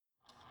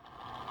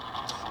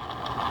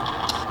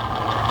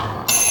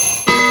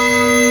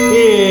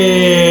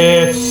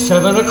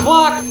7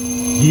 o'clock.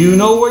 You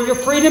know where your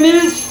freedom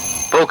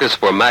is? Focus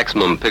for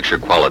maximum picture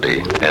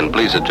quality, and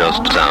please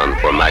adjust sound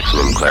for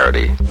maximum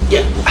clarity.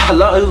 Yeah,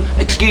 hello,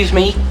 excuse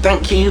me,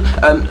 thank you.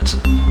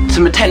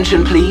 Some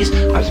attention, please.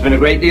 I've spent a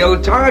great deal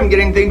of time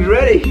getting things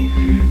ready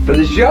for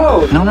the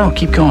show. No,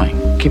 keep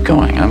going. Keep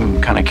going.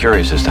 I'm kind of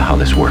curious as to how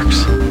this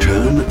works.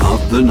 Turn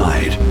Up the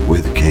Night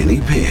with Kenny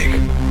Pig.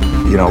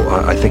 You know,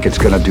 I think it's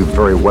going to do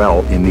very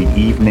well in the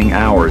evening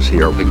hours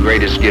here. The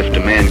greatest gift to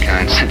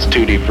mankind since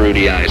Tutti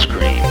Frutti ice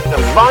cream. A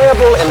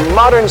viable and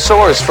modern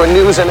source for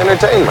news and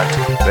entertainment.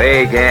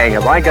 Hey, gang,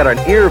 have I got an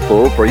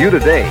earful for you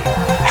today?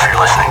 If you're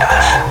listening to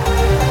this,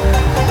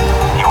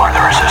 you are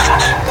the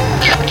resistance.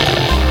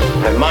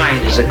 My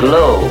mind is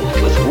aglow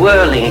with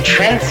whirling,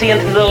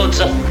 transient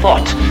loads of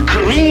thought,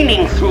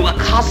 careening through a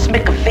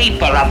cosmic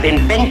vapor of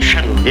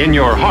invention. In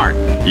your heart,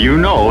 you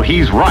know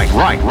he's right.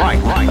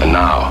 And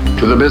now,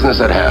 to the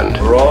business at hand.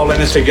 We're all in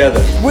this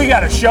together. We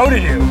got a show to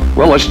do.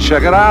 Well, let's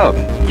check it out.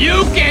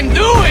 You can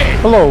do it!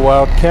 Hello,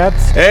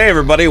 Wildcats. Hey,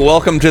 everybody.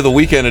 Welcome to the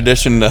weekend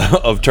edition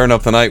of Turn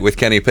Up the Night with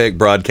Kenny Pig,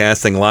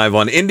 broadcasting live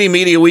on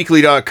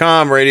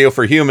IndieMediaWeekly.com, Radio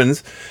for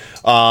Humans.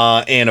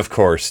 And, of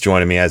course,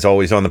 joining me, as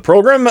always, on the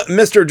program,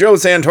 Mr. Joe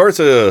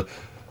Santorsa,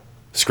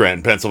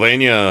 Scranton,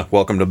 Pennsylvania.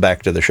 Welcome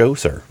back to the show,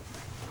 sir.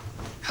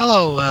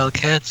 Hello,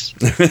 Wildcats.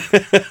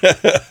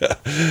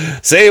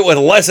 Say it with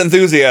less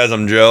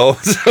enthusiasm, Joe.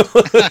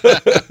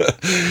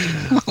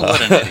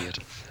 What an idiot.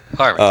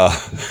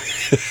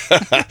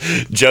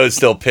 Joe's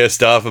still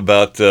pissed off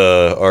about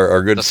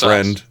our good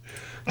friend.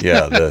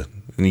 Yeah,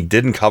 and he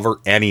didn't cover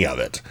any of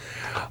it.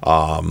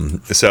 No.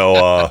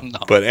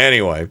 But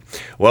anyway,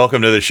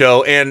 welcome to the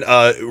show. And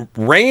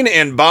Rain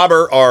and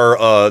Bobber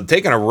are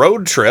taking a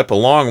road trip, a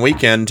long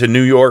weekend to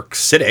New York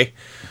City.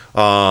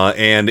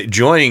 And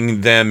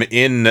joining them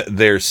in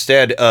their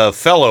stead, a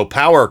fellow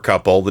power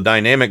couple, the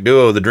dynamic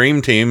duo, the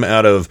Dream Team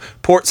out of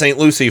Port St.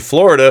 Lucie,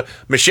 Florida,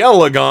 Michelle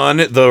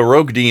Lagon, the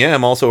Rogue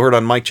DM, also heard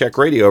on Mic Check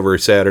Radio over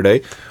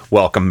Saturday.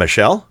 Welcome,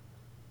 Michelle.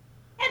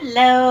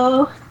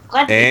 Hello.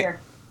 Glad to be here.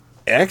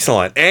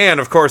 Excellent. And,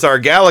 of course, our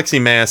Galaxy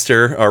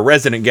Master, our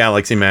resident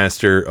Galaxy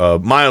Master,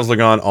 Miles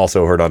Lagon,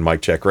 also heard on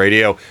Mic Check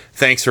Radio.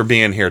 Thanks for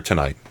being here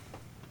tonight.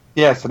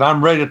 Yes, and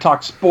I'm ready to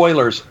talk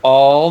spoilers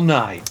all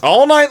night.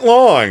 All night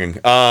long.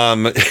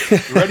 You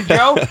ready,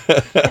 Joe?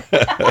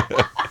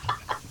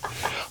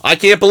 I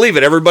can't believe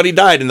it. Everybody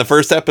died in the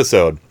first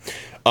episode.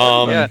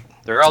 Yeah,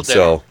 they're all dead.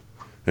 So,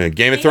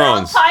 Game of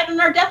Thrones. All tied in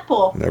our death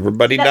pool.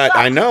 Everybody died.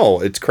 I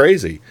know. It's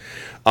crazy.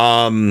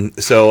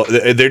 So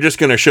they're just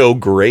going to show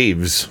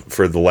graves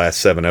for the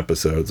last 7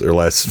 episodes or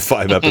last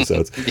 5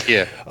 episodes.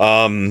 Yeah.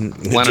 One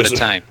at a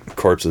time.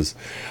 Corpses.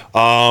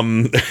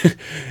 And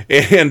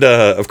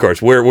of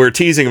course, we're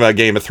teasing about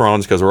Game of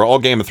Thrones because we're all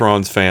Game of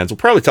Thrones fans. We'll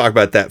probably talk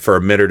about that for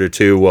a minute or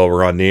two while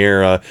we're on the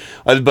air.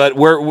 But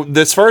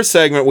this first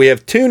segment, we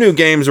have 2 new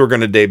games we're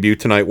going to debut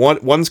tonight.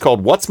 One's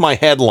called What's My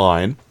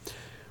Headline,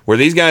 where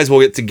these guys will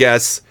get to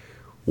guess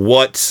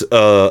what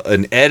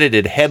an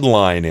edited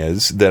headline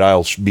is that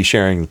I'll be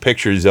sharing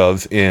pictures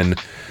of in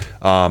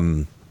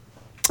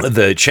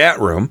the chat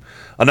room.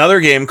 Another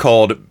game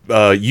called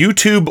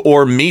YouTube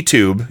or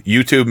MeTube.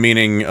 YouTube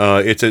meaning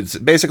it's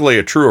basically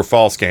a true or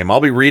false game.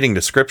 I'll be reading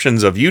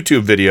descriptions of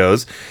YouTube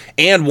videos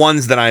and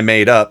ones that I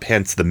made up,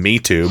 hence the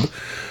MeTube.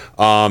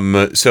 And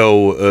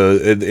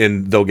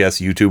they'll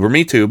guess YouTube or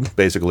MeTube,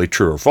 basically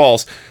true or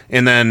false.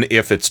 And then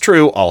if it's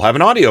true, I'll have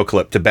an audio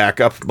clip to back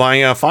up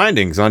my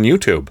findings on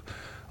YouTube.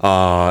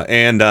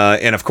 And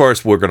of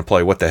course, we're going to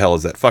play What the Hell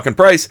Is That Fucking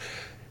Price?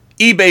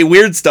 eBay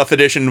Weird Stuff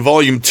Edition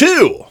Volume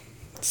 2.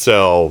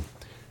 So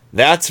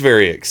that's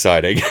very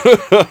exciting.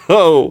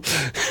 I'm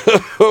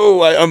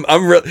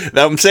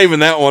saving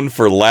that one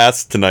for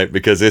last tonight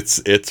because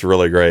it's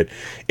really great.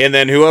 And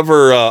then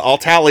whoever I'll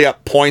tally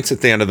up points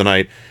at the end of the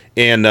night,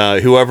 and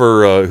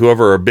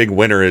whoever a big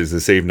winner is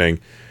this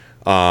evening,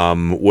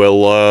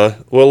 will I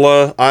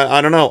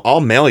don't know.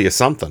 I'll mail you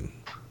something.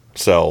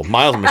 So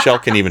Miles and Michelle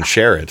can even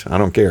share it. I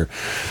don't care.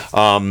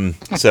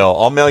 So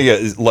I'll mail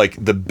you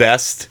like the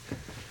best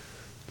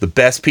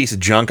piece of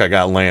junk I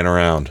got laying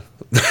around.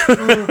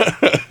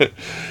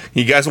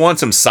 You guys want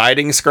some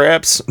siding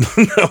scraps?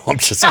 No, I'm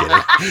just kidding.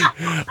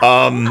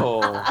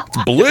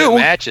 It's blue. If it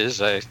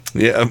matches.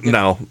 Yeah,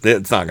 no,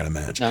 it's not going to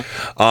match. No.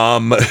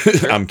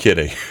 I'm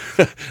kidding.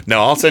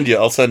 No, I'll send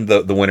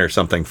the winner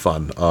something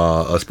fun,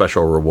 a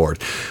special reward.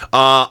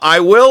 I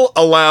will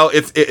allow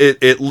if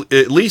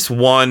at least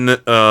one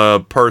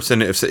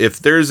person, if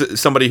there's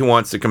somebody who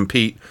wants to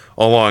compete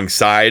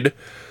alongside.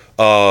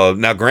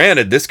 Now,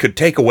 granted, this could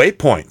take away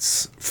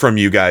points from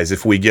you guys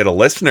if we get a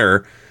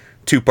listener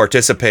to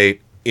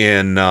participate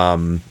in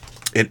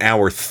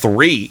hour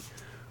 3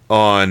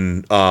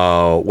 on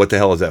What the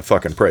Hell Is That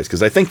Fucking Price?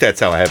 Because I think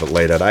that's how I have it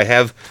laid out. I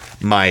have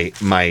my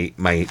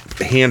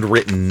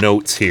handwritten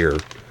notes here,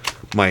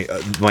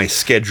 my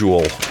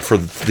schedule for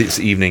this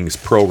evening's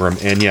program,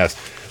 and yes,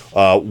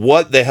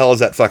 What the Hell Is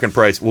That Fucking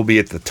Price will be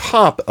at the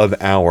top of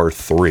hour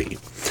 3.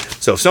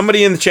 So if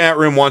somebody in the chat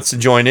room wants to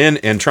join in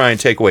and try and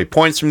take away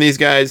points from these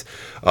guys,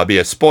 be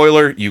a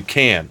spoiler, you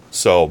can.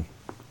 So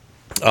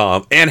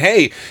And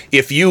hey,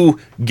 if you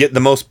get the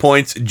most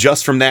points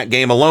just from that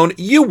game alone,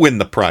 you win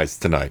the prize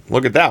tonight.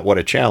 Look at that. What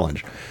a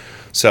challenge.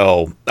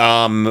 So,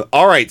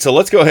 all right. So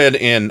let's go ahead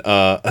and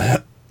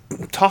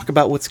talk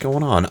about what's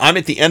going on. I'm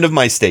at the end of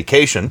my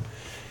staycation,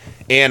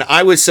 and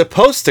I was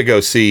supposed to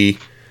go see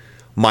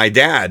my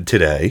dad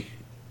today.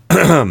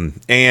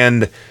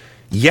 And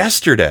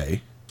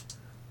yesterday,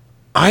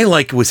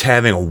 I was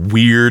having a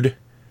weird...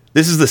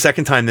 This is the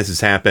second time this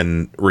has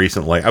happened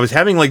recently. I was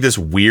having this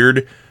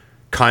weird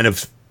kind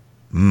of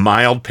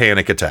mild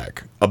panic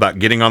attack about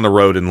getting on the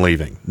road and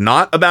leaving.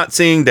 Not about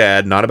seeing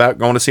Dad, not about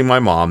going to see my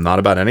mom, not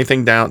about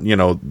anything down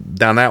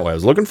that way. I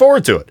was looking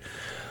forward to it.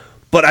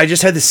 But I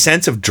just had this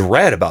sense of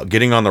dread about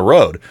getting on the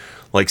road.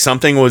 Like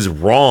something was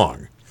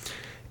wrong.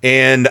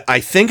 And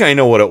I think I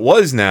know what it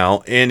was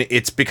now. And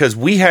it's because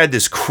we had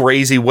this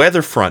crazy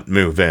weather front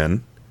move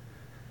in.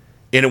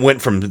 And it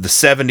went from the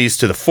 70s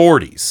to the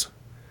 40s.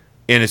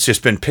 And it's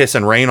just been piss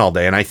and rain all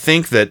day. And I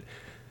think that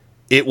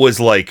it was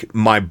like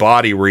my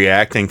body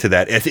reacting to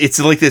that. It's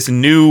like this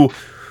new,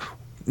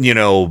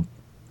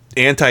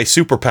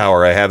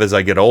 anti-superpower I have as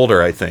I get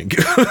older, I think.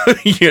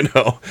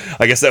 I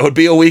guess that would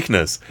be a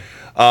weakness.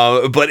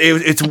 But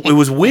it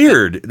was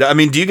weird. I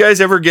mean, do you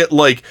guys ever get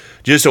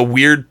just a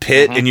weird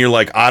pit and you're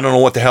like, I don't know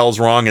what the hell's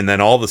wrong. And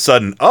then all of a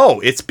sudden,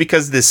 it's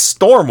because this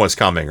storm was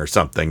coming or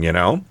something,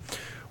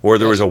 or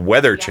there was a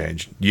weather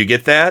change. You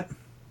get that?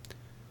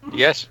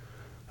 Yes.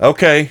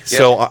 Okay. Yes.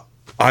 So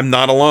I'm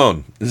not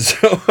alone.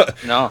 So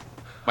no,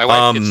 my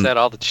wife gets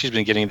that she's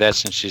been getting that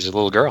since she's a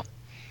little girl.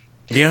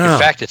 Yeah. In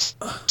fact, it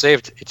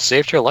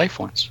saved her life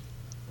once.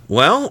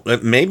 Well,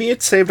 maybe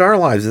it saved our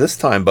lives this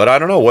time, but I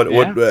don't know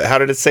how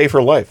did it save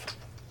her life?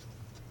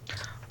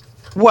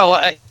 Well,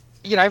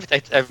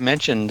 I've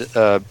mentioned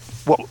I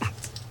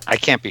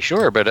can't be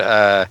sure,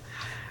 but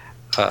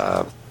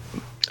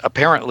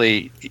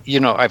apparently,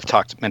 I've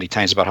talked many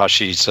times about how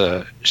she's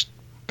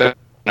been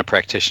a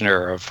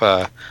practitioner of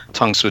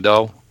Tang Soo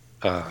Do.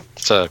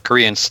 It's a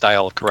Korean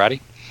style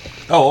karate.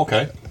 Oh,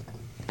 okay.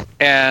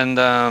 And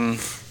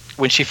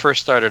when she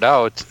first started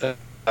out,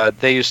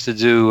 they used to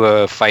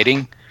do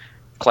fighting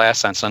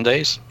class on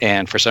Sundays,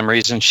 and for some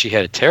reason she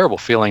had a terrible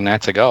feeling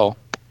not to go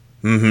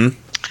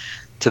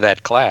to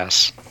that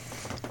class.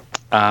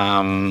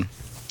 And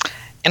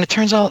it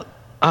turns out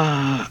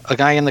a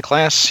guy in the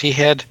class, he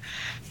had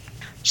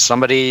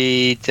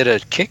somebody did a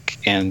kick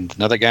and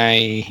another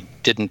guy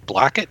didn't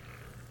block it,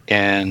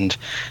 and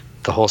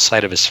the whole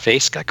side of his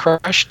face got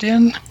crushed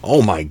in.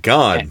 Oh my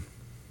God.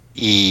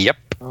 Yep.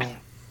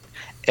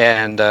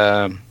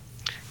 And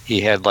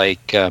he had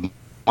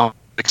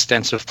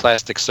extensive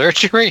plastic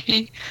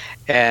surgery,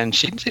 and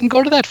she didn't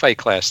go to that fight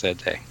class that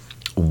day.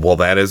 Well,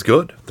 that is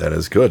good. That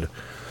is good.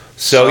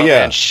 So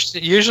yeah. And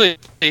usually,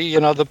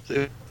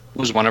 it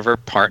was one of her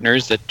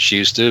partners that she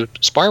used to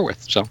spar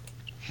with. So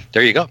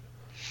there you go.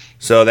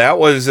 So that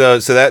was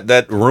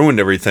that ruined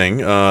everything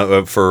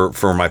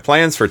for my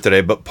plans for today.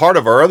 But part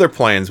of our other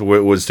plans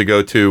was to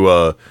go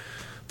to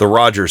the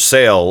Rogers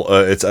Sale.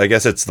 I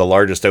guess it's the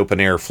largest open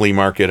air flea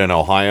market in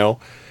Ohio.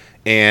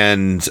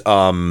 And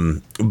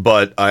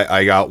but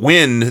I got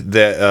wind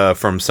that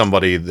from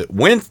somebody that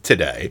went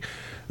today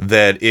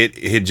that it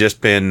had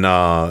just been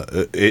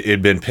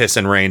it'd been piss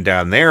and rain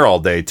down there all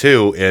day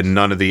too, and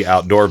none of the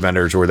outdoor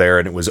vendors were there,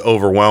 and it was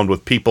overwhelmed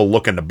with people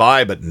looking to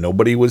buy, but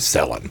nobody was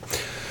selling.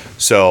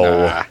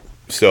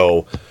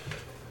 So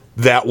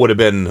that would have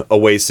been a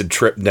wasted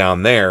trip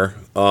down there.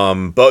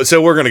 But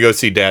so we're gonna go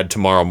see Dad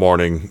tomorrow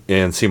morning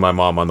and see my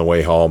mom on the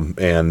way home,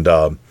 and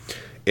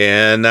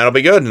that'll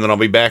be good. And then I'll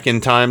be back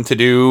in time to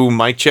do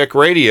Mic Check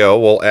Radio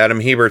while Adam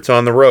Hebert's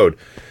on the road.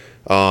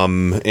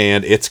 And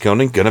it's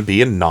gonna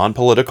be a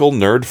non-political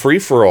nerd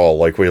free-for-all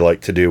like we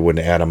like to do when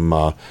Adam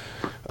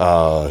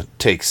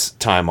takes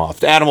time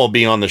off. Adam will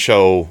be on the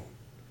show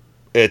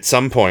at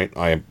some point,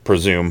 I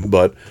presume,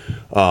 but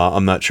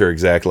I'm not sure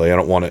exactly. I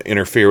don't want to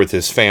interfere with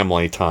his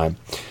family time.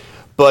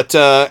 But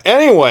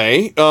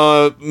anyway,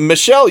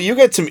 Michelle, you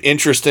got some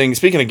interesting,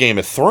 speaking of Game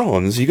of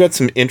Thrones, you got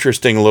some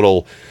interesting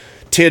little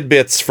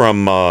tidbits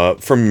from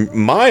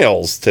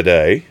Miles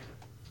today.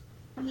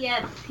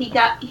 Yes, he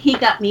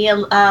got me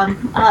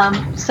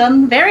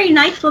some very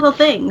nice little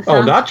things.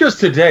 Oh, not just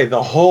today.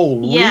 The whole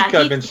week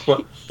I've been.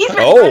 He's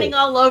been running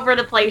all over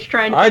the place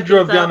trying to. I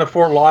drove down to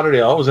Fort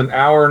Lauderdale. It was an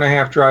hour and a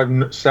half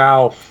drive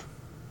south,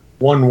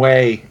 one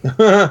way,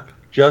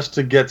 just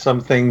to get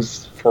some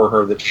things for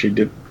her that she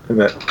did.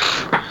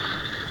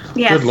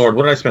 Yes. Good Lord,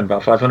 what did I spend?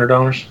 About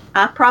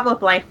 $500?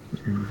 Probably.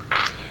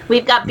 Mm-hmm.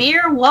 We've got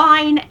beer,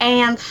 wine,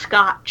 and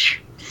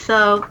scotch.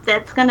 So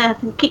that's gonna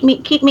keep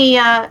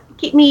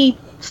me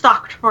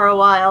stocked for a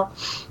while.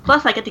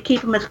 Plus, I get to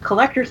keep them as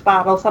collector's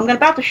bottles. So I'm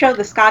about to show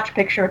the scotch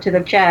picture to the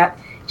chat.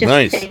 Just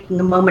nice. Taking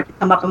a moment to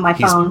come up on my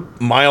phone.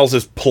 Miles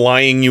is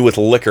plying you with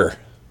liquor.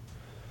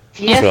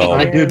 Yes, so.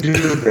 I do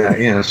that.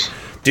 Yes.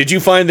 Did you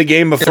find the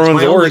Game of Thrones?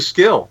 It's my only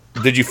skill.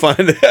 Did you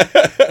find?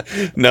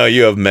 No,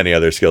 you have many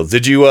other skills.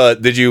 Did you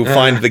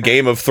find the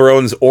Game of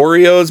Thrones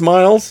Oreos,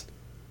 Miles?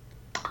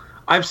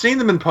 I've seen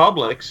them in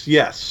Publix.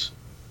 Yes.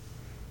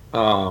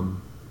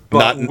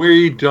 But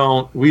we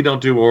don't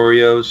do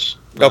Oreos.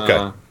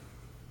 Okay.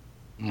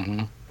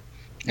 Mm-hmm.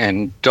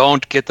 And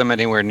don't get them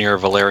anywhere near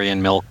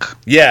Valerian milk.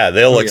 Yeah,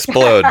 they'll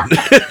explode.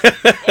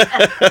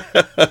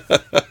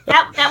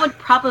 That would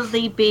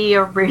probably be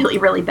a really,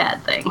 really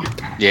bad thing.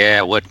 Yeah,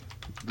 it would.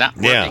 Not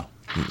worthy.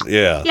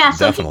 Yeah,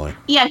 So definitely.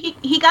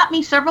 He got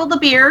me several of the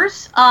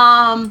beers.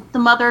 The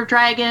Mother of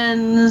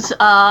Dragons.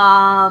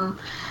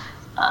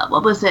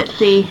 What was it?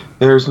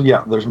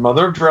 There's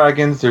Mother of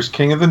Dragons. There's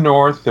King of the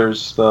North.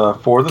 There's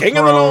For the King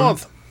Throne.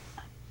 of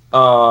the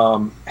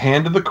North.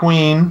 Hand of the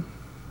Queen.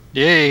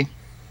 Yay.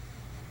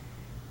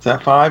 Is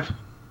that 5?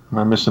 Am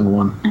I missing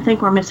one? I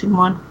think we're missing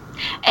one.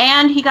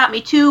 And he got me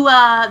two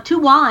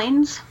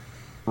wines.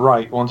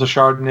 Right. One's a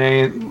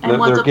Chardonnay.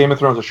 one's Their Game of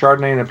Thrones, a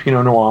Chardonnay and a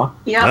Pinot Noir.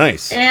 Yep.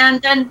 Nice.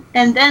 And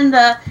then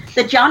the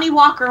Johnny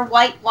Walker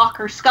White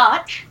Walker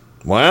Scotch.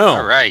 Wow.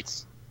 All right.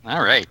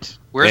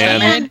 Where's that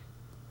made?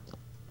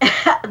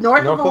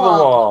 North of the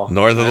wall.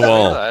 North of the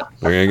wall.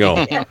 There you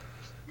go.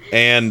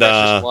 And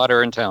Freshest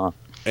water in town.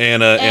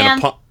 And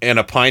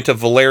a pint of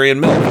Valerian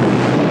milk.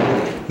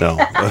 No.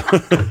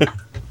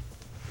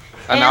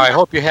 Now I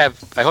hope you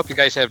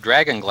guys have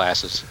dragon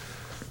glasses.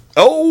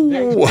 Oh,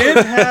 they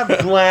did have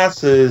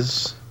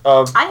glasses.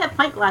 I have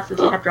pint glasses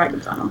that have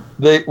dragons on them.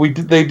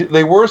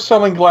 They were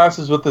selling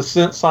glasses with the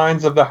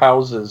signs of the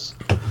houses,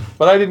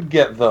 but I didn't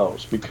get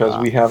those because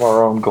we have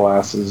our own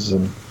glasses,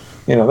 and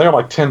they're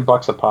like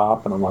 $10 a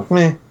pop, and I'm like,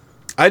 meh.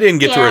 I didn't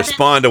get to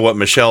respond to what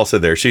Michelle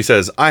said there. She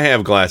says, I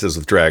have glasses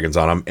with dragons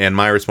on them, and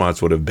my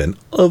response would have been,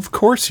 of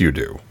course you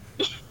do.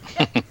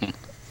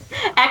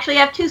 Actually,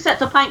 I have 2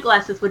 sets of pint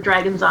glasses with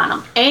dragons on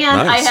them,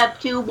 and Nice. I have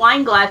 2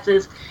 wine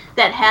glasses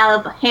that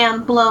have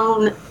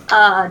hand-blown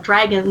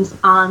dragons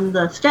on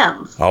the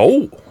stems.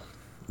 Oh,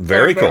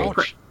 very cool.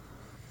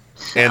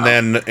 And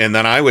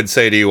then I would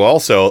say to you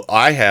also,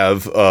 I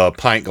have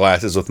pint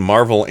glasses with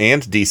Marvel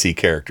and DC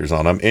characters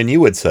on them, and you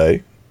would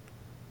say,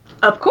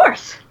 of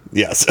course.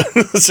 Yes.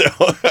 So,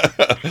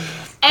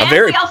 and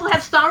we also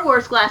have Star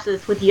Wars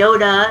glasses with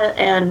Yoda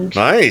and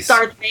Nice.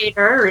 Darth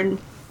Vader and.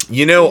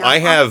 I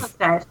have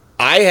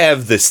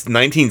this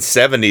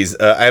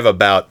 1970s. I have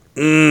about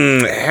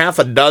half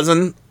a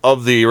dozen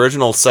of the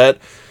original set.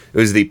 It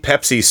was the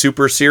Pepsi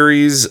Super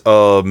Series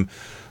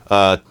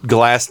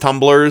glass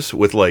tumblers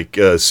with like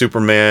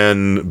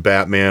Superman,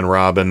 Batman,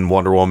 Robin,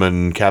 Wonder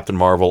Woman, Captain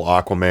Marvel,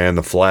 Aquaman,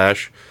 The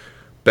Flash,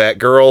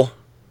 Batgirl.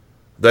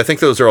 I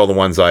think those are all the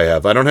ones I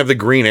have. I don't have the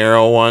Green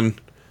Arrow one,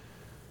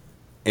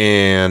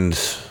 and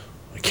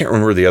I can't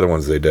remember the other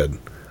ones they did. I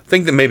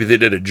think that maybe they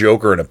did a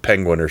Joker and a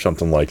Penguin or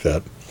something like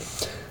that.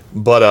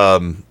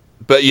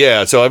 But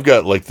yeah, so I've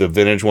got like the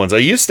vintage ones. I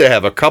used to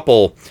have a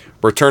couple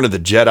Return of the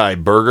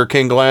Jedi Burger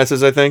King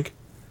glasses, I think.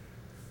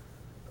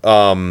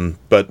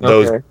 But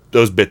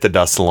those bit the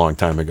dust a long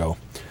time ago.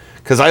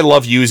 Because I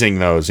love using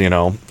those,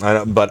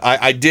 But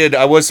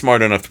I was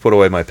smart enough to put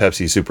away my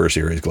Pepsi Super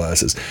Series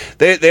glasses.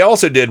 They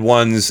also did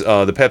ones.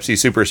 The Pepsi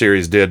Super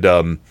Series did.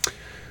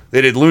 They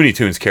did Looney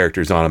Tunes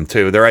characters on them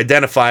too. They're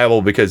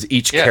identifiable because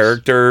each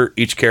character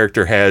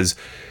has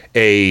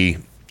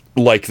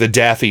like the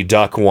Daffy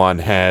Duck one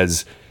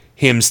has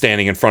him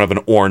standing in front of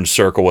an orange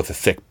circle with a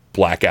thick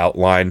black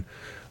outline.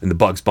 And the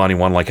Bugs Bunny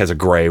one has a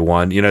gray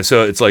one,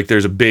 so it's like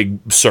there's a big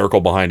circle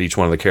behind each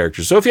one of the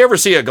characters. So if you ever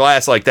see a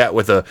glass like that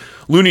with a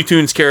Looney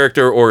Tunes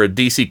character or a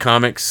DC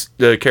Comics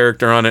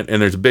character on it, and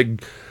there's a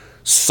big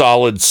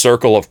solid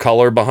circle of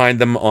color behind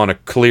them on a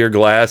clear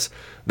glass,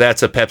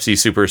 that's a Pepsi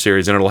Super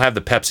Series, and it'll have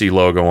the Pepsi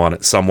logo on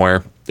it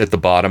somewhere at the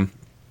bottom.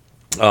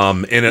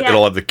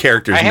 It'll have the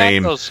character's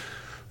name.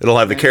 It'll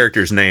have the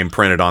character's name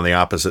printed on the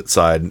opposite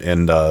side,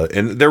 and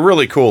they're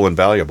really cool and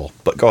valuable.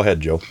 But go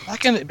ahead, Joe.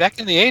 Back in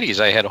the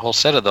 80s, I had a whole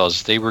set of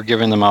those. They were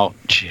giving them out,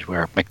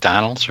 where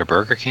McDonald's or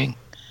Burger King.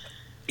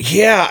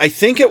 Yeah, I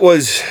think it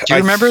was. Do you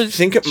remember?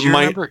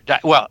 Remember?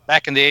 Well,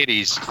 back in the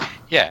 80s,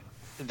 yeah,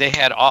 they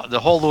had the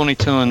whole Looney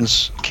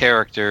Tunes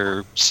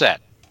character set.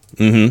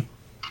 Mm-hmm.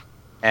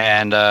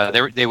 And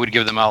they would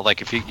give them out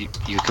like if you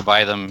could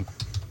buy them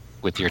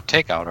with your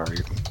takeout or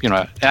and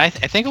I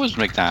think it was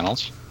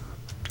McDonald's.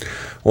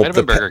 Well, might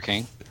have been Burger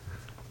King.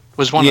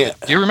 Was one of them.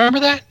 Do you remember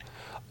that?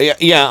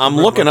 Yeah.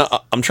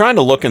 I'm trying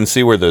to look and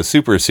see where the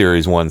Super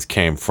Series ones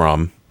came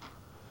from.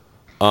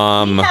 We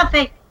have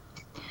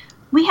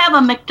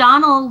a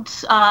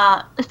McDonald's.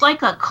 It's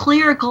like a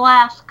clear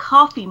glass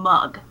coffee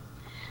mug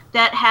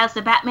that has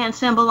the Batman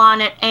symbol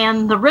on it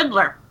and the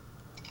Riddler.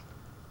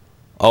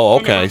 Oh,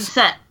 okay. And it was a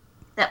set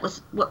that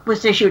was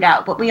issued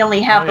out, but we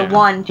only have the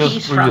one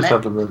piece from it.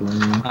 Have the Riddler.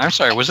 I'm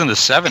sorry, it was in the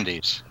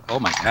 70s. Oh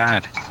my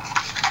God.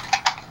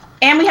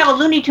 And we have a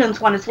Looney Tunes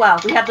one as well.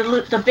 We have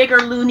the bigger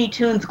Looney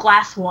Tunes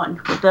glass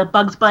one with the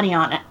Bugs Bunny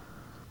on it,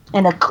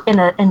 in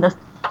the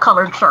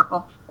colored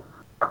circle.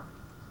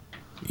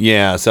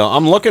 Yeah, so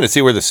I'm looking to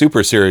see where the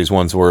Super Series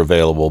ones were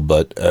available,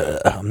 but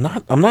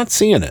I'm not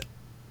seeing it.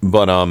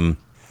 But I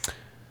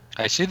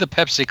see the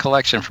Pepsi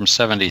collection from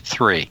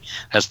 '73.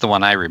 That's the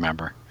one I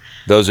remember.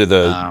 Those are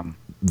the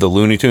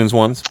Looney Tunes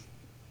ones.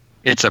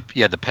 It's the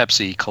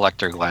Pepsi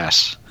collector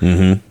glass.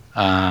 Mm-hmm.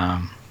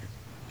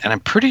 And I'm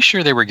pretty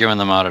sure they were giving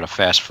them out at a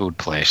fast food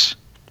place.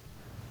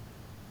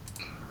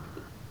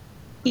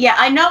 Yeah,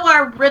 I know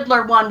our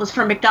Riddler one was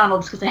from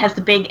McDonald's because it has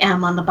the big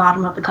M on the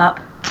bottom of the cup.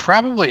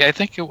 Probably, I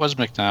think it was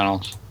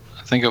McDonald's.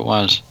 I think it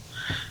was.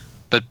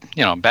 But,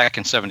 back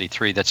in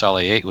 73, that's all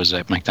I ate was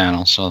at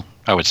McDonald's, so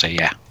I would say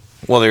yeah.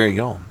 Well, there you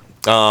go.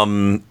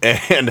 And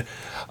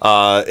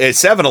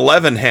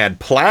 7-Eleven had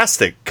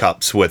plastic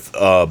cups with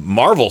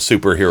Marvel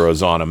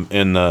superheroes on them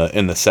in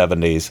the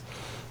 70s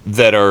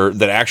that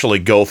actually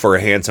go for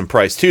a handsome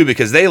price too,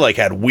 because they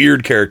had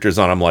weird characters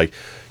on them. Like,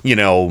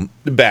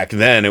 back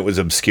then it was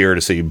obscure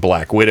to see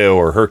Black Widow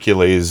or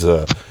Hercules.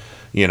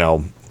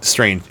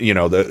 Strange.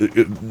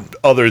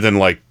 Other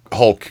than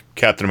Hulk,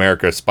 Captain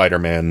America,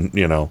 Spider-Man.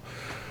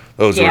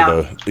 Those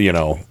are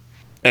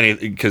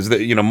because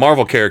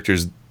Marvel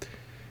characters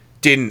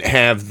didn't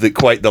have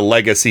quite the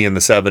legacy in the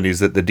 70s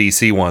that the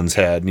DC ones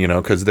had,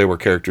 because they were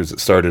characters that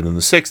started in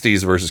the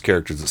 60s versus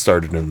characters that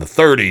started in the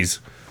 30s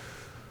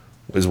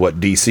is what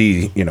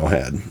DC,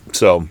 had.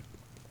 So,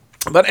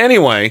 but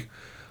anyway,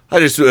 I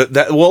just,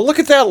 look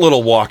at that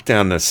little walk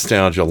down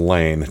nostalgia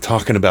lane,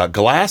 talking about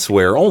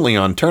glassware only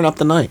on Turn Up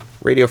the Night,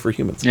 Radio for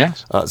Humans.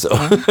 Yes. You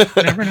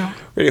never know.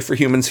 Radio for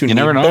Humans who need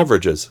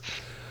beverages.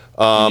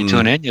 You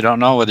tune in, you don't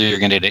know whether you're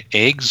going to get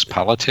eggs,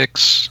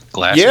 politics,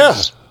 glasses.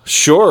 Yeah.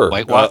 Sure.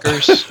 White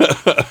Walkers.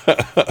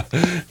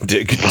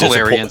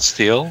 Valerian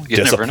Steel.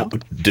 You never know.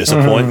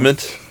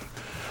 Disappointment.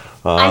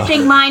 I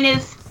think mine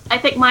is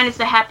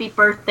the Happy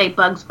Birthday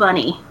Bugs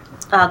Bunny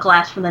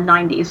glass from the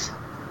 90s.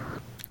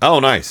 Oh,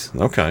 nice.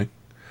 Okay.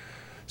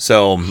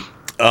 So,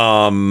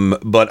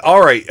 but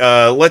all right.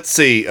 Let's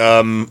see.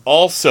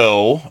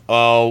 Also,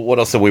 what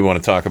else do we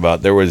want to talk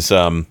about? There was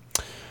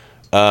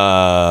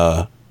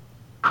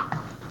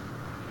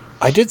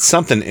I did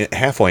something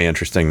halfway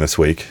interesting this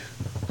week.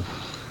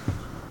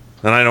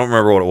 And I don't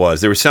remember what it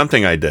was. There was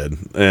something I did.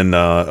 And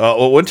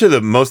I went to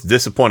the most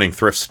disappointing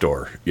thrift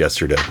store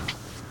yesterday.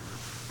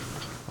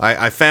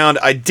 I found...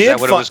 I did... Is that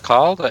what it was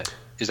called?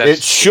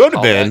 It should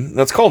have been.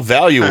 That's called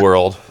Value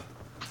World.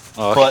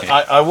 Okay. But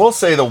I will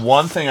say the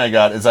one thing I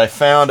got is I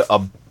found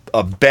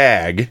a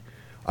bag.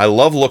 I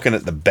love looking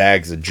at the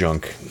bags of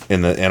junk.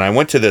 And I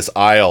went to this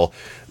aisle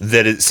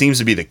that it seems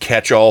to be the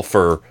catch-all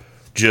for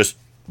just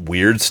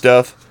weird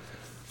stuff.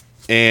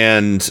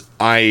 And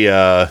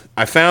I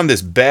found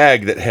this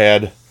bag that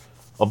had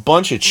a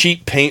bunch of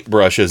cheap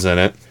paintbrushes in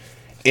it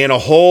and a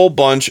whole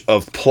bunch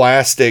of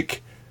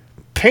plastic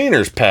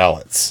painter's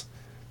palettes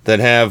that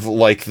have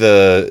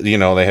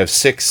they have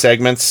 6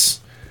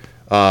 segments,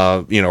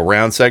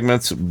 round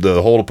segments,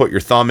 the hole to put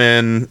your thumb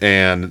in,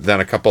 and then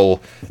a couple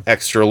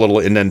extra little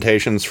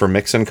indentations for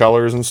mixing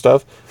colors and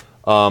stuff.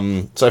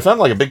 So I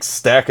found a big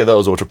stack of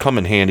those, which will come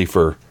in handy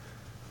for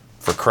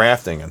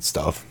crafting and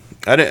stuff.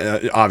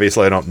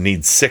 Obviously, I don't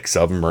need 6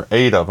 of them or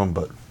 8 of them,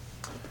 but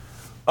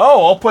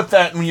I'll put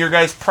that in your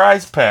guys'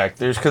 prize pack.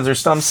 There's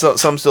some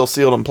still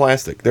sealed in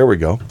plastic. There we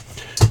go.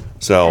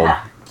 So,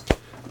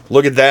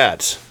 look at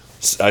that.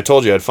 I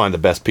told you I'd find the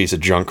best piece of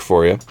junk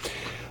for you.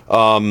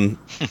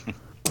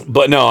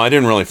 But no, I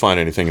didn't really find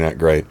anything that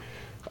great.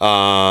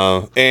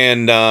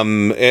 And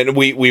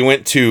we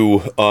went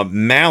to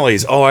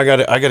Mally's. Oh, I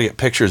gotta get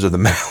pictures of the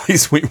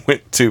Mally's we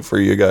went to for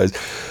you guys.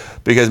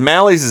 Because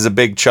Mally's is a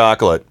big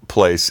chocolate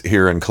place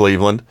here in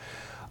Cleveland.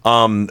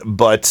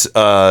 But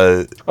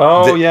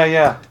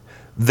yeah.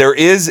 There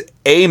is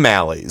a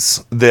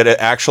Mally's that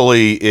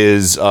actually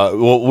is...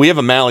 we have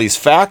a Mally's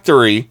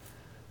factory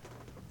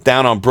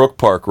down on Brook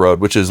Park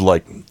Road, which is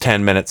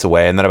 10 minutes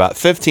away. And then about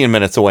 15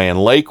 minutes away in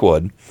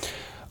Lakewood,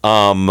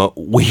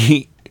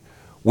 we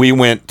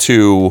went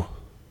to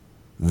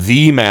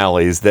the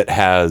Mally's that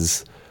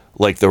has...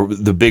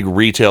 the big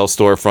retail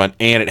storefront,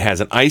 and it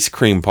has an ice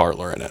cream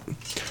parlor in it.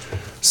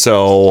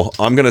 So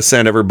I'm going to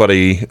send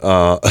everybody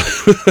a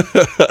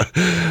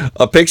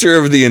picture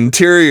of the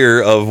interior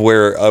of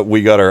where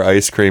we got our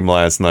ice cream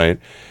last night,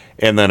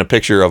 and then a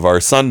picture of our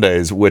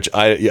sundaes, which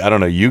I don't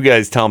know. You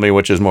guys tell me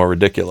which is more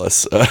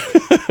ridiculous.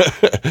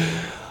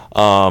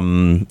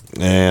 I'm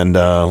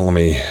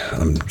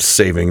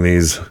saving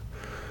these,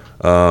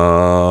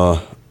 trying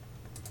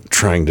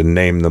to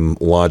name them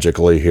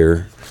logically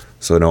here,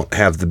 so I don't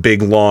have the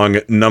big long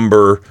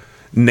number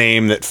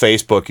name that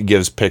Facebook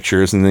gives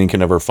pictures and then you can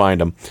never find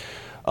them.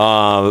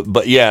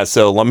 But yeah,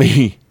 so let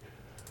me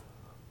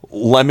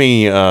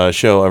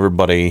show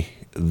everybody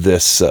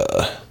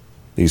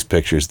these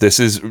pictures. This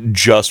is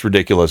just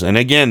ridiculous. And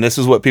again, this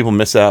is what people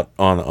miss out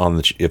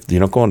on if you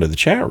don't go into the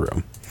chat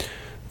room.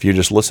 If you're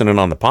just listening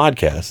on the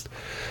podcast,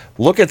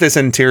 look at this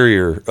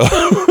interior.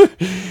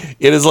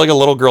 It is like a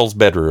little girl's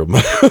bedroom.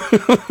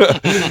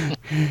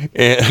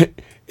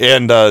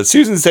 And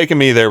Susan's taken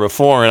me there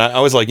before, and I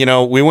was like,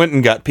 we went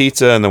and got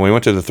pizza, and then we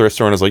went to the thrift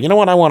store, and I was like, you know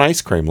what, I want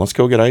ice cream. Let's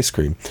go get ice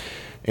cream.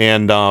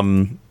 And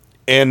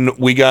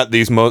we got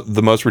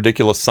the most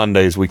ridiculous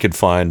sundaes we could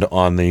find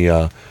on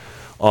the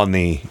on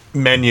the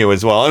menu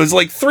as well. It was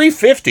like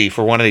 $3.50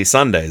 for one of these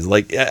sundaes.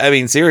 Like, I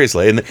mean,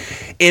 seriously.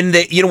 And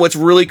you know what's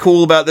really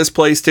cool about this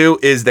place too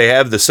is they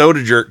have the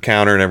soda jerk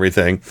counter and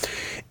everything.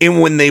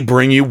 And when they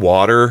bring you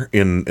water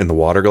in the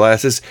water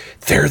glasses,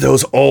 they're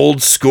those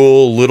old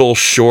school little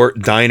short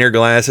diner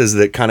glasses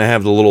that kind of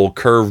have the little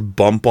curved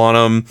bump on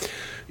them.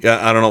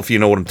 Yeah, I don't know if you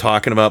know what I'm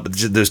talking about, but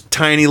just those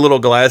tiny little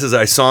glasses.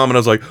 I saw them and I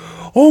was like,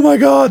 oh my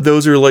God,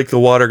 those are like the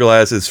water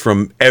glasses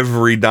from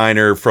every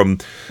diner from,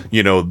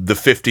 you know, the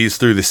 50s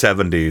through the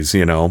 70s,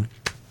 you know.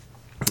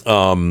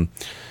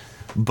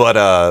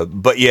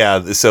 But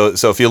yeah, so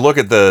if you look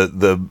at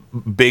the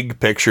big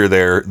picture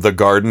there, the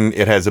garden,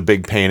 it has a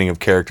big painting of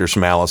characters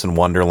from Alice in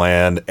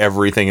Wonderland.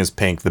 Everything is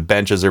pink. The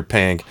benches are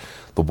pink.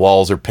 The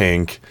walls are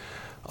pink.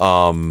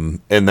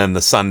 And then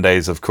the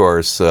sundaes, of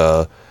course,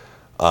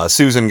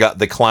 Susan got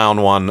the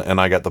clown one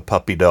and I got the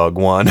puppy dog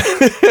one.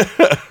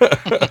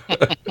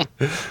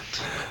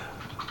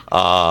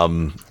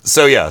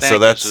 So yeah, Thank so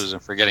that's you, Susan,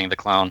 for getting the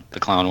clown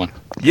one.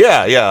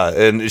 Yeah,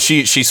 and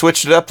she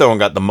switched it up though and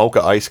got the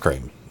mocha ice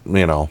cream,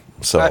 you know.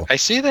 So I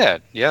see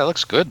that. Yeah, it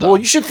looks good though. well,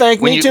 you should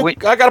thank me too. I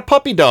got a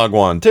puppy dog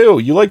one too.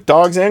 You like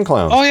dogs and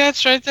clowns? Oh yeah,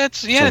 that's right.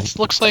 It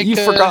looks like you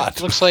forgot.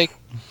 It looks like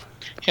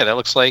that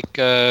looks like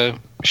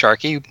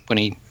Sharky when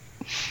he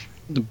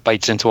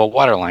bites into a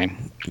water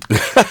line.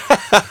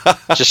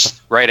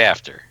 Just right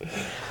after.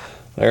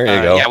 There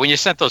you go. Yeah, when you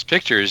sent those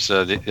pictures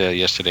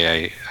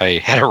yesterday, I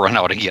had to run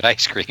out and get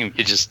ice cream.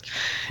 You just,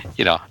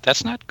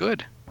 that's not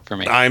good for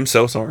me. I'm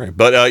so sorry.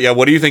 But yeah,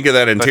 what do you think of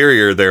that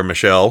interior there,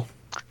 Michelle?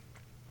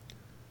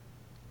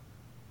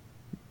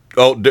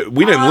 Oh,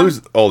 we didn't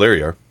lose. Oh, there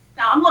you are.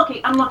 No, I'm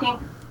looking.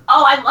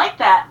 Oh, I like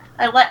that.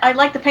 I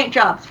like the paint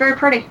job. It's very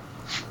pretty.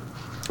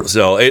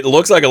 So it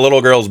looks like a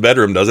little girl's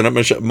bedroom, doesn't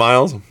it,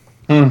 Miles?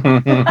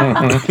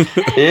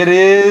 It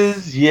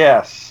is,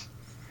 yes.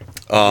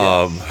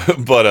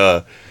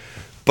 But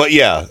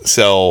yeah,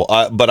 so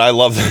but I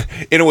love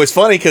and it was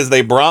funny because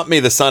they brought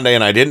me the sundae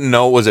and I didn't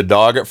know it was a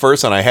dog at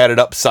first and I had it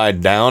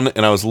upside down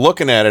and I was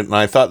looking at it and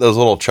I thought those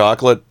little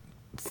chocolate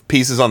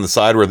pieces on the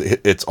side were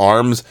its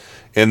arms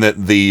and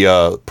that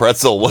the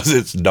pretzel was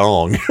its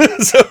dong.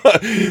 So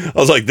I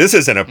was like, this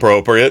isn't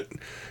appropriate.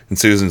 And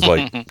Susan's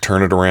like,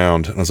 turn it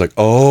around. And I was like,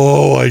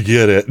 oh, I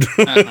get it.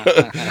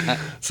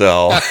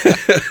 So I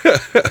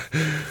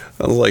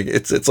was like,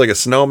 it's like a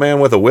snowman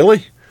with a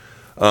willy.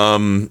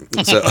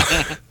 So,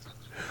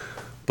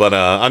 but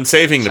I'm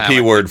saving the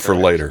P word for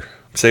later.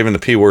 I'm saving the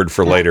P word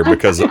for later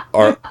because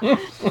our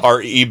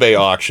eBay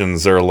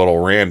auctions are a little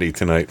randy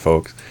tonight,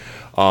 folks.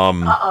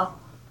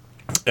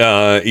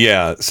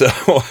 Yeah. So,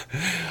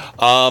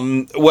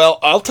 well,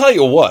 I'll tell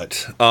you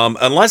what.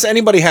 Unless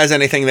anybody has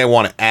anything they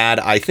want to add,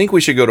 I think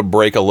we should go to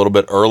break a little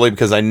bit early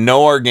because I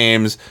know our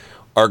games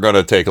are going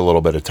to take a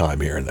little bit of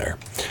time here and there.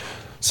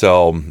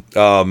 So,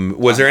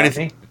 was there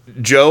anything,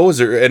 Joe? Is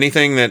there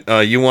anything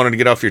that you wanted to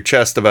get off your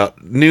chest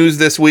about news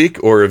this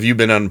week, or have you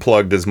been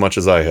unplugged as much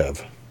as I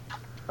have?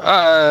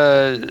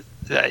 I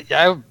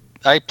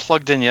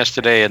plugged in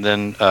yesterday, and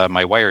then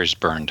my wires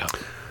burned.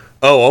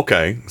 Oh,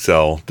 okay.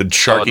 So did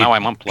Sharky? So now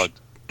I'm unplugged.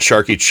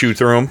 Sharky chew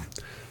through them?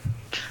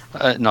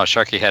 No,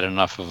 Sharky had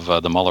enough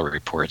of the Mueller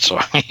report, so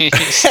he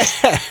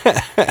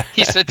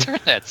said, "Turn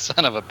that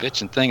son of a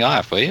bitch and thing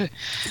off, will you?"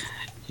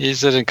 He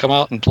said, "And come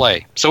out and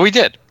play." So we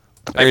did.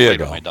 There you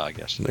go. With my dog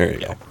yesterday. There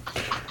you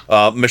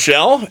go.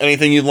 Michelle,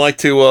 anything you'd like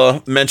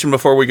to mention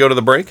before we go to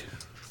the break?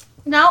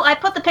 No, I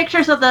put the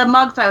pictures of the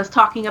mugs I was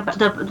talking about,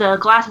 the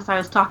glasses I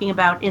was talking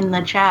about in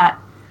the chat.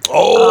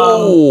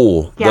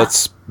 Oh, yeah.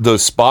 That's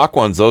those Spock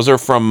ones. Those are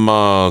from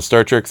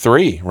Star Trek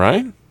 3,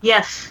 right?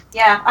 Yes.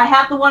 Yeah, I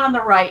have the one on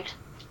the right.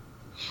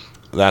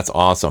 That's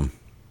awesome.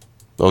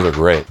 Those are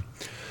great.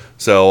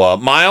 So,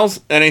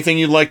 Miles, anything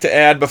you'd like to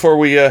add before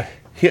we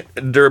hit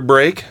the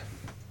break?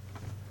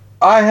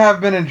 I have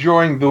been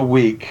enjoying the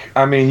week.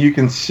 I mean, you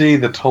can see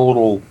the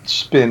total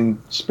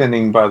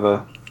spinning by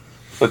the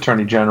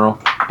Attorney General,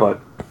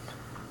 but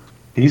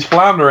he's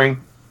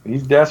floundering.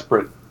 He's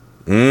desperate.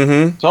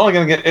 Mm-hmm. It's only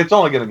gonna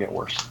get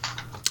worse.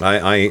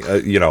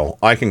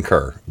 I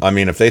concur. I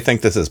mean, if they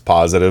think this is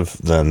positive,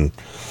 then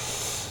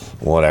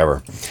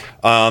whatever.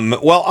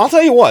 Well, I'll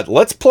tell you what.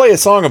 Let's play a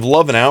song of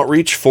love and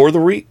outreach for the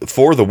week.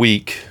 For the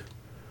week.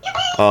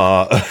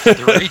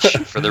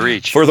 For the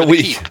week.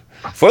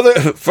 For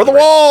the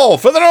wall.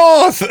 For the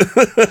north.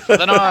 For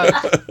the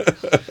north.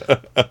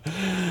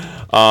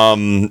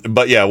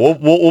 But yeah,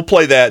 we'll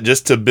play that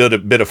just a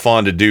bit of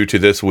fun to do to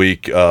this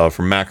week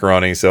from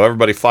Macaroni. So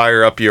everybody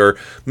fire up your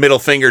middle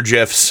finger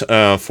gifs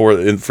for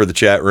the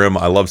chat room.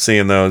 I love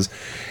seeing those.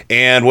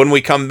 And when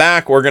we come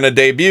back, we're going to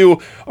debut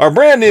our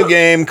brand new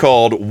game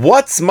called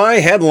What's My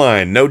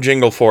Headline? No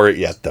jingle for it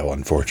yet, though,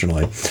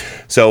 unfortunately.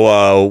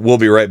 So we'll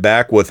be right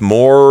back with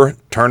more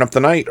Turn Up the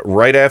Night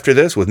right after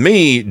this with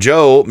me,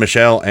 Joe,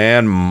 Michelle,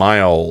 and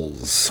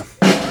Miles.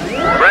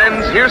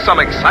 Friends, here's some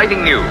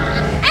exciting news.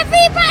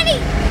 Everybody,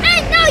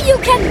 I know you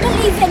can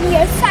believe in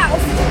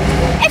yourself.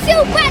 If you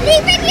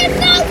believe in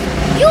yourself,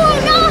 you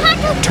will know how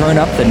to Turn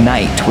Up the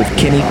Night with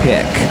Kenny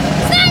Pick.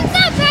 Thumbs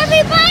up,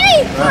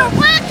 everybody, for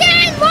rock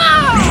and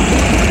roll.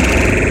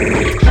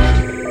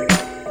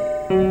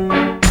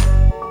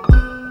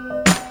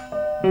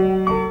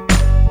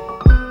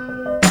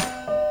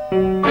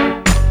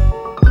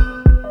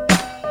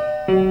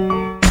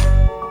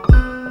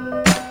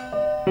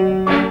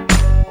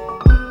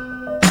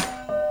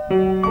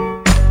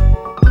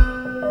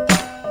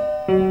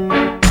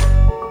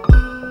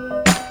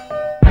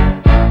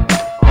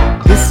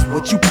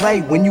 what you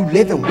play when you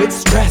living with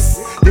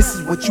stress. This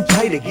is what you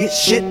play to get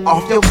shit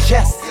off your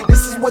chest.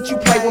 This is what you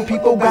play when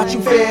people got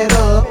you fed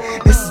up.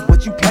 This is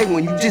what you play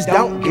when you just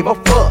don't give a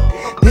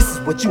fuck. This is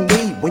what you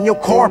need when your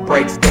car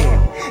breaks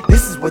down.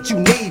 This is what you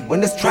need when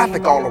there's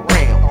traffic all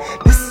around.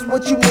 This is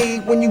what you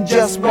need when you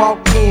just walk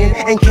in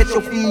and catch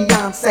your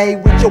fiance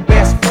with your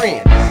best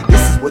friend.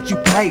 This is what you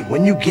play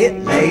when you get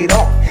laid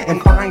off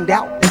and find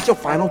out that your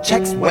final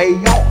check's way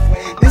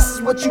off. This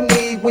is what you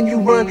need when you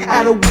run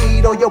out of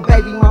weed or your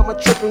baby mama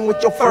tripping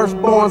with your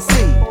firstborn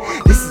seed.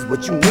 This is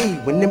what you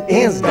need when them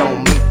ends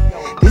don't meet.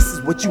 This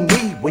is what you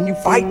need when you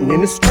fighting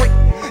in the street.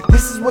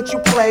 This is what you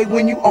play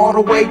when you all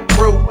the way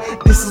through.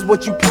 This is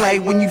what you play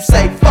when you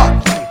say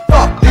fuck you,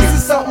 fuck. This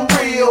is something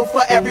real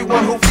for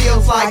everyone who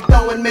feels like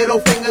throwing middle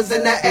fingers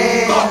in the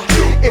air.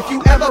 If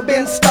you ever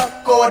been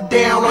stuck or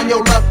down on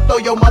your luck, throw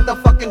your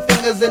motherfucking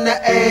fingers in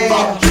the air.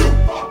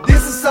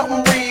 This is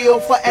something real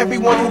for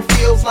everyone who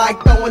feels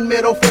like throwing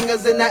middle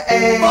fingers in the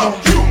air.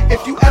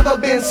 If you ever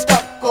been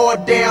stuck or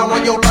down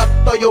on your luck,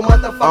 throw your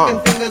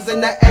motherfucking fingers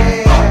in the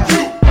air.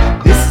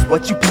 This is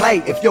what you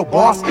play if your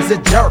boss is a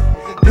jerk.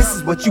 This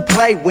is what you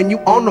play when you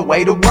on the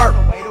way to work.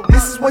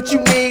 This is what you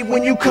need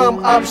when you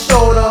come up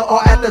shorter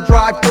or at the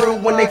drive-thru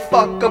when they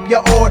fuck up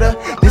your order.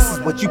 This is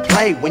what you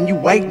play when you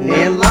waiting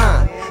in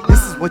line.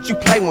 This is what you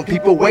play when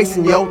people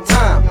wasting your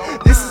time.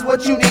 This is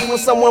what you need when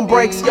someone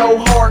breaks your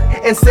heart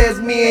and says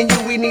me and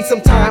you, we need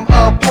some time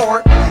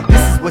apart.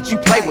 This is what you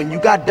play when you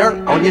got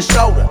dirt on your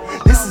shoulder.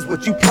 This is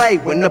what you play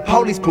when the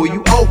police pull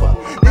you over.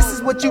 This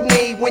is what you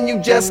need when you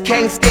just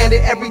can't stand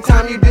it. Every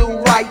time you do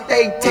right,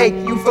 they take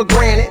you for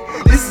granted.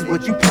 This is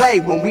what you play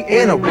when we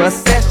in a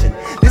recession.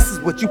 This is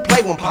what you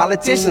play when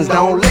politicians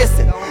don't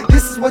listen.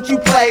 This is what you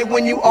play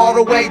when you all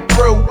the way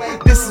through.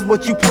 This is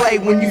what you play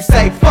when you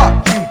say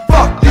fuck you,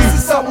 fuck. This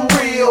is something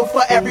real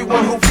for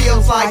everyone who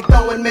feels like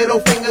throwing middle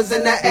fingers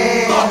in the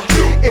air.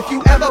 If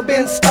you ever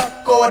been stuck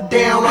or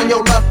down on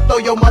your luck, throw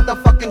your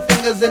motherfucking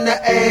fingers in the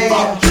air.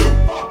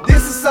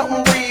 This is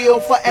something real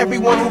for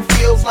everyone who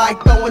feels like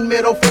throwing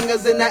middle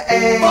fingers in the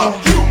air.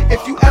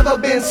 If you ever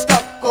been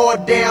stuck or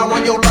down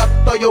on your luck,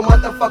 throw your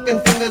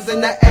motherfucking fingers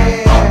in the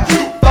air.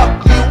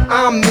 Fuck you,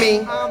 I'm me,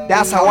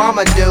 that's how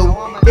I'ma do.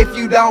 If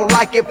you don't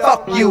like it,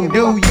 fuck you,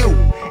 do you.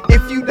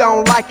 If you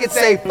don't like it,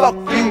 say fuck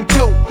you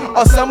too.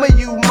 Or some of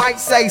you might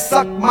say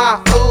suck my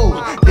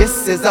ooh.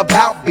 This is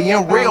about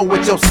being real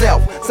with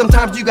yourself.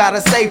 Sometimes you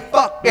gotta say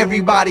fuck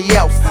everybody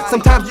else.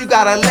 Sometimes you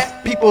gotta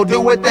let people do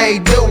what they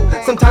do.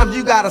 Sometimes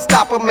you gotta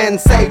stop them and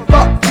say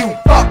fuck you,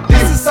 fuck.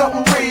 This is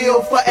something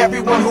real for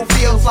everyone who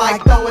feels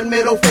like throwing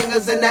middle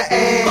fingers in the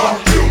air.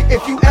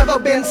 If you ever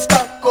been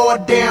stuck or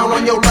down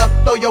on your luck,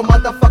 throw your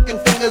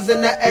motherfucking fingers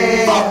in the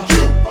air.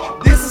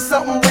 This is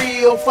something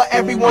real for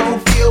everyone who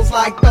feels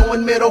like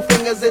throwing middle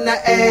fingers in the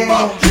air.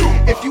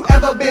 If you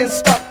ever been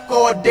stuck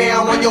or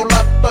down on your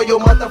luck, throw your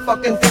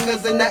motherfucking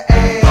fingers in the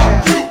air.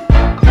 Fuck you.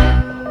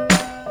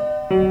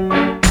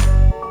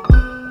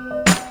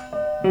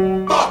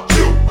 Fuck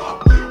you.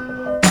 Fuck you.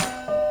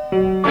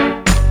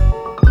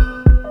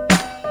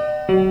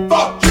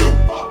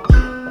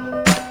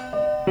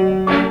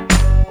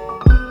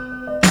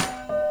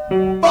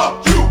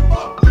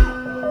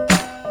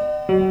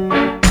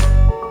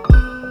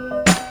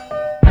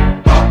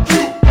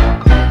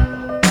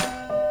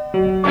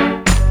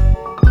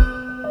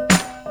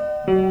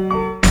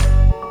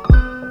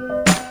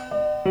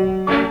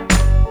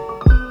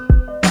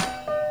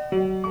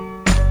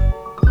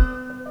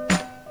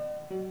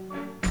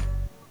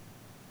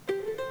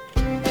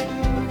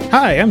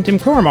 Hi, I'm Tim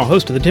Corrimal,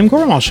 host of The Tim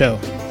Corrimal Show.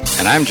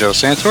 And I'm Joe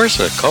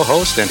Santorsa,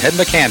 co-host and head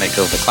mechanic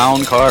of the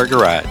Clown Car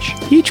Garage.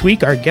 Each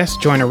week, our guests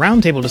join a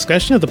roundtable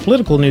discussion of the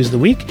political news of the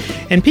week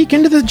and peek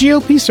into the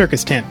GOP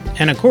circus tent.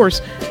 And of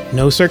course,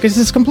 no circus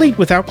is complete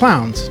without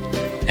clowns.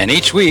 And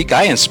each week,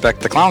 I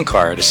inspect the clown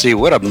car to see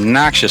what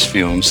obnoxious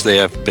fumes they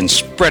have been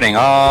spreading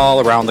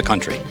all around the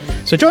country.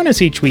 So join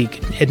us each week.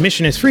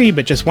 Admission is free,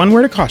 but just one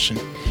word of caution.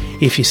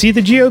 If you see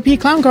the GOP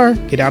clown car,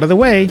 get out of the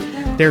way.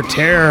 They're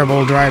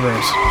terrible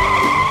drivers.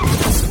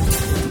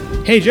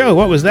 Hey, Joe,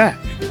 what was that?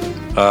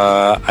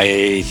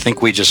 I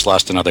think we just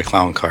lost another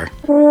clown car.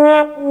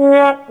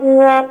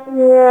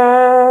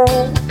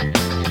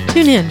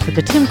 Tune in for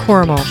the Tim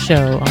Corrimal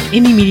Show on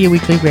Indie Media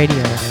Weekly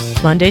Radio,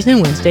 Mondays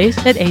and Wednesdays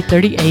at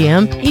 8:30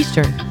 a.m.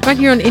 Eastern, right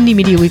here on Indie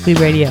Media Weekly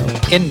Radio.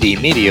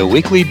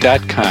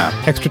 IndieMediaWeekly.com.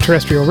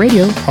 Extraterrestrial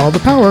radio, all the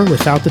power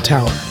without the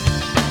tower.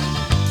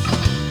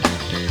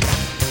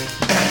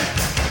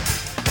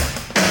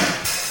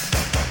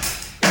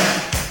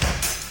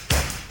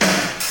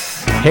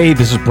 Hey,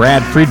 this is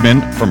Brad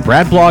Friedman from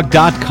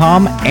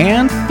BradBlog.com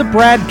and the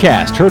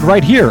Bradcast, heard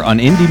right here on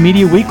Indie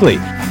Media Weekly.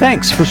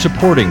 Thanks for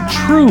supporting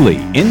truly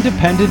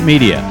independent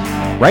media,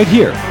 right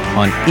here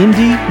on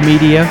Indie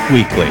Media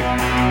Weekly.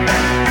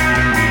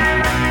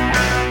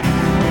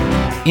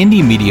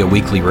 Indie Media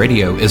Weekly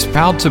Radio is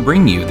proud to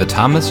bring you the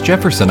Thomas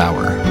Jefferson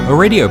Hour, a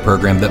radio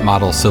program that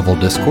models civil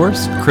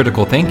discourse,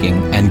 critical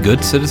thinking, and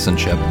good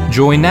citizenship.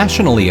 Join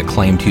nationally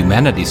acclaimed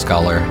humanities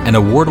scholar and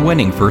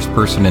award-winning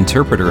first-person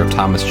interpreter of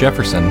Thomas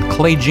Jefferson,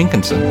 Clay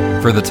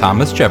Jenkinson, for the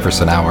Thomas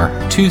Jefferson Hour,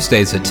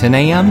 Tuesdays at 10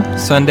 a.m.,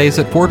 Sundays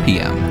at 4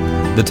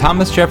 p.m. The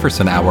Thomas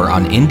Jefferson Hour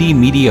on Indie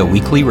Media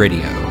Weekly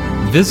Radio.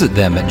 Visit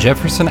them at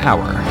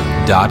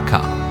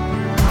jeffersonhour.com.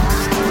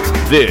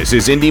 This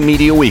is Indie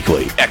Media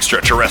Weekly,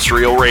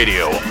 extraterrestrial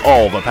radio.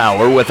 All the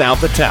power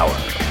without the tower.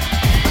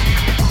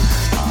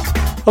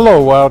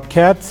 Hello,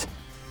 Wildcats.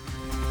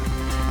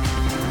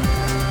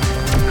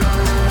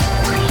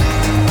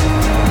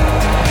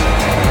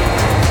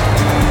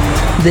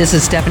 This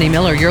is Stephanie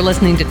Miller. You're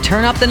listening to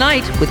Turn Up the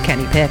Night with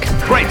Kenny Pick.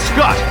 Great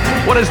Scott!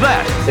 What is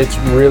that? It's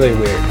really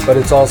weird, but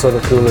it's also the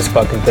coolest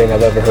fucking thing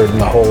I've ever heard in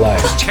my whole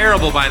life. It's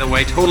terrible, by the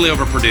way. Totally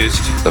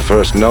overproduced. The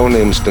first known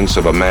instance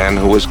of a man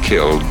who was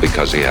killed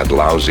because he had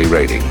lousy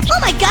ratings. Oh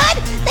my God!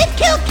 They've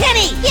killed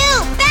Kenny!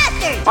 You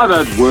bastard!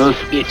 I've had worse.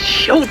 It's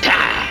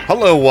showtime!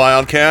 Hello,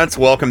 Wildcats.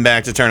 Welcome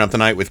back to Turn Up the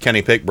Night with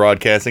Kenny Pick,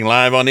 broadcasting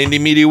live on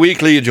Indie Media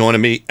Weekly. Joining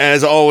me,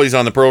 as always,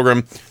 on the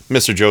program,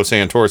 Mr. Joe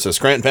Santorsa, of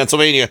Scranton,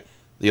 Pennsylvania,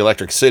 the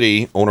Electric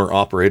City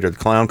owner-operator of the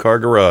Clown Car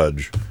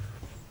Garage.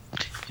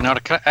 You know,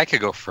 I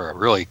could go for a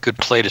really good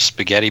plate of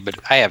spaghetti, but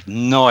I have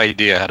no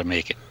idea how to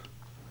make it.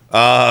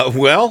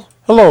 Well...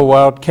 Hello,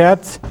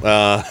 Wildcats.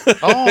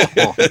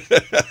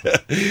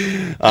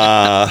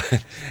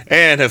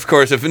 And of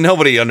course, if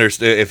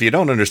you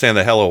don't understand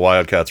the Hello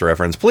Wildcats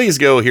reference, please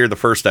go hear the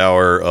first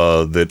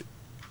hour that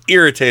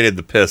irritated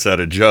the piss out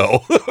of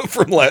Joe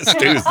from last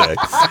Tuesday,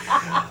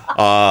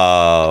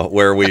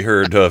 where we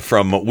heard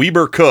from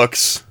Weber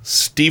Cooks,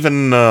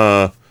 Stephen.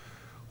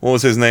 What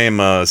was his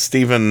name?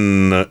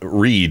 Stephen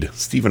Reed.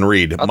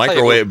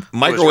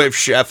 Microwave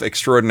chef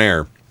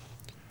extraordinaire.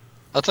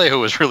 I'll tell you who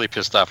was really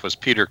pissed off was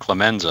Peter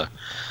Clemenza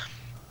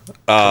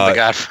from The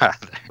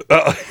Godfather.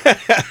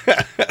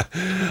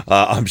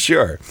 I'm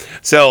sure.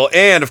 So,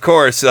 and of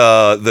course,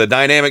 the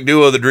dynamic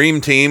duo, the Dream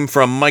Team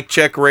from Mike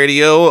Check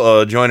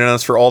Radio, joining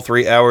us for all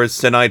 3 hours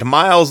tonight.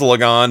 Miles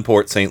Lagon,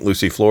 Port St.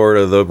 Lucie,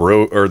 Florida,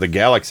 the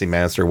Galaxy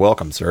Master.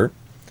 Welcome, sir.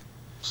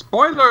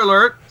 Spoiler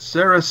alert: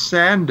 Sarah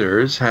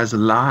Sanders has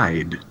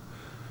lied.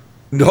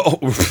 No.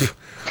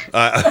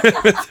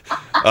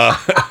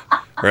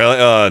 Really?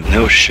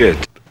 No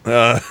shit.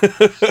 And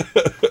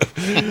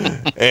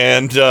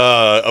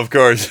of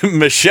course,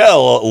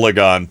 Michelle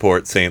Lagon,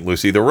 Port St.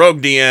 Lucie, the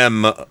Rogue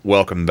DM.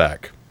 Welcome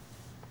back.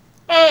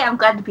 Hey, I'm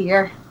glad to be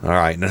here. All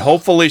right, and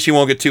hopefully she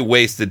won't get too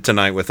wasted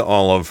tonight with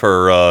all of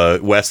her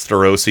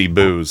Westerosi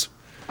booze.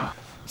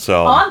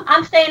 So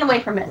I'm staying away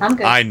from it. I'm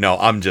good. I know.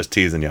 I'm just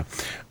teasing you.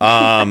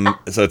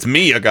 So it's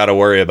me I got to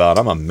worry about.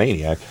 I'm a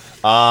maniac.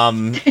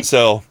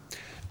 So.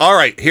 All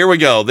right, here we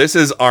go. This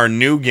is our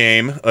new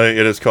game.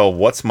 It is called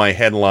What's My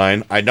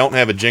Headline? I don't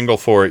have a jingle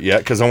for it yet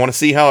because I want to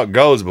see how it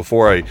goes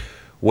before I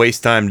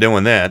waste time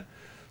doing that.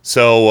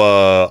 So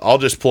I'll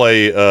just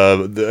play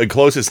the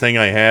closest thing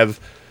I have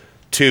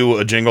to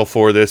a jingle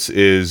for this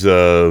is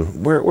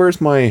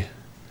where's my...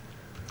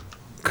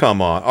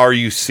 Come on, are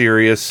you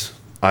serious?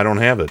 I don't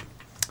have it.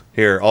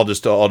 Here, I'll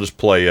just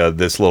play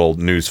this little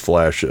news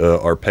flash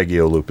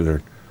arpeggio loop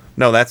there.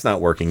 No, that's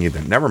not working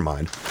either. Never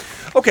mind.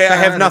 Okay, I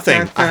have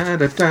nothing. I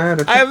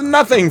have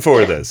nothing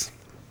for this.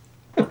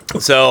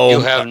 So you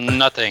have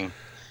nothing.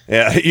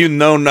 Yeah, you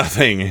know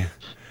nothing.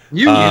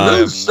 You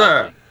lose,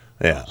 sir.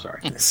 Yeah.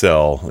 Sorry.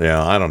 So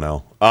yeah, I don't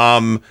know.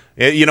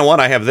 You know what?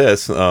 I have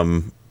this.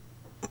 Maybe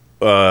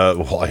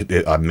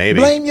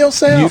blame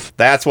yourself.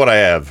 That's what I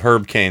have.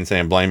 Herb Kane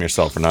saying blame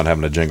yourself for not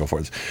having a jingle for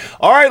this.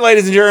 All right,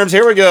 ladies and germs,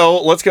 here we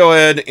go. Let's go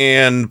ahead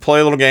and play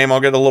a little game. I'll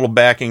get a little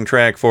backing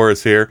track for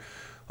us here.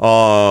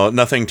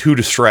 Nothing too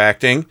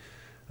distracting.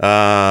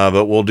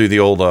 But we'll do the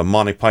old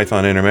Monty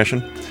Python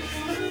intermission.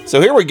 So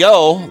here we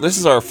go. This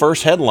is our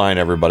first headline,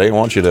 everybody. I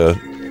want you to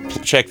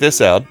check this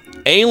out.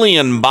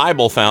 Alien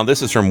Bible found.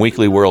 This is from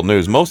Weekly World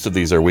News. Most of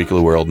these are Weekly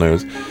World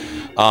News.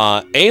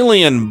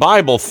 Alien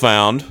Bible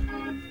found.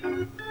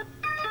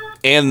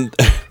 And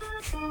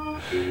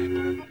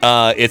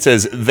it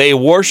says, they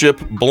worship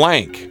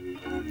blank.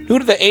 Who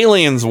do the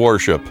aliens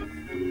worship?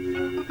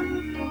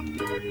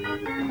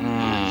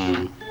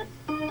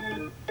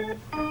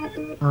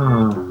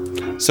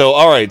 So,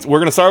 all right, we're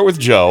going to start with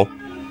Joe.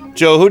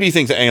 Joe, who do you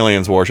think the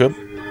aliens worship?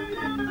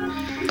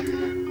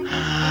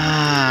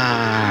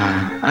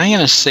 I'm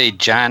going to say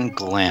John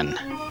Glenn.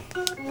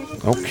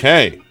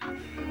 Okay.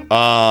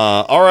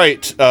 All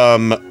right.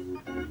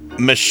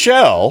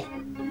 Michelle,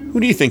 who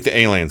do you think the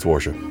aliens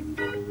worship?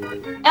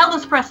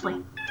 Elvis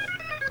Presley.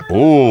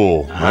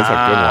 Ooh, that's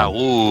a good one.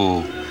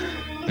 Ooh.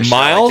 Michelle,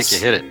 Miles, I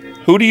think you hit it.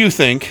 Who do you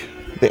think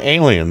the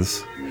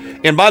aliens...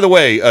 And by the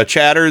way,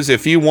 chatters,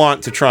 if you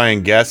want to try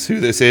and guess who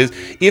this is,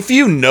 if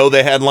you know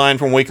the headline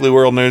from Weekly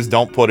World News,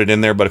 don't put it in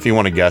there. But if you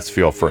want to guess,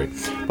 feel free.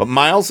 But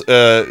Miles,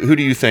 who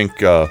do you think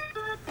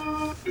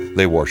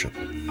they worship?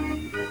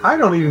 I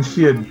don't even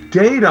see a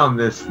date on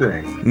this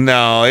thing.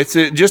 No, it's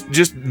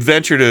just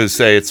venture to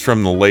say it's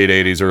from the late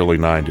 80s, early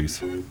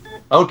 90s.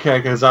 Okay,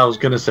 because I was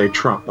going to say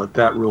Trump, but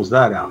that rules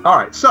that out. All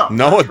right, so.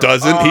 No, it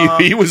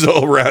doesn't. He was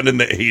all around in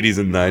the 80s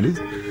and 90s.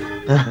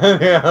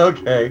 Yeah,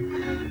 okay.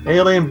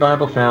 Alien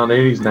Bible found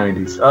 80s,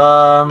 90s.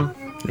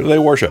 Who do they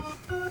worship?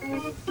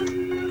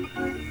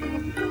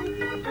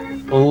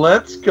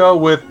 Let's go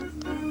with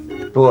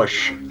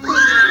Bush.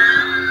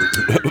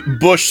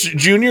 Bush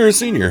Jr. or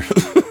Senior?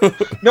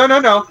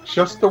 No.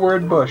 Just the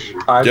word Bush.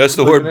 Just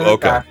the word.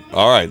 Okay.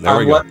 All right. There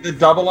we go. Let the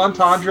double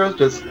entendre.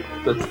 Just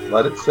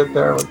let it sit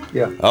there.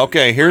 Yeah.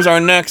 Okay. Here's our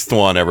next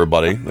one,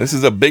 everybody. This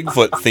is a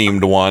Bigfoot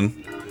themed one.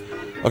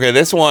 Okay.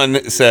 This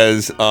one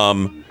says,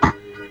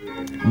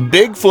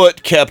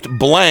 Bigfoot kept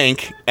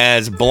blank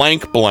as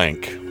blank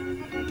blank.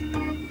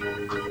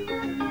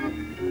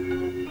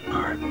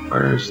 All right.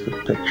 Where's the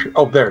picture?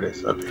 Oh, there it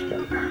is.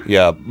 Okay.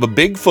 Yeah. The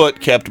Bigfoot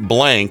kept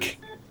blank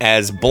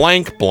as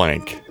blank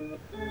blank.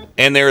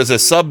 And there's a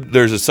sub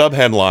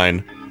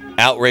headline,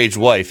 outraged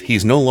wife,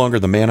 he's no longer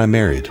the man I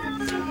married.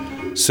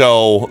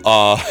 So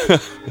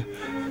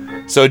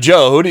so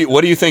Joe,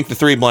 what do you think the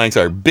three blanks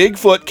are?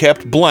 Bigfoot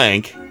kept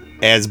blank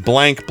as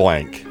blank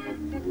blank.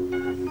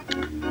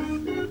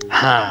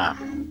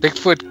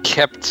 Bigfoot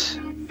kept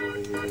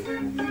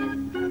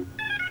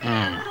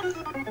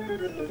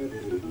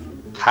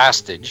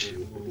hostage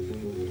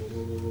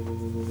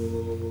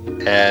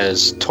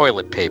as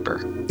toilet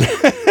paper.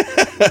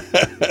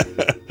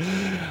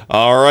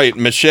 All right,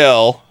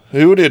 Michelle.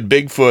 Who did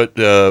Bigfoot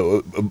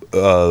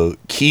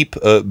keep?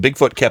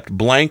 Bigfoot kept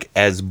blank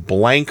as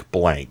blank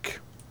blank.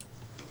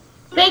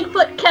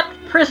 Bigfoot kept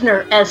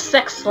prisoner as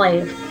sex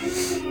slave.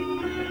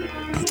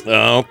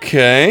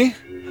 Okay.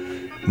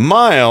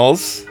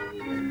 Miles.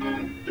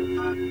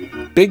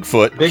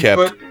 Bigfoot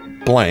kept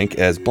blank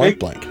as blank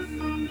blank.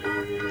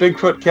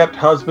 Bigfoot kept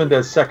husband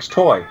as sex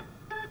toy.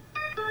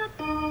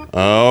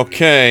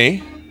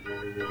 Okay.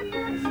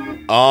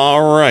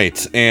 All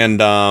right.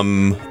 And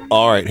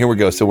all right, here we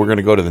go. So we're going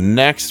to go to the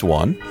next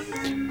one.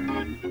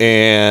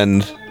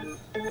 And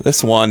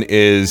this one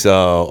is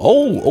a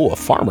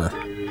farmer.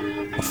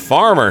 A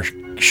farmer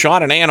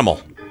shot an animal.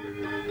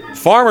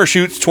 Farmer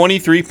shoots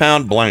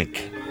 23-pound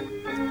blank.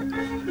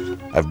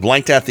 I've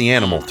blanked at the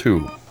animal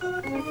too.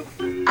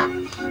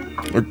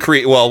 Or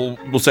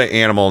we'll say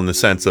animal in the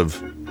sense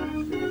of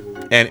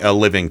a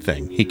living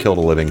thing. He killed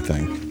a living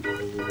thing.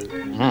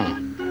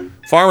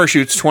 Farmer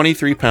shoots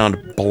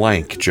 23-pound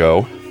blank,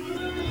 Joe.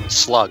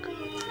 Slug.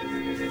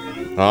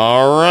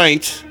 All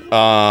right.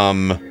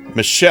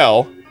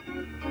 Michelle,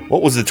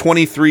 what was the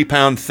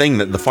 23-pound thing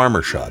that the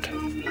farmer shot?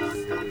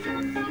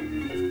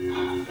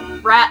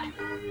 Rat.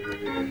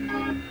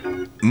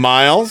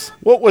 Miles,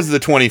 what was the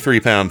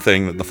 23-pound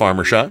thing that the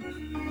farmer shot?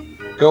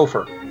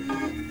 Gopher.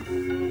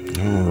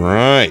 All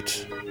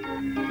right.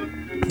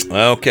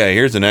 Okay,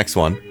 here's the next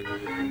one.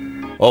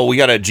 Oh, we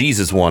got a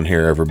Jesus one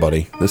here,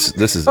 everybody. This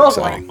is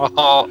exciting.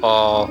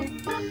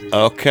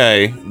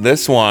 Okay,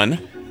 this one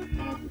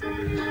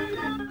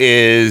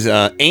is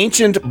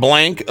ancient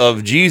blank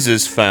of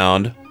Jesus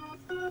found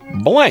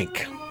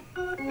blank.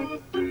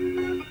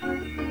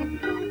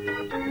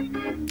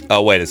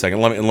 Oh, wait a second.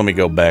 Let me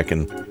go back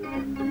and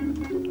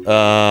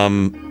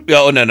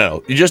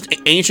no. Just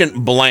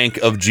ancient blank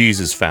of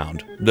Jesus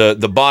found.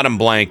 The bottom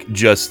blank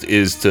just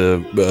is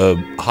to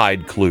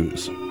hide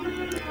clues.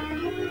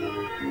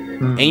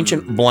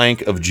 Ancient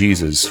blank of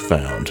Jesus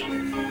found.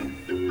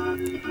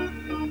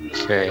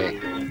 Okay.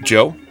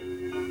 Joe?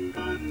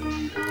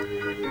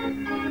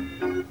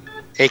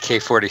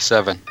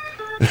 AK-47.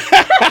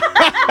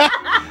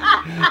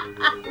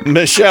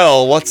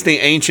 Michelle, what's the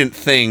ancient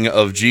thing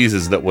of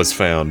Jesus that was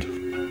found?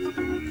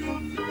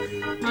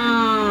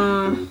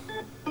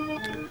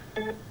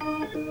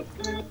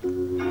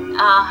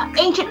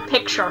 Ancient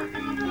picture.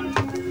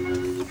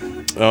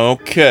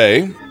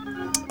 Okay.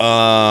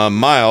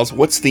 Miles,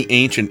 what's the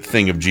ancient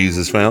thing of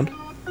Jesus found?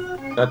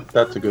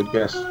 That's a good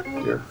guess,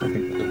 dear. I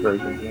think that's a very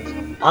good guess.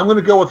 I'm going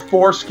to go with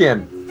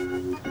foreskin.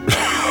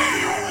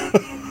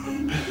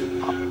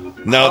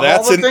 No,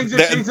 that's all the things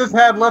that Jesus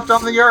had left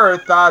on the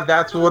earth.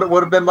 That's what it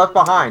would have been left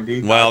behind.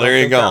 There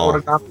you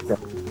go.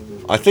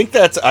 I think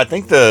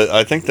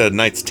the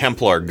Knights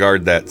Templar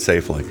guard that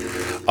safely.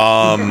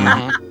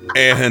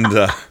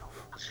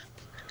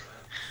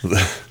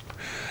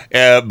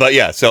 But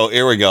yeah, so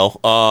here we go.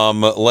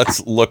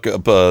 Let's look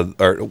up.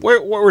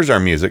 Where's our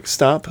music?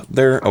 Stop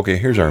there. Okay,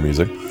 here's our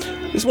music.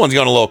 This one's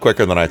going a little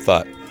quicker than I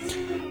thought.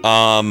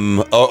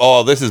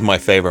 This is my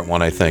favorite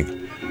one, I think.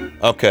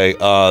 Okay,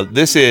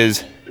 this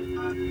is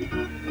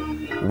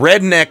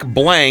Redneck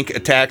Blank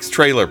attacks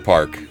trailer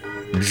park.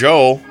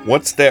 Joe,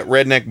 what's that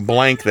redneck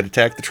blank that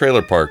attacked the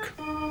trailer park?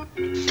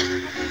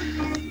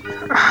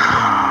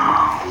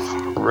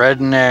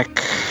 Redneck.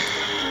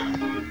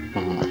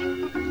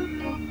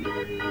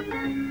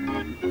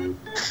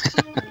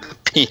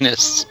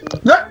 Penis.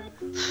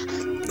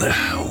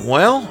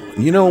 Well,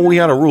 we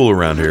got a rule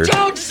around here.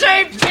 Don't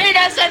say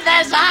penis in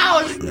this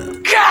house!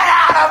 Get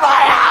out of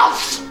my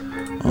house!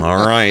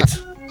 All right.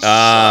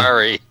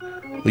 Sorry.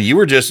 Well, you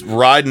were just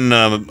riding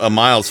a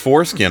Miles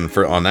foreskin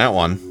on that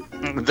one.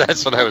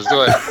 That's what I was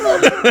doing.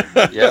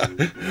 Yeah.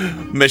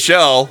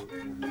 Michelle,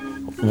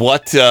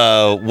 what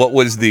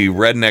was the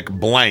redneck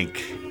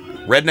blank?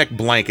 Redneck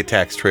blank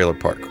attacks trailer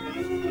park.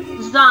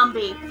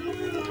 Zombie.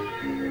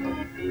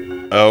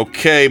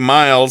 Okay,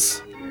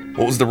 Miles.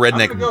 What was the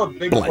redneck I'm gonna go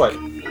with blank?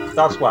 Bigfoot.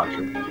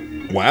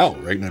 Sasquatch. Wow,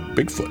 redneck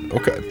Bigfoot.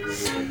 Okay.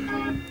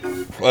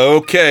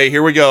 Okay,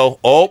 here we go.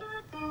 Oh,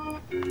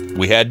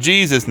 we had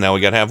Jesus. Now we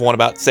gotta have one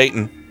about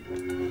Satan.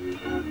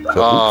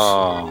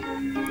 So,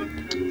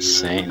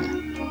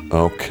 Satan.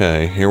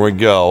 Okay, here we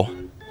go.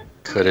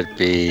 Could it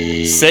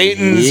be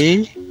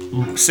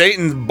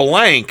Satan's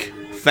blank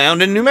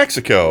found in New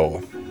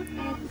Mexico?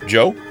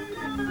 Joe?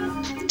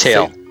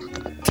 Tail.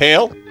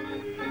 Tail?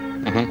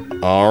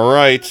 Mm-hmm. All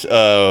right.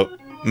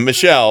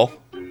 Michelle,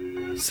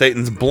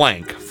 Satan's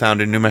blank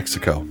found in New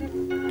Mexico.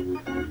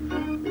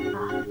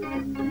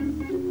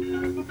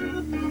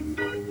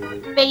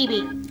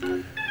 Baby.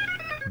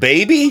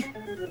 Baby?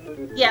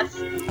 Yes.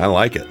 I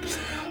like it.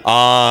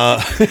 I'm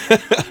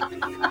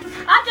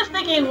just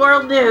thinking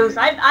world news.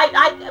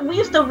 We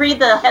used to read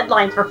the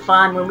headlines for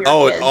fun when we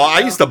were kids. I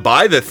used to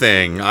buy the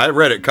thing. I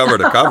read it cover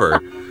to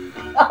cover.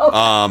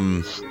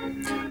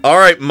 All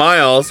right,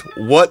 Miles,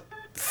 what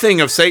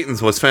thing of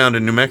Satan's was found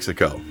in New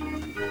Mexico?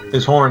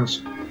 His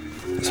horns.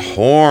 His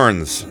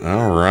horns.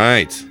 All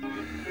right.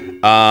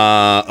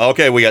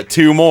 Okay, we got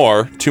two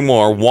more.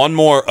 One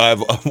more. I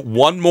have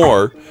one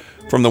more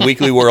from the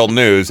Weekly World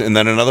News, and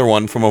then another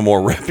one from a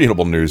more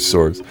reputable news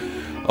source.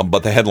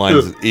 But the headline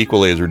is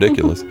equally as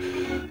ridiculous.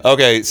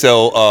 Okay,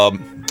 so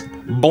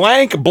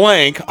blank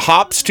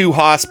hops to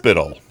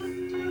hospital.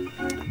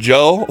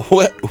 Joe,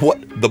 what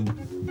the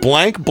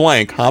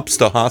blank hops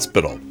to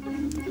hospital?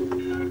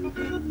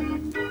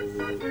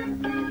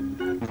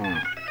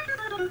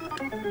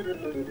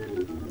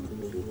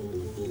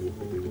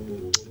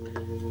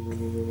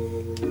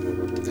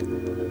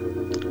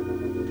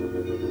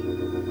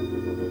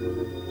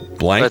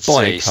 Blank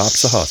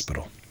hops to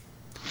hospital.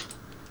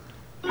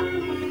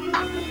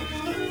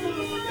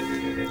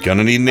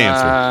 Gonna need an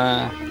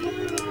answer.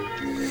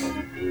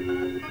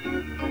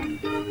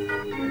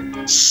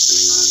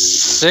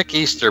 Sick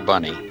Easter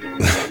bunny.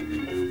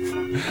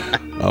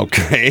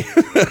 Okay.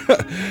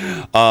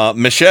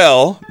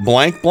 Michelle,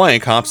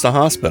 blank hops to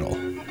hospital.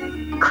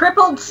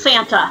 Crippled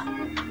Santa.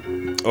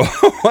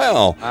 Oh,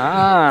 well.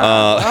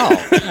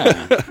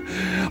 Yeah.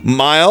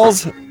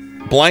 Miles,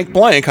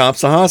 blank hops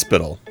to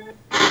hospital.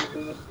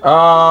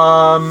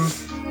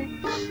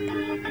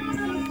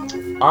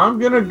 I'm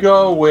gonna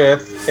go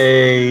with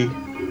a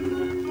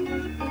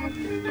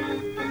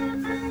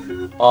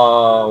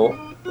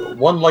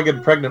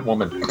one-legged pregnant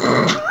woman.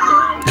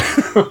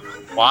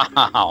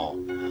 Wow.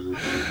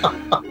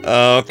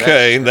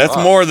 Okay, that's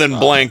more than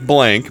blank,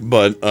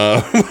 but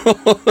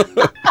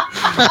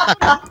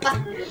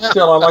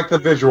still, I like the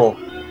visual.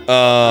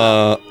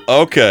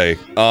 Okay.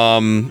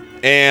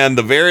 And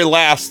the very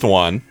last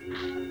one.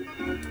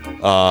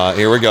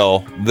 Here we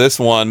go. This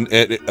one,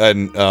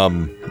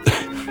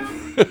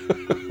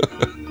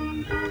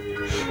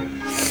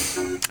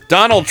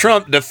 Donald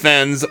Trump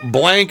defends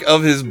blank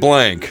of his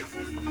blank.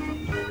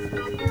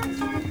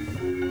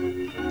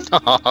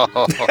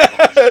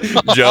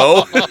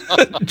 Joe?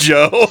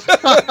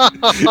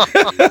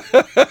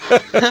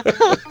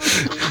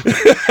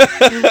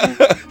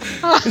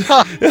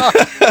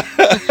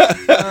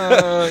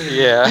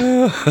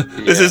 Yeah.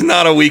 This is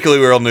not a Weekly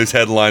World News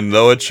headline,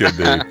 though it should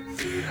be.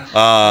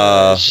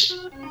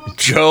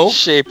 Joe?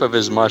 Shape of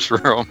his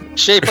mushroom.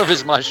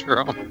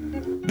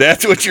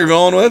 That's what you're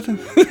going with?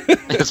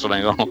 That's what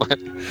I'm going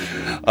with.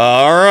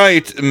 All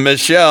right,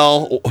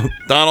 Michelle.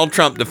 Donald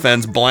Trump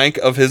defends blank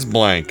of his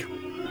blank.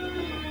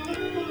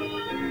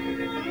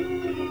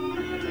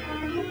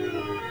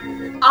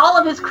 All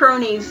of his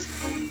cronies.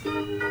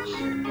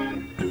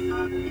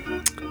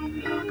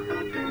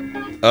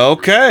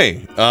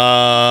 Okay.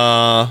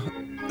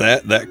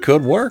 That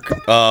could work.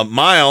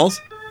 Miles,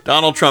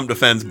 Donald Trump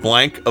defends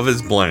blank of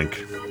his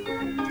blank.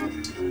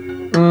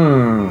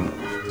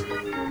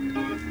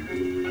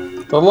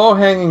 The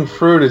low-hanging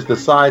fruit is the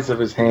size of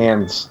his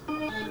hands.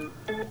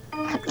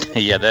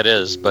 Yeah, that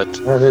is, but...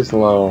 That is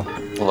low.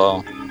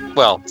 Low.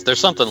 Well, there's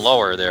something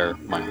lower there,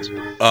 Miles.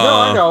 No,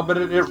 I know, but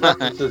it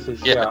references his...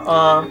 yeah.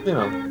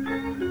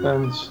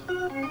 Depends.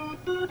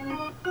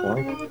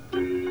 Blank.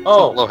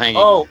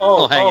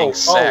 Low-hanging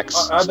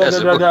sex.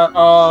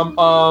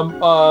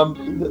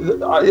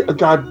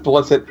 God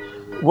bless it.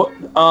 What?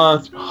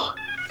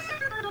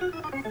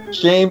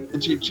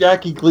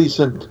 Jackie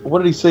Gleason. What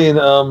did he say in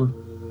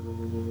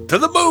To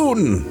the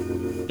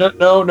moon.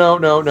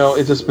 No.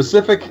 It's a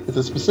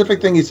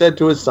specific thing he said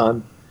to his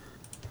son.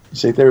 You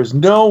say, "There is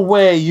no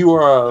way you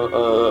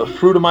are a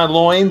fruit of my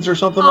loins," or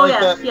something like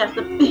that. Yes,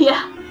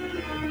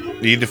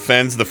 He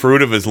defends the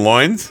fruit of his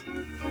loins.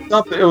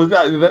 Something. It was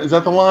that. Is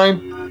that the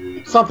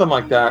line? Something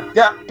like that.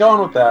 Yeah,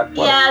 going with that.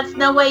 Yeah, it's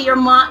no way your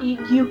mom.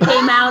 You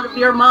came out of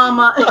your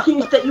mama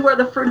that you were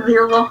the fruit of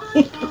your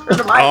loins.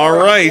 All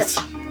right,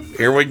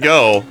 here we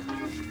go.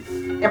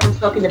 Everyone's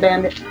Smoking the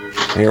Bandit.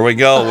 Here we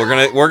go.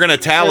 We're gonna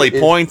tally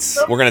points.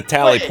 We're gonna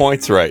tally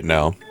points right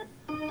now.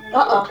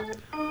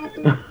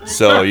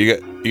 So you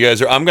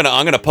guys are. I'm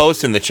gonna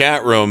post in the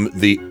chat room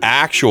the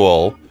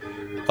actual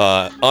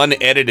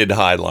unedited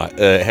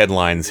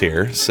headlines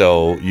here,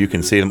 so you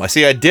can see them.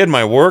 I did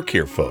my work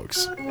here,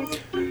 folks.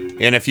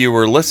 And if you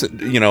were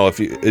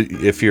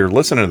if you're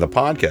listening to the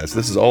podcast,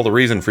 this is all the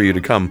reason for you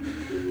to come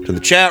to the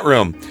chat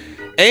room.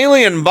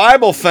 Alien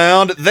Bible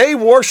found they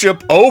worship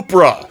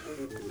Oprah.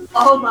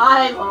 Oh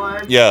my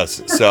lord.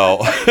 Yes. So,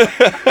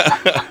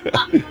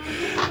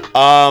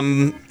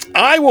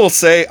 I will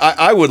say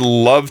I would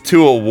love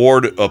to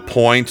award a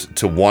point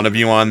to one of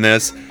you on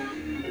this.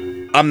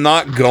 I'm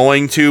not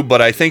going to,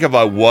 but I think if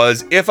I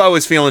was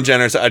feeling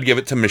generous, I'd give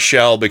it to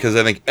Michelle, because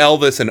I think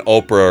Elvis and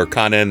Oprah are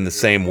kind of in the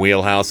same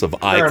wheelhouse of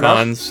Fair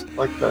icons. enough.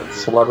 Like that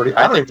celebrity.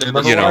 I don't even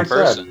remember what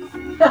I said.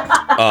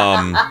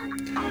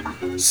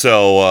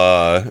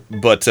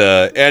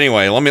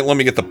 Anyway, let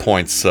me get the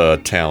points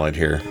tallied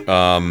here.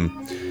 But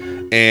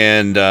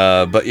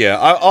yeah,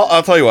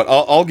 I'll tell you what.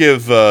 I'll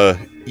give.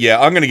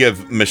 I'm going to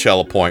give Michelle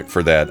a point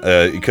for that,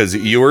 because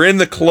you were in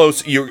the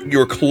close. You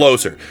were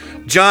closer.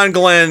 John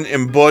Glenn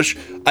and Bush,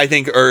 I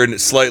think, are in a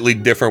slightly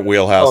different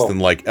wheelhouse than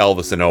like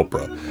Elvis and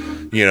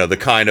Oprah. You know, the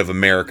kind of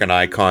American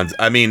icons.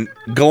 I mean,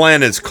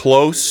 Glenn is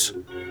close.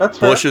 That's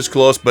Bush fair. is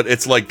close, but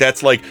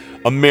that's like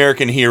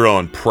American hero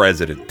and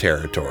president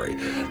territory,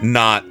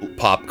 not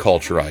pop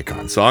culture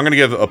icon. So I'm going to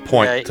give a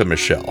point to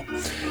Michelle.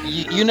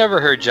 You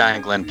never heard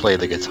John Glenn play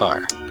the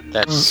guitar.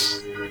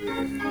 That's.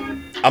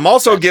 I'm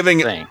also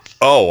giving.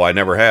 Oh, I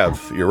never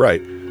have. You're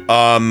right.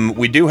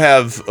 We do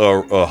have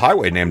a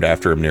highway named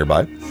after him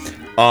nearby.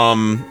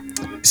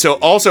 So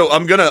also,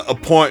 I'm gonna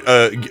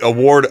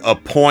award a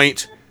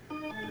point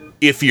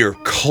if you're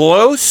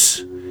close,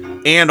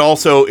 and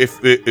also if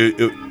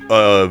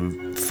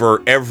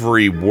for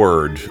every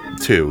word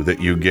too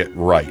that you get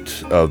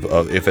right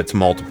of if it's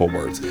multiple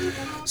words.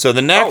 So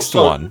the next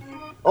one.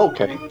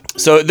 Okay.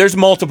 So there's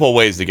multiple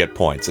ways to get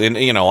points, and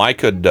I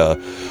could.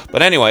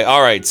 But anyway,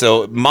 all right.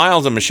 So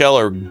Miles and Michelle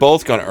are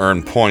both going to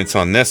earn points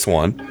on this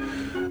one.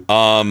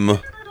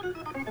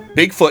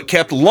 Bigfoot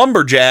kept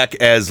Lumberjack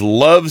as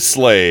love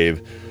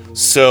slave,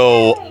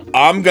 so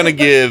I'm gonna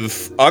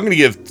give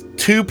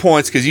 2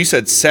 points because you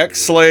said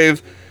sex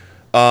slave,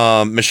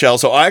 Michelle.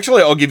 So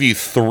I'll give you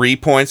 3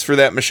 points for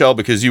that, Michelle,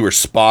 because you were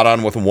spot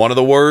on with one of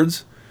the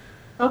words.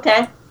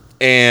 Okay.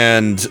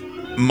 And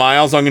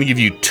Miles, I'm going to give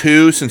you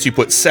 2 since you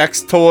put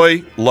sex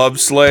toy, love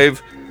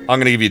slave. I'm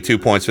going to give you 2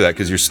 points for that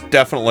because you're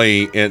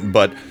definitely in,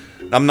 but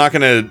I'm not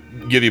going to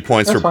give you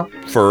points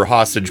for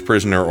hostage,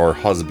 prisoner, or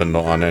husband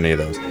on any of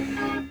those.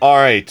 All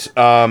right.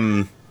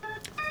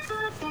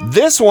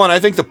 This one, I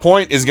think the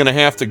point is going to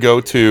have to go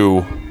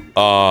to,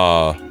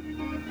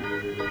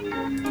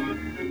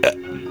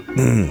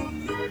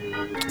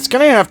 it's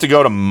going to have to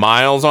go to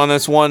Miles on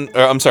this one.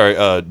 I'm sorry,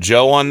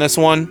 Joe on this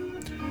one.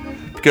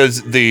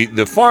 Because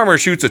the farmer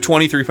shoots a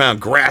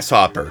 23-pound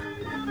grasshopper.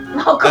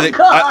 Oh,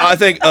 I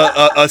think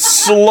a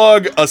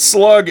slug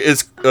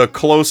is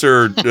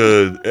closer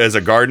as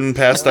a garden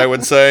pest, I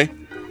would say.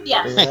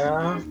 Yes.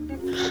 Yeah.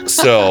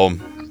 So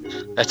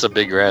that's a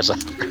big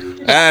grasshopper.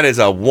 That is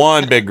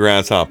one big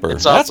grasshopper.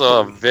 It's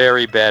also a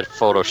very bad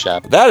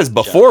Photoshop. That is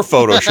before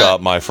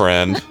Photoshop, my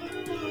friend.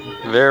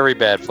 Very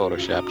bad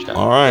Photoshop job.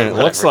 All right, it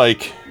looks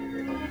like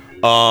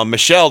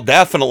Michelle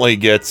definitely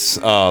gets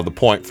the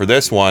point for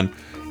this one.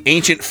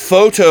 Ancient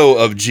photo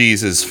of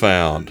Jesus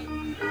found.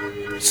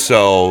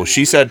 So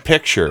she said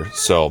picture.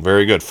 So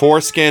very good.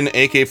 Foreskin,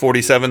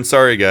 AK-47.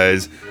 Sorry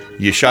guys,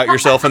 you shot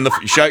yourself in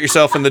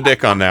the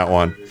dick on that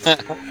one.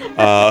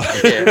 I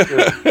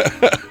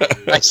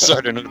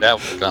sort of knew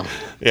that would come.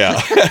 Yeah.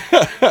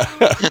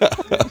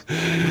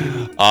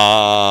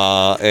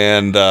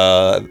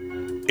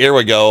 Here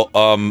we go.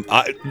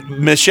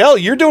 Michelle,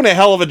 you're doing a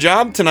hell of a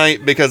job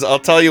tonight, because I'll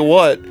tell you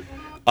what.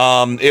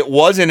 It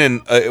wasn't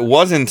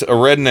a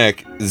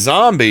redneck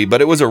zombie,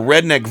 but it was a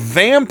redneck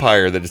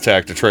vampire that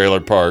attacked a trailer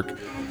park.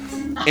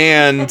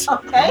 And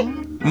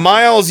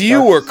Miles,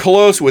 you were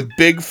close with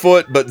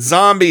Bigfoot, but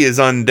zombie is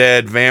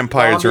undead.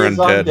 Vampires are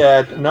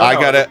undead. No, I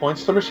got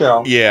points to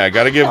Michelle. Yeah, I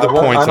got to give the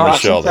points to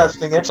Michelle.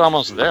 It's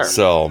almost there.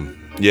 So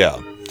yeah.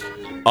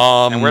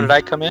 And where did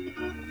I come in?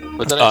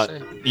 What did I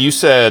say? You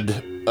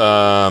said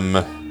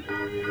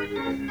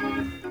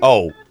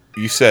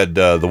you said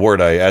the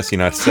word I asked you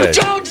not to say.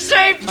 Don't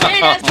say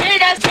penis,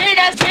 penis,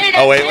 penis, penis.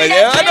 Oh wait,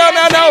 no!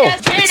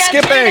 It's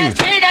skipping.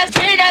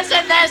 Penis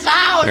in this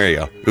house. There you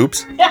go.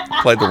 Oops,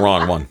 played the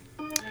wrong one.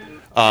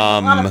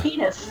 A lot of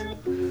penis.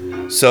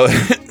 So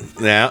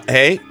now,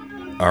 hey,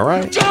 all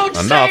right, Don't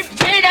enough.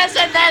 say penis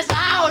in this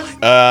house.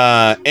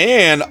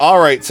 And all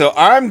right, so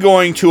I'm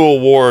going to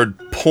award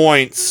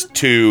points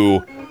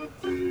to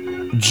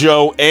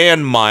Joe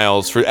and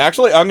Miles for.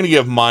 Actually, I'm going to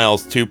give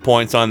Miles 2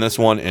 points on this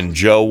one and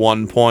Joe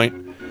 1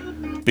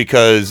 point,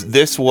 because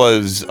this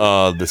was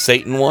the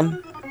Satan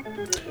one,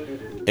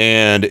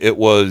 and it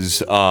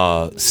was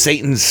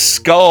Satan's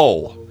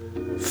skull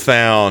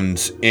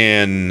found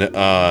in.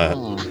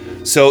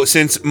 So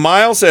since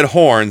Miles said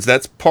horns,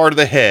 that's part of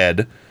the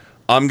head.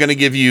 I'm going to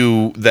give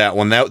you that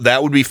one.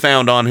 That would be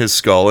found on his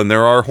skull, and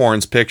there are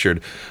horns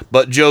pictured.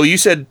 But, Joe, you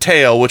said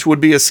tail, which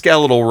would be a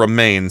skeletal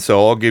remain,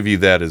 so I'll give you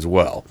that as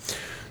well.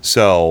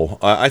 So,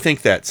 I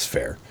think that's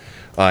fair.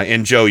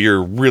 And, Joe,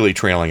 you're really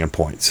trailing in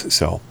points,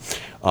 so...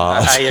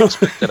 I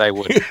expected I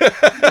would.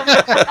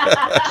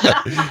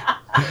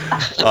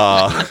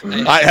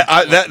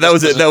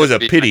 That was a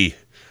pity.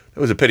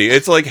 That was a pity.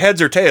 It's like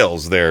heads or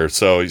tails there.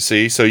 So you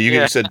see,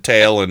 you said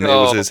tail, and it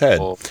was his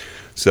head.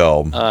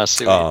 So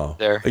see what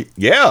there.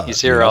 Yeah, he's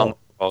here all night,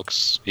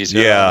 folks. He's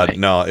here all night.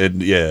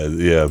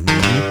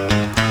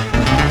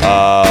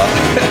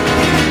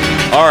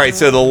 All right.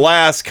 So the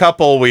last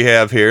couple we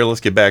have here.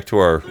 Let's get back to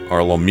our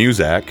little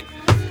music.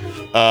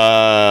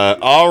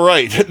 All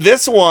right.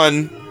 This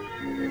one,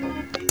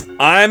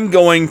 I'm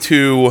going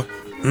to.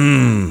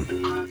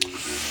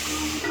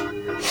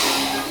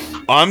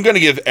 I'm going to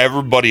give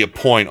everybody a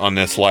point on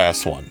this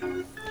last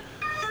one.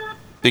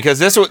 Because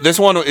this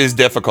one is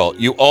difficult.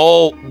 You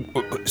all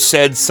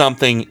said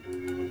something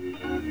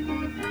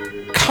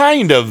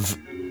kind of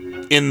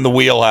in the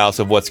wheelhouse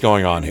of what's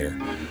going on here.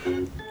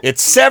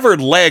 It's severed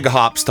leg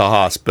hops to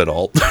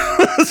hospital.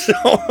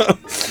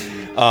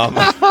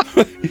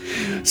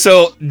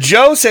 So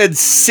Joe said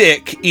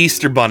sick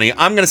Easter Bunny.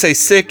 I'm going to say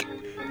sick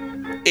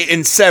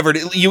and severed.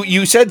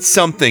 You said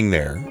something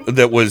there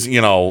that was,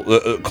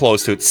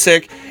 close to it.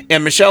 Sick.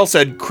 And Michelle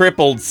said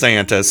crippled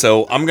Santa,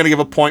 so I'm going to give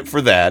a point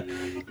for that.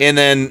 And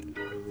then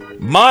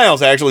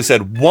Miles actually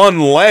said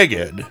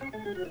one-legged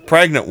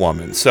pregnant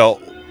woman.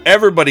 So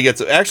everybody gets...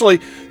 Actually,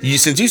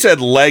 since you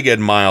said legged,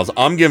 Miles,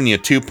 I'm giving you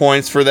 2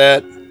 points for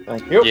that.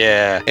 Thank you.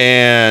 Yeah.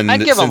 And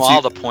I'd give him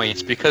all the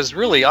points, because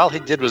really all he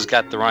did was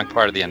got the wrong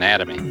part of the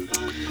anatomy.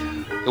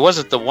 It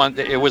wasn't the one...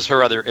 It was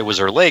her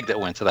leg that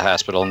went to the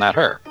hospital, not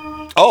her.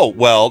 Oh,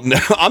 well, no,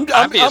 I'm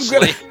Obviously.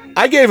 gonna...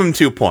 I gave him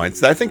 2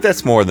 points. I think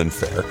that's more than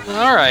fair.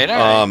 All right.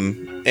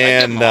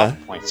 And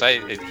points.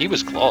 He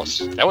was close.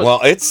 That was. Well,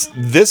 it's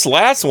this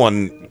last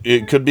one.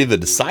 It could be the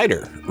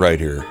decider right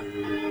here.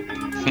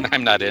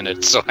 I'm not in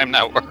it, so I'm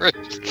not worried.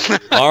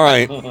 All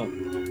right.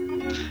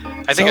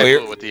 I think I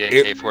do it with the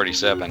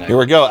AK-47. Here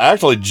we go.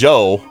 Actually,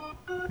 Joe,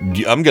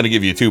 I'm going to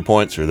give you 2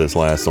 points for this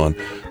last one.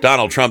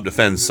 Donald Trump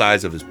defends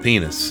size of his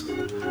penis.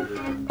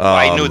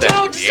 I knew that.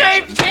 Don't say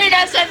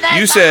penis in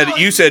that.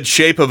 You said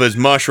shape of his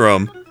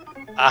mushroom.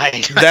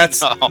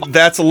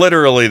 That's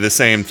literally the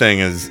same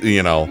thing as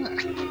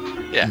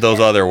those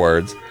other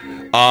words.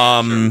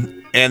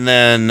 And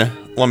then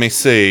let me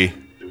see.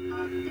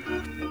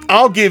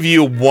 I'll give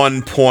you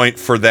 1 point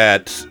for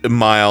that,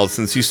 Miles,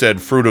 since you said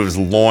fruit of his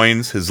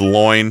loin.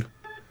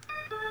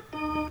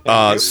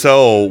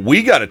 So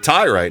we got a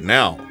tie right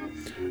now.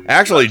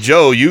 Actually,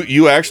 Joe,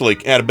 you actually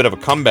had a bit of a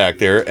comeback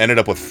there. Ended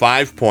up with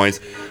 5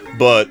 points,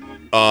 but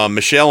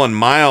Michelle and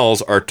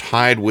Miles are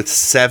tied with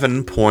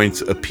 7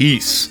 points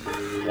apiece.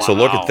 Wow. So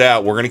look at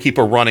that. We're going to keep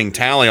a running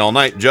tally all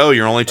night. Joe,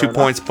 you're only 2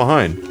 points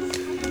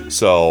behind.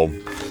 So,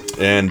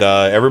 and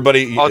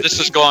everybody... Oh, this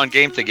is going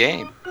game to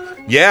game.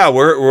 Yeah, I'm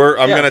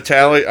going to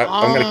tally...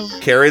 I'm going to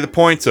carry the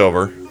points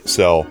over.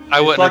 So...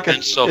 I wouldn't have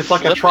been so It's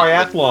like a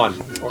triathlon.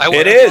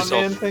 It is.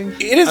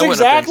 It is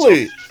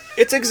exactly...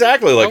 It's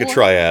exactly like a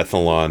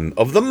triathlon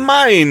of the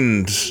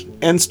mind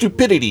and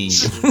stupidity.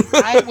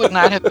 I would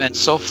not have been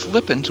so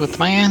flippant with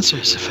my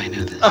answers if I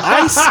knew this.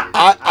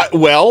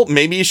 Well,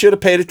 maybe you should have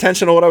paid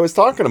attention to what I was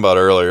talking about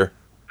earlier.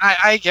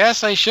 I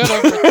guess I should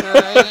have, but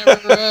I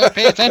never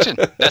paid attention.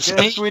 That's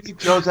me. Sweetie,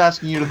 Joe's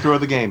asking you to throw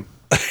the game.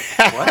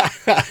 What?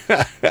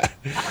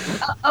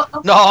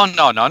 No.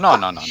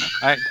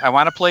 I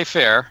want to play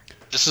fair.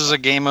 This is a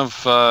game of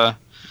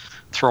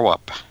throw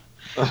up.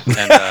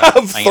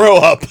 And, throw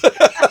up.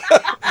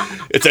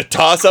 It's a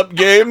toss-up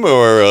game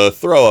or a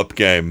throw-up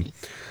game?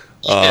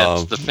 Yeah,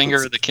 it's the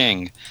finger of the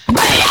king.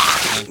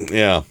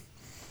 Yeah.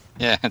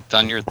 Yeah,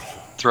 down your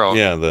throat.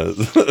 Yeah,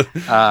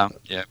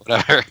 yeah,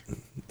 whatever.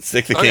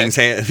 Stick the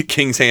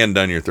king's hand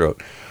down your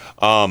throat.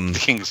 The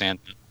king's hand.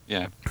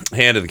 Yeah.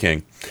 Hand of the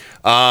king.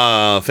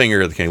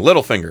 Finger of the king.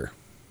 Little finger.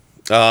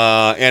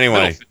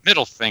 Anyway.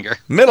 Middle finger.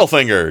 Middle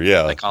finger.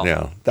 Yeah.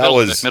 Yeah. That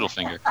was middle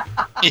finger.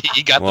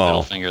 He got the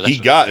middle finger. He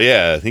got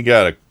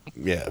a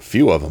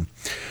few of them.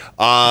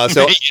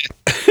 So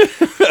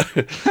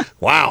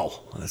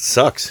wow, that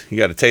sucks. He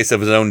got a taste of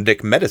his own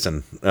dick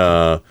medicine.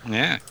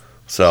 Yeah.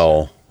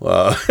 So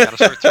got a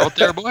sore throat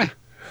there, boy.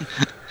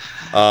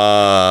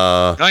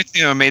 The only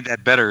thing that made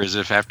that better is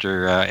if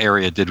after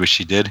Aria did what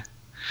she did,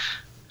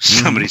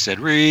 somebody said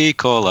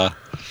Ricola.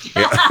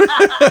 Yeah.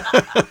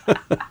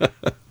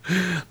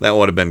 That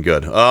would have been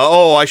good.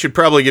 I should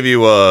probably give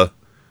you a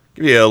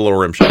little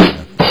rim shot.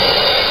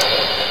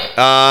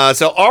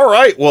 So all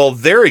right, well,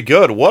 very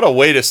good. What a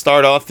way to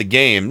start off the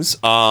games.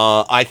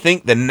 I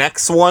think the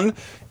next one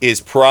is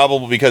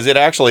probably because it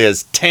actually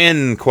has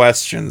 10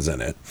 questions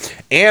in it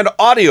and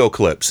audio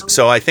clips.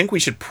 So I think we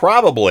should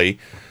probably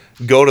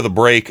go to the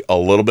break a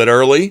little bit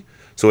early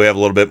so we have a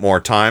little bit more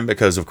time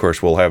because, of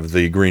course, we'll have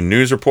the Green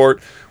News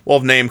Report. We'll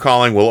have name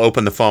calling. We'll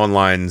open the phone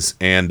lines.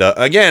 And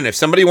again, if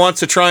somebody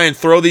wants to try and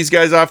throw these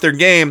guys off their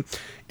game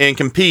and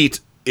compete,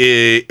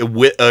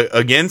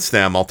 against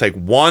them. I'll take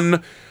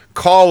one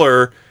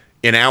caller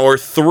in hour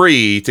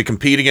 3 to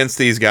compete against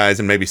these guys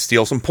and maybe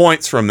steal some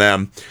points from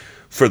them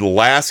for the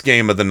last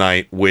game of the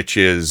night, which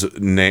is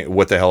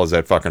what the hell is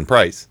that fucking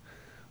price?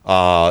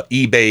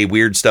 eBay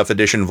Weird Stuff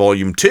Edition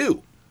Volume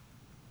 2.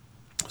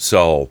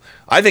 So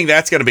I think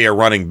that's going to be a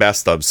running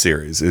best of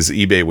series, is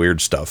eBay Weird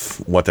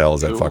Stuff. What the hell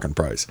is that fucking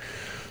price?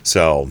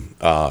 So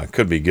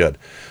could be good.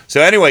 So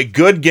anyway,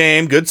 good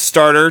game, good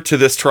starter to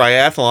this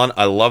triathlon.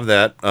 I love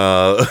that,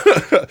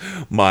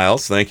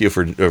 Miles. Thank you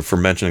for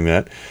mentioning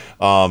that.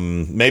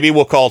 Maybe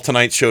we'll call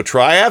tonight's show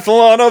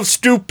Triathlon of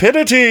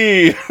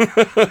Stupidity.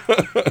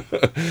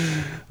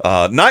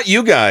 Not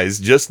you guys,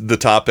 just the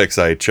topics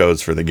I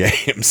chose for the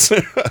games.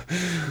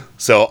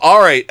 So,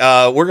 all right,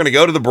 we're going to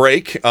go to the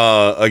break.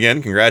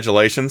 Again,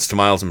 congratulations to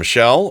Miles and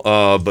Michelle.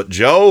 But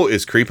Joe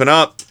is creeping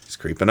up. He's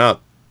creeping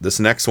up. This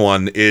next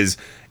one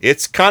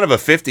it's kind of a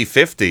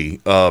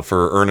 50-50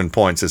 for earning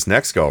points this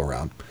next go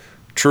around.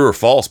 True or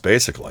false,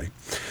 basically.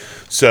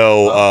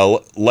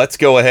 So let's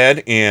go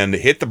ahead and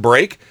hit the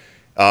break.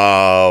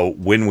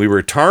 When we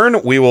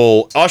return, we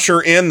will usher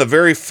in the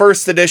very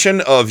first edition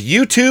of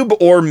YouTube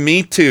or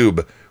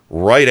MeTube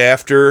right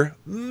after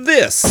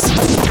this.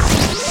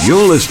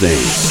 You're listening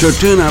to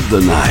Turn Up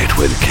the Night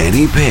with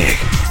Kenny Pick.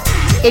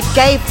 It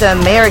gave the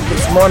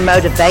Americans more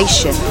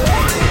motivation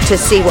to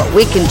see what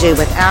we can do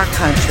with our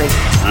country.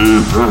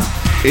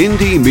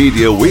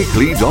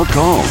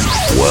 IndieMediaWeekly.com.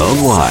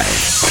 Worldwide.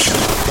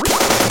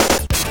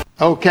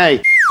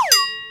 Okay.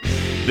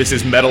 This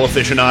is metal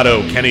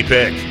aficionado Kenny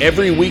Pick.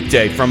 Every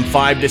weekday from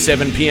 5 to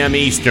 7 p.m.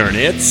 Eastern,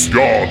 it's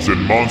Gods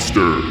and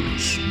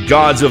Monsters.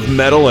 Gods of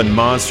Metal and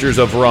Monsters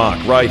of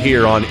Rock, right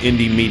here on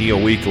Indie Media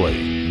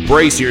Weekly.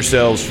 Brace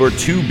yourselves for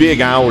 2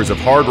 big hours of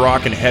hard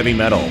rock and heavy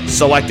metal,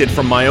 selected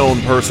from my own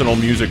personal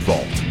music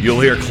vault. You'll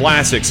hear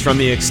classics from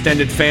the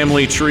extended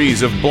family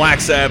trees of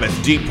Black Sabbath,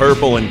 Deep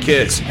Purple, and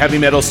Kiss, heavy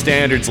metal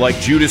standards like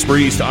Judas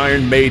Priest,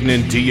 Iron Maiden,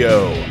 and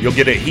Dio. You'll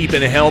get a heap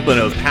and a helping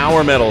of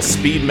power metal,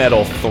 speed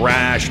metal,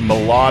 thrash,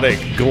 melodic,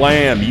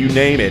 glam, you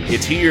name it,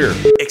 it's here.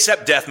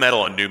 Except death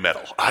metal and nu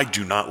metal. I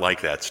do not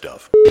like that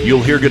stuff.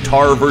 You'll hear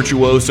guitar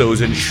virtuosos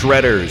and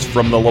shredders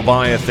from the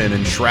Leviathan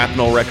and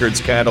Shrapnel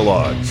Records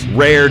catalogs.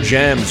 Rare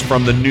gems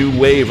from the new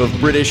wave of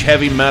British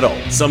heavy metal.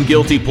 Some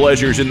guilty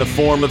pleasures in the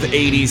form of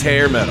 80s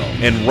hair metal.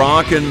 And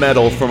rock and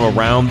metal from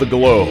around the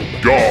globe.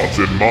 Gods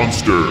and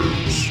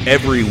Monsters.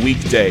 Every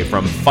weekday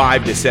from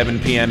 5 to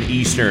 7 p.m.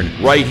 Eastern,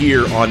 right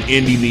here on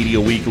Indie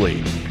Media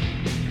Weekly.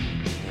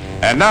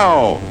 And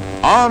now,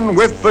 on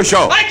with the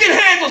show. I can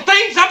handle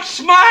things. I'm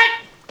smart.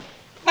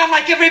 Not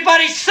like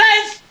everybody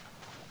says.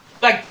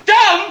 Like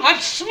dumb, I'm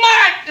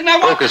smart, and I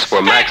want Focus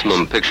for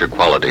maximum picture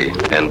quality,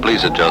 and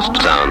please adjust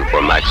sound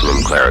for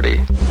maximum clarity.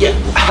 Yeah,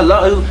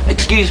 hello,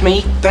 excuse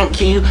me, thank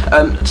you.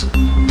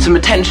 Some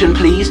attention,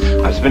 please.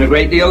 I've spent a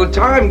great deal of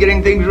time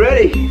getting things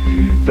ready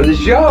for the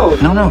show.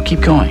 No,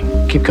 keep going.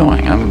 Keep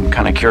going. I'm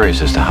kind of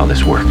curious as to how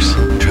this works.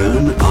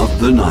 Turn Up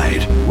the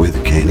Night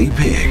with Kenny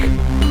Pick.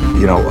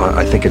 You know,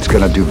 I think it's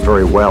going to do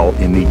very well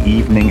in the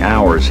evening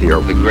hours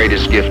here. The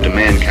greatest gift to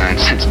mankind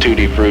since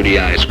Tutti Frutti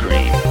ice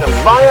cream. A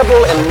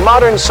viable and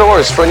modern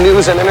source for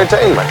news and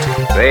entertainment.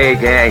 Hey,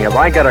 gang, have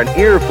I got an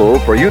earful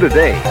for you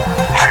today?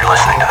 If you're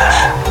listening to this,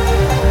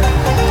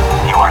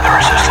 you are the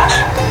resistance.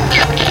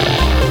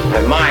 My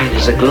mind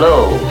is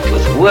aglow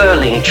with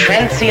whirling,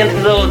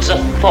 transient loads of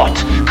thought,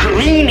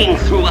 careening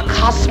through a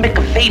cosmic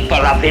vapor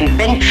of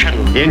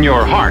invention. In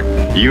your heart,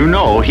 you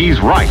know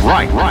he's right.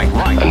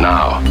 And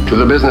now, to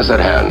the business at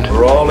hand.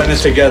 We're all in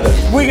this together.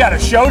 We got a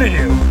show to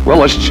do. Well,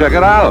 let's check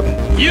it out.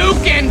 You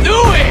can do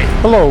it!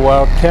 Hello,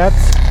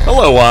 Wildcats.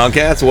 Hello,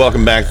 Wildcats.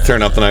 Welcome back to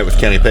Turn Up the Night with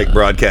Kenny Pick,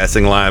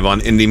 broadcasting live on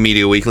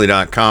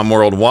IndieMediaWeekly.com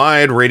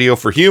worldwide, radio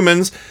for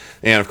humans.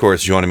 And, of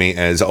course, joining me,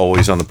 as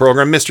always, on the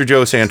program, Mr.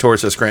 Joe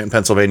Santorsa, Scranton,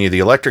 Pennsylvania, the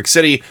Electric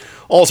City.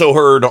 Also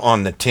heard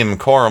on the Tim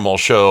Corrimal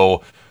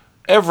Show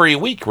every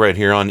week right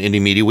here on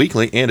Indie Media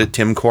Weekly and at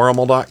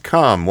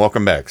timcorrimal.com.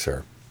 Welcome back,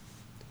 sir.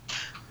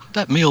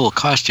 That meal will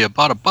cost you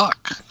about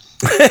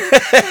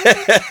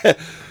 $1.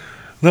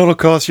 That'll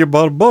cost you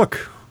about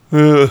 $1.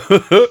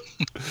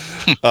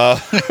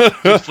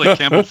 It's like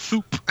Campbell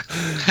soup.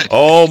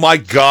 Oh, my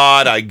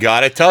God. I got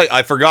to tell you,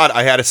 I forgot.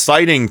 I had a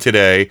sighting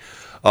today.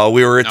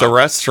 We were at the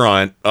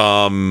restaurant,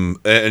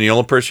 and you'll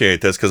appreciate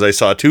this because I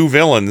saw 2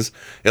 villains,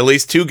 at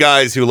least 2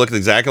 guys who looked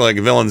exactly like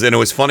villains, and it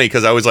was funny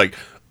because I was like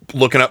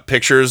looking up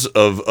pictures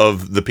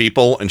of the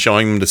people and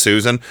showing them to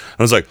Susan.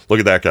 I was like, look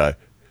at that guy.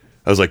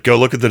 I was like, go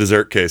look at the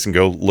dessert case and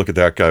go look at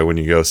that guy when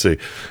you go see.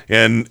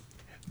 And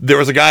there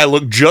was a guy who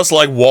looked just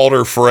like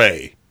Walter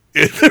Frey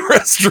in the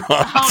restaurant.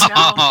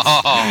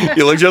 Oh, no.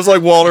 He looked just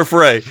like Walter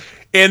Frey.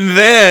 And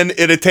then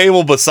at a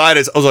table beside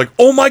us, I was like,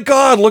 "Oh my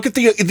God! Look at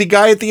the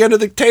guy at the end of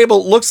the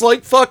table. Looks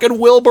like fucking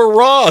Wilbur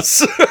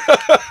Ross."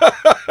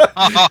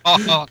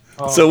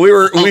 So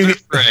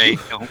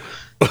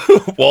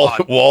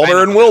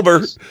Walter and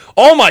Wilbur.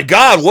 Oh my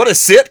God! What a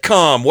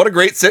sitcom! What a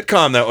great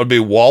sitcom that would be.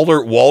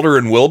 Walter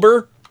and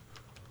Wilbur.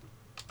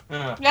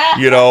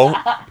 You know,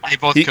 they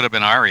both could have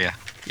been Arya.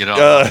 You know.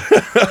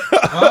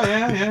 Oh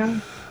yeah.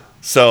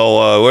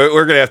 So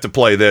we're gonna have to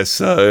play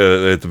this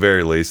at the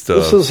very least.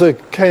 This is a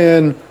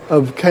can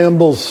of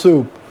Campbell's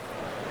soup.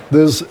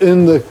 There's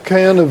in the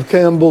can of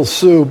Campbell's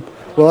soup.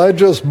 Well, I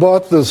just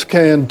bought this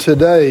can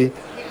today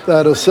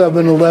at a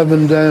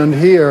 7-Eleven down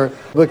here.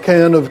 The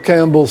can of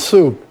Campbell's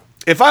soup.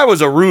 If I was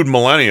a rude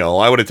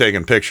millennial, I would have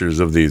taken pictures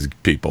of these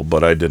people,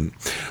 but I didn't.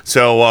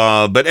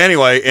 So, but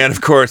anyway, and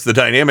of course, the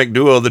dynamic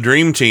duo, the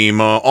Dream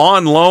Team,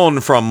 on loan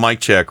from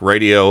Mic Check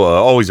Radio.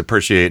 Always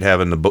appreciate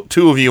having the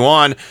two of you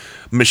on.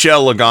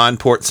 Michelle Lagon,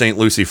 Port St.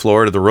 Lucie,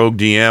 Florida, the Rogue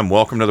DM.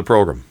 Welcome to the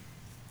program.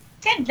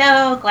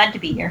 Hello, glad to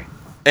be here.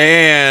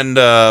 And,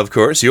 of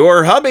course,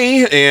 your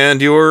hubby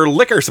and your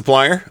liquor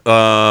supplier,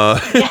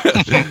 the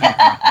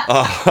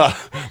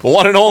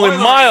one and only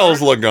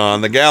Miles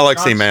Lagon, the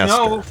Galaxy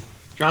Master.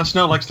 Jon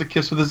Snow likes to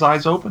kiss with his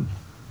eyes open.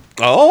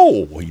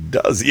 Oh, he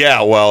does.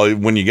 Yeah, well,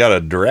 when you got a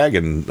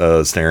dragon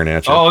staring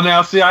at you. Oh,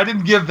 now, see, I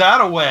didn't give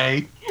that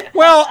away.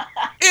 Well,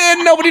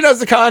 and nobody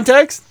knows the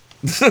context.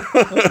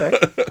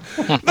 Like,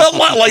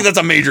 that's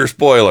a major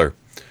spoiler.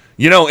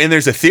 You know, and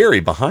there's a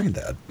theory behind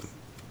that.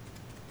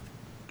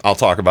 I'll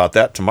talk about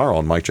that tomorrow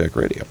on Mic Check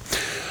Radio.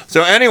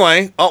 So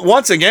anyway,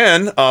 once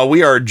again,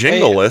 we are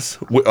jingleless.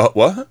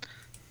 What?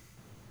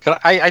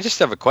 I just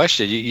have a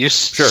question. You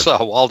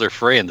saw Walder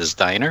Frey in this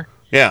diner?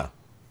 Yeah.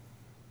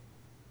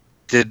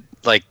 Did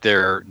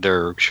their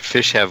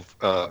fish have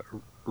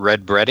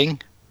red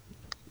breading?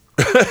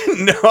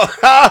 No.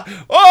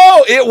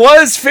 Oh, it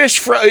was Fish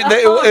Friday.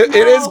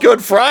 It is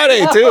Good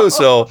Friday too.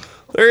 So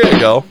there you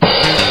go.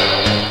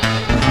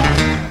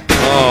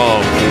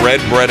 Oh, red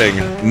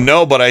breading.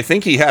 No, but I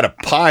think he had a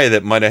pie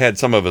that might have had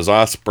some of his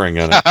offspring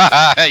in it.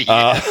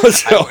 I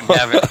wouldn't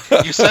have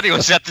it. You said he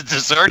was at the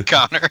dessert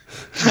counter.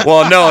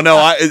 Well, no.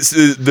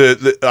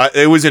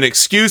 It was an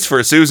excuse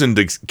for Susan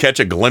to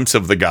catch a glimpse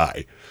of the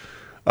guy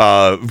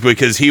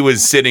because he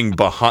was sitting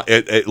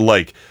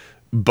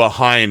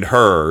behind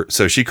her,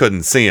 so she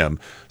couldn't see him.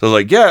 So I was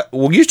like, yeah,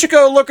 well, you should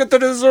go look at the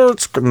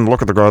desserts. And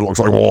look at the guy that looks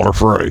like Walter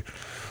Frey.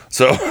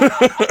 So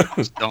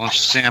don't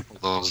sample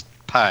those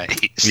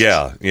pies.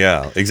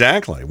 Yeah,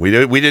 exactly. We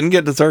didn't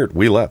get dessert.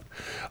 We left.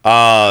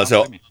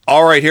 So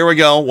all right, here we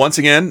go. Once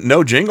again,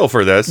 no jingle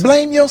for this.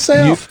 Blame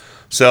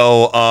yourself.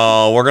 So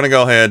we're gonna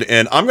go ahead,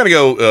 and I'm gonna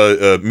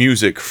go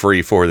music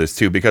free for this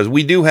too, because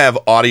we do have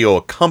audio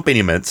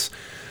accompaniments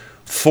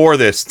for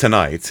this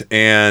tonight,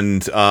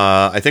 and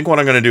I think what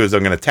I'm going to do is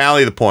I'm going to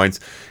tally the points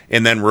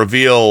and then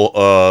reveal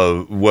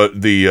what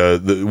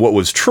what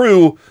was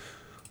true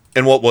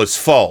and what was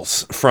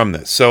false from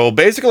this. So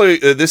basically,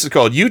 this is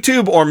called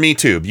YouTube or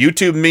MeTube.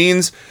 YouTube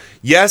means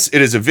yes,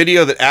 it is a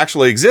video that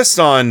actually exists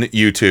on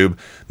YouTube.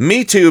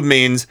 MeTube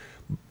means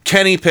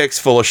Kenny Pick's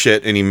full of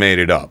shit and he made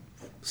it up.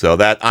 So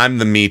that I'm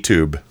the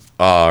MeTube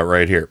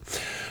right here.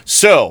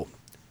 So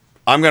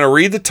I'm going to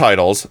read the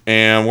titles,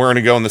 and we're going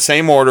to go in the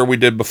same order we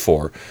did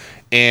before,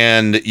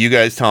 and you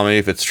guys tell me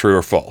if it's true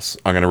or false.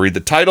 I'm going to read the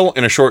title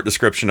and a short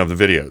description of the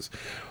videos.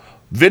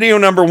 Video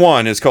number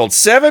 1 is called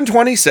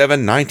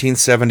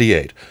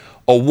 7/27/1978,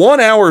 a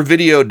 1-hour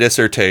video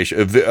dissertation,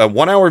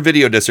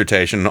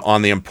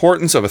 on the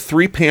importance of a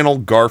 3-panel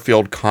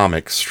Garfield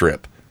comic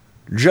strip.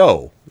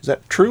 Joe, is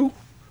that true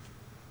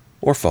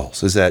or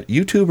false? Is that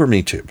YouTube or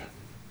MeTube?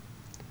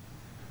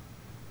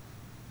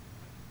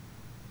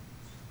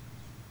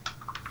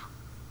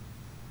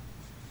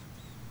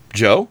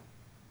 Joe?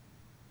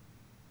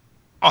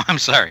 Oh, I'm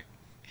sorry.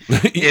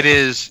 It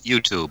is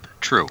YouTube.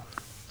 True.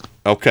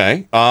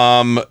 Okay.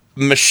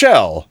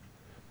 Michelle.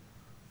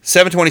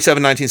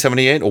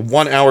 7/27/1978, a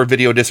 1-hour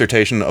video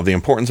dissertation of the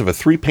importance of a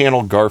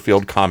 3-panel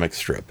Garfield comic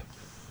strip.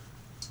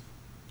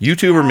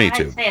 YouTube or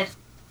MeTube?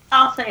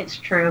 I'll say it's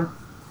true.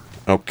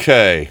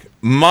 Okay.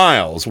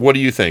 Miles, what do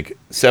you think?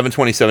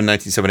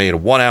 7/27/1978, a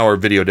 1-hour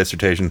video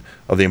dissertation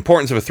of the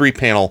importance of a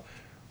 3-panel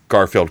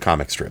Garfield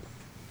comic strip.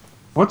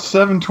 What's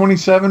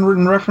 7/27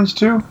 in reference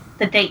to?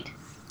 The date.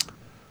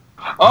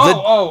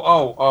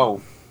 Oh.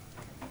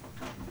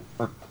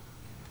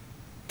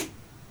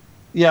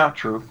 Yeah,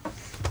 true.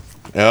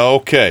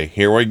 Okay,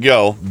 here we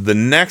go. The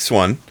next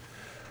one.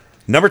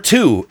 Number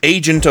 2,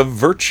 Agent of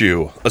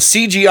Virtue. A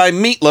CGI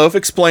meatloaf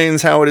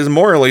explains how it is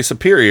morally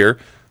superior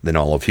than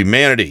all of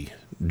humanity.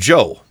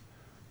 Joe,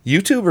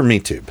 YouTube or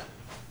MeTube?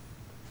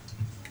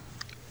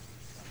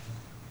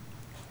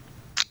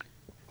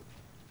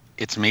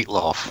 It's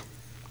meatloaf.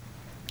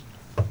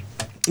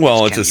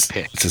 Well, it's a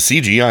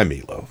CGI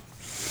meatloaf.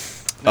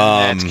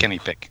 That's Kenny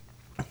Pick.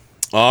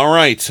 All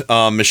right.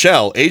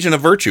 Michelle, Agent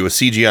of Virtue, a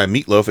CGI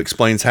meatloaf,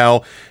 explains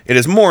how it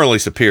is morally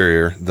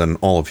superior than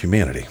all of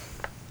humanity.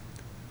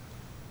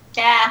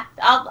 Yeah,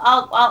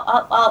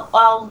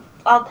 I'll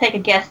take a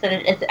guess that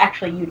it's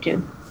actually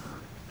YouTube.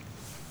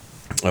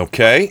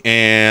 Okay.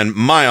 And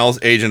Miles,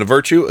 Agent of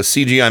Virtue, a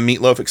CGI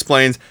meatloaf,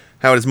 explains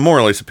how it is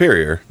morally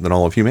superior than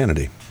all of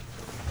humanity.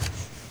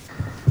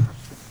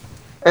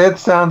 It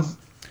sounds...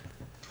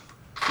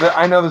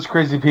 I know there's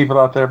crazy people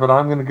out there, but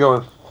I'm going to go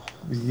with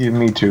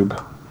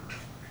MeTube.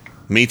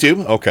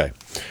 MeTube? Okay.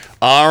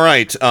 All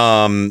right.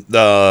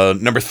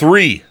 Number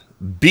 3,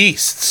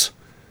 Beasts.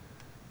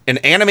 An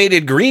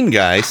animated green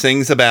guy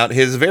sings about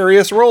his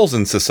various roles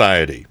in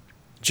society.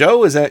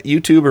 Joe, is that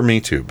YouTube or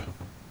MeTube?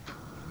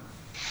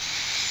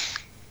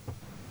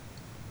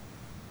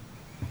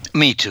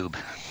 MeTube.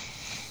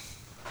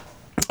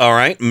 All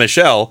right.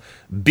 Michelle,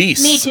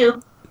 Beasts. Me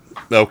too.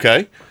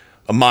 Okay.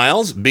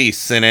 Miles,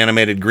 Beasts, an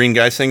animated green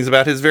guy sings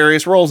about his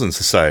various roles in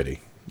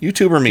society.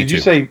 YouTube or MeTube? Did you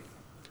say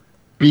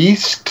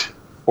beast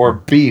or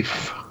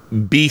beef?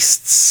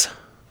 Beasts.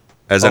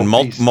 As in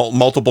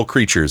multiple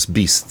creatures.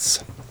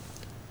 Beasts.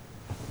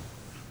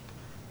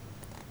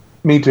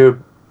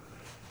 MeTube.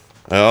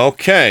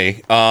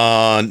 Okay.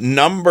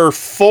 Number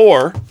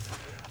 4.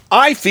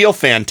 I Feel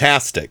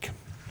Fantastic.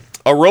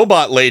 A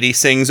robot lady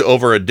sings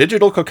over a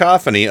digital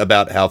cacophony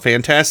about how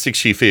fantastic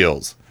she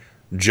feels.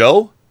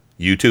 Joe,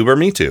 YouTube or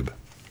MeTube?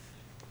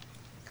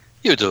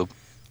 YouTube.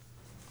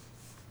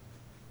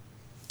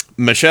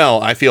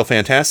 Michelle, I Feel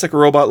Fantastic. A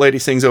robot lady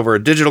sings over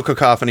a digital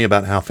cacophony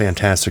about how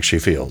fantastic she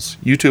feels.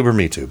 YouTube or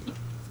MeTube?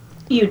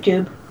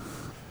 YouTube.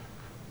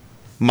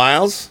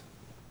 Miles,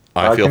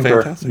 I Feel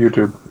concur. Fantastic.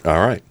 YouTube. All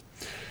right.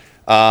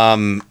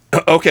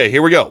 Okay,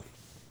 here we go.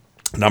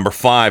 Number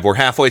 5. We're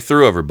halfway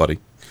through, everybody.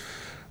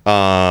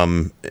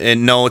 And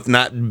no, it's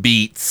not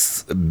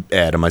beats,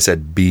 Adam. I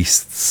said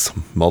beasts.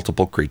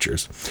 Multiple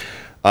creatures.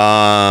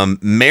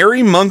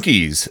 Merry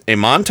Monkeys, a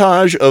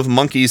montage of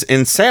monkeys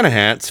in Santa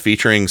hats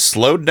featuring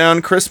slowed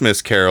down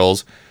Christmas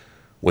carols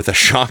with a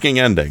shocking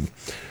ending.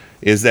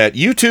 Is that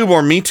YouTube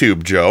or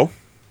MeTube, Joe?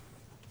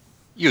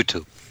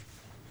 YouTube.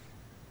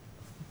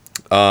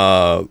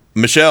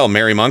 Michelle,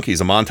 Merry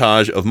Monkeys, a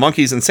montage of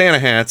monkeys in Santa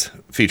hats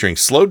featuring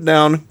slowed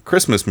down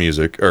Christmas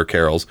music or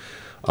carols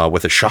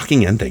with a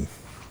shocking ending.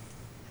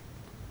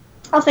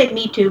 I'll say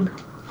MeTube.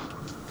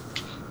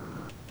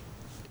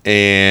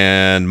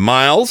 And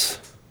Miles?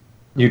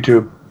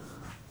 YouTube.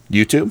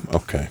 YouTube?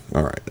 Okay.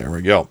 All right. There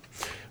we go.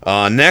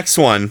 Next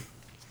one.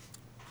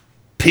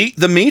 Pete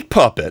the Meat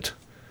Puppet.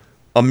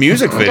 A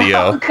music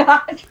video. Oh,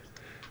 God.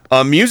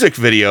 A music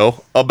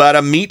video about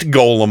a meat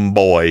golem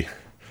boy.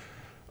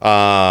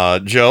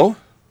 Joe?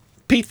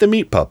 Pete the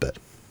Meat Puppet.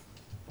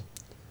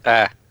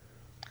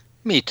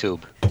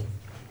 MeTube.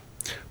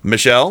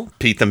 Michelle?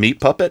 Pete the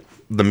Meat Puppet.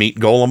 The meat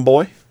golem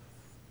boy.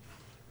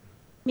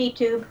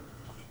 MeTube.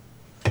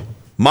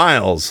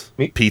 Miles?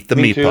 Pete the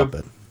Meat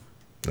Puppet.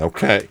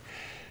 Okay.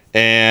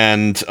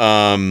 And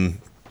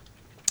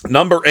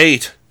number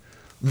 8.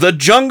 The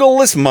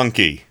Jungleless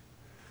Monkey.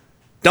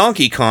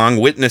 Donkey Kong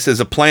witnesses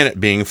a planet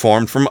being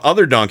formed from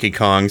other Donkey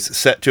Kongs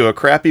set to a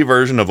crappy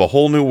version of A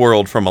Whole New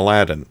World from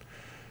Aladdin.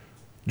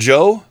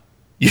 Joe,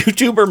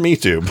 YouTube or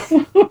MeTube?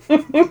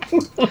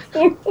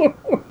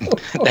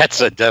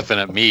 That's a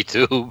definite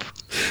MeTube.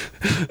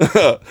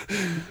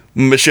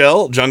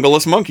 Michelle,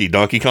 Jungleless Monkey.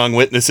 Donkey Kong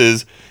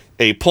witnesses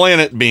a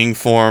planet being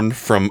formed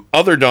from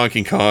other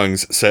Donkey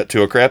Kongs set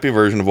to a crappy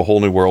version of A Whole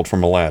New World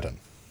from Aladdin.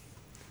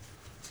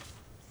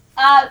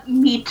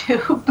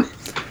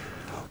 MeTube.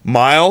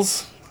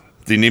 Miles,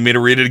 do you need me to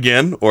read it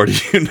again, or do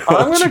you know?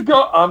 I'm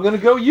gonna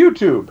go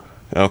YouTube.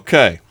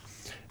 Okay.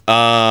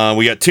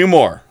 We got 2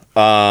 more.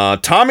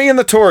 Tommy and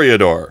the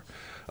Toreador.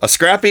 A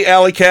scrappy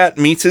alley cat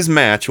meets his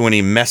match when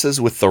he messes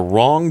with the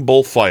wrong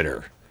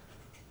bullfighter.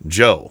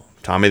 Joe,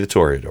 Tommy the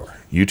Toreador.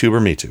 YouTube or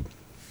MeTube?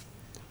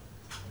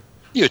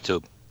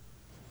 YouTube.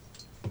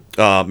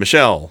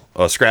 Michelle,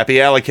 a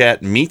scrappy alley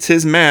cat meets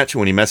his match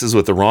when he messes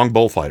with the wrong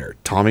bullfighter.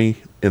 Tommy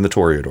in the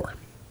Toreador.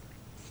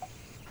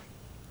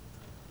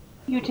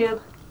 YouTube.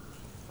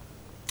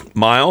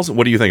 Miles,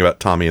 what do you think about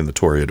Tommy and the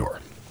Toreador?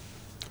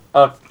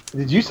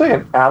 Did you say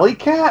an alley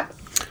cat?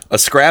 A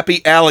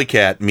scrappy alley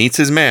cat meets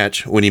his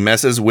match when he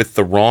messes with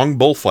the wrong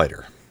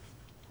bullfighter.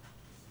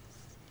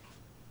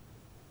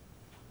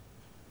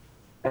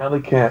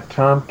 Alley cat,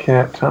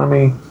 Tomcat,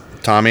 Tommy.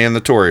 Tommy and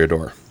the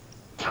Toreador.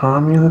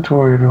 Tommy and the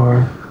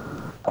Toreador.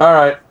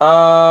 Alright,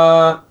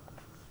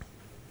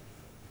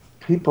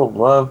 people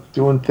love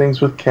doing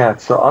things with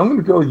cats, so I'm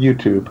gonna go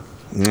YouTube.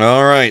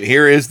 All right,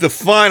 here is the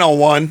final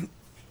one.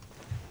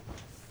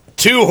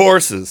 2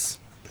 horses.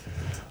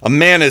 A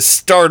man is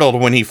startled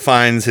when he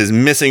finds his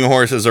missing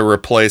horses are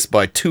replaced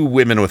by 2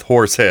 women with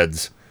horse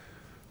heads.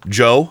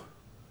 Joe,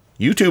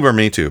 YouTube or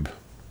MeTube?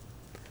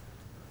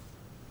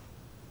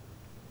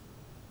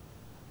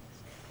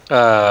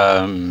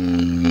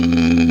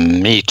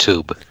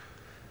 MeTube.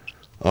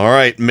 All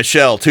right,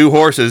 Michelle, 2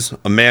 horses.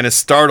 A man is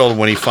startled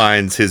when he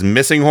finds his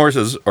missing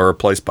horses are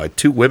replaced by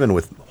 2 women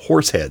with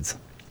horse heads.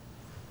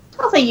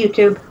 I'll say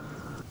YouTube.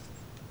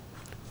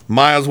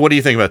 Miles, what do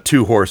you think about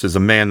 2 horses? A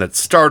man that's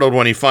startled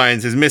when he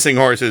finds his missing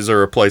horses are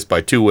replaced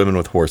by 2 women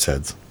with horse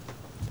heads.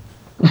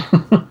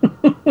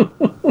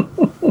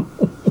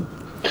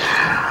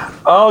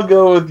 I'll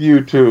go with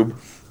YouTube.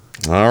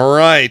 All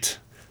right.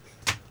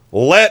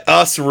 Let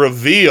us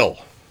reveal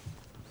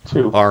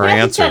our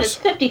answers.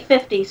 It's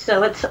 50-50,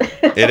 so it's...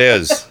 It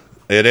is.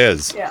 It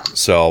is. Yeah.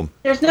 So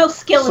There's no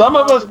skill Some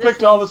of us involved.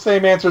 picked all the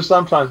same answers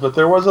sometimes, but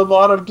there was a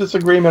lot of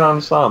disagreement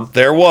on some.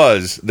 there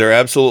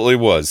absolutely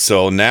was.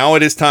 So now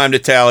it is time to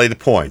tally the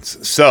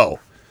points. So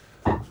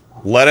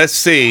let us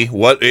see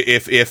what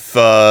if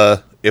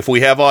if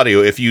we have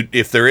audio.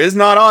 If there is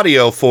not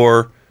audio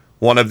for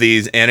one of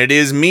these, and it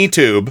is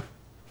MeTube,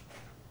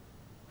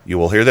 you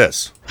will hear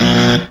this.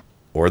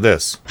 Or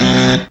this.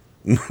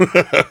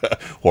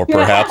 Or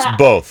perhaps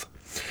both.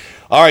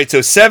 All right, so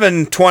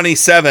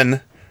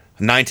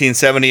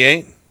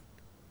 7/27/1978.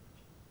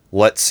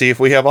 Let's see if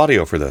we have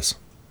audio for this.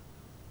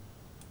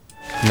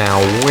 Now,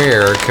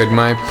 where could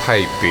my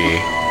pipe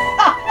be?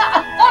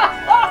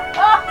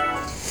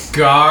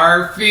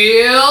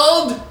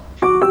 Garfield?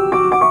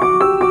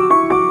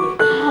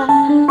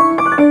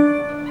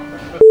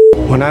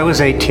 When I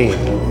was 18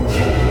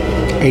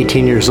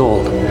 years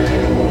old,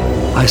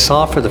 I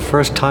saw for the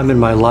first time in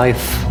my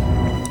life,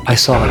 I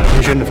saw a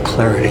vision of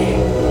clarity.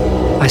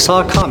 I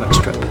saw a comic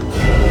strip,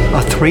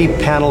 a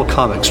 3-panel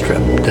comic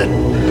strip that,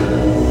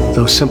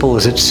 though simple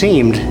as it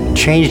seemed,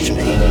 changed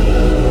me,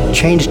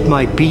 changed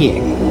my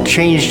being,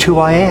 changed who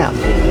I am,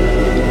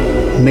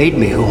 made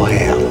me who I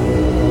am,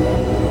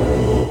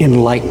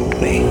 enlightened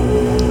me.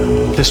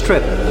 The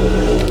strip,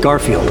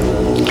 Garfield.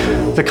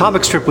 The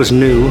comic strip was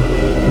new,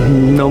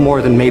 no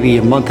more than maybe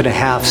a month and a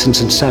half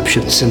since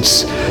inception,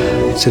 since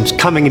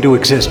coming into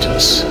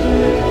existence.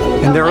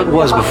 And there it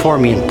was before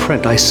me in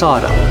print. I saw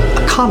it,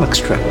 a comic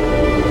strip.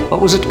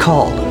 What was it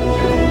called?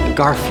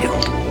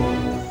 Garfield.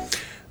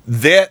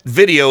 That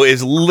video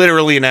is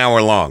literally an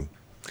hour long.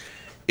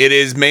 It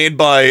is made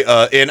by,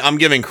 and I'm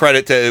giving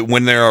credit to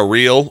when they're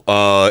real.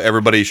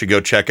 Everybody should go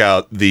check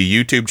out the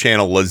YouTube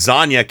channel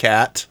Lasagna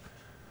Cat,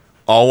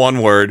 all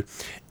one word.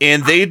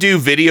 And they do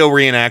video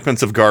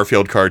reenactments of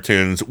Garfield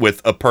cartoons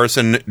with a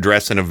person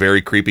dressed in a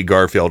very creepy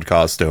Garfield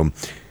costume.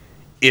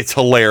 It's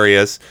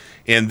hilarious.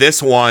 And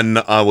this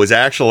one was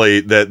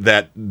actually,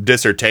 that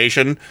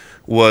dissertation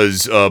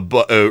was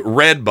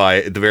read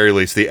by, at the very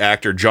least, the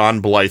actor John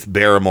Blythe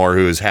Barrymore,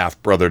 who is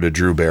half-brother to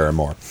Drew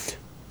Barrymore.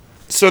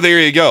 So there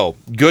you go.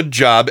 Good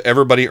job.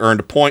 Everybody earned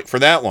a point for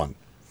that one.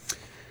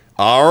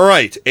 All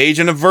right.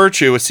 Agent of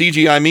Virtue, a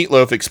CGI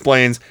meatloaf,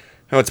 explains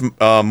how it's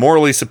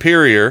morally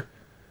superior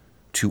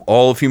to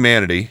all of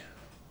humanity.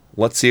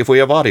 Let's see if we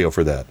have audio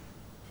for that.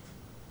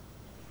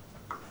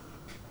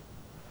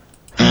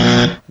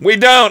 We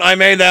don't. I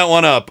made that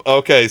one up.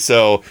 Okay,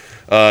 so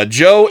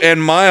Joe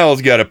and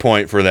Miles got a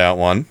point for that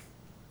one.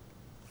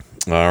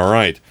 All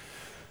right.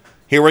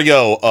 Here we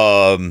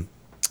go.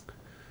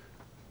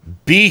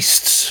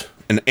 Beasts.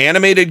 An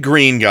animated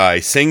green guy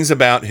sings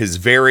about his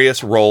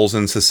various roles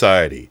in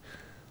society.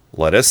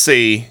 Let us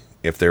see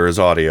if there is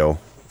audio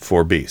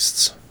for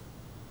Beasts.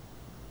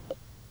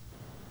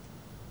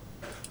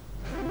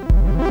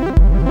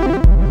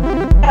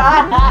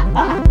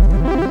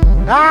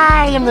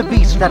 I am the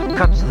beast that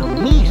cuts the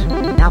meat.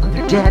 Now that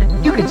they're dead,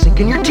 you can sink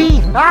in your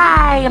teeth.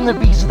 I am the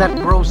beast that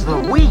grows the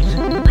wheat.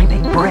 I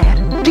make bread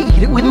to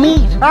eat it with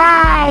meat.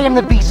 I am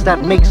the beast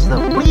that makes the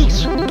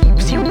fleece.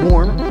 Keeps you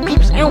warm,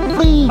 keeps out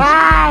fleas.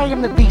 I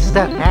am the beast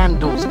that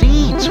handles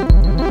deeds.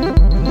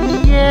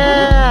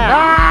 Yeah.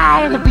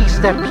 I am the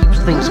beast that keeps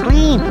things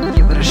clean.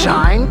 Give it a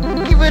shine,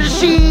 give it a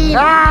sheen.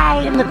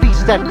 I am the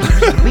beast that keeps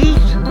the beat.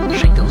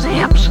 Shake those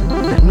hips,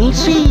 let me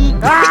see.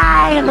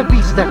 I am the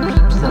beast that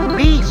keeps the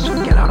peace.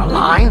 Get out of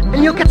line,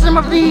 and you'll get some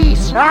of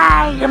these.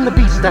 I am the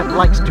beast that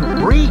likes to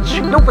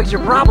breach. Don't face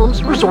your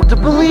problems, resort to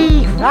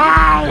belief.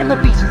 I am the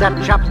beast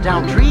that chops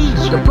down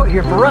trees. They're put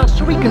here for us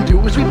so we can do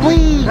as we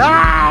please.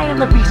 I am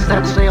the beast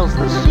that sails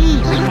the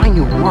seas. I find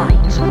new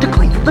lines to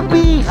claim for the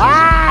beast.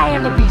 I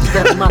am the beast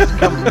that must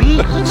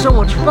compete. It's so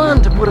much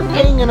fun to put a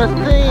thing in a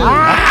thing.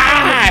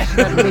 I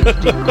am the beast that makes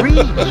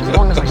degrees. As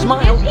long as I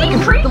smile, I can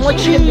treat them like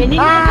sheep.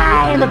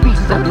 I am the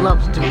beast that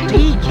loves to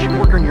teach.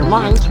 Work on your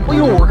minds while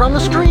you work on the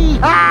street.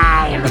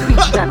 I am the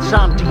beast that's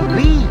on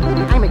TV.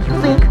 I make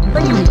you think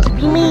that you need to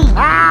be me.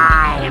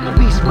 I am the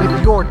beast with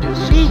your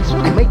disease.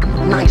 I make them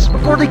look nice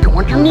before they go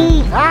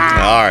underneath.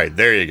 All right,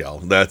 there you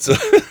go. That's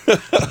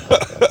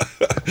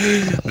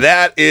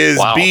that is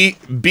Wow.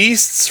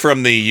 Beasts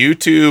from the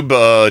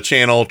YouTube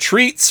channel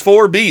Treats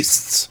for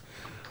Beasts.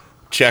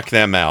 Check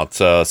them out.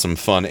 Some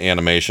fun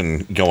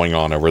animation going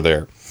on over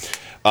there.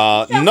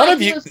 None like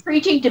of you. He was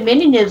preaching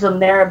dominionism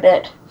there a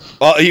bit.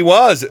 He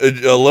was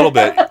a little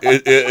bit.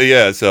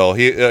 Yeah. So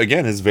he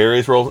again his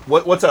various roles.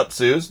 What's up,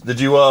 Suze? Did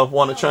you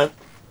want to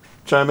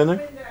chime in there?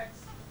 Windex.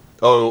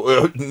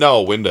 Oh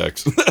no,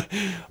 Windex.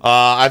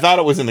 I thought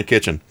it was in the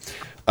kitchen.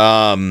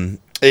 All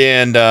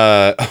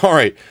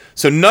right.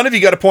 So none of you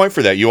got a point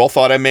for that. You all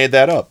thought I made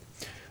that up.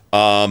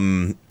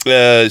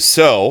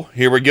 So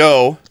here we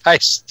go. I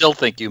still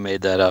think you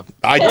made that up.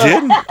 I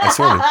didn't. I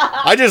swear.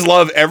 I just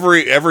love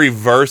every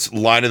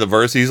line of the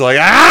verse. He's like,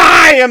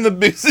 I am the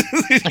beast.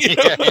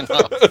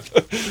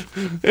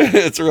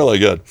 It's really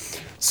good.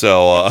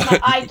 So My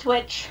eye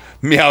twitch.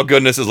 Meow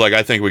Goodness is like,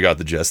 I think we got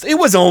the gist. It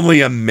was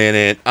only a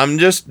minute. I'm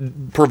just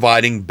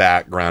providing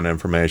background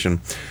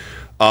information.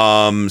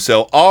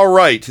 So all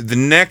right, the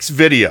next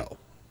video.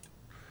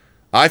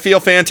 I feel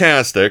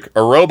fantastic.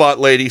 A robot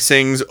lady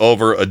sings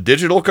over a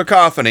digital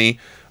cacophony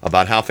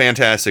about how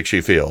fantastic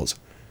she feels.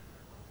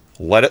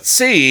 Let us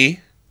see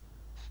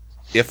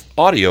if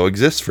audio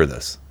exists for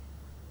this.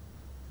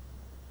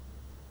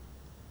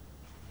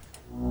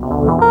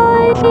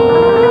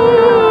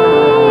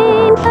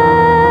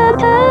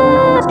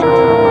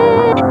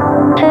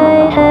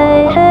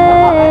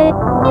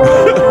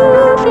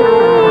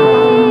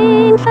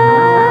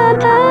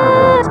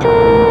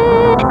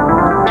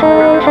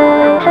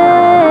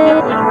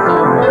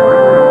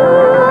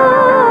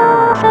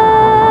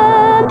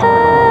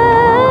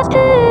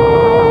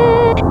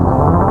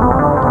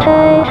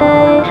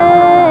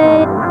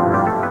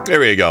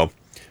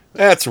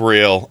 That's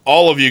real.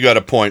 All of you got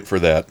a point for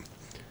that.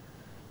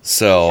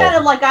 So.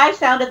 Sounded like I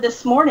sounded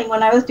this morning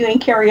when I was doing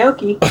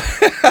karaoke.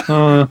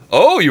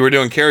 Oh, you were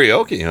doing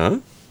karaoke, huh?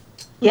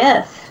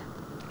 Yes.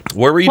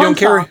 Where were you doing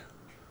karaoke?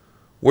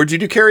 Where'd you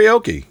do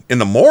karaoke? In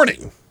the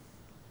morning?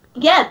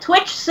 Yeah,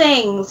 Twitch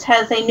Sings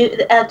has a new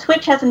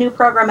Twitch has a new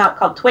program out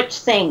called Twitch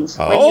Sings,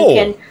 where Oh. you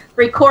can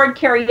record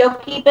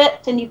karaoke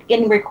bits and you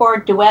can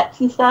record duets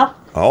and stuff.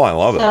 Oh, I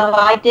love it. So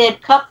I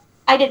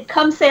did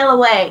Come Sail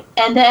Away,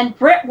 and then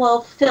Britt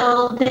Wolf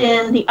filled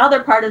in the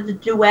other part of the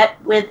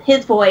duet with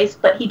his voice,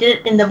 but he did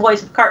it in the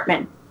voice of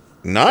Cartman.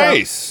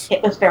 Nice. So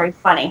it was very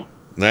funny.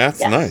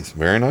 That's nice.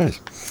 Very nice.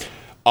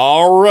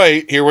 All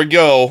right, here we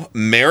go.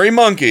 Merry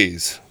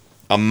Monkeys.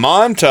 A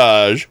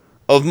montage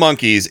of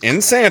monkeys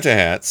in Santa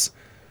hats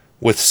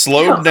with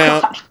slowed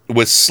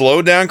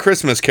down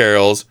Christmas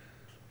carols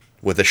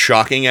with a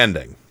shocking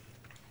ending.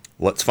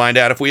 Let's find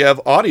out if we have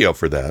audio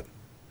for that.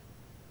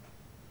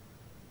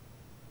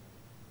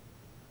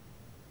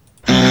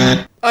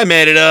 I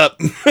made it up.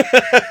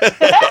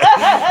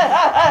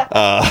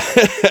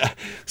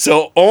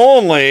 So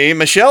only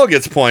Michelle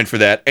gets a point for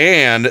that,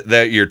 and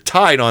that you're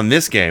tied on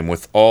this game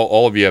with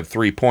all of you have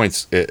 3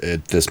 points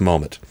at this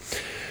moment.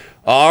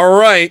 All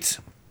right.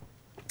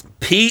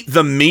 Pete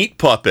the Meat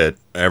Puppet,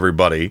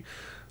 everybody.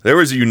 There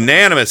was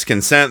unanimous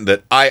consent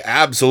that I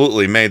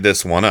absolutely made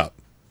this one up.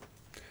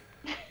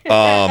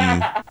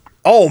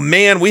 Oh,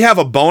 man, we have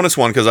a bonus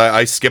one because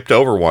I skipped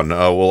over one.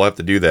 We'll have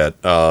to do that.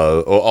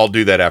 I'll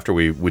do that after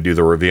we do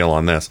the reveal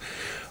on this.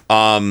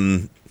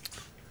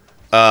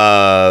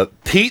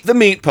 Pete the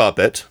Meat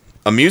Puppet,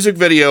 a music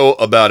video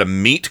about a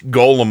meat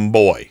golem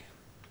boy.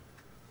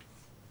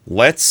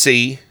 Let's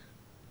see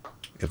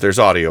if there's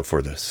audio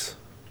for this.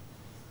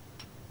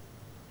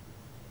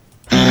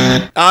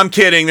 I'm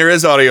kidding, there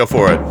is audio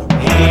for it.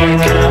 Here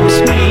comes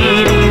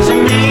Pete, he's a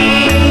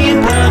meat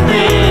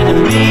puppet, a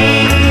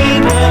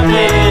meat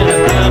puppet, a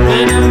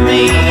puppet of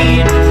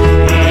meat.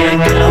 Here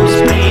comes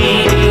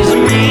Pete, he's a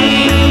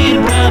meat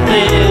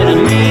puppet,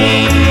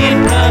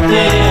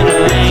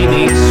 ain't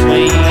he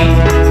sweet?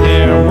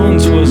 There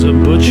once was a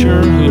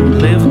butcher who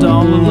lived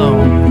all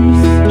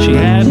alone. She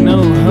had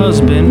no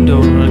husband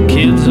or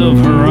kids of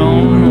her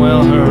own.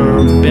 Well,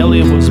 her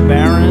belly was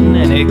barren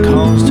and it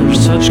caused her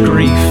such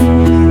grief.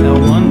 Now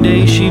one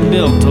day she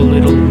built a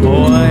little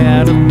boy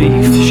out of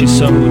beef. She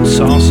sewed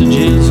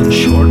sausages and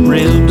short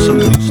ribs, a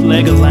loose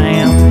leg of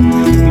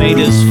lamb, made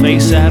his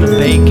face out of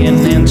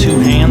bacon and 2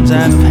 hands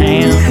out of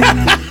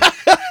ham.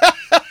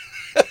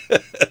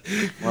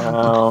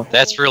 Wow.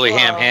 That's really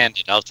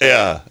ham-handed, I'll tell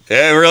you.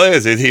 Yeah, it really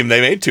is. They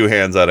made 2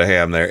 hands out of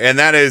ham there. And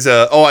that is,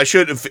 I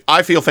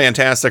Feel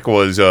Fantastic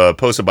was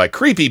posted by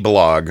Creepy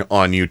Blog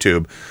on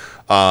YouTube.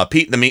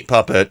 Pete the Meat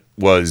Puppet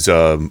was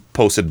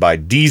posted by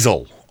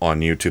Diesel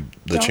on YouTube,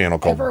 the channel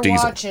called Diesel. Don't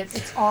ever watch it.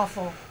 It's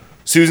awful.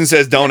 Susan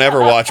says, "Don't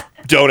ever watch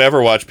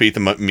Pete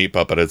the Meat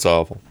Puppet. It's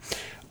awful."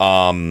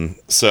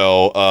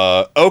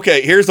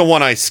 Okay, here's the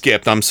one I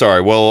skipped. I'm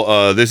sorry.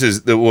 Well,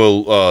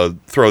 we'll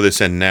throw this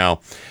in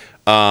now.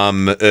 So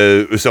I'm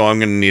going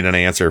to need an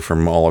answer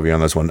from all of you on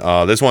this one.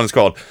 This one is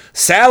called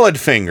Salad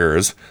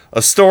Fingers,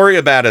 a story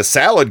about a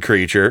salad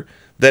creature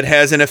that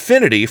has an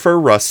affinity for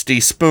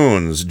rusty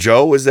spoons.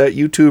 Joe, is that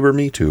YouTube or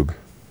MeTube?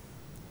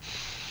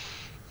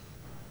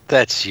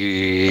 That's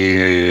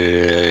MeTube.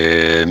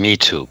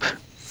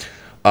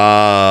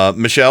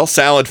 Michelle,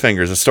 Salad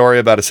Fingers, a story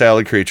about a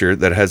salad creature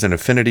that has an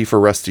affinity for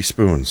rusty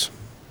spoons.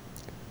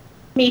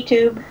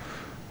 MeTube.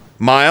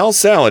 Miles,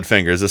 Salad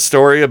Fingers, a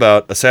story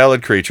about a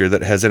salad creature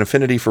that has an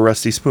affinity for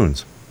rusty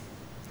spoons.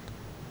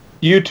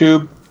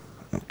 YouTube.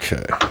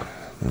 Okay,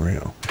 there we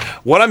go.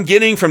 What I'm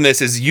getting from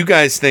this is you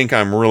guys think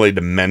I'm really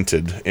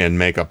demented and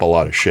make up a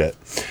lot of shit.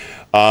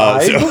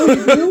 But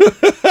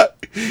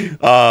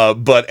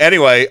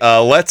anyway,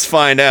 let's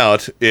find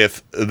out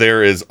if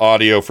there is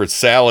audio for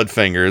Salad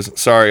Fingers.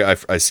 Sorry,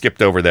 I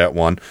skipped over that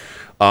one.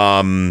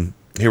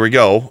 Here we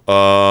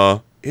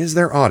go. Is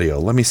there audio?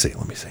 Let me see.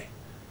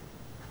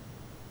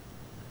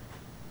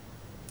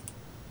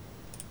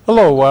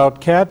 Hello,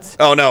 Wildcats.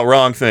 Oh no,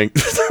 wrong thing.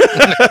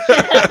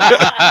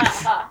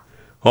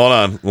 Hold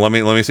on. Let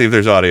me see if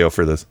there's audio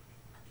for this.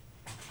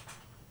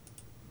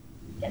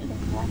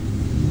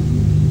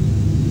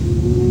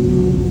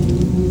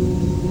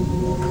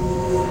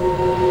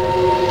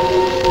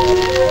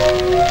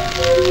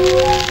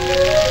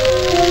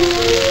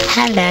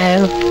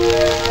 Hello.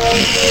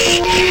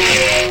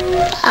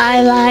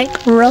 I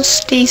like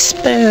rusty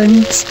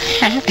spoons.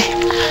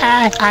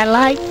 I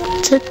like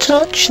to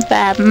touch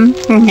them.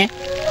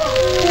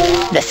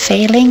 The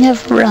feeling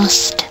of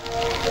rust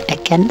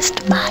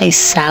against my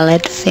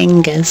salad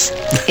fingers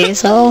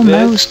is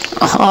almost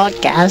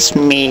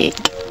orgasmic.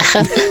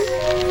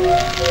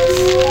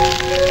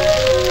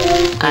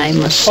 I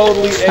must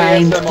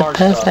find the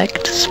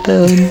perfect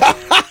spoon.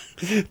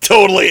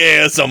 Totally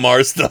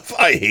ASMR stuff.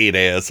 I hate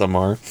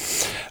ASMR.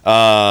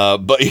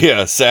 But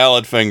yeah,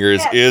 Salad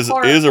Fingers is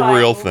a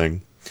real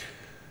thing.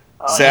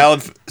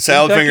 Salad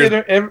fingers.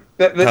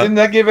 Didn't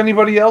that give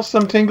anybody else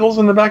some tingles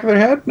in the back of their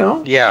head?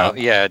 No. Yeah,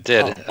 it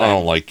did. I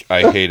don't like.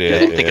 I hate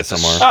it. I think it's a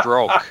ASMR.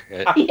 stroke.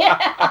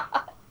 Yeah.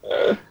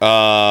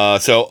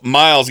 So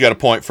Miles got a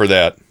point for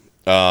that.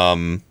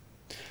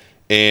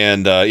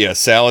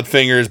 Salad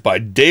Fingers by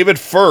David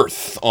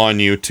Firth on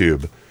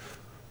YouTube.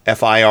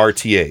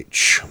 Firth.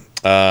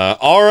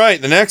 All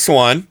right, the next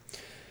one.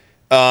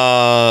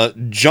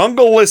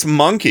 Jungleless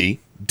Monkey.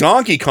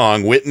 Donkey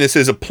Kong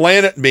witnesses a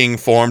planet being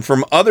formed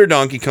from other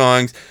Donkey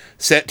Kongs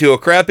set to a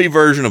crappy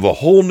version of A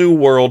Whole New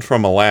World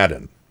from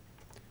Aladdin.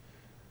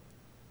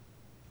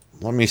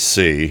 Let me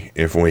see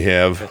if we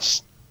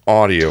have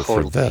audio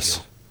for this.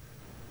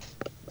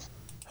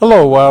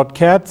 Hello,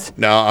 Wildcats.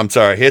 No, I'm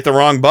sorry. Hit the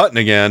wrong button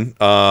again.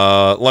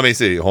 Let me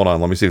see. Hold on.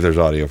 Let me see if there's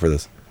audio for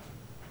this.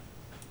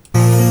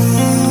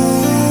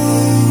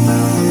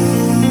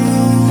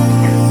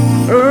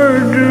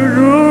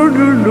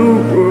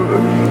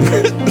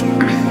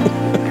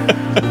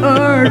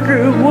 I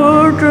could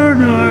wonder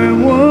and I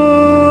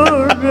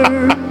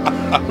wonder.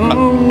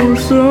 Oh,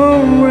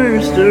 some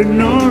wasted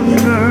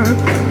yonder.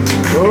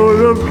 For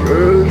the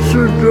place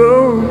to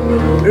go.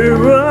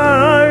 If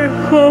I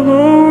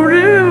hold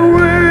it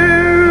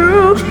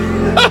well.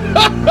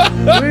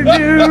 When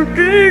you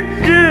think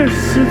this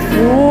is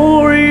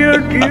for you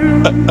do.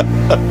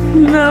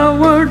 Now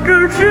what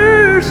does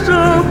you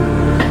stop?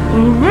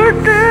 What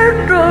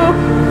did stop?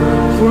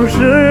 For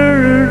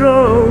saying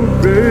all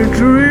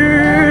victory.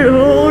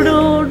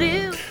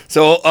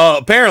 So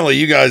apparently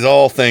you guys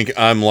all think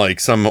I'm like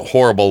some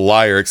horrible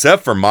liar,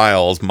 except for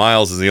Miles.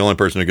 Miles is the only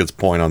person who gets a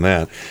point on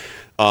that.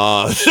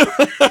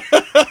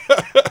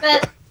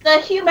 The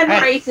human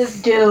race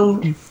is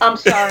doomed. I'm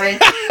sorry.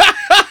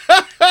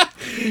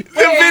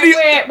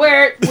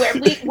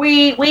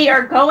 We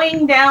are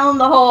going down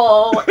the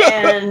hole,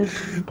 and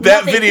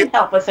nothing can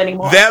help us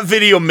anymore. That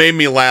video made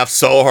me laugh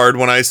so hard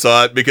when I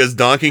saw it because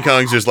Donkey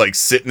Kong's just like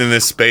sitting in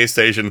this space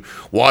station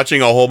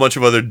watching a whole bunch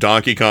of other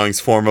Donkey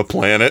Kongs form a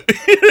planet.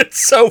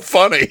 It's so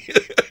funny.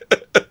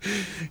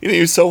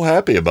 He was so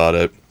happy about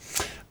it.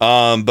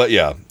 But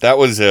yeah, that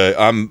was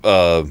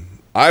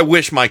I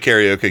wish my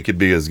karaoke could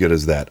be as good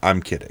as that.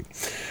 I'm kidding.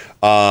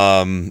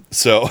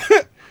 So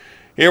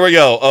here we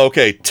go.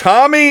 Okay,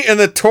 Tommy and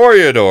the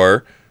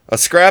Toreador, a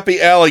scrappy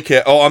alley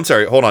cat. Oh, I'm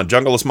sorry. Hold on.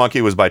 Jungleless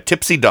Monkey was by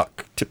Tipsy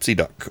Duck. Tipsy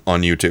Duck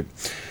on YouTube.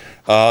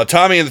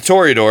 Tommy and the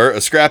Toreador,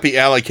 a scrappy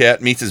alley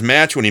cat, meets his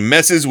match when he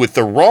messes with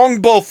the wrong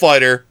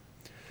bullfighter.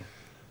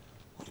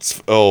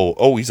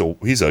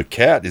 He's a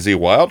cat. Is he a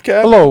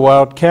wildcat? Hello,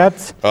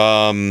 Wildcats.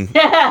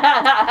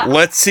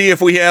 Let's see if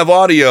we have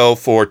audio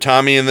for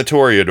Tommy and the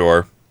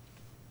Toreador.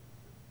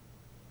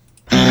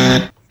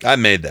 I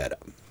made that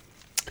up.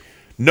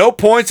 No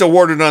points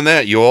awarded on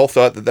that. You all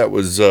thought that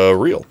was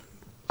real.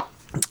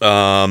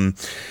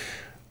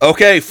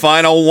 Okay,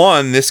 final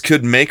one. This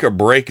could make or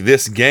break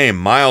this game.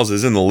 Miles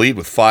is in the lead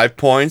with 5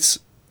 points.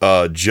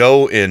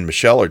 Joe and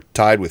Michelle are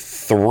tied with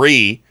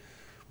 3.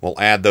 We'll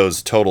add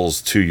those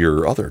totals to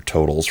your other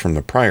totals from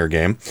the prior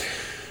game.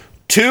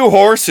 2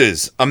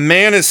 horses. A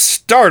man is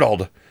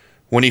startled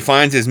when he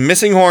finds his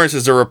missing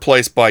horses are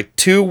replaced by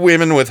 2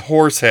 women with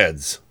horse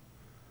heads.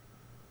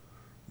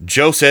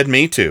 Joe said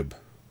MeTube.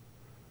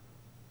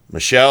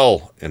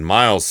 Michelle and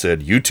Miles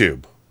said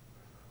YouTube.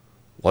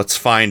 Let's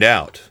find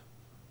out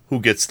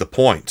who gets the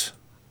point.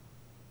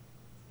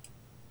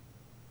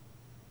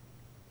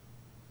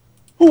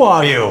 Who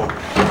are you?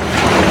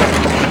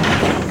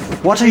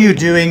 What are you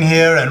doing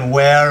here and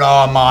where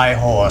are my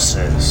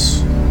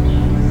horses?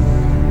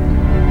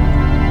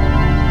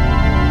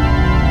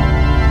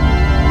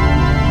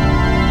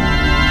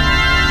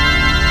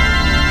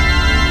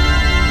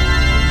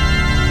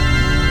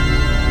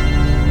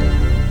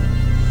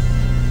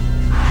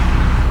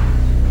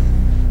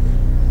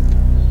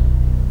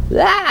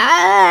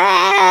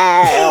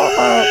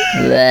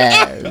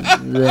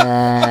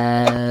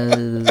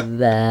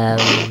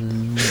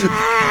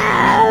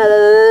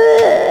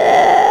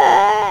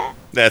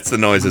 That's the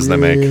noises they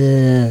make.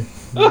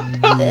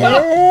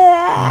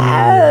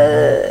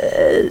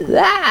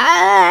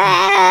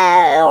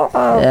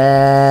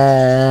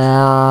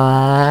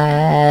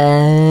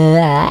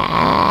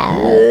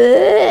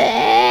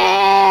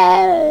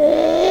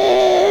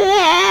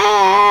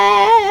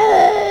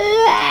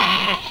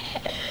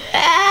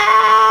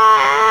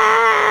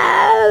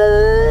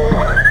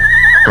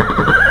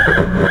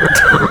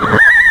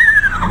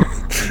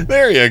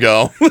 There you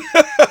go.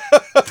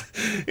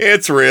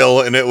 It's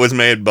real, and it was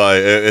made by,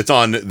 it's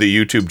on the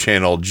YouTube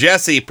channel,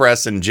 Jesse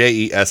Preston,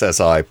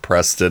 Jessi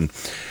Preston.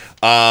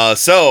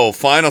 So,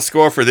 final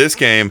score for this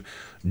game,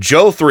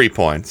 Joe 3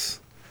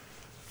 points,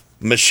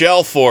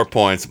 Michelle 4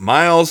 points,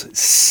 Miles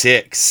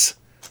 6.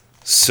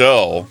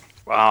 So,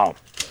 wow.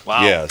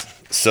 Yeah,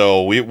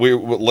 so we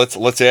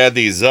let's add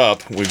these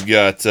up. We've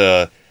got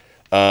a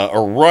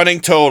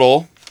running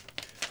total.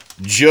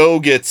 Joe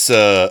gets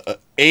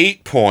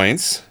 8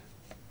 points.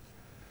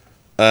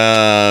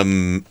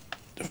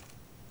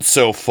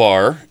 So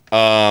far,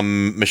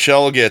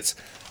 Michelle gets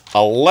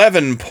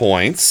 11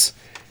 points,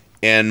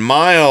 and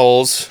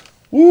Miles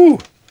Woo!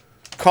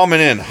 Coming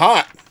in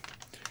hot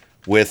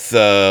with,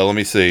 let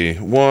me see,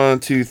 1,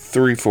 2,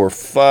 3, 4,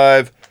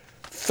 5,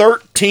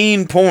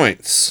 13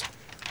 points.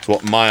 That's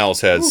what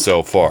Miles has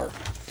so far.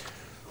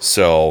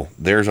 So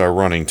there's our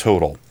running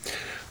total.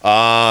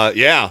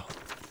 Yeah.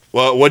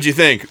 Well, what'd you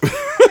think?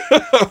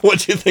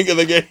 What'd you think of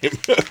the game?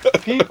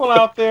 People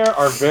out there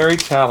are very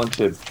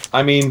talented.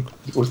 I mean,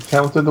 was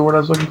talented the word I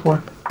was looking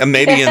for? And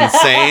maybe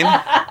insane.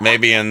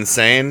 Maybe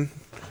insane.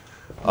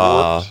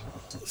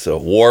 So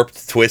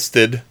warped,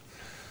 twisted,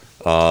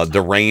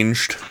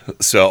 deranged.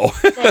 So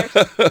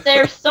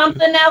There's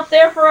something out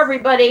there for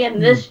everybody,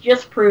 and this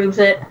just proves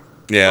it.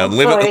 yeah,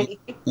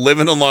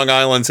 living on Long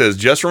Island says,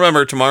 just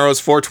remember tomorrow's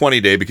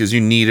 420 day because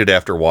you need it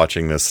after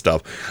watching this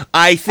stuff.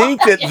 I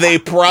think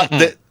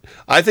that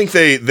I think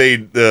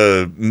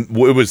it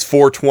was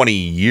 420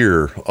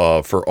 year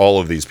for all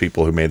of these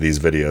people who made these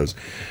videos.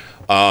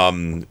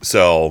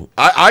 So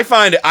I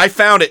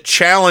found it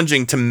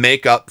challenging to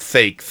make up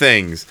fake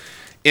things.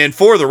 And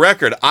for the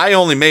record, I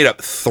only made up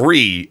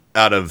 3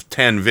 out of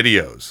 10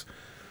 videos.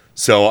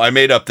 So I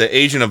made up the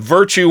Agent of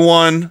Virtue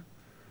one,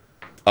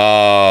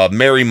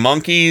 Merry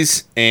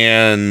Monkeys,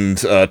 and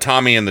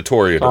Tommy and the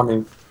Toreador.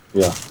 Tommy,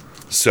 yeah.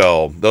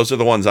 So those are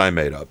the ones I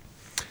made up.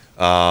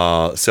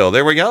 So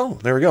there we go.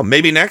 There we go.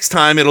 Maybe next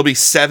time it'll be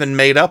 7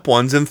 made up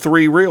ones and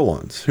 3 real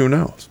ones. Who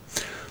knows?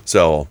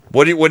 So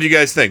what do you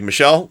guys think?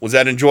 Michelle, was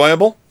that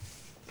enjoyable?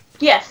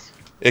 Yes.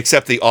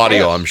 Except the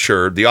audio, I'm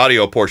sure. The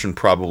audio portion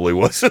probably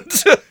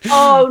wasn't.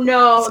 Oh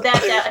no,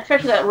 that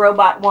especially that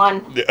robot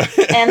one,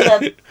 and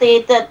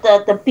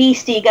the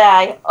beastie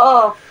guy.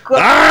 Oh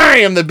god. I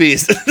am the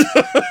beast. And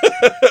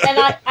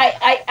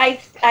I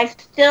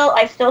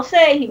still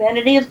say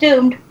humanity is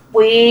doomed.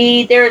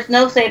 There is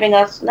no saving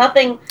us.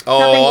 Nothing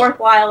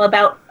worthwhile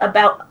about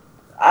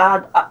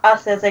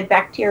us as a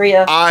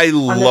bacteria. I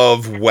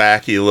love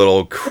wacky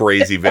little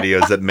crazy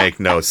videos that make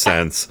no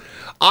sense.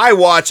 I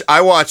watched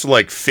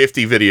like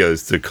 50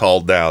 videos to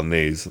call down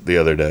these the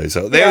other day.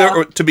 So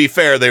to be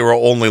fair, they were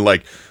only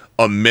like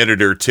a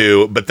minute or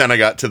 2. But then I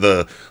got to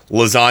the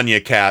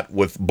lasagna cat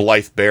with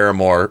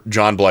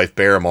John Blythe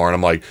Barrymore, and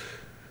I'm like,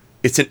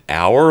 it's an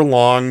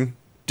hour-long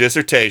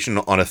dissertation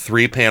on a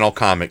 3-panel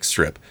comic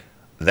strip.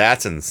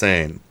 That's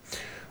insane.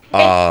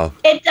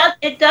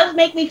 It does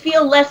make me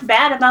feel less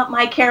bad about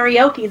my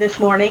karaoke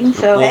this morning.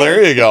 So well,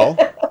 there you go.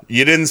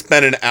 You didn't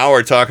spend an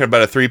hour talking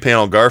about a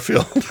 3-panel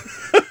Garfield.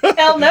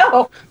 Hell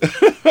no.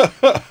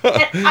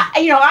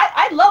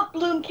 I love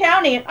Bloom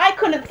County, and I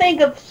couldn't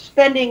think of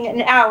spending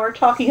an hour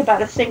talking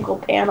about a single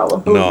panel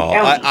of Bloom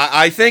County.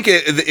 I think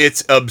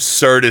it's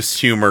absurdist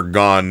humor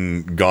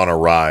gone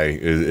awry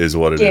is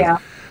what it is.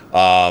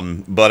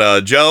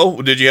 But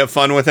Joe, did you have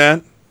fun with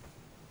that?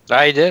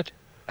 I did.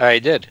 I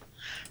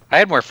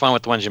had more fun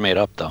with the ones you made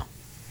up, though.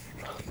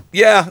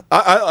 Yeah,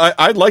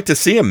 I'd like to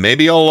see them.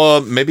 Maybe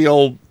I'll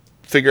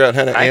figure out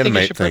how to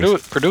animate things. I think you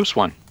should produce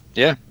one.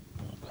 Yeah.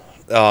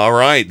 All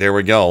right, there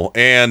we go.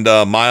 And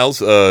Miles,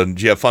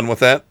 did you have fun with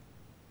that?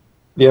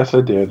 Yes, I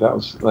did. That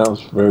was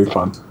very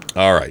fun.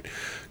 All right,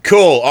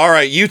 cool. All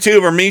right,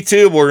 YouTube or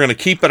MeTube, we're gonna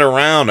keep it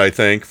around, I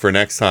think, for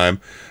next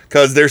time,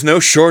 because there's no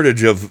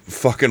shortage of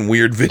fucking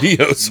weird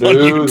videos on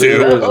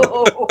YouTube.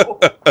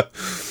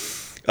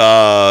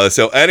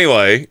 So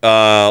anyway,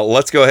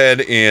 let's go ahead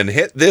and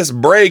hit this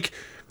break.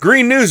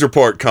 Green News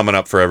Report coming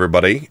up for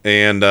everybody,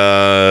 and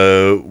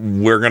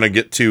we're going to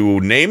get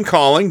to name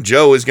calling.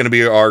 Joe is going to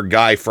be our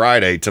guy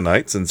Friday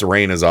tonight since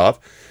Rain is off,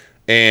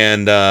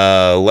 and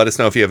let us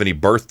know if you have any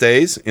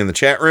birthdays in the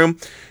chat room,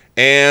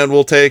 and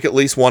we'll take at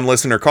least one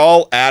listener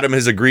call. Adam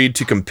has agreed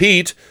to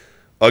compete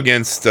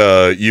against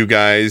you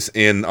guys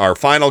in our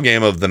final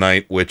game of the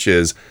night, which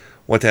is,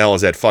 what the hell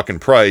is that fucking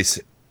price?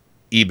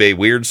 eBay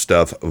Weird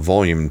Stuff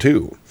Volume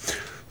 2.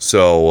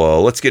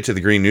 So let's get to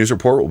the Green News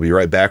Report. We'll be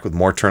right back with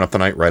more Turn Up the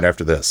Night right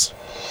after this.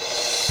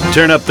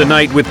 Turn Up the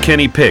Night with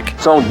Kenny Pick.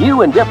 So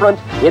new and different,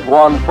 it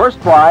won first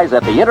prize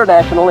at the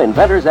International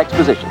Inventors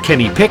Exposition.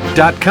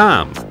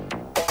 KennyPick.com.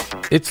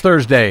 It's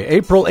Thursday,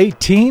 April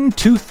 18,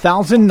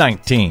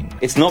 2019.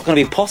 It's not going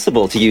to be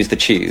possible to use the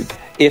tube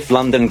if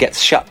London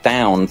gets shut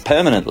down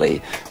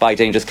permanently by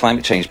dangerous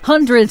climate change.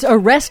 Hundreds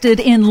arrested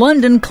in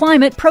London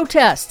climate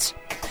protests.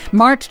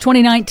 March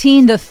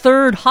 2019, the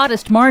third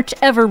hottest March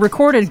ever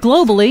recorded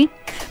globally.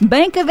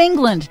 Bank of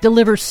England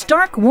delivers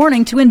stark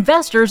warning to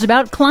investors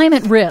about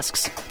climate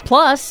risks.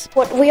 Plus,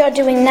 what we are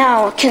doing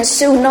now can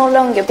soon no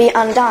longer be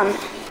undone.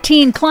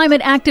 Teen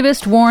climate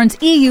activist warns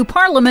EU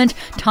Parliament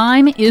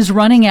time is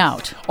running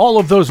out. All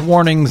of those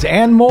warnings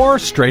and more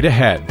straight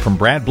ahead. From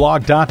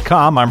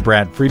BradBlog.com, I'm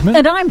Brad Friedman.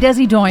 And I'm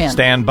Desi Doyen.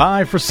 Stand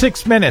by for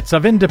 6 minutes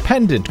of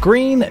independent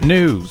green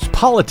news,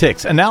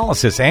 politics,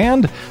 analysis,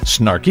 and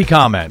snarky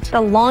comment.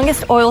 The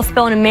longest oil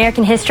spill in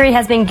American history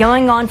has been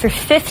going on for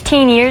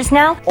 15 years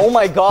now. Oh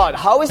my God,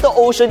 how is the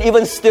ocean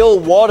even still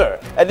water?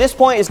 At this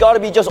point, it's got to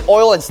be just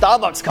oil and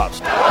Starbucks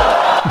cups.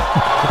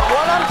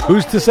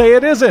 Who's to say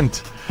it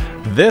isn't?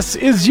 This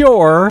is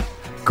your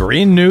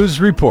Green News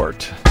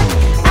Report.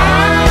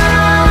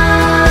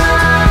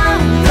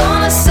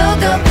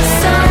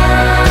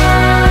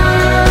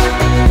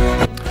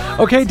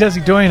 Okay,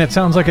 Desi Doyen, it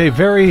sounds like a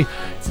very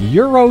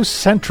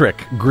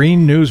Eurocentric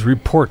Green News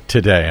report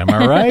today. Am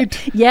I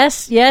right?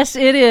 Yes,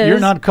 it is.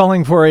 You're not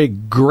calling for a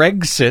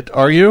Grexit,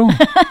 are you?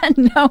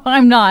 No,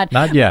 I'm not.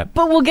 Not yet.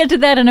 But we'll get to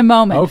that in a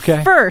moment.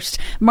 Okay. First,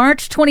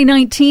 March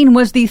 2019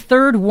 was the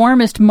third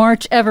warmest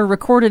March ever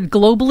recorded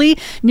globally,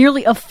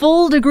 nearly a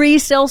full degree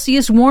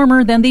Celsius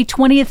warmer than the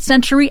 20th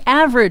century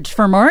average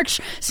for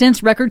March,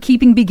 since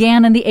record-keeping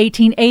began in the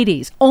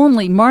 1880s.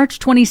 Only March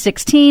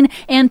 2016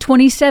 and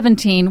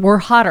 2017 were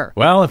hotter.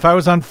 Well, if I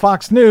was on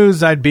Fox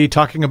News, I'd be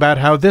talking about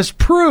how this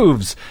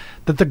proves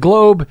that the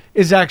globe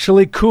is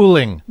actually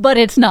cooling. But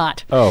it's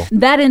not. Oh.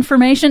 That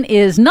information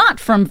is not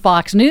from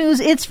Fox News.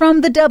 It's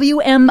from the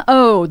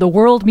WMO, the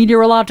World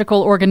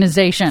Meteorological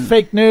Organization.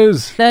 Fake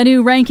news. The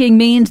new ranking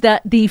means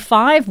that the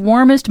 5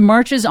 warmest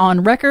Marches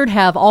on record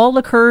have all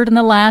occurred in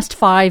the last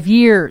 5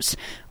 years.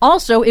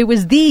 Also, it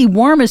was the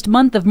warmest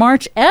month of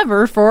March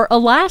ever for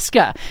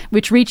Alaska,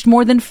 which reached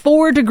more than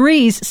 4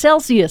 degrees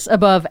Celsius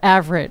above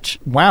average.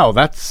 Wow,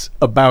 that's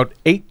about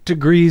 8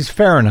 degrees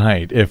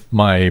Fahrenheit, if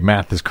my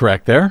math is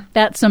correct there.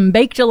 That's some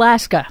baked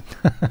Alaska.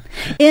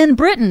 In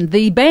Britain,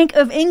 the Bank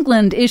of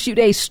England issued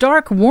a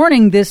stark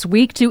warning this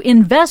week to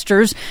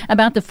investors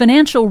about the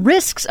financial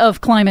risks of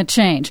climate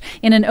change.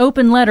 In an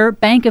open letter,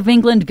 Bank of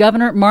England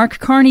Governor Mark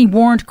Carney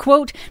warned,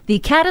 quote, "The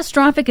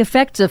catastrophic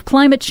effects of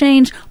climate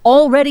change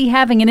already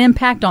having an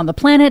impact on the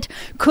planet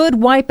could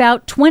wipe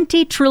out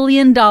 $20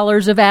 trillion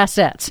of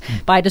assets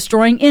by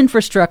destroying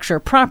infrastructure,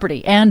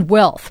 property, and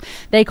wealth."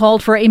 They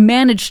called for a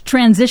managed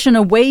transition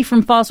away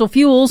from fossil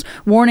fuels,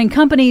 warning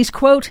companies,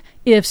 quote,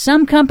 "If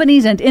some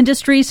companies and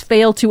industries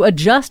fail to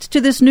adjust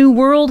to this new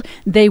world,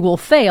 they will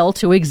fail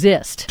to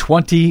exist."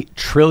 $20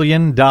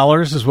 trillion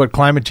is what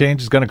climate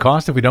change is going to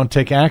cost if we don't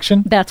take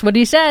action? That's what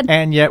he said.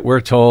 And yet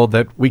we're told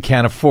that we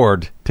can't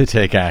afford to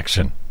take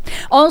action.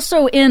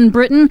 Also in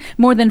Britain,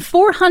 more than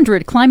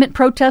 400 climate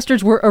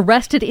protesters were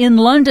arrested in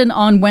London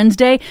on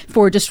Wednesday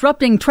for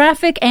disrupting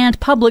traffic and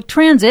public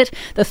transit,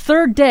 the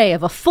third day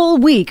of a full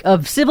week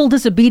of civil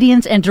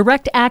disobedience and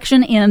direct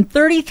action in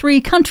 33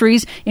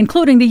 countries,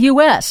 including the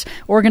U.S.,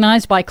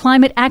 organized by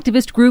climate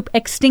activist group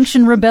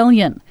Extinction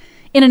Rebellion.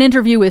 In an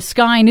interview with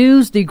Sky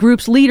News, the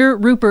group's leader,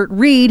 Rupert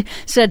Reed,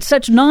 said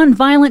such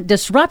nonviolent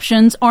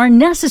disruptions are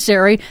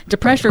necessary to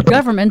pressure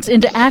governments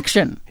into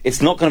action.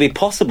 It's not going to be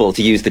possible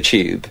to use the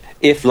tube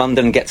if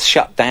London gets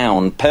shut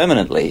down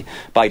permanently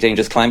by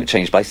dangerous climate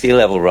change, by sea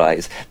level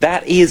rise.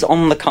 That is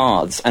on the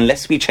cards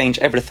unless we change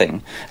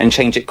everything and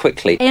change it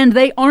quickly. And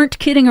they aren't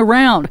kidding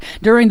around.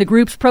 During the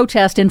group's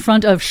protest in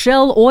front of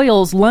Shell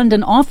Oil's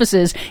London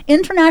offices,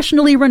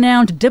 internationally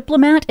renowned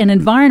diplomat and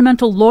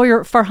environmental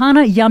lawyer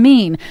Farhana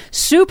Yamin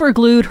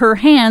superglued her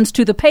hands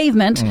to the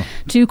pavement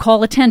to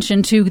call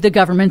attention to the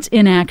government's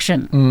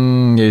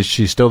inaction. Is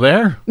she still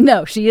there?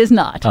 No, she is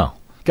not. Oh.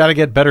 Got to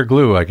get better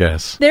glue, I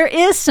guess. There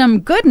is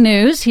some good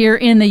news here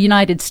in the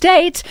United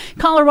States.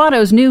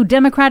 Colorado's new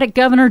Democratic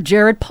Governor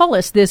Jared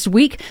Polis this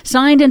week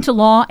signed into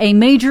law a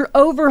major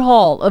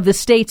overhaul of the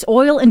state's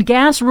oil and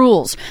gas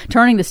rules,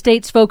 turning the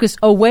state's focus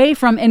away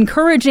from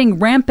encouraging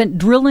rampant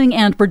drilling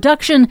and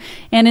production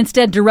and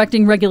instead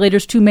directing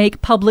regulators to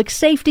make public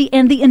safety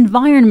and the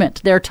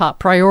environment their top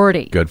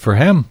priority. Good for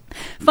him.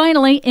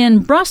 Finally, in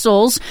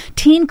Brussels,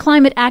 teen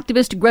climate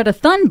activist Greta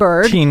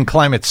Thunberg, teen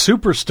climate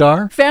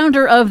superstar,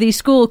 founder of the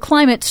school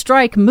climate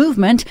strike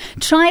movement,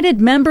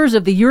 chided members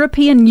of the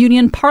European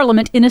Union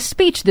Parliament in a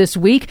speech this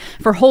week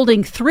for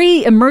holding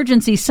 3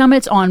 emergency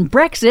summits on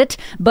Brexit,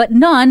 but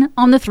none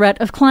on the threat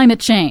of climate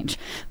change.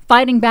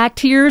 Fighting back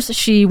tears,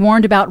 she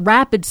warned about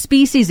rapid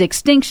species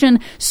extinction,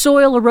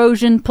 soil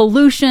erosion,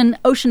 pollution,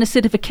 ocean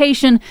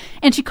acidification,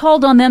 and she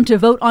called on them to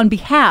vote on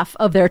behalf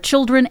of their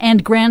children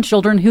and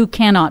grandchildren who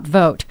cannot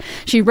vote.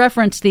 She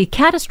referenced the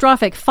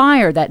catastrophic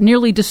fire that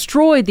nearly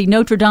destroyed the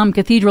Notre Dame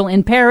Cathedral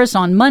in Paris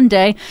on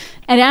Monday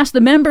and asked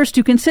the members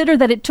to consider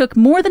that it took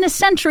more than a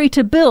century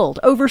to build,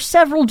 over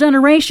several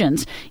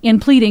generations, in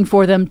pleading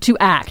for them to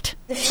act.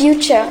 The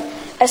future,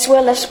 as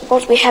well as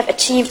what we have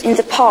achieved in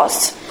the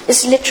past,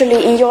 is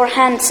literally in your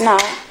hands now.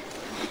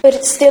 But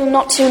it's still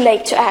not too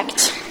late to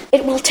act.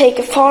 It will take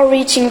a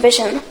far-reaching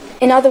vision.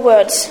 In other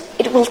words,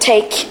 it will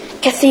take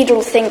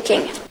cathedral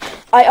thinking.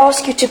 I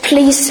ask you to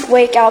please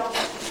wake up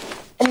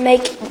and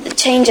make the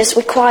changes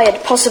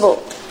required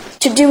possible.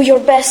 To do your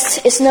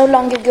best is no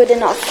longer good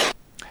enough.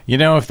 You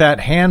know, if that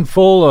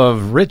handful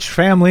of rich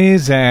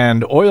families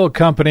and oil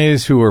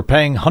companies who are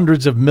paying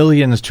hundreds of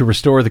millions to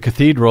restore the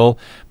cathedral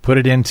put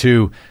it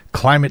into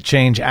climate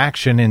change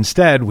action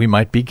instead, we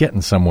might be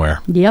getting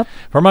somewhere. Yep.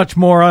 For much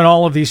more on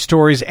all of these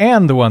stories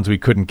and the ones we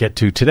couldn't get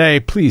to today,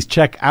 please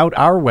check out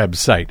our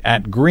website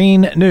at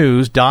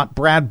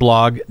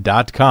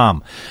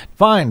greennews.bradblog.com.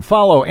 Find,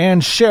 follow,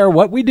 and share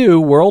what we do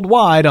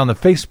worldwide on the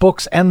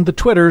Facebooks and the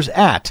Twitters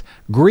at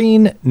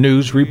Green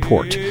News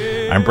Report.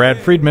 I'm Brad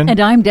Friedman. And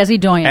I'm Desi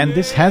Doyen. And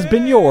this has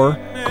been your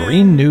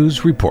Green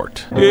News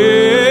Report.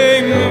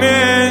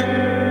 Amen.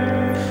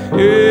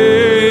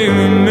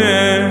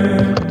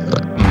 Amen.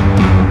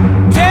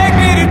 Take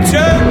me to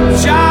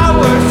church, I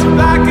worship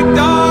like a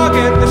dog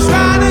at the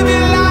shrine of your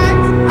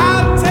light.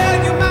 I'll tell you.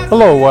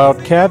 Hello,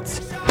 Wildcats.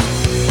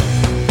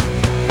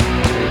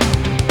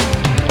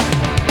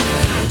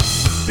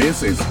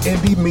 This is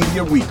Indie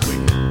Media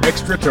Weekly,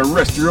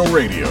 extraterrestrial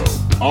radio.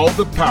 All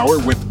the power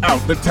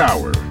without the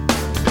tower.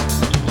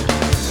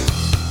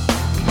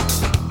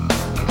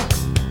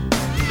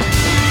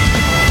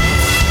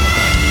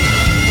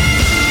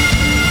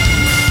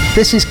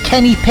 This is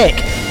Kenny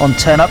Pick on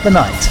Turn Up the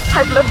Night.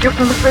 I've loved you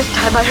from the first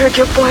time I heard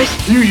your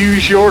voice. You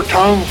use your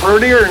tongue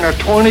prettier than a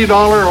 $20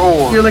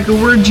 whore. You're like a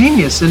word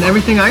genius, and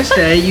everything I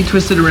say, you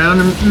twist it around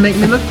and make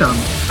me look dumb.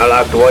 I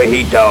like the way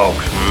he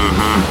talks.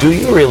 Do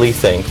you really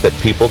think that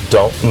people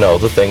don't know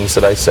the things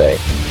that I say?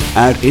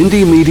 At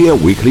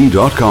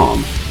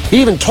IndieMediaWeekly.com.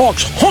 He even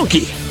talks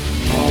honky.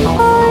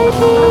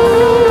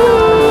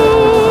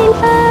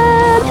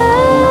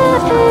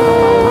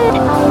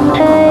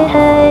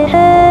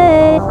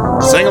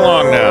 Sing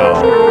along now.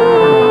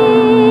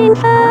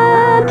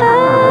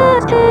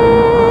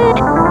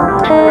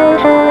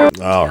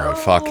 All right,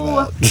 fuck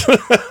that.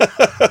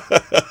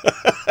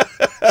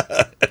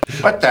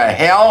 What the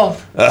hell?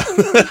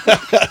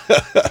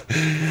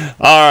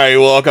 All right,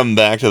 welcome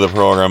back to the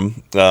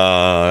program.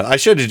 I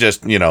should have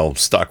just,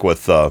 stuck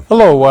with.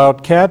 Hello,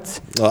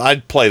 Wildcats.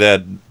 I'd play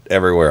that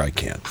everywhere I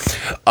can.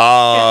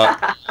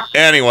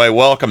 Anyway,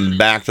 welcome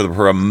back to the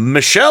program.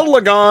 Michelle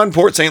Lagon,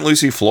 Port St.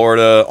 Lucie,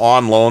 Florida,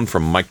 on loan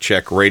from Mike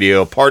Check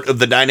Radio, part of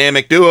the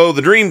dynamic duo,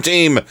 the dream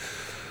team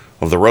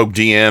of the Rogue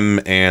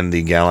DM and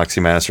the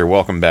Galaxy Master.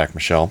 Welcome back,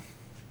 Michelle.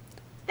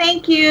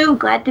 Thank you.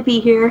 Glad to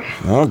be here.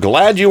 Oh,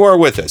 glad you are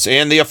with us.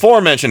 And the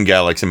aforementioned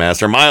Galaxy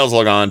Master, Miles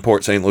Lagon,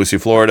 Port St. Lucie,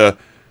 Florida.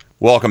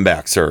 Welcome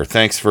back, sir.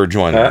 Thanks for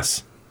joining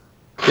us.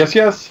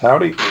 Yes.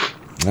 Howdy.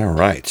 All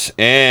right.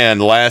 And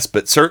last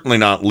but certainly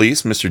not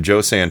least, Mr. Joe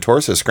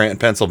Santorsa, Scranton,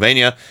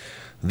 Pennsylvania,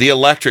 the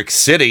Electric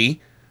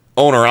City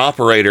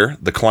owner-operator,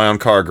 the Clown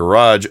Car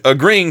Garage,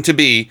 agreeing to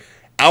be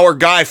our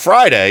Guy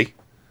Friday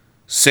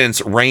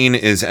since rain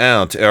is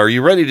out. Are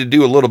you ready to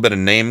do a little bit of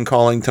name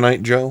calling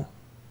tonight, Joe?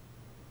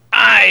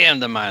 I am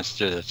the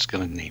monster that's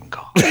going to name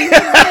call.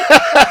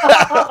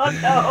 Oh,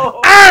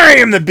 no. I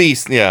am the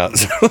beast. Yeah.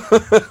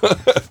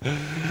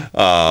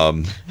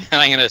 And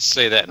I'm going to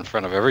say that in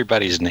front of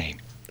everybody's name.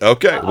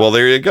 Okay. Well,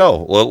 there you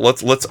go. Well,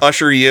 let's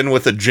usher you in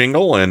with a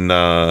jingle and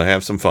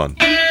have some fun.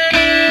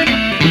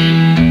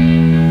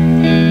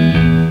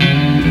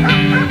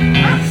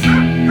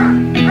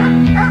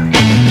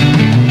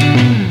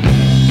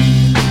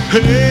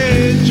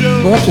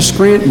 Go up to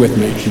Scranton with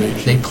me.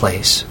 A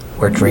place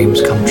where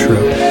dreams come true.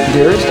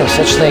 There is no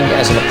such thing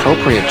as an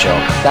appropriate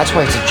joke. That's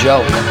why it's a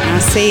joke. I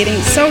say it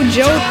ain't so,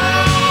 Joe.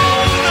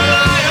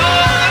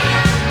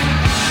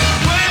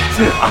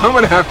 I'm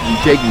going to have to be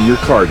taking your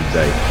car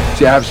today.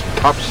 See, I have some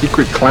top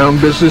secret clown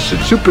business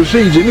that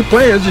supersedes any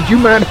plans that you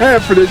might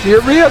have for this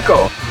here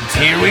vehicle.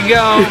 Here we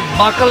go.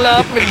 Buckle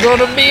up. It's going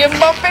to be a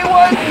bumpy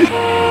one.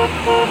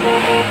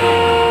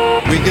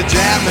 We could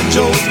jam in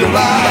Joe's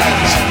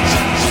garage.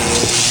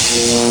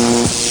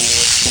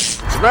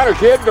 What's the matter,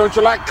 kid? Don't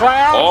you like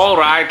clowns? All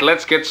right,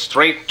 let's get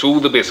straight to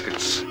the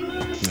biscuits.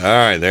 All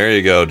right, there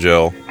you go,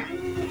 Joe.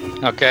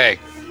 Okay,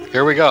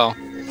 here we go.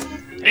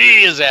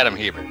 He is Adam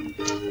Hebert.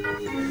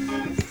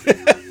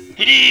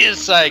 He is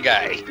Cy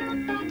Guy.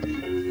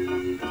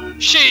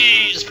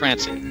 She's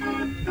Francie.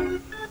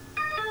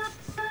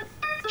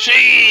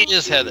 She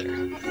is Heather.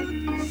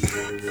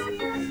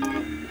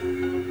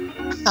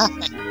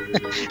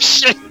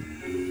 She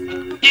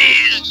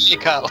is Jay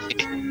Colley.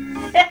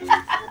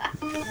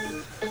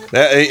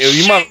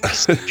 You might.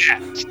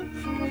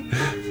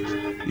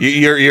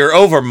 You're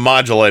over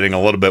modulating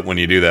a little bit when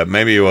you do that.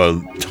 Maybe you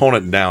tone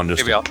it down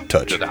just a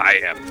touch.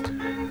 I am.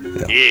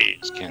 Yeah.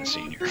 Yes, Ken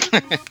Senior.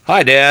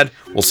 Hi, Dad.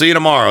 We'll see you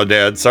tomorrow,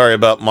 Dad. Sorry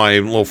about my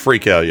little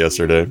freak out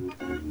yesterday.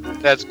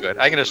 That's good.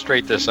 I'm gonna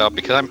straighten this out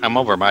because I'm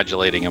over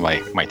modulating in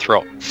my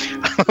throat.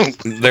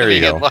 There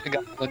you go.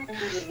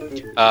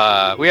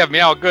 We have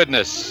Meow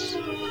Goodness.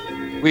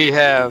 We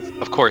have,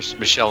 of course,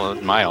 Michelle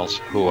and Miles,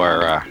 who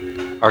are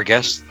our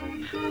guest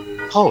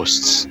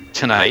hosts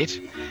tonight.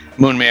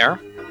 Moonmare,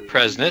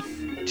 President,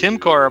 Tim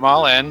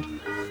Coromal, and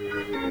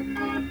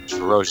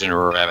Trojan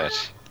Rabbit.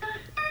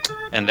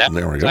 And that,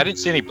 there we go. I didn't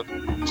see any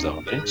birds, though.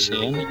 I didn't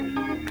see any.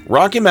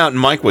 Rocky Mountain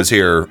Mike was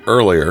here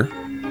earlier.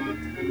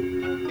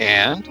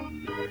 And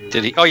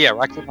did he? Oh, yeah,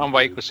 Rocky Mountain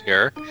Mike was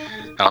here.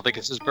 I don't think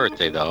it's his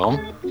birthday, though.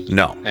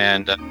 No.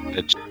 And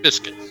it's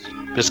biscuits.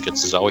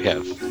 Biscuits is all we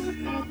have.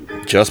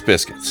 Just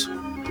biscuits.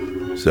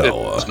 So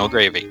there's no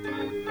gravy.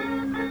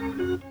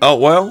 Oh,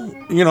 well,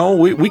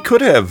 we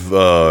could have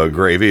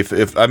gravy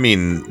if I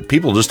mean,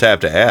 people just have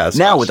to ask.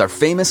 Now with our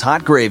famous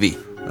hot gravy.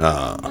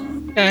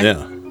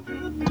 Yeah.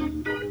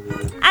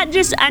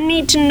 I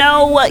need to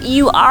know what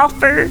you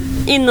offer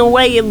in the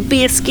way of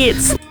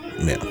biscuits.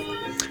 Yeah.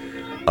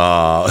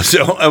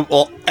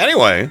 Well,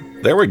 anyway,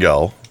 there we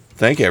go.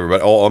 Thank you,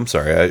 everybody. Oh, I'm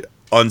sorry. I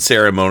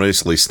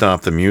unceremoniously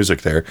stopped the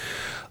music there.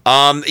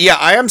 Yeah,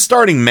 I am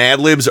starting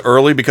Mad Libs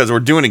early because we're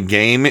doing a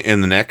game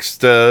in the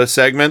next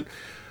segment.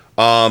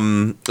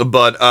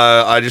 But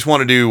I just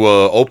want to do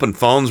open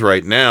phones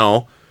right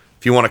now.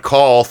 If you want to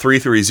call,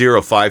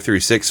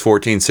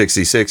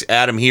 330-536-1466.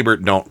 Adam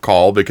Hebert, don't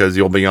call because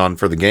you'll be on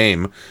for the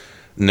game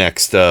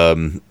next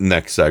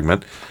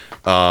segment.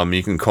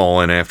 You can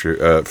call in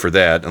after for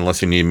that,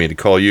 unless you need me to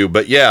call you.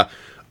 But yeah,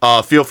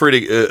 feel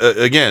free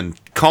to, again,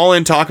 call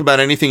in, talk about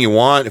anything you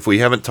want. If we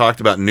haven't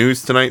talked about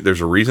news tonight, there's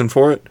a reason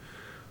for it.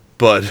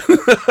 But,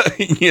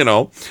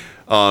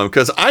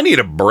 because I need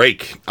a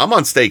break. I'm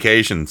on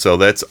staycation, so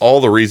that's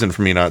all the reason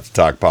for me not to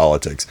talk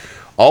politics.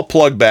 I'll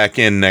plug back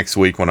in next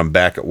week when I'm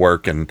back at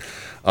work and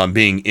I'm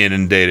being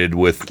inundated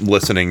with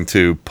listening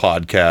to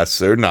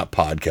podcasts, or not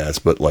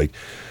podcasts, but like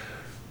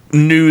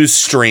news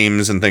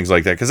streams and things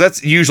like that, because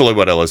that's usually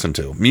what I listen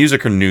to,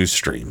 music or news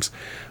streams.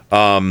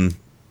 But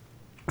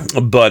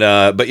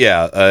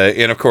yeah,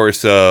 and of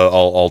course,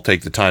 I'll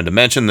take the time to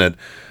mention that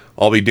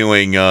I'll be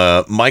doing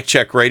Mic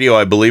Check Radio,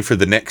 I believe, for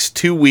the next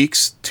 2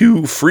 weeks,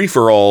 2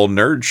 free-for-all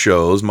nerd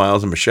shows,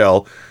 Miles and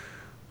Michelle.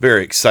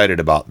 Very excited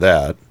about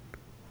that.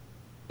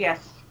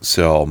 Yes.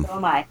 So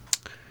am I.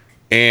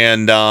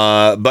 And,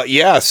 but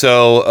yeah,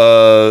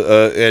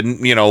 so, and,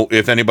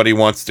 if anybody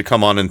wants to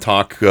come on and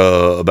talk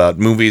about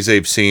movies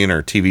they've seen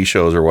or TV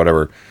shows or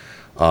whatever,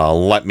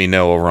 let me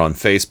know over on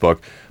Facebook.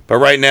 But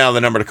right now, the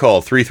number to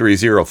call,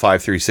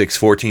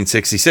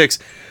 330-536-1466.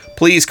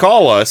 Please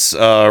call us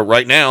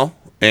right now,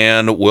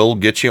 and we'll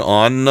get you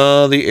on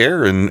the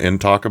air and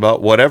talk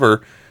about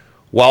whatever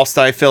whilst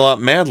I fill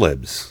out Mad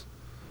Libs.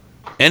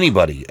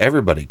 Anybody,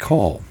 everybody,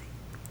 call.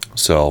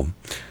 So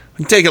I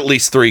can take at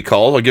least 3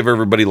 calls. I'll give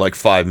everybody like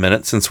 5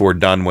 minutes since we're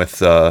done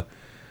with, all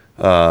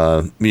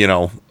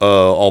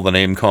the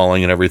name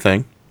calling and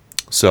everything.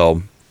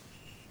 So,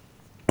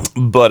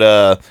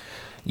 but,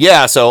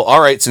 yeah, so,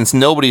 all right, since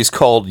nobody's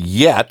called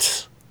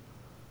yet,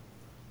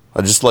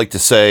 I'd just like to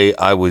say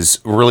I was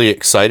really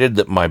excited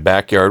that my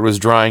backyard was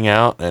drying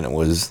out and it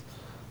was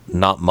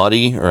not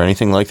muddy or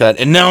anything like that.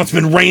 And now it's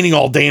been raining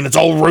all day and it's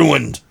all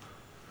ruined.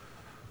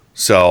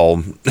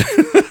 So,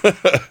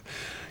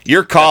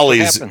 your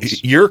collies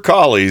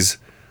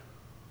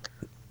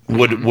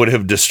would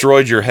have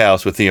destroyed your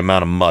house with the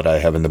amount of mud I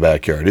have in the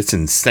backyard. It's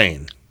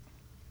insane.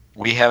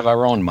 We have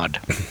our own mud.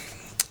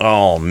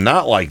 Oh,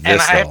 not like this,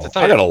 and I have to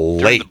tell I got a you,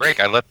 during lake. the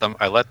break, I let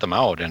them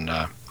out, and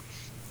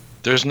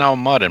there's no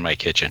mud in my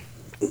kitchen.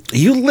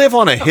 You live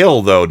on a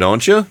hill, though,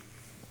 don't you?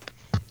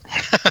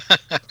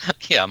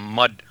 Yeah, a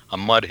mud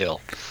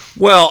hill.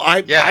 Well, I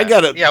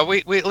gotta. Yeah,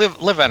 we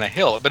live on a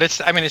hill, but it's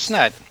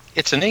not.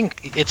 It's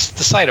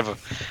the side of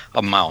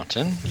a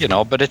mountain,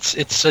 but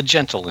it's a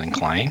gentle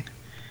incline.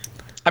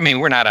 I mean,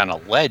 we're not on a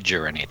ledge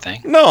or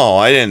anything. No,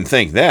 I didn't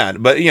think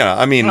that, but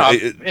I mean, no,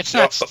 it's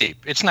not steep.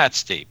 It's not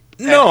steep.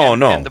 No.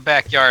 And the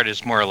backyard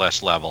is more or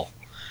less level.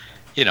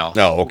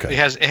 Oh, okay.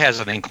 It has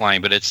an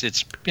incline, but it's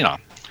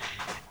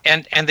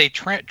and they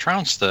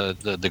trounce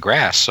the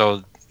grass,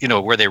 so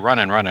where they run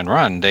and run and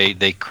run,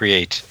 they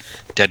create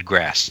dead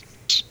grass,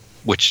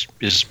 which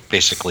is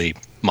basically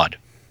mud.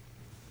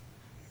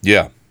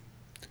 Yeah.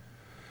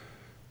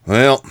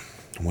 Well,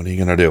 what are you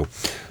gonna do?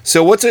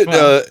 So what's it?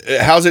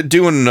 How's it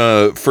doing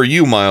for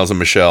you, Miles and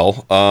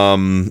Michelle?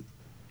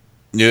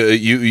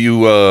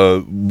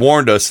 You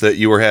warned us that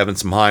you were having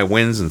some high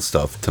winds and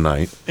stuff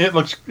tonight. It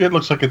looks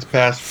like it's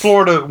past.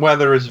 Florida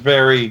weather is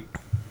very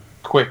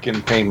quick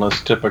and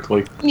painless,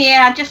 typically.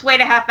 Yeah, just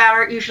wait a half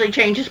hour. It usually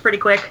changes pretty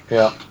quick.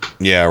 Yeah.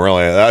 Yeah,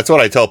 really. That's what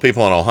I tell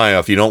people in Ohio.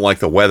 If you don't like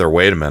the weather,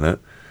 wait a minute.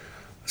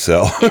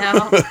 So.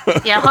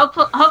 Yeah.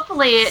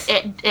 Hopefully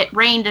it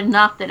rained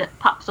enough that it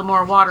popped some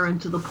more water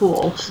into the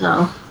pool.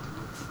 So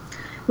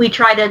we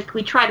try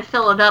to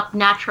fill it up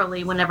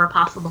naturally whenever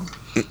possible.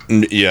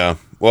 Yeah.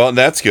 Well,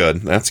 that's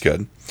good. That's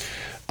good.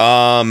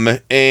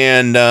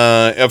 And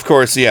of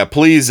course, yeah.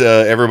 Please,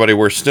 everybody,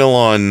 we're still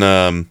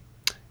on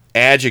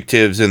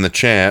adjectives in the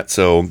chat,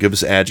 so give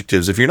us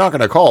adjectives if you're not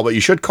going to call, but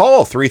you should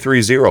call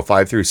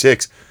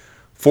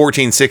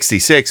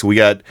 330-536-1466. We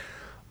got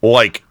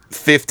like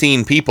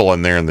 15 people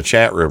in there in the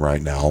chat room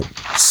right now.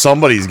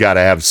 Somebody's got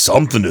to have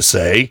something to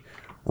say,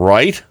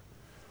 right?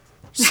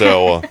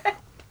 So,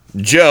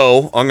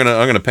 Joe, I'm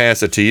gonna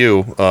pass it to you.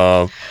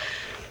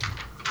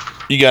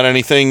 You got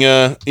anything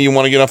you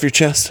want to get off your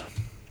chest?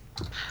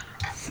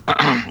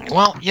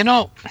 Well,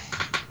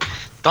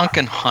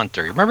 Duncan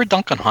Hunter. Remember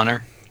Duncan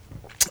Hunter?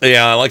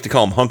 Yeah, I like to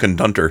call him Hunkin'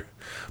 Dunter.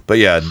 But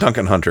yeah,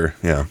 Duncan Hunter,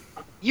 yeah.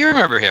 You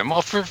remember him.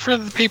 Well, for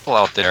the people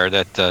out there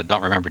that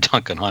don't remember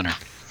Duncan Hunter,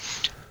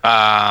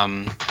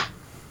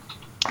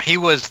 he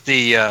was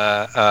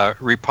the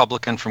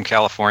Republican from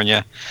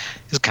California.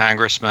 He's a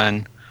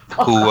congressman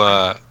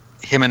who,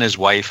 him and his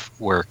wife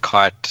were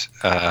caught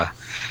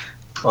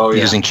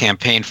using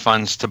campaign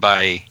funds to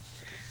buy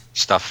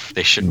stuff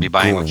they shouldn't be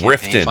buying with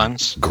campaign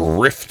funds.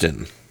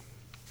 Grifting.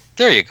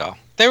 There you go.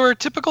 They were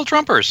typical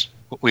Trumpers,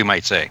 we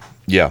might say.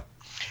 Yeah.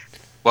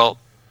 Well,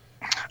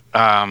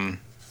 that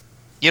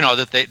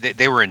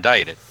they were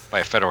indicted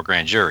by a federal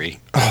grand jury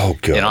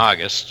in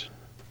August.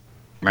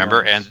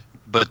 Remember?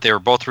 But they were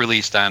both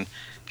released on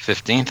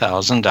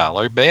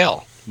 $15,000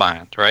 bail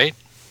bond, right?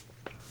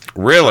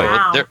 Really?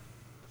 So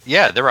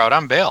they're out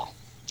on bail.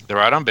 They're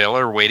out on bail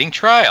or awaiting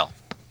trial.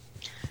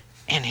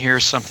 And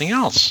here's something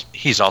else.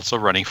 He's also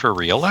running for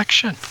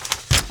re-election.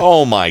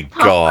 Oh my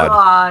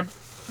God.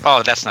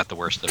 Oh, that's not the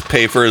worst of it.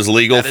 Pay for his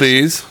legal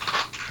fees?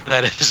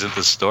 That isn't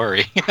the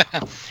story.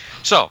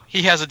 So,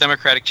 he has a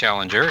Democratic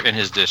challenger in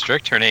his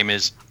district. Her name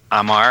is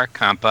Amar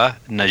Kampa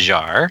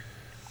Najjar.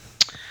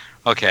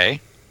 Okay.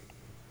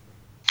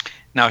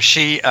 Now,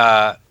 she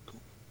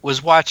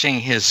was watching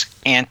his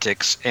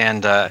antics,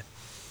 and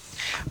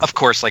of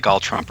course, like all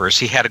Trumpers,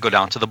 he had to go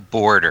down to the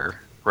border,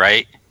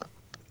 right?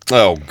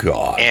 Oh,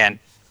 God. And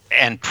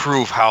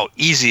prove how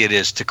easy it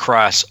is to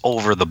cross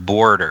over the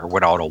border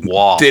without a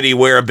wall. Did he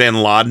wear a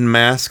Bin Laden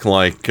mask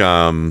like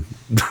No,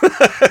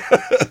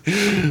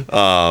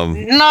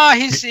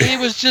 he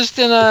was just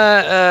in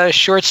a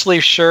short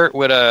sleeve shirt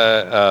with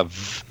a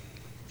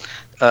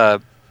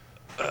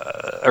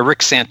Rick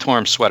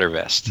Santorum sweater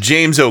vest.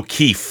 James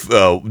O'Keefe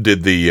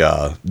did the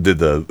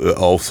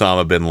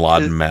Osama Bin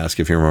Laden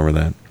mask, if you remember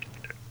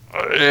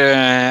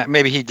that.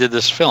 Maybe he did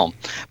this film.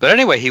 But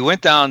anyway, he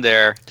went down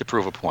there to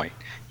prove a point.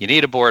 You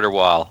need a border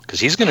wall because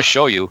he's going to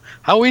show you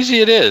how easy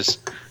it is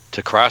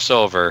to cross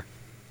over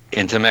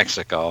into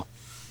Mexico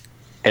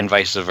and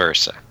vice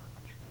versa.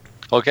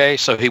 Okay,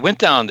 so he went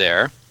down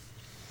there,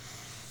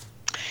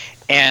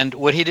 and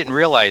what he didn't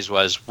realize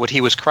was what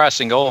he was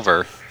crossing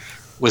over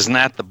was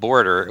not the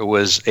border. It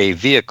was a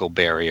vehicle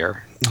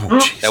barrier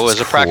that was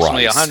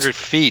approximately 100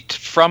 feet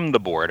from the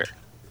border.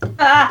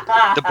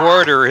 The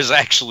border is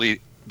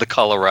actually the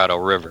Colorado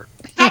River.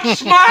 That's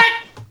smart!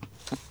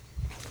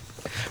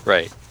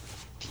 Right.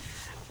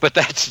 But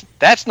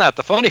that's not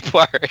the funny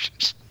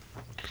part.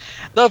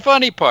 The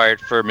funny part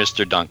for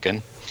Mr.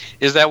 Duncan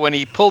is that when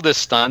he pulled this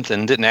stunt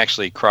and didn't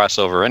actually cross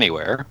over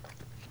anywhere,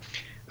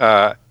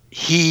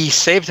 he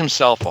saved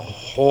himself a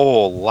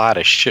whole lot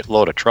of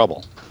shitload of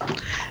trouble.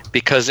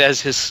 Because as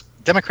his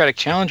Democratic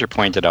challenger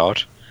pointed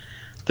out,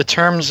 the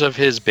terms of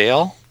his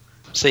bail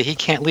say he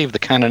can't leave the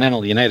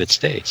continental United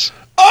States.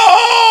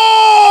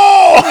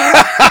 Oh,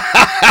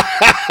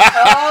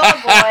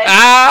 boy.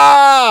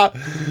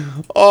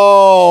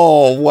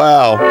 Oh,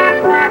 wow.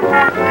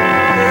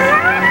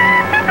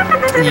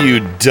 You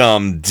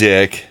dumb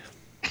dick.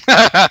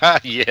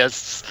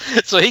 Yes.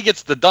 So he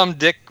gets the Dumb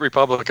Dick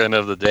Republican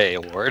of the Day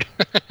award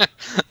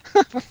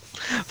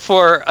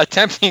for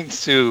attempting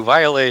to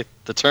violate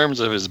the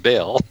terms of his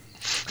bail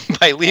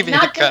by leaving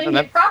Not the doing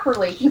continent it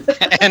properly.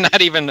 and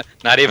not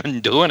even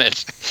doing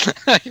it.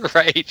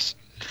 Right.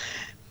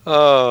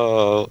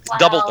 Oh, Wow.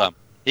 double dumb.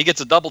 He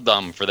gets a double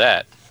dumb for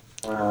that.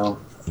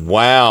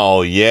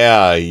 Wow.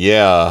 Yeah.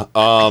 Yeah.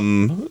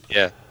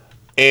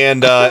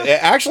 And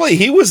actually,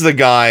 he was the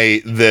guy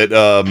that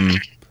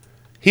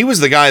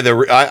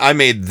I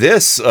made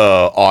this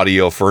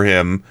audio for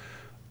him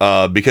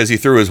because he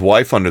threw his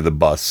wife under the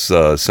bus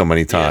so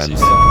many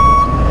times.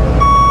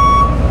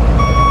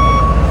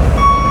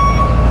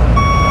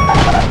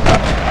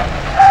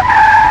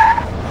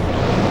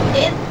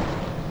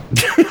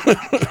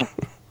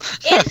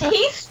 Is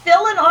he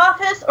still in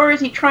office, or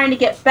is he trying to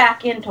get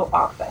back into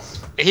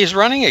office? He's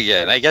running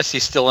again. I guess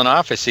he's still in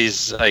office.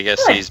 He's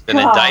been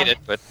God. indicted,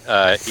 but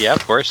yeah,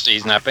 of course,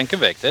 he's not been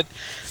convicted,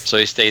 so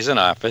he stays in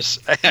office.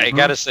 I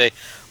gotta say,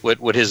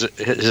 what his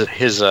opponent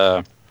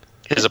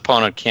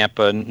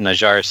Kampa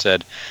Najjar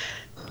said,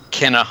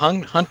 can a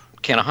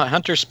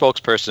Hunter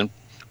spokesperson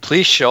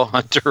please show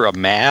Hunter a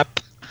map?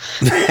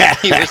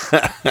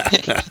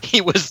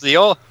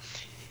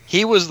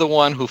 He was the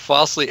one who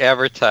falsely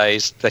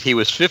advertised that he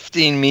was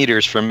 15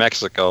 meters from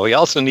Mexico. He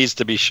also needs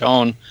to be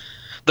shown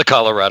the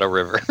Colorado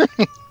River.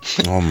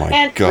 Oh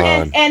my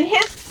God! And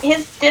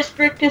his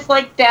district is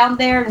like down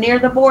there near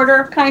the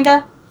border, kind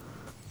of.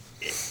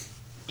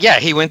 Yeah,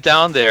 he went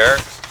down there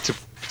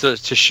to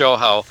show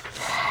how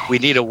we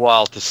need a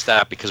wall to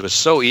stop because it was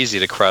so easy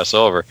to cross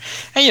over.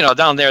 And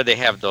down there they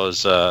have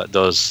those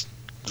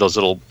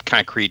little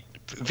concrete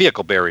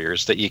vehicle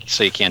barriers that you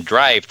can't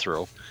drive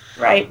through.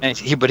 Right. And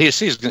he's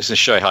going to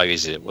show you how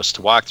easy it was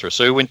to walk through.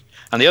 So he went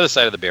on the other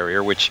side of the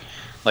barrier, which,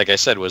 like I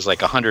said, was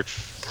like 100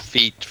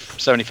 feet,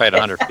 75 to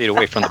 100 feet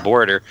away from the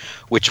border,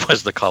 which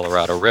was the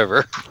Colorado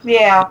River.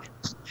 Yeah.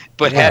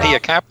 But had he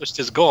accomplished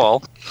his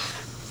goal,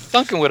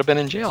 Duncan would have been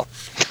in jail.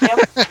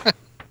 Yep.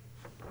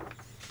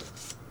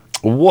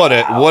 What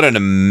an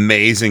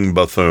amazing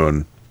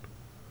buttoon.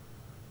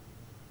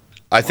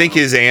 I think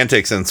his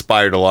antics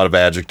inspired a lot of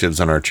adjectives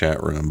in our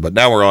chat room, but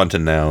now we're on to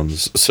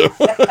nouns. So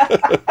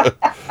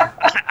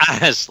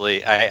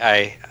honestly,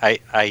 I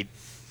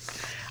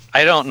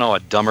don't know a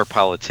dumber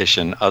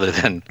politician other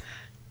than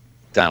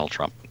Donald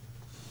Trump.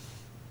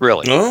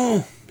 Really?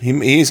 Oh,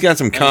 he's got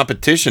some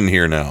competition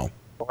here now.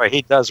 Boy,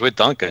 he does with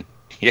Duncan.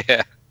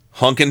 Yeah.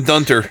 Hunkin'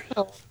 Dunter.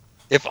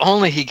 If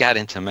only he got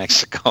into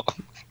Mexico.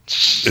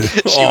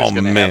 Oh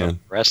man, have him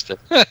arrested.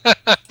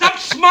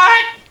 That's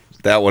smart.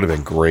 That would have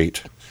been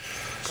great.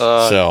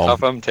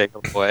 Tough him, take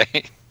him away.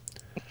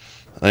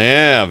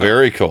 Yeah,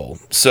 very cool.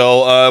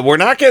 So we're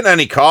not getting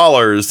any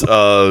callers.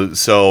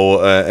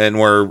 And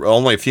we're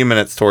only a few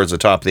minutes towards the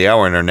top of the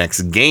hour in our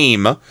next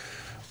game.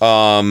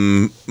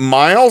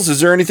 Miles, is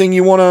there anything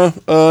you want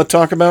to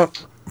talk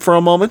about for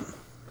a moment?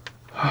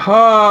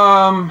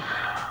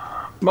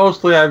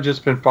 Mostly I've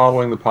just been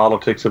following the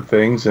politics of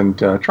things and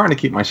trying to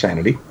keep my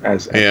sanity,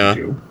 as you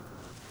do.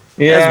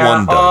 Yeah, as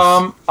one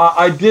does.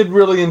 I did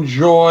really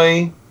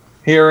enjoy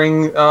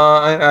hearing,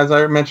 as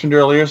I mentioned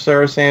earlier,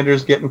 Sarah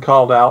Sanders getting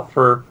called out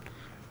for,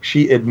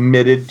 she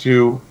admitted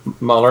to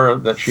Mueller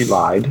that she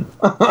lied.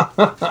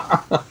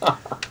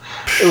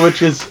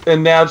 Which is,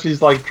 and now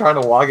she's like trying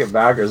to walk it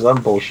back or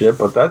some bullshit,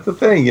 but that's the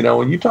thing, you know,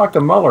 when you talk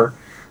to Mueller,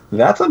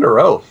 that's under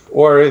oath.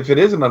 Or if it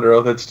isn't under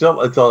oath, it's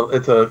still, it's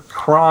a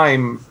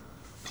crime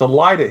to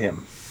lie to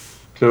him,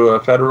 to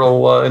a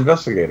federal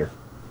investigator.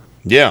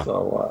 Yeah.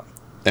 So,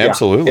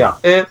 absolutely.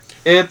 Yeah.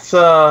 It's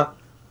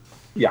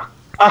yeah.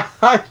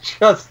 I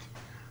just,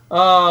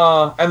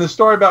 and the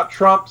story about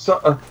Trump,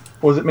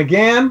 was it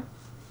McGahn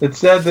that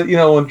said that, you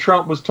know, when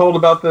Trump was told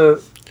about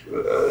the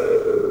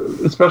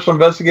special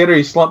investigator,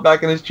 he slumped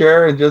back in his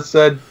chair and just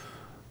said,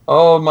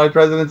 "Oh, my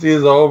presidency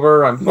is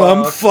over. I'm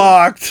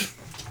fucked."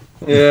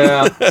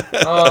 Yeah.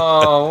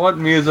 Oh, what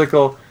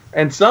musical.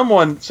 And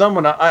someone,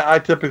 I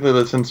typically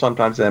listen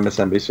sometimes to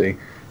MSNBC,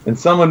 and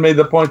someone made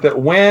the point that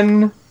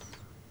when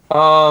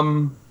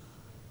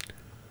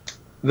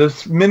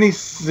this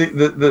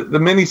the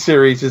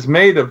miniseries is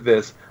made of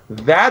this,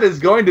 that is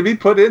going to be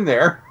put in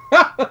there.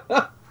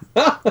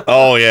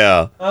 Oh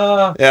yeah,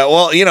 yeah.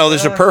 Well, you know,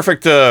 there's a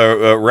perfect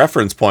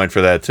reference point for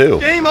that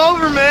too. Game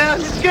over, man.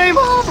 It's game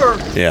over.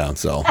 Yeah.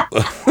 So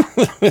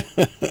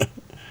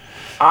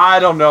I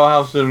don't know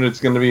how soon it's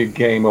going to be a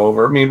game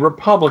over. I mean,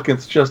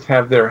 Republicans just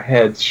have their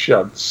heads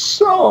shoved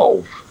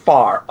so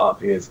far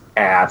up his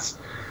ass.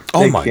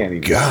 Oh they my can't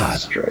even God.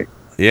 see straight.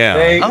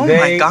 Yeah.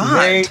 my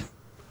God.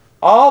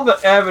 All the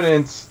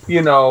evidence,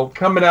 you know,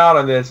 coming out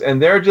on this,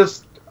 and they're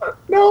just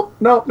no,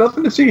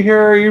 nothing to see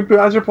here. You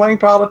guys are playing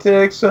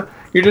politics.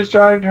 You're just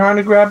trying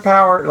to grab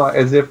power, like,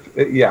 as if,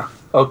 yeah,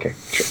 okay,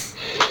 sure.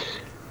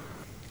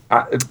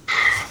 It's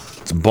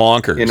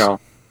bonkers, you know,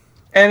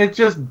 and it's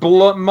just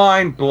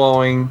mind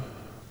blowing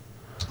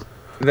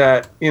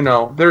that, you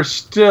know, there's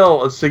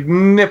still a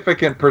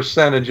significant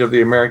percentage of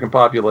the American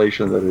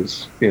population that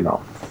is, you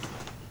know.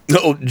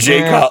 No,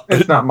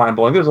 it's not mind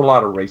blowing. There's a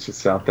lot of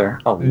racists out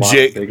there.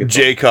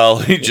 Jay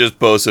Colley just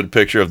posted a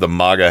picture of the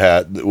MAGA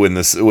hat when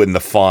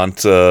the font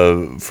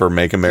for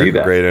 "Make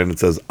America Great" and it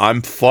says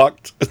 "I'm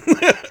fucked."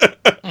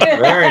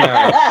 Very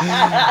nice.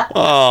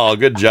 Oh,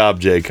 good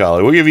job, Jay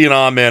Colley. We'll give you an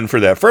amen for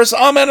that. First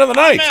amen of the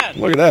night. Amen.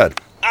 Look at that.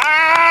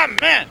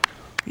 Amen.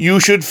 You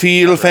should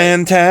feel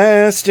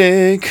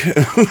fantastic.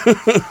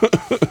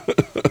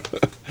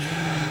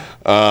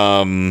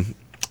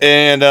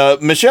 And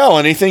Michelle,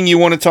 anything you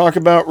want to talk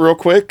about real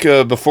quick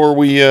before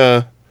we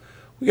got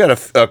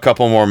a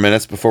couple more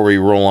minutes before we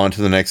roll on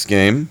to the next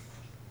game?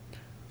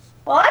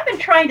 Well, I've been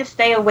trying to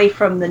stay away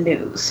from the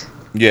news.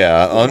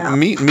 Yeah,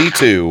 me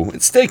too.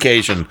 It's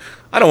staycation.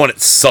 I don't want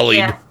it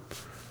sullied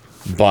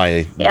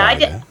by.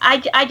 Yeah, I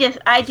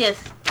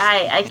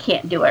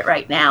can't do it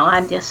right now.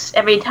 I'm just,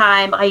 every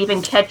time I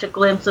even catch a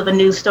glimpse of a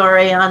news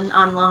story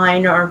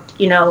online or,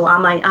 you know,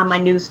 on my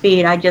news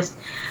feed,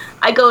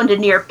 I go into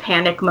near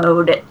panic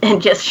mode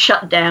and just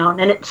shut down,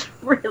 and it's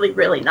really,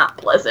 really not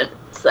pleasant.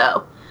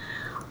 So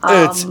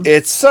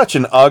it's such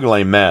an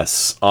ugly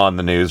mess on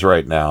the news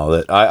right now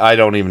that I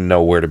don't even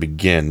know where to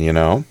begin, you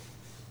know?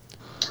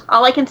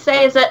 All I can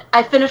say is that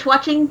I finished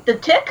watching The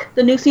Tick,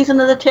 the new season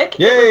of The Tick.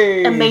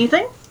 Yay! It was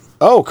amazing.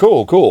 Oh,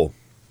 cool.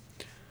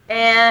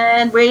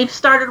 And we've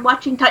started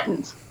watching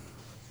Titans.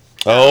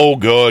 Oh,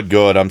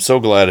 good. I'm so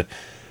glad.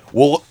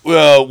 Well,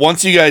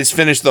 once you guys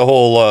finish the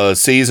whole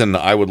season,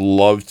 I would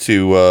love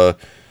to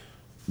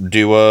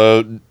do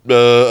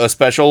a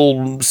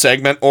special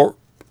segment or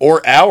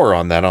hour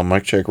on that on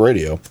Mike Check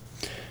Radio.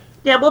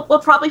 Yeah, we'll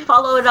probably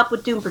follow it up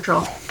with Doom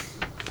Patrol.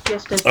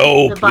 Just to keep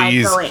the vibe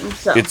please! going,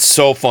 so. It's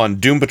so fun.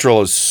 Doom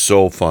Patrol is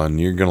so fun.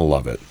 You're gonna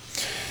love it.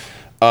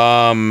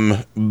 Well,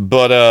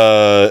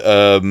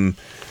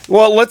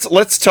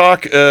 let's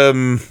talk.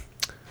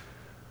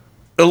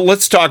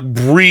 Let's talk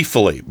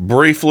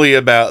briefly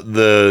about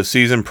the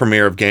season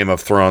premiere of Game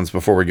of Thrones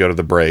before we go to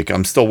the break.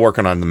 I'm still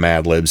working on the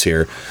Mad Libs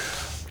here.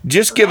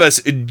 Just give me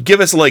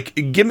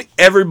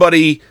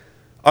everybody.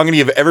 I'm going to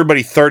give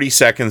everybody 30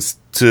 seconds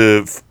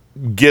to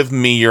give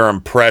me your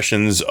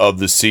impressions of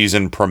the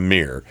season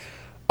premiere.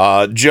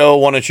 Joe,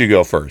 why don't you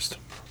go first?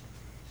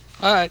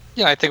 I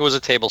think it was a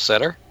table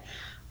setter.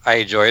 I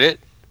enjoyed it.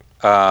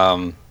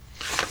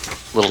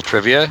 Little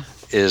trivia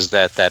is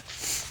that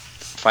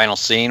final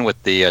scene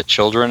with the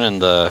children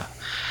and the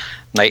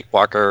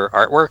Nightwalker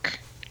artwork.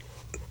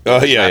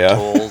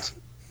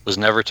 Was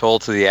never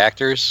told to the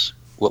actors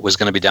what was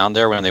going to be down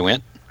there when they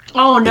went.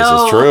 Oh no! This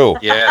is true.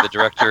 Yeah, the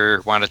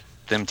director wanted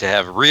them to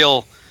have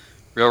real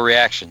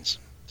reactions.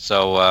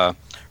 So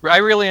I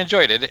really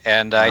enjoyed it,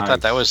 and I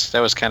thought that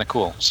was kind of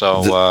cool.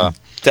 So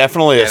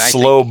definitely a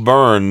slow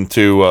burn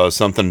to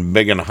something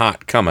big and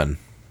hot coming.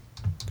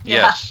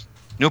 Yes.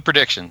 New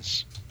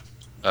predictions.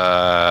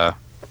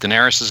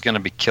 Daenerys is going to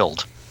be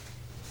killed.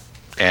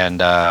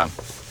 And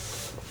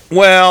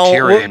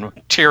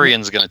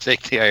Tyrion's going to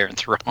take the Iron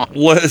Throne.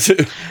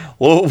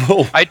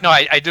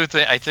 I do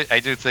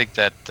think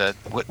that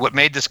what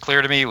made this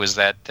clear to me was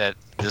that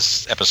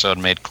this episode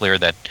made clear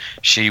that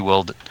she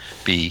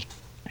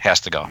has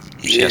to go.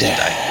 She has to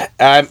die.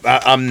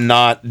 I'm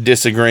not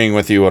disagreeing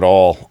with you at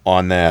all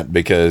on that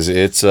because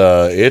it's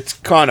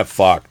kind of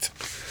fucked.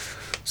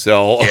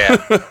 So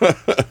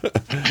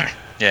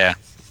yeah.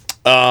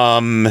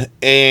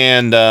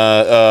 And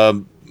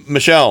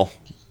Michelle,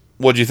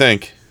 what'd you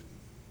think?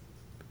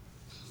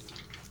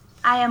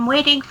 I am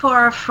waiting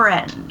for a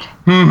friend.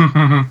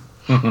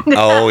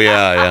 Oh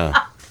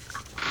yeah.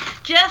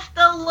 Just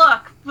the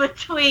look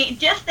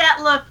that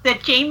look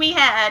that Jamie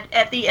had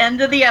at the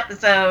end of the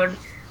episode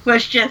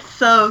was just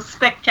so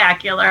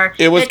spectacular.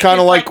 It was kind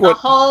of like the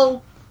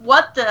whole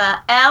what the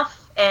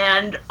F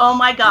and oh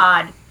my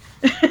god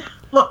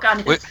look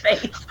on his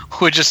face.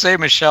 Would you say,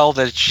 Michelle,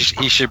 that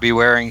he should be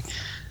wearing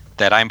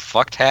that I'm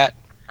fucked hat?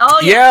 Oh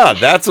yeah.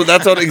 That's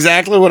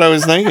exactly what I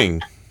was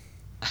thinking.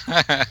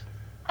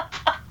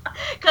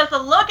 Because the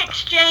look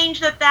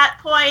exchanged at that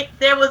point,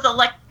 there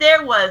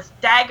was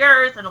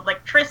daggers and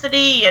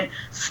electricity and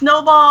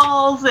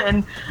snowballs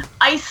and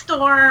ice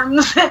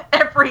storms and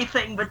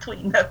everything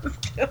between those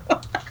two.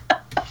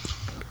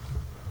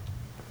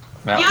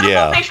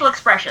 Beautiful facial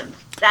expressions.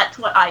 That's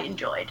what I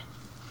enjoyed.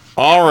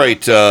 All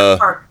right,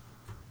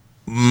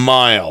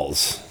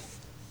 Miles.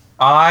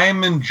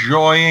 I'm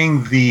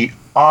enjoying the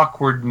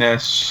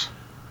awkwardness.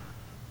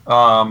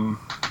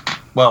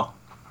 Well,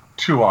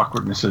 two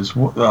awkwardnesses.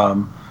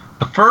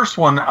 The first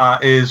one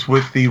is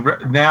with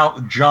now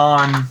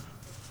John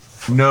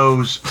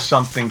knows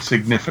something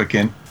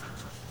significant,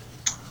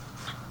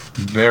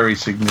 very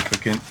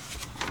significant.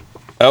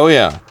 Oh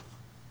yeah,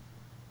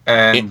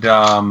 and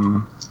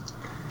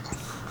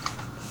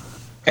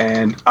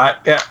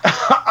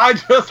I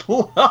just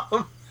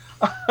love.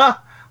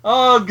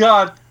 Oh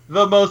God,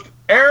 the most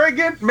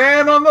arrogant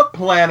man on the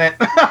planet.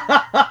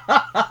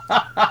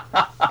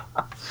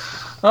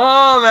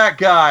 Oh, that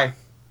guy.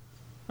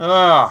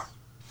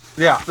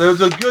 Yeah,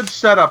 there's a good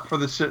setup for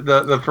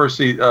the first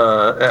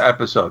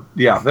episode.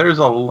 Yeah, there's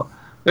a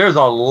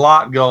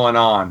lot going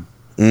on.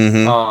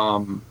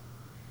 Mm-hmm.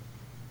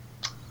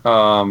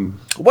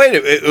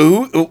 Wait,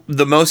 who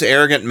the most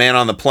arrogant man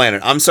on the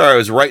planet? I'm sorry, I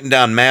was writing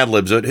down Mad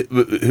Libs.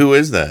 Who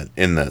is that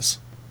in this?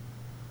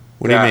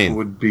 What do you mean? That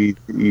would be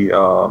the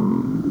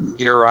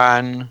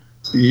Euron.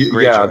 The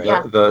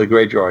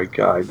Greyjoy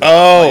guy.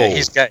 Oh,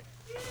 he's got.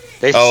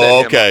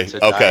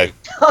 Okay.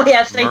 Oh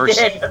yes, they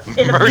did.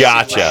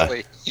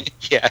 Gotcha.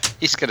 Yeah,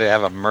 he's gonna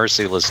have a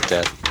merciless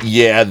death.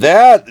 Yeah,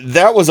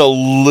 that was a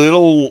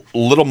little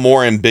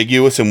more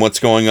ambiguous in what's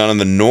going on in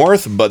the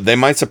north, but they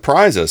might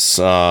surprise us.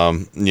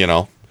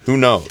 Who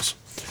knows?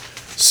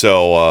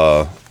 So,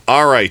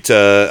 all right.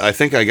 I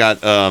think I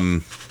got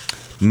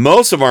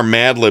most of our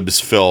Mad Libs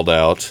filled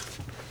out.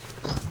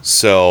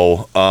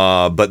 So,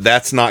 but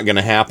that's not going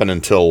to happen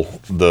until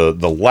the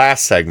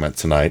last segment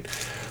tonight.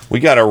 We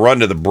got to run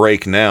to the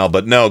break now,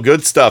 but no,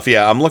 good stuff.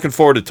 Yeah, I'm looking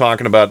forward to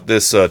talking about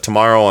this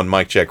tomorrow on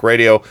Mike Check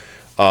Radio.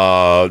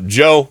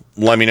 Joe,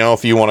 let me know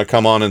if you want to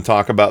come on and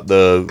talk about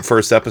the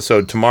first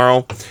episode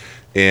tomorrow,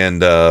 and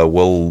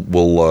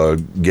we'll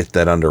get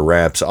that under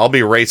wraps. I'll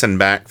be racing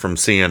back from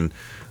seeing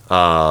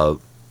my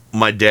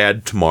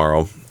dad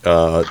tomorrow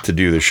to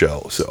do the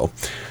show. So,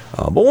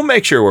 but we'll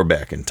make sure we're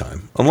back in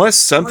time, unless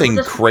something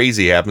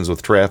crazy happens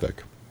with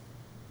traffic.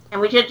 And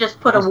we should just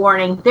put a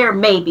warning. There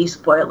may be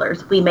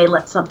spoilers. We may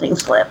let something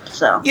slip.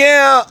 So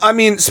yeah, I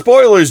mean,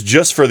 spoilers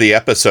just for the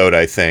episode.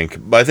 I think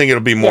it'll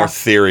be more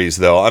theories,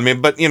 though. I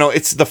mean, but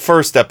it's the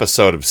first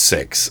episode of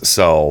 6,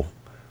 so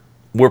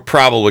we're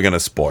probably going to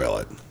spoil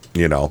it.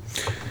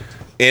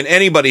 And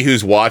anybody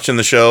who's watching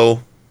the show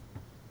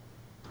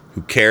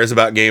who cares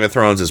about Game of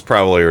Thrones has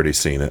probably already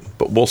seen it,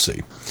 but we'll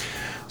see.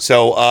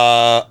 So,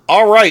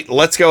 all right,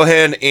 let's go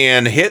ahead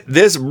and hit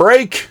this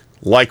break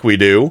like we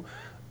do.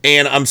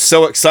 And I'm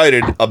so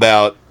excited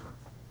about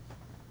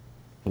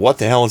what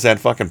the hell is that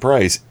fucking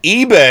price?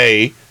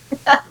 eBay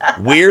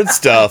Weird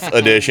Stuff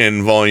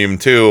Edition Volume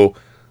 2.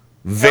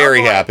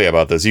 Very happy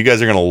about this. You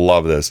guys are going to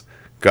love this.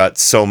 Got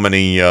so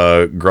many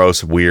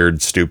gross,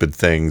 weird, stupid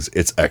things.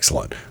 It's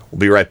excellent. We'll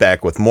be right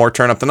back with more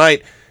Turn Up the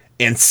Night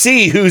and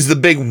see who's the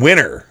big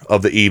winner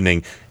of the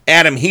evening.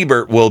 Adam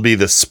Hebert will be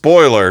the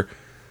spoiler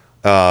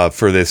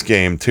for this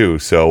game, too.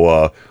 So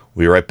we'll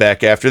be right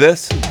back after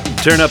this.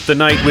 Turn Up the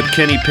Night with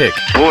Kenny Pick.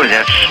 Boy,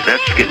 that's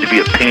getting to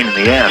be a pain in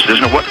the ass,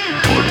 isn't it? What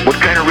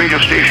kind of radio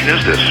station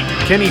is this?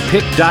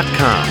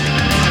 KennyPick.com.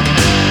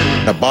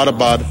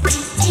 Nabadabad.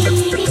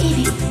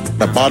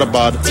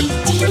 Nabadabad.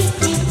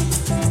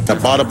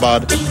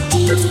 Nabadabad.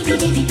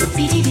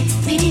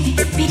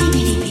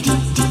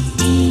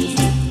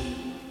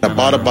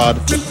 Nabadabad.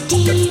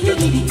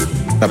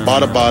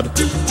 Nabadabad.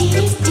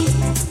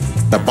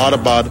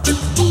 Nabadabad.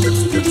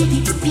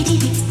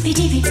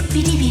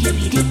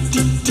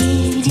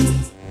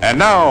 And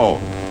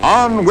now,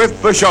 on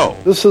with the show.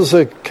 This is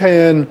a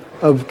can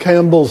of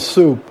Campbell's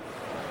soup.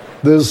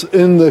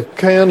 In the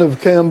can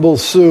of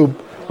Campbell's soup,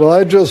 well,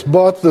 I just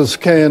bought this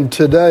can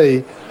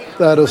today,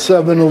 at a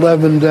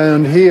 7-Eleven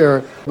down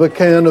here, a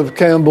can of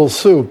Campbell's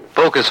soup.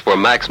 Focus for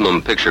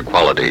maximum picture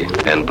quality,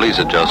 and please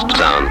adjust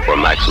sound for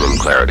maximum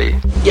clarity.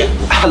 Yeah,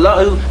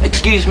 hello,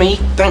 excuse me,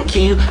 thank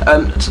you.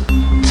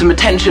 Some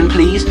attention,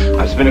 please.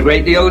 I've spent a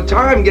great deal of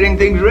time getting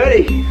things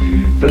ready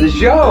for the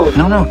show.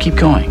 No, keep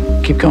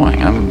going. Keep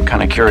going. I'm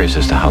kind of curious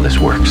as to how this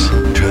works.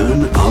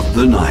 Turn of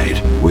the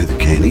Night with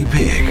Kenny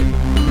Pig.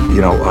 You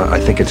know, I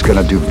think it's going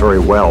to do very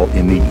well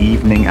in the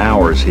evening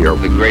hours here.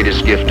 The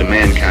greatest gift to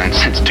mankind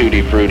since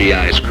Tutti Frutti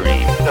ice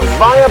cream. A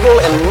viable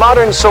and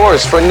modern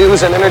source for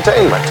news and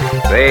entertainment.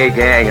 Hey,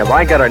 gang, have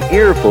I got an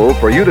earful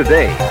for you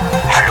today?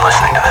 If you're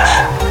listening to this,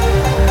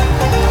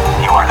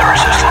 you are the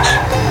resistance.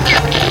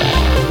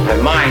 My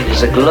mind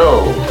is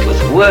aglow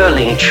with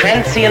whirling,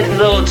 transient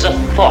loads of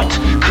thought,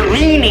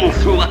 careening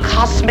through a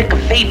cosmic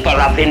vapor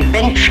of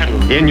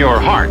invention. In your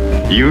heart,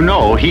 you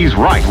know he's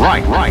right.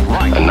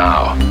 And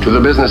now, to the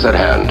business at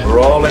hand. We're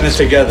all in this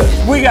together.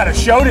 We got a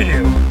show to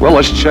do. Well,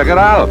 let's check it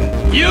out.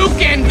 You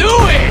can do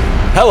it!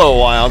 Hello,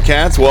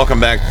 Wildcats.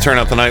 Welcome back to Turn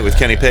Up the Night with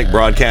Kenny Pick,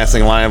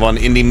 broadcasting live on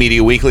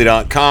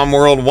IndieMediaWeekly.com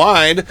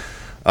worldwide.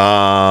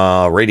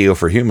 Radio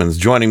for Humans.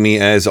 Joining me,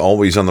 as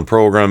always, on the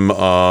program,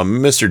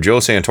 Mr. Joe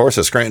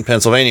Santorsa, Scranton,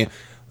 Pennsylvania,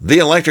 the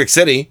Electric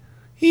City.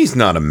 He's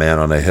not a man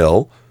on a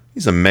hill.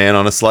 He's a man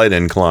on a slight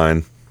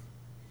incline.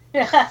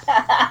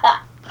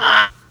 I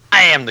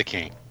am the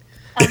king.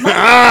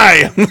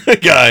 I am the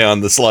guy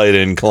on the slight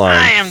incline.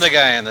 I am the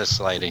guy on the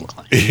slight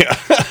incline. Yeah.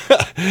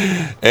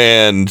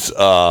 And,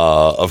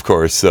 of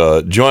course,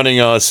 joining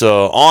us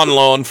on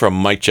loan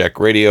from Mic Check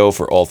Radio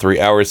for all 3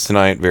 hours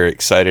tonight. Very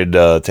excited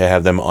to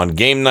have them on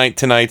game night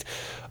tonight.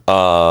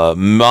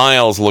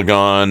 Miles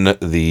Lagon,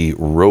 the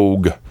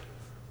rogue.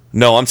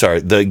 No, I'm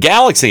sorry. The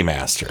Galaxy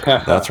Master.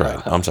 That's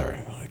right. I'm sorry.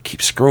 I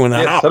keep screwing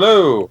that up.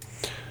 Hello.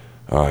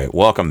 All right.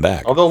 Welcome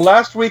back. Although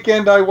last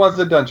weekend I was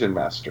the Dungeon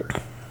Master.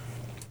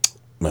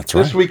 That's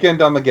right. This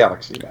weekend I'm the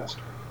Galaxy Master.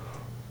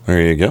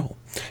 There you go.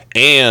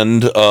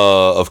 And,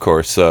 of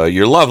course,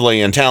 your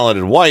lovely and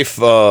talented wife,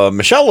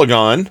 Michelle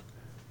Lagon,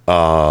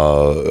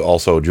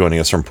 also joining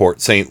us from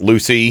Port St.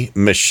 Lucie.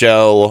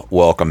 Michelle,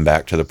 welcome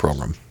back to the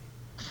program.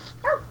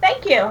 Oh,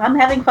 thank you. I'm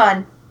having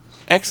fun.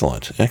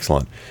 Excellent.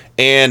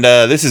 And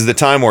this is the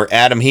time where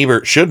Adam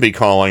Hebert should be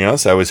calling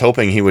us. I was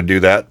hoping he would do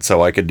that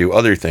so I could do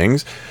other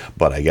things,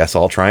 but I guess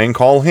I'll try and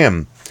call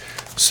him.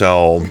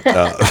 So,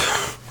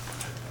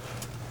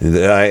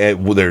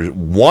 there's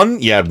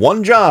one. You had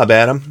one job,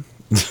 Adam.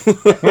 He's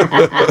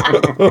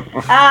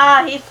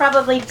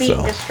probably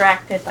being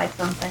distracted by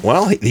something.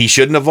 Well, he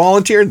shouldn't have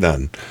volunteered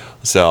then.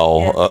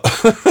 So,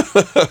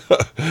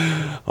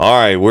 all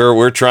right,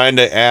 we're trying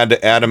to add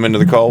Adam into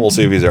the call. We'll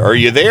see if he's there. Are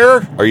you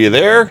there?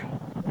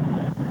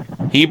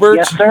 Hebert?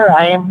 Yes, sir.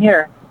 I am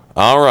here.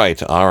 All right.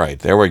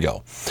 There we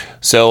go.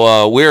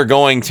 So we're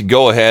going to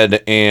go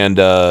ahead and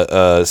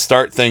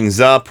start things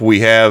up.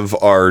 We have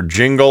our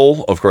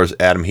jingle, of course,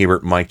 Adam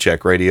Hebert, Mic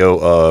Check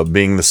Radio,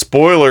 being the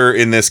spoiler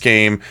in this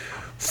game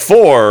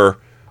for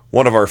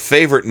one of our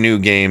favorite new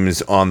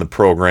games on the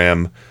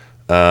program.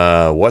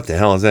 What the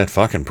hell is that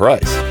fucking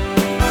price?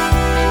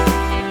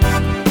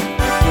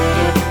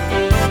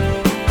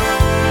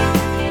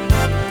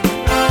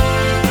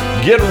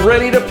 Get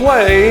ready to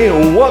play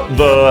What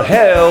the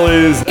Hell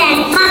is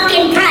That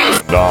Fucking Price?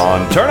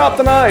 On Turn Up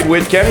the Night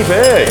with Kenny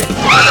Pig.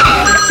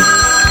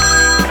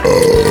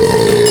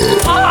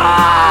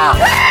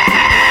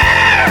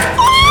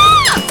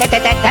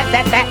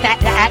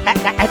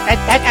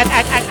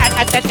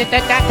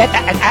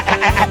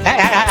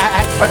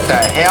 What the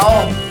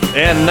hell?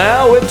 And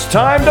now it's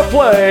time to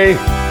play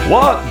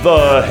What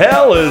the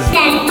Hell is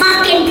That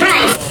Fucking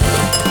Price?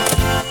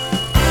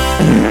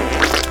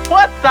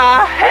 What the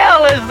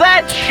hell is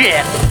that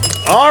shit?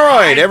 All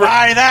right,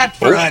 buy that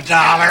for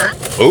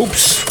 $1.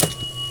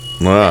 Oops.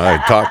 Well, I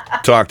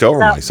talked over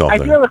myself I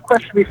there. do have a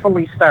question before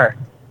we start.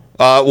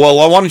 Well,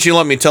 why don't you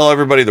let me tell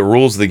everybody the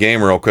rules of the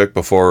game real quick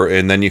before,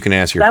 and then you can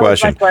ask your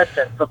question. That was my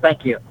question, so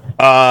thank you.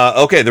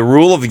 Okay, the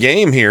rule of the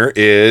game here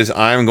is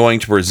I'm going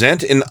to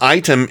present an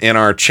item in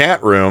our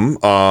chat room.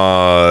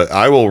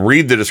 I will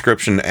read the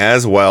description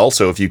as well,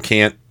 so if you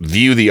can't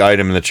view the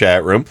item in the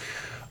chat room,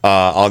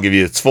 I'll give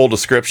you its full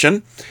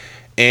description.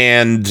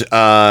 And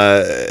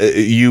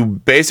you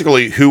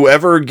basically,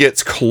 whoever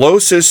gets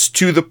closest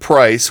to the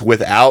price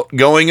without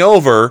going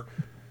over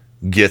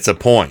gets a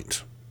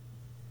point.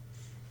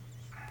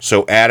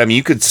 So, Adam,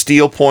 you could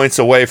steal points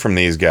away from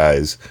these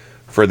guys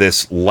for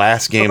this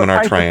last game in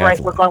our triathlon. Right,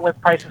 we're going with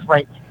Price is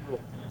Right.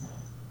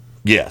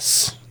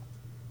 Yes.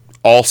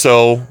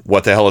 Also,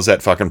 what the hell is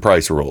that fucking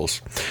price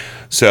rules?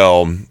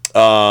 So,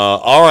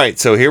 all right,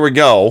 so here we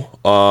go.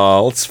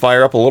 Let's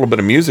fire up a little bit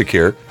of music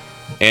here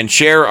and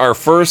share our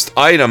first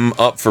item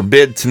up for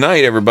bid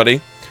tonight,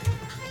 everybody.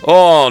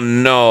 Oh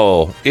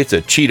no, it's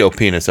a Cheeto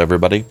penis,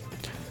 everybody.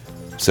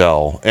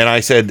 So, and I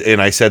said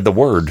the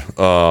word.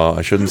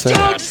 I shouldn't say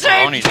that. Don't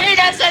say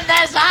penis in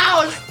this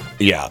house!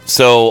 Yeah.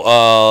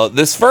 So,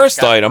 this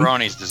first item.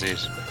 Peyronie's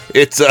disease.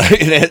 It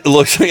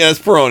looks like it has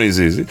Peyronie's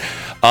disease.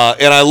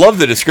 And I love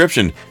the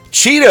description.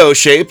 Cheeto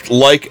shaped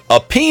like a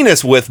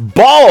penis with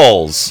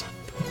balls.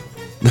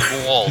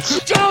 Balls.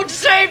 Don't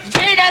say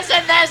penis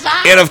in this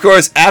house! And of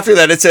course, after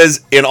that, it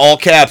says in all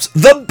caps,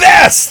 the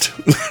best!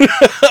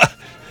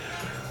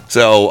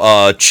 So,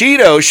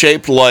 Cheeto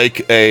shaped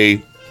like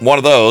one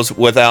of those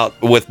with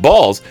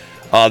balls.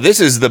 This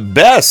is the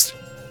best,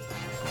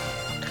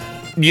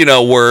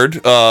 word,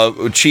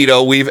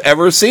 Cheeto we've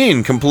ever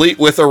seen, complete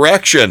with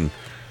erection.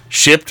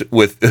 Shipped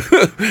with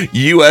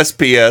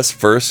USPS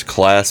first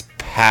class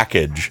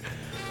package.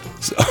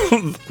 So,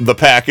 the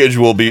package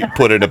will be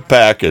put in a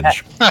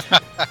package.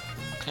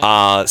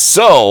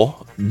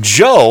 So,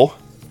 Joe,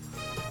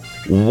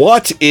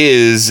 what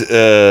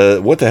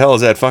the hell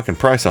is that fucking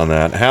price on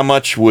that? How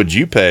much would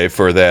you pay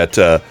for that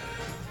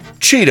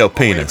Cheeto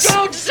penis?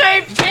 Don't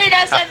say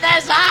penis in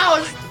this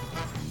house!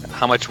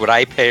 How much would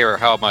I pay, or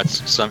how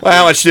much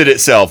How much did it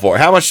sell for?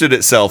 How much did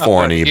it sell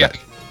for on eBay?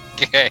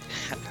 Okay,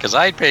 because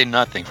I'd pay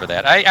nothing for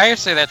that. I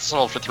say that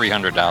sold for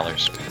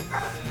 $300.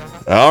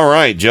 All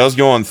right, Joe's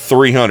going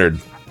 $300.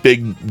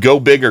 Go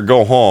big or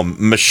go home.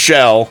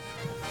 Michelle,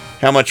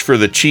 how much for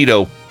the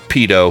Cheeto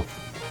pedo?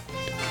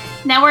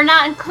 Now we're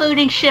not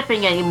including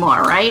shipping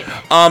anymore, right?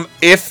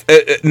 If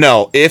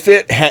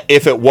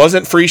it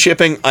wasn't free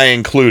shipping, I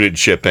included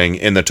shipping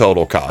in the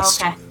total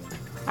cost. Okay.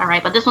 All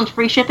right, but this one's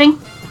free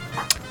shipping?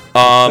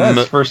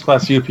 That's first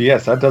class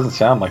UPS. That doesn't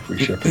sound like free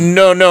shipping.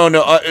 No.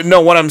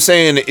 What I'm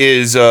saying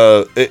is,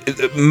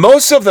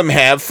 most of them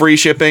have free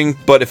shipping,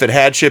 but if it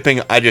had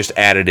shipping, I just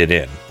added it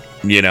in.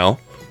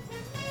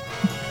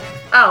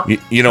 Oh.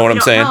 You know what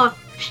I'm saying?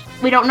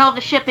 We don't know if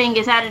the shipping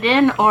is added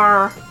in,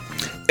 or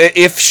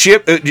that's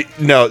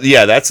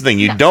the thing.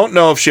 You don't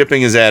know if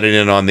shipping is added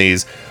in on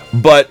these,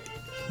 but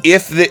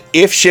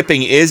if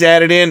shipping is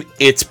added in,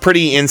 it's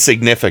pretty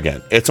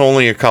insignificant. It's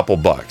only a couple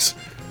bucks.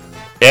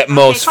 At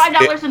most,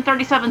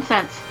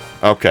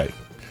 $5.37. Okay.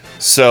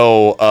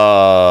 So,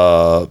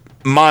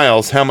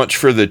 Miles, how much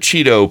for the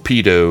Cheeto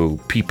Pedo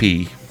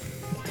PP?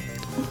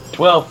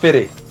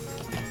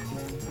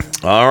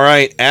 $12.50. All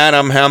right,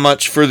 Adam, how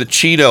much for the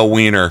Cheeto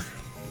Wiener?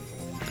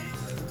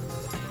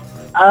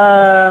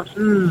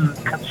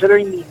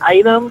 Considering the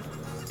item,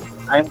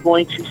 I'm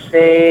going to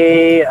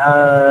say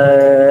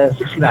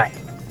 $69.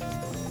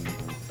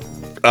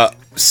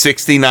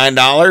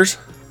 $69?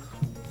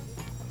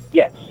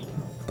 Yes.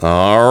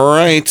 All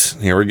right,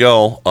 here we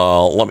go.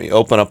 Let me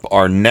open up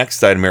our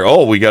next item here.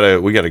 Oh, we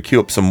gotta queue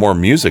up some more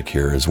music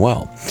here as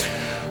well.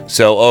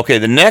 So, okay,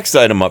 the next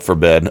item up for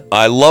bid.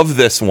 I love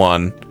this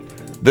one.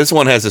 This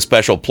one has a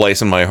special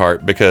place in my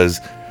heart because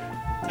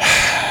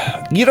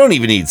you don't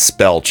even need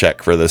spell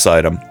check for this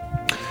item.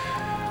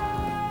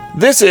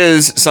 This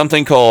is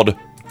something called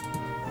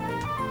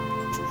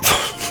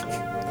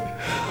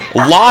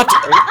Lot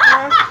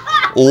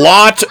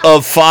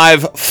of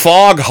 5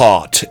 Fog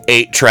Hot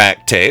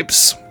 8-track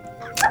tapes.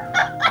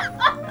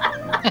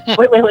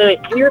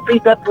 Wait. Can you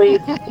repeat that, please?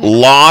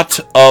 Lot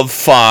of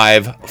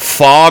 5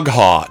 Fog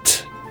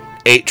Hot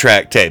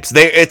 8-track tapes.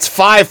 It's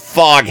 5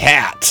 Fog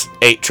Hat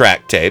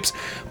 8-track tapes,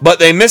 but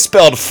they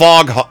misspelled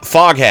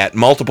Fog Hat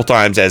multiple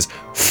times as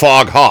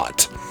Fog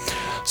Hot.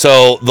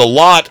 So the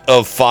lot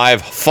of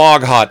 5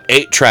 Fog Hot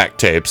 8-track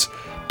tapes,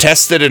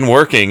 tested and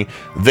working,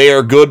 they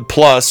are good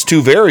plus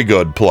to very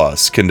good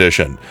plus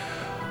condition.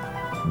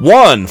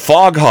 1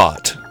 Fog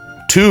Hot,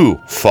 2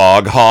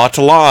 Fog Hot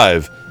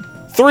Live,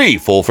 3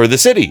 Full for the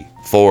City,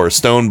 4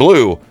 Stone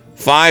Blue,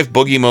 5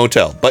 Boogie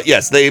Motel. But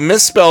yes, they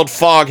misspelled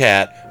Fog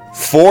Hat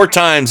 4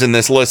 times in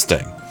this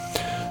listing.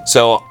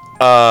 So,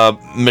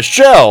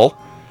 Michelle,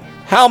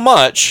 how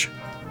much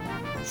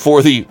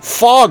for the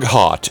Fog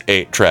Hot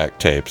 8-track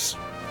tapes?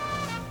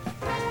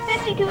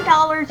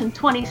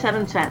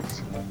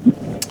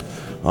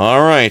 $52.27.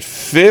 All right,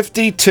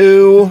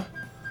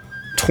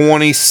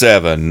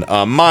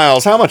 $52.27.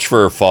 Miles, how much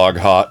for Fog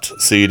Hot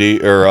CD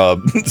or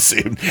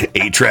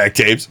 8-track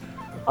tapes?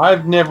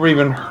 I've never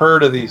even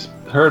heard of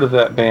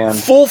that band.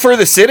 Full for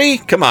the City?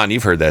 Come on,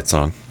 you've heard that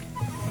song.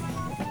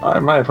 I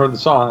might have heard the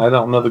song. I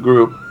don't know the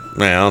group.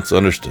 Yeah, it's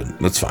understood.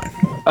 That's fine.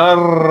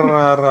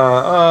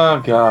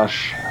 Oh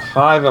gosh,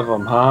 5 of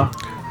them, huh?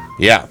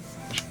 Yeah.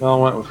 I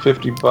went with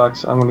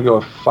 $50. I'm going to go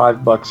with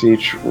 $5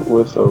 each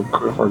for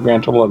a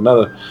grand total of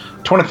another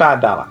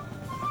 $25.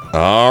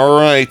 All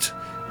right,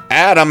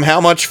 Adam, how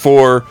much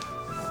for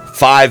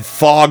 5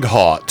 Fog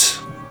Hot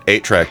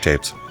 8-track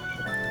tapes?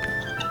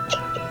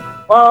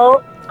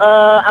 Well,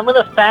 I'm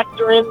going to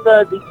factor in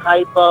the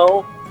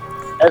typo,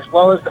 as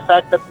well as the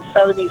fact that the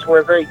 70s were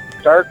a very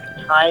dark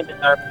time in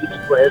our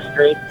musical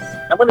history.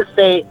 I'm going to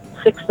say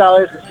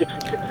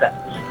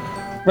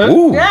 $6.66.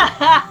 Ooh.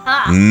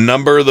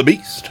 Number of the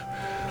beast.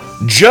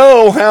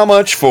 Joe, how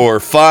much for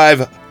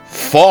 5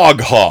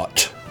 Fog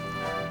Hot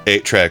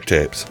 8-track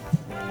tapes?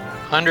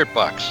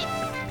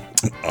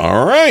 $100.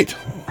 All right,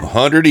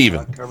 100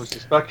 even. That covers the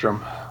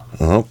spectrum.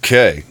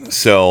 Okay,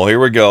 so here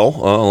we go.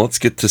 Let's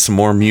get to some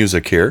more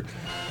music here.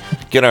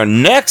 Get our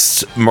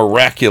next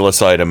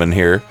miraculous item in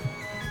here.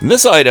 And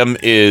this item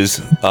is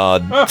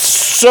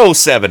so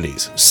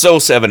 70s. So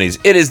 70s.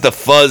 It is the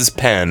Fuzz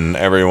Pen,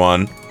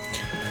 everyone.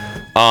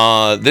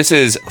 This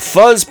is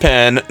Fuzz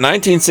Pen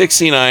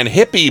 1969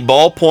 Hippie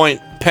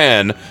ballpoint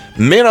pen,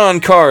 mint on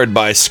card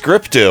by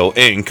Scripto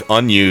Inc.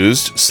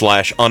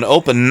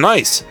 Unused/unopened.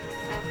 Nice.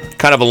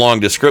 Kind of a long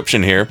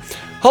description here.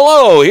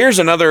 Hello, here's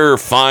another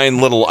fine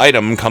little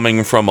item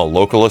coming from a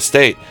local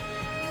estate.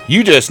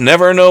 You just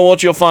never know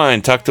what you'll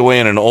find tucked away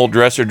in an old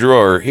dresser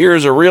drawer.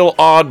 Here's a real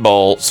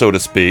oddball, so to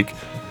speak.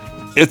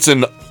 It's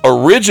an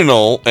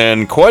original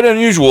and quite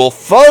unusual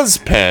Fuzz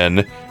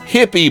Pen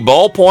hippie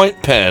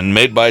ballpoint pen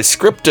made by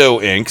Scripto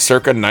Inc.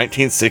 circa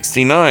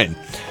 1969.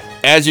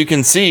 As you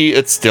can see,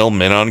 it's still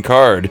mint on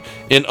card,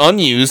 in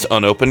unused,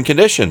 unopened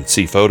condition.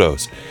 See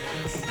photos.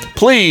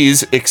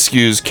 Please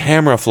excuse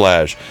camera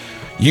flash.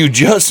 You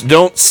just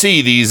don't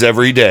see these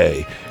every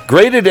day.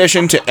 Great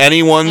addition to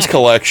anyone's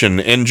collection.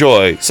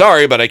 Enjoy.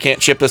 Sorry, but I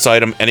can't ship this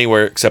item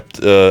anywhere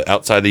except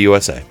outside the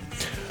USA.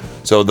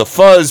 So the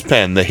Fuzz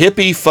Pen, the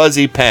hippie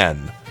fuzzy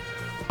pen.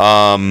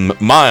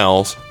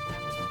 Miles,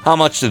 how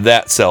much did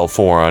that sell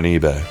for on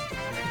eBay?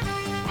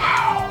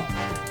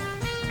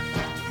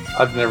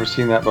 I've never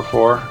seen that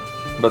before,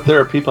 but there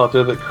are people out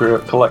there that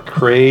collect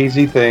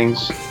crazy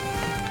things,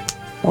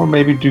 or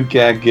maybe do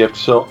gag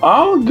gifts. So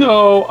I'll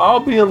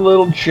be a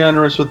little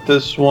generous with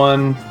this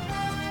one.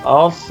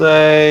 I'll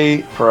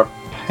say for a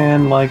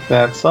pen like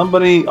that,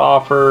 somebody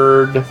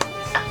offered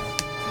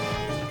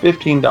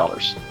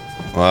 $15.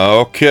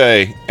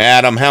 Okay,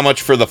 Adam, how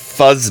much for the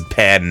Fuzz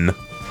Pen?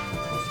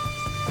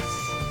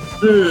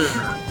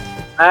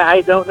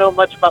 I don't know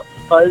much about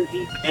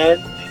fuzzy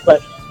pens,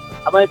 but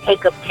I'm going to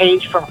take a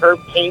page from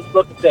Herb Cain's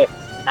book and say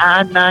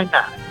 $9.99.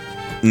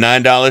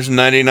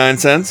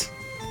 $9.99?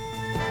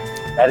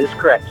 That is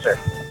correct, sir.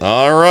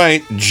 All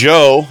right,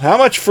 Joe, how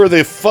much for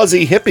the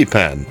fuzzy hippie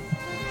pen?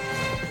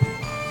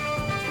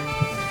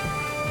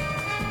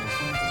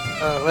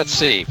 Let's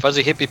see.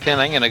 Fuzzy hippie pen,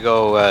 I'm going to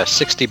go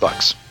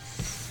 $60.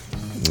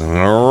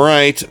 All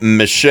right,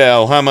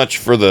 Michelle, how much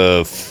for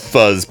the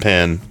Fuzz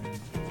Pen?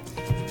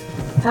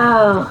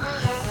 Oh.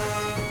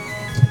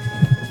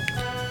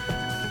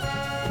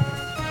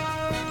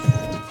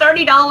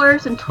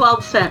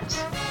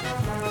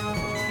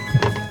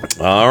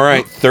 $30.12. All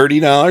right,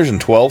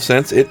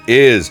 $30.12 it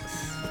is.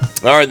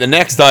 All right, the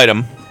next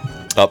item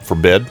up for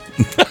bid.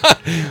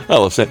 I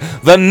love saying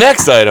the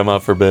next item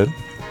up for bid.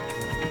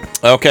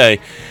 Okay,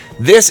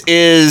 this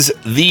is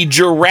the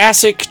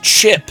Jurassic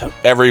chip,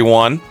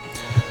 everyone.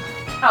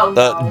 Oh,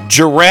 no.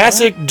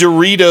 Jurassic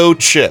Dorito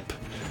chip.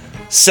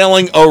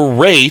 Selling a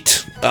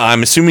rate,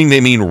 I'm assuming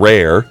they mean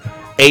rare,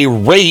 a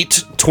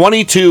rate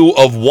 22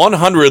 of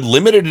 100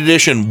 limited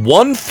edition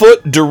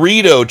 1-foot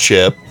Dorito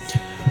chip.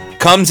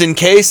 Comes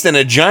encased in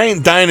a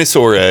giant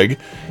dinosaur egg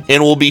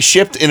and will be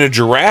shipped in a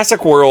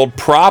Jurassic World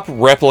prop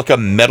replica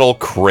metal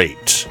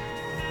crate.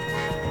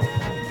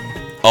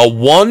 A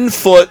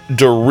 1-foot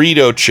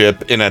Dorito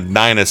chip in a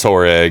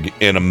dinosaur egg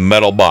in a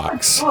metal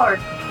box.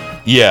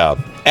 Yeah.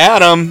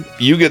 Adam,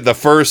 you get the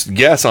first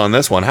guess on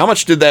this one. How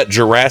much did that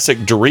Jurassic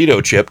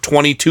Dorito chip,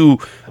 22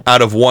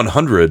 out of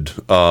 100,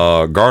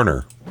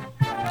 garner?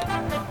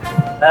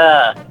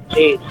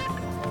 Jeez.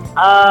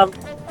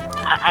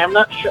 I'm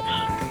not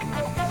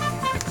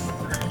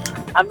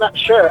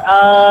sure.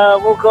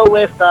 We'll go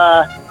with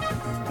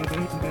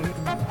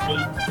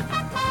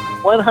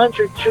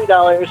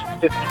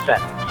 $102.50.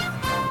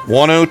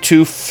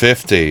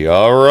 $102.50.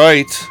 All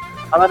right.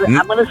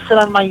 I'm gonna sit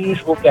on my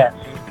usual guess.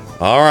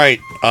 All right.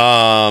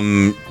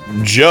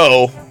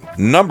 Joe,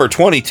 number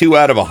 22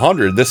 out of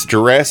 100. This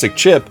Jurassic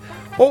chip.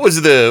 What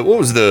was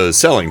the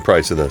selling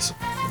price of this?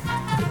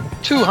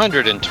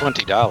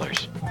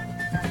 $220.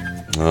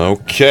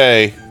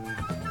 Okay.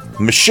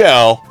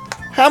 Michelle,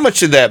 how much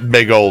did that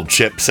big old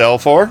chip sell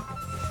for?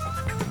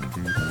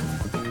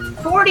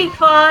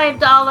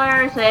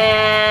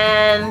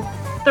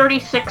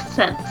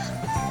 $45.36.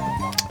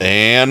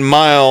 And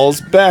Miles,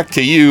 back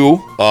to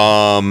you.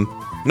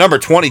 Number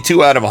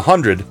 22 out of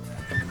 100.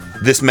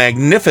 This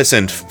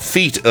magnificent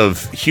feat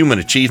of human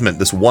achievement,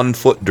 this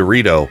 1-foot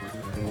Dorito.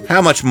 How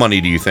much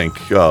money do you think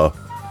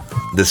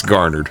this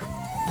garnered?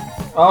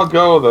 I'll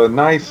go with a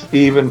nice,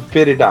 even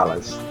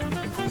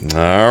 $50.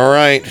 All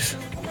right.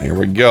 Here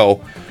we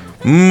go.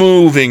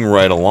 Moving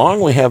right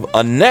along, we have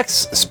a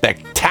next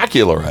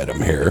spectacular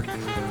item here.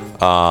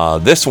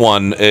 This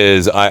one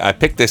is, I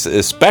picked this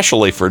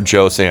especially for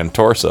Joe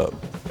Santorsa.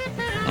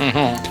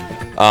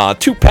 Mm-hmm.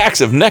 2 packs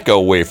of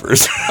Necco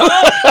wafers.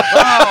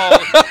 God.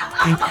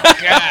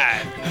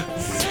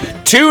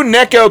 2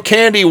 Necco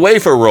candy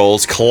wafer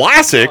rolls,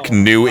 classic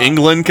New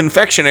England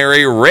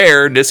confectionery,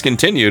 rare,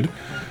 discontinued.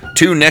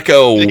 2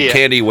 Necco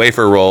candy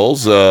wafer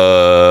rolls,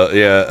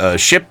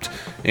 shipped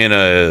in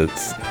a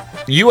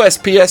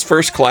USPS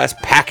first class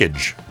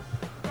package.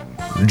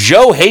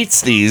 Joe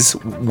hates these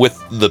with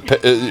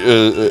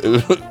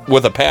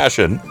with a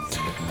passion.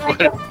 I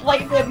don't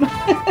blame him.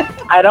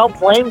 I don't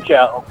blame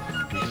Joe.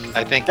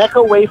 I think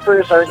Necco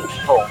wafers are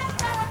evil.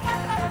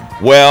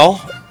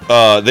 Well,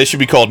 they should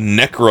be called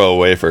Necro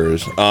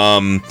wafers.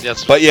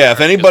 But yeah,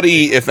 if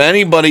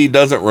anybody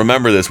doesn't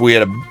remember this, we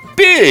had a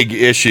big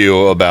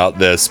issue about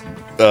this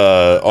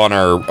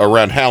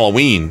around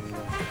Halloween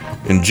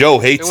And Joe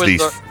hates was these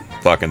the-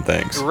 fucking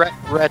things.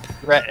 Rhett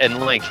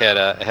and Link had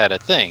a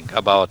thing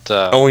about.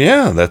 Oh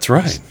yeah, that's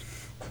right.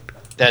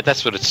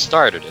 That's what it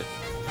started it.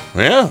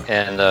 Yeah.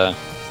 And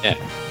yeah.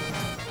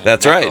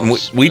 That's right. And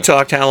we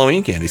talked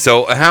Halloween candy.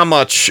 So how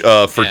much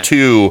for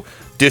 2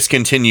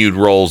 discontinued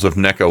rolls of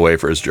Necco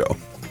wafers, Joe?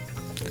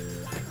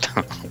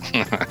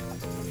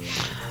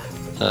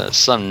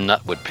 Some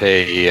nut would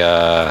pay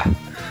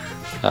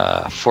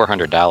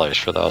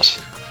 $400 for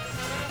those.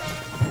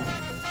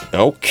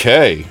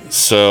 Okay,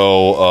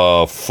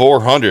 so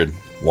 400.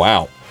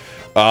 Wow.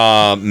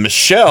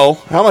 Michelle,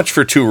 how much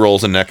for 2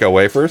 rolls of Necco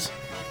wafers?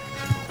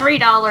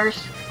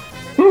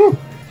 $3.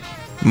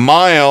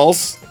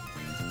 Miles,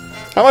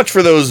 how much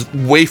for those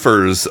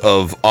wafers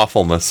of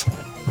awfulness?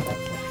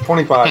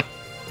 25.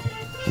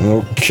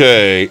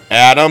 Okay,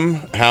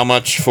 Adam, how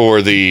much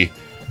for the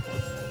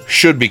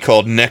should be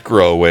called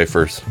Necro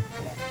wafers?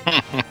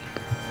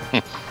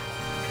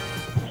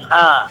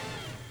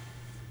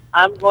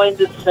 I'm going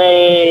to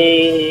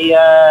say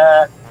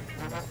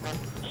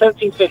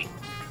 $17.50.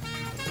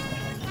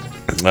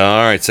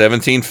 All right,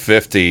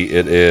 $17.50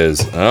 it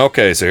is.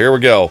 Okay, so here we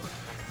go.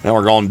 Now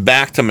we're going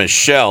back to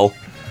Michelle.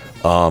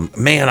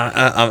 Man,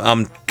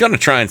 I'm gonna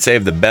try and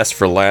save the best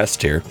for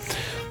last here,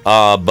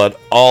 but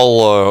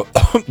I'll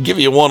give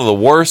you one of the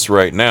worst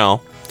right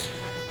now,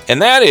 and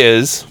that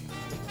is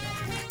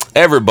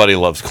everybody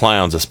loves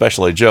clowns,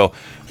 especially Joe.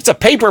 It's a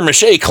paper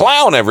mache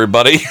clown,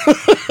 everybody.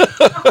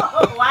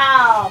 Oh,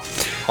 wow.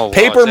 Oh,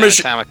 Paper wow, it's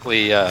mache-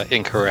 anatomically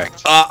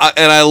incorrect.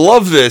 And I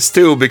love this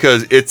too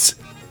because it's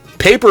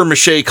paper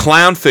mache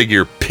clown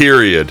figure.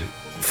 Period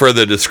for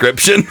the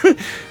description,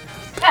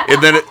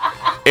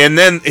 and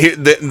then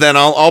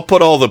I'll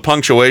put all the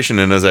punctuation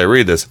in as I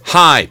read this.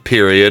 Hi,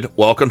 period.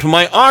 Welcome to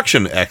my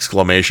auction!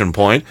 Exclamation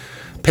point.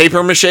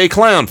 Paper mache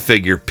clown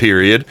figure.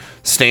 Period.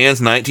 Stands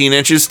 19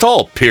 inches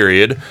tall.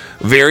 Period.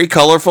 Very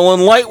colorful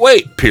and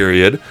lightweight.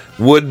 Period.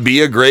 Would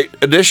be a great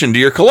addition to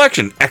your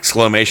collection!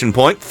 Exclamation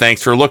point.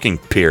 Thanks for looking.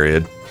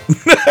 Period.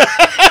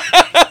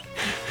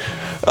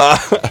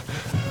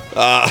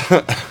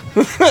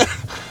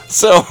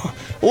 So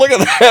look at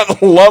that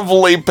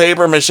lovely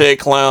paper mache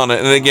clown,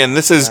 and again,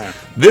 this is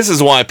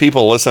why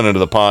people listening to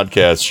the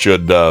podcast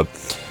should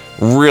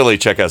really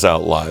check us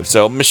out live.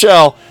 So,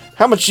 Michelle,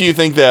 how much do you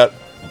think that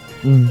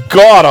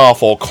god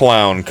awful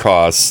clown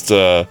cost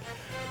in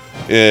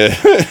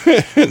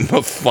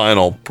the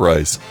final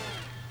price?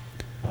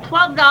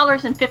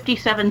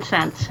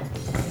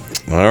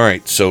 $12.57. All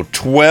right, so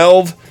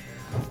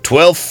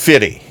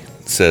 $12.50,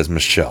 says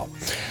Michelle.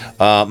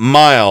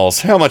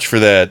 Miles, how much for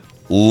that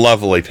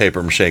lovely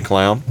paper mache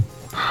clown?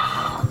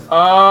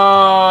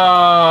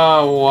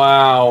 Wow.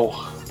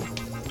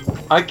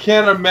 I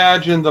can't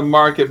imagine the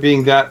market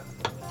being that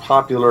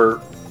popular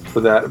for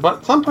that,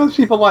 but sometimes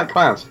people like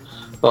clowns.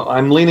 So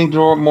I'm leaning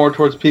more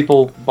towards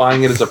people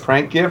buying it as a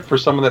prank gift for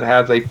someone that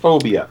has a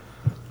phobia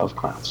of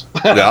clowns.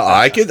 Yeah,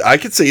 I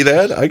could see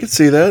that. I could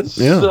see that.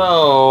 Yeah.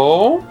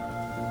 So,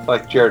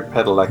 like Jared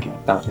Padalecki.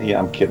 No, yeah,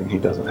 I'm kidding. He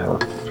doesn't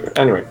have a.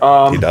 Anyway,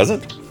 he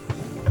doesn't.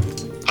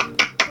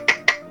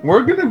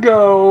 We're gonna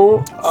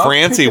go.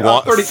 Francie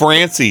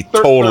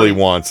totally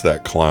wants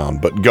that clown,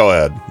 but go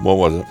ahead. What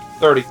was it?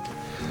 30.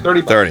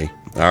 30.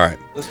 All right.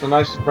 That's a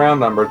nice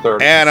round number,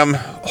 30. Adam,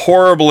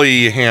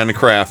 horribly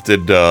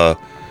handcrafted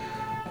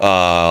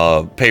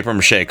paper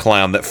mache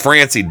clown that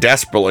Francie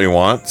desperately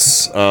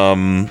wants.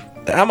 How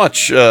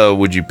much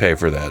would you pay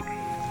for that?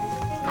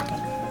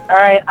 All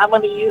right, I'm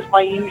going to use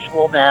my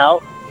usual now.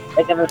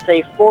 I'm going to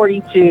say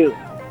 $42.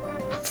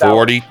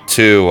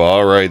 42.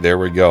 All right, there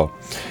we go.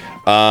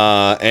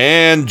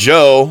 And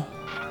Joe,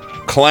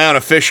 clown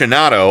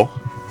aficionado,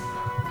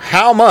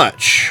 how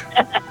much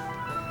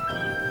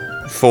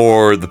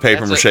for the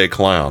paper mache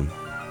clown?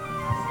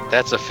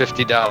 That's a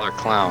 $50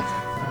 clown.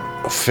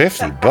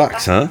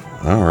 $50, huh?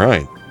 All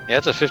right. Yeah,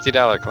 it's a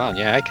 $50 clown.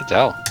 Yeah, I could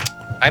tell.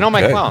 I know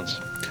my Okay. clowns.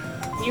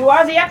 You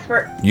are the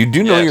expert. You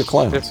do know Yes. your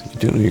clowns. You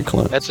do know your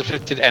clowns. That's a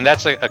 50, and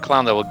that's a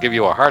clown that will give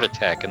you a heart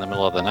attack in the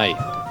middle of the night.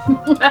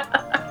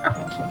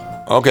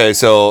 Okay,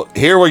 so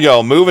here we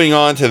go. Moving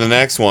on to the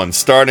next one,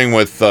 starting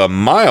with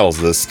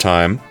Miles this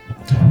time.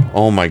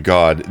 Oh my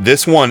god,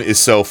 this one is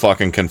so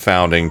fucking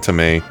confounding to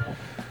me.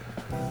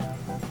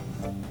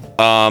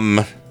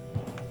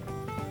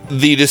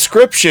 The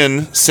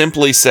description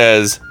simply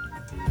says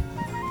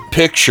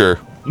picture.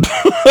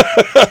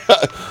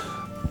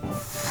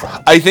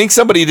 I think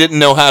somebody didn't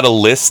know how to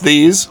list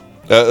these,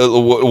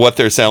 what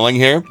they're selling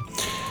here.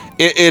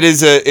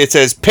 It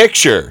says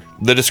picture.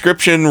 The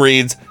description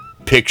reads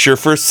picture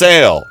for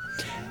sale,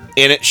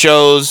 and it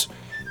shows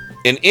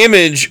an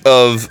image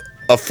of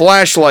a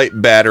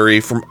flashlight battery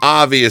from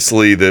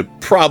obviously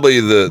probably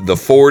the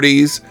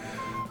 40s.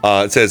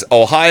 It says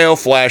Ohio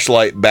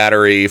flashlight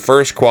battery,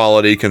 first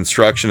quality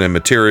construction and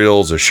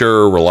materials,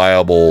 assure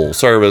reliable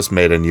service,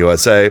 made in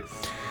USA.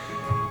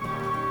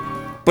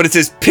 But it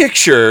says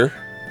picture,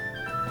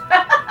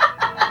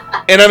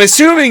 and I'm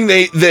assuming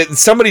that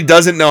somebody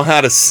doesn't know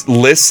how to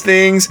list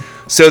things,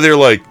 so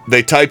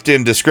they typed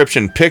in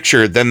description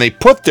picture, then they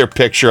put their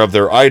picture of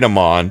their item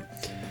on,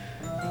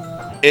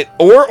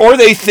 or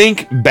they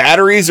think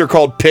batteries are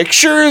called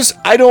pictures.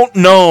 I don't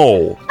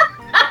know.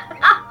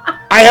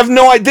 I have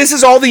no idea. This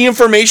is all the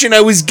information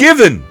I was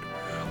given.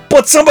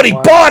 But somebody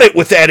bought it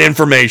with that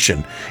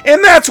information.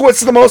 And that's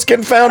what's the most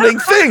confounding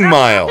thing,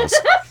 Miles.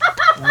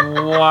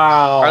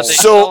 Wow. Are they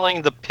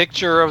selling the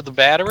picture of the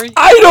battery?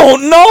 I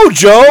don't know,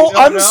 Joe.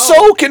 I'm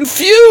so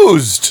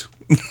confused.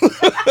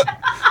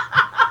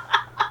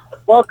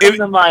 Welcome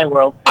to my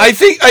world. I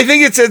think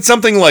it said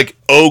something like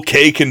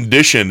okay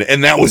condition,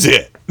 and that was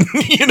it.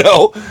 You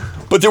know?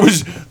 But there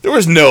was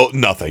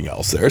nothing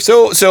else there.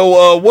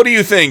 So what do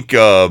you think,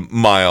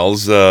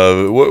 Miles?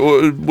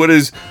 What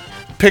is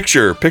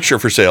picture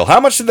for sale? How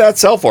much did that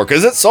sell for?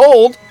 Because it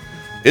sold.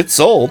 It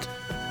sold.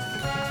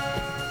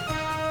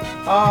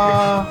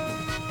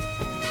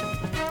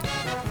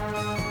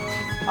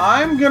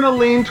 I'm gonna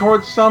lean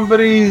towards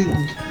somebody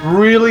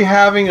really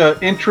having an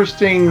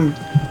interesting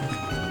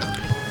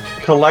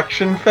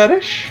collection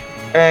fetish,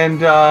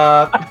 and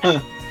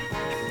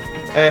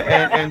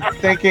and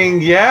thinking,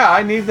 yeah,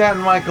 I need that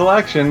in my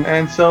collection,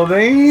 and so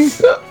they,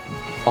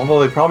 although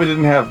they probably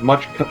didn't have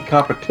much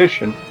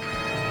competition.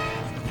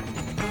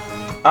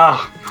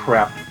 Ah,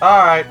 crap.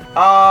 All right,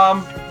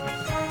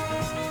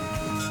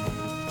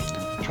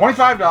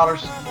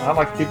 $25. I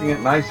like keeping it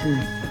nice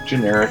and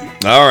generic.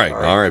 All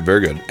right, very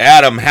good.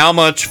 Adam, how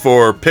much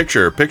for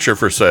picture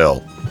for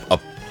sale?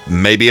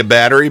 Maybe a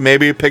battery,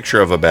 maybe a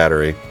picture of a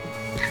battery.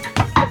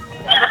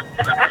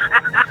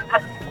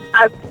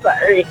 I'm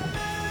sorry.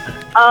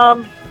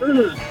 I'm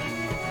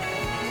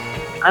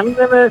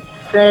gonna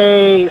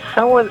say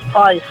someone's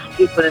probably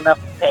stupid enough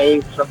to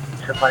pay some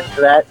money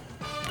for that.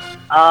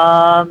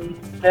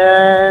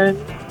 And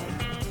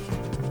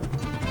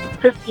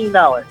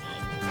 $15.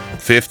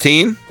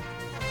 15?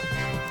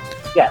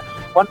 Yes,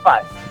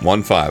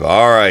 15. 15.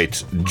 All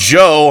right,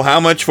 Joe, how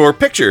much for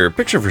picture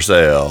for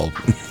sale?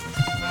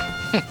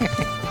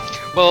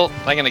 Well,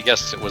 I'm gonna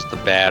guess it was the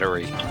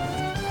battery.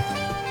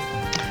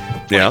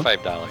 Yeah.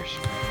 $25.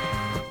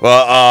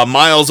 Well,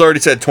 Miles already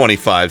said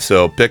 25,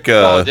 so pick a.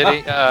 Oh, did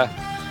he?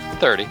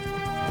 30.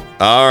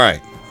 All right,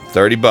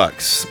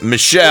 $30.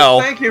 Michelle.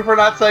 Well, thank you for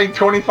not saying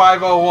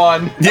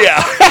 2501.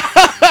 Yeah.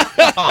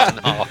 Oh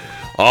no.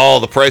 Oh,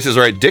 the Price is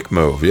Right dick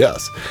move.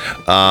 Yes.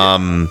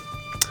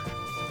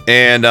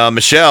 And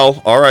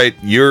Michelle, all right,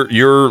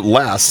 you're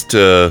last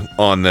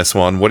on this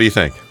one. What do you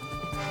think?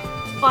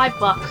 $5.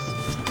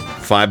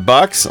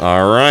 $5.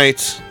 All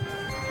right.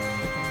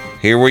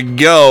 Here we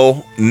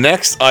go.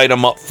 Next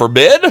item up for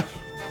bid.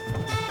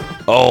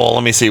 Oh,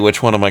 let me see.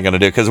 Which one am I going to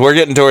do? Because we're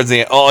getting towards the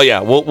end. Oh,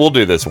 yeah. We'll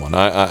do this one.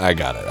 I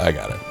got it.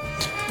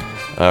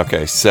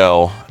 Okay,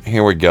 so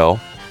here we go.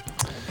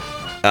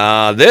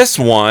 This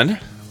one,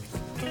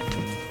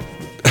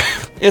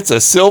 it's a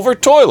silver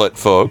toilet,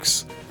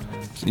 folks.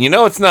 You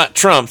know it's not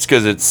Trump's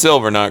because it's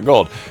silver, not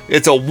gold.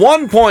 It's a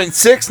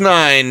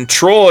 1.69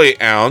 troy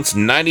ounce,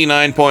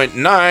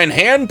 99.9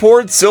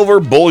 hand-poured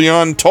silver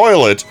bullion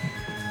toilet.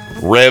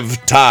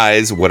 Rev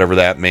ties, whatever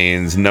that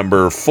means,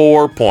 number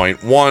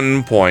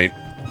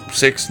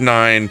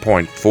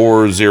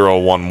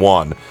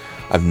 4.1.69.4011. I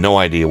have no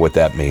idea what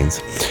that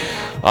means.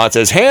 It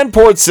says,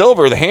 hand-poured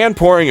silver, the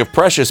hand-pouring of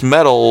precious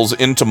metals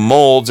into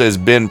molds has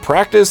been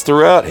practiced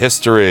throughout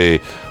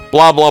history.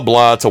 Blah, blah,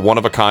 blah. It's a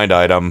one-of-a-kind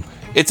item.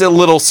 It's a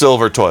little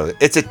silver toilet.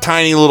 It's a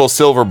tiny little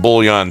silver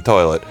bullion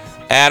toilet.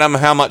 Adam,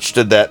 how much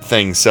did that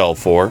thing sell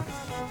for?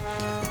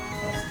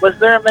 Was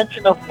there a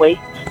mention of weight?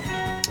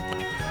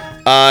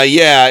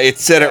 Yeah, it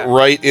said it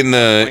right in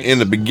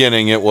the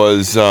beginning. It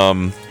was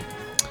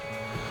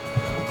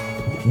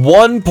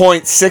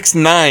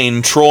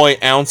 1.69 troy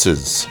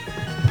ounces.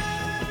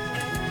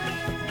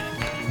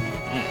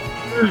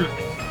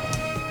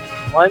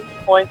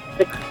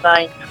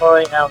 1.69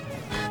 troy ounces.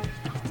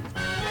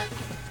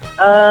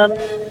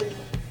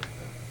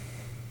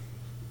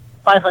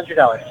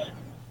 $500.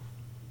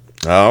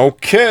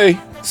 Okay,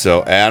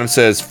 so Adam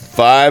says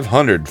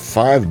 500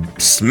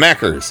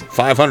 smackers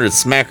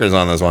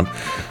on this one.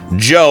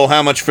 Joe,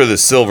 how much for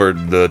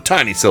the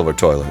tiny silver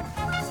toilet?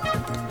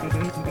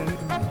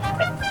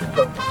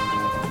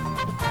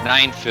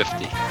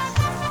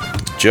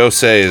 $9.50. Joe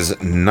says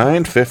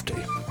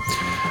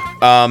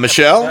 $9.50.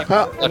 Michelle,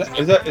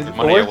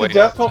 where's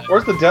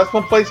the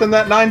decimal place in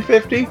that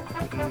 $9.50?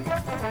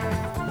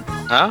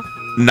 Huh?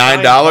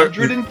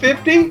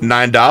 $9.50.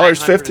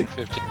 $9.50.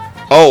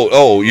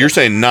 Oh, you're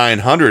saying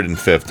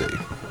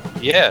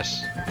 $950.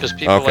 Yes, because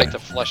people like to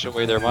flush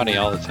away their money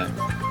all the time.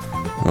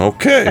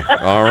 Okay,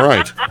 all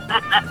right.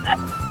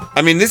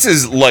 I mean, this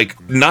is like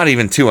not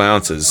even 2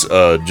 ounces.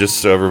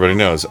 Just so everybody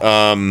knows.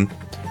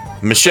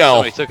 Michelle,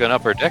 somebody took an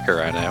upper decker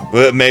right now.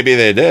 Maybe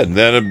they did.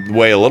 That'd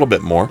weigh a little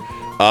bit more.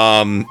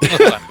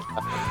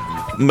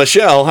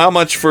 Michelle, how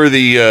much for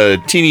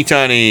the teeny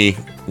tiny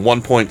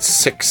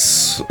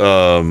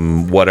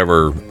 1.6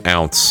 whatever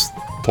ounce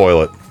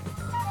toilet?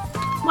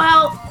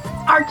 Well,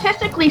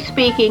 artistically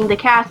speaking, the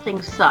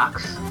casting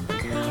sucks.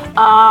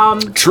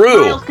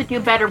 True. Miles could do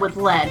better with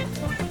lead.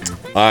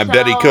 I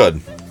bet he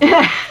could.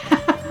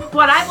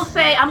 what I will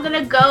say, I'm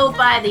gonna go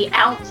by the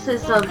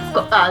ounces of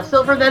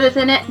silver that is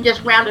in it and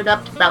just round it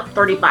up to about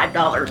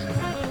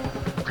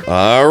 $35.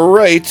 All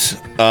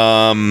right.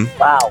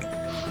 Wow.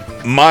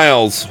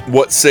 Miles,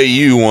 what say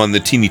you on the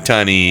teeny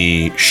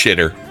tiny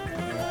shitter?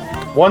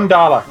 $1.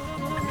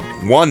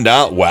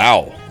 $1.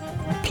 Wow.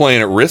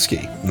 Playing it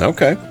risky.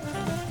 Okay.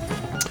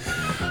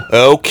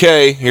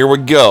 Okay, here we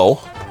go.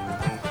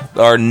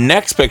 Our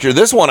next picture,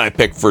 this one I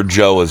picked for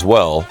Joe as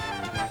well.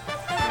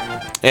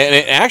 And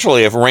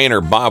actually, if Rain or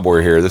Bob were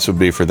here, this would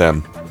be for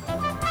them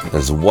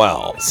as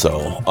well.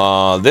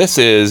 So, this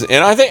is,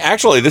 and I think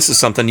actually this is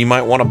something you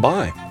might want to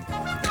buy.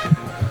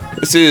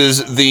 This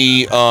is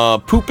the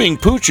Pooping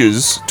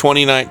Pooches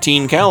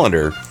 2019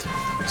 calendar.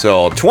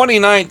 So,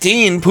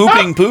 2019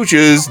 Pooping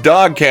Pooches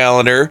dog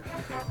calendar,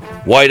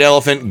 White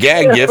Elephant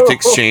Gag Gift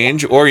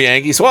Exchange, or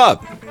Yankee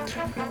Swap.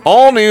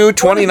 All new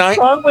 2019. What's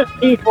wrong with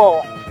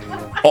people?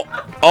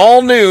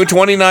 All new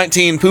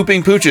 2019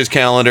 Pooping Pooches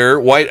calendar,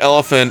 White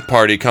Elephant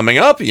Party coming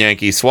up,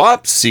 Yankee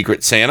Swap,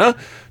 Secret Santa.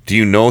 Do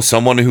you know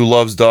someone who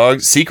loves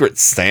dogs? Secret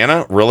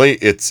Santa? Really?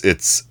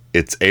 It's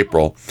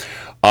April.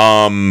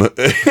 Oh no,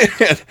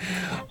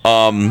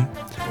 I'm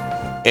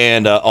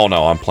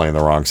playing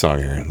the wrong song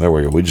here. There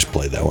we go. We just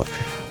played that one.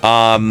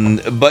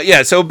 But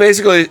yeah, so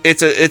basically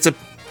it's a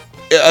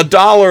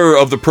dollar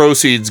of the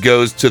proceeds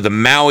goes to the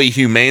Maui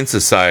Humane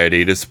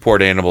Society to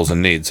support animals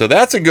in need. So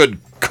that's a good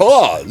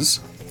cause.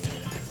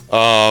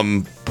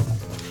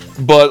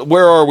 But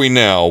where are we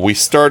now? We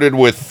started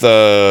with,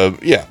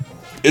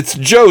 it's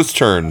Joe's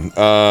turn.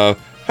 How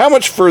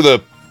much for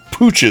the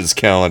Pooches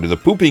calendar, the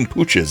Pooping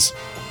Pooches?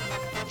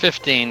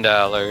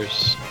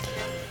 $15.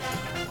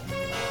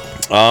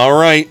 All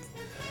right.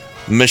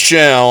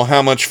 Michelle,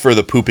 how much for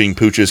the Pooping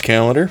Pooches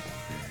calendar?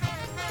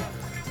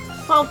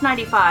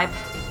 $12.95.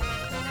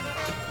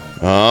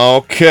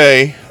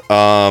 Okay.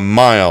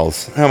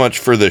 Miles, how much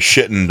for the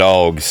Shittin'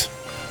 Dogs?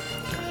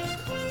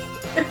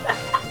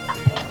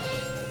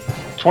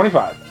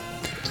 $25.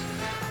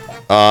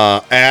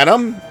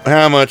 Adam,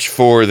 how much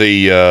for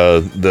the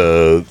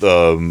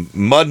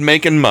mud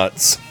making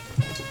mutts?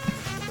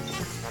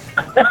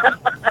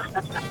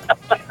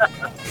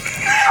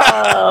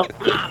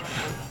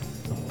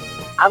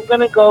 I'm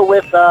gonna go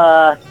with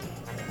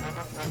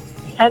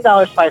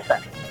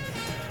 $10.05.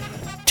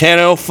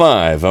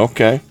 $10.05.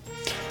 Okay.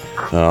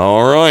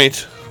 All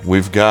right.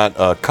 We've got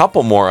a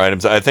couple more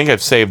items. I think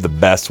I've saved the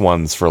best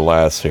ones for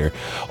last here.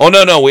 Oh,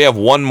 no. We have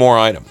one more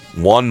item.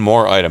 One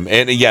more item.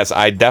 And yes,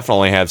 I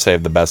definitely have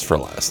saved the best for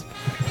last.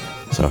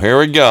 So here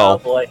we go. Oh,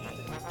 boy.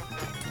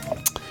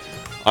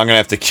 I'm going to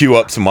have to queue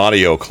up some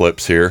audio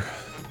clips here.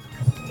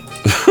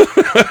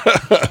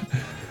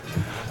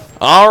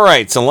 All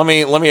right. So let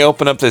me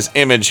open up this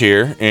image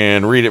here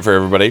and read it for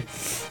everybody.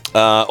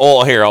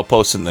 Here, I'll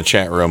post it in the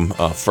chat room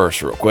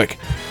first real quick.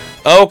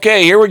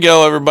 Okay, here we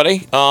go,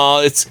 everybody.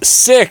 It's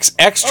 6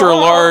 extra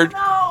large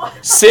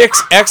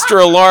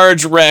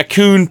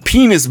raccoon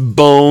penis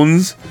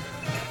bones,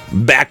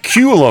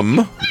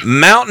 baculum,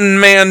 mountain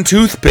man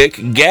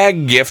toothpick,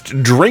 gag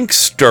gift, drink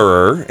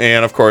stirrer,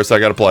 and of course I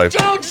gotta play.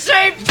 Don't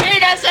say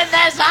penis in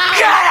this house!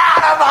 Get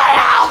out of my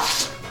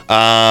house!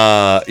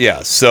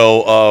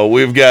 So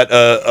we've got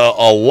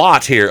a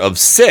lot here of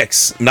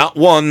 6, not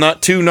 1,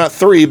 not 2, not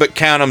 3, but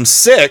count them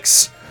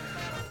 6.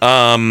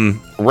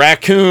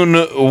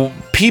 Raccoon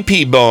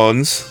pee-pee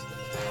bones,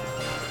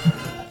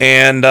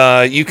 and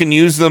you can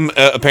use them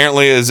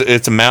apparently as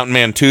it's a mountain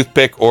man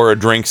toothpick or a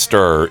drink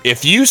stirrer.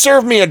 If you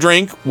serve me a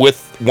drink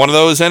with one of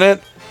those in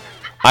it,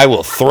 I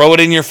will throw it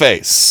in your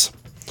face.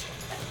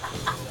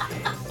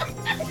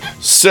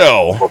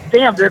 So, well,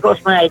 damn, there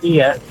goes my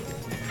idea.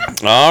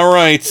 All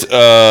right,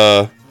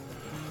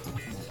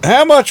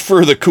 how much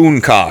for the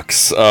coon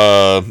cocks,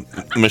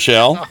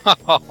 Michelle?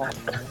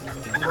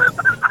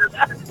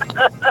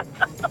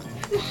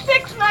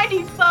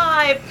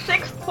 $6.95.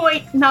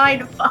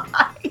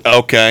 6.95.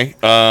 Okay.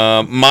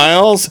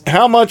 Miles,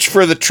 how much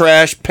for the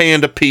trash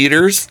panda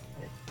Peters?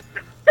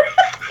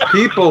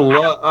 People,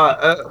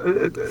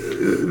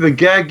 the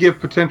gag gift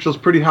potential is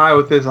pretty high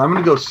with this. I'm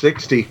going to go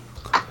 60.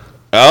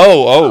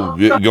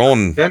 You're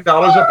going $10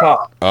 a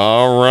pop.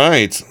 All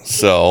right.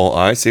 So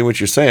I see what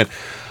you're saying.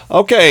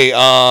 Okay,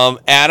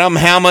 Adam,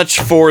 how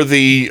much for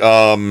the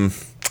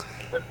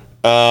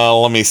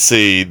let me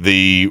see,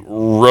 the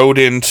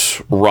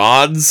rodent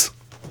rods?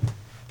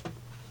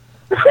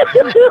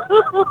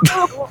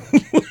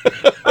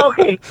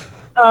 Okay.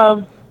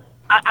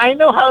 I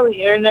know how the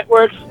internet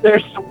works.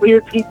 There's some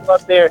weird people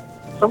up there.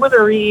 So I'm going to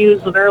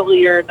reuse an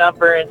earlier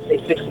number and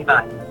say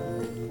 69.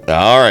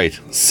 All right,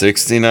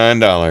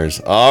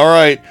 $69. All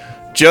right,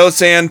 Joe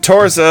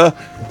Santorsa,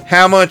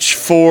 how much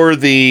for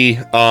the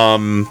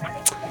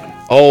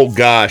oh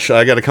gosh,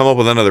 I got to come up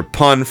with another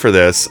pun for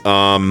this.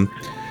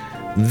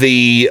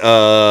 The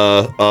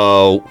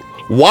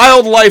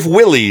wildlife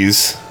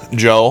willies,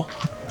 Joe.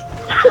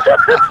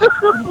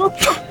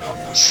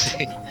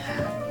 See,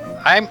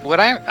 what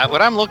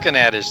I'm looking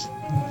at is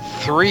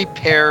 3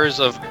 pairs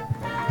of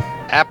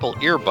Apple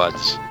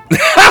earbuds.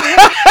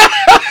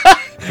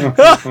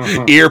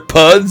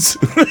 Earpuds.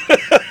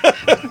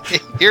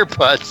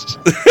 earbuds.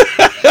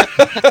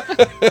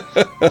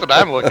 That's what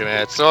I'm looking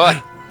at. So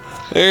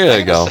there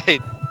you go.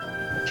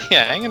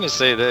 I'm gonna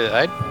say that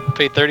I'd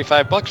pay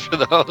 $35 for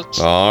those.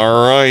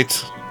 All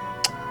right.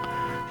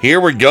 Here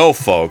we go,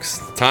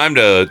 folks. Time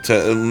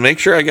to make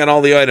sure I got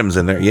all the items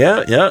in there.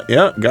 Yeah.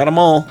 Got them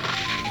all.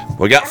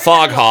 We got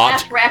Fog Hot.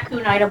 Last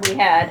raccoon item we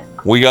had.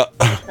 We got.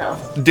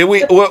 Did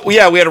we? Well,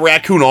 yeah, we had a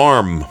raccoon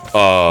arm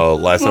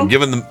last time.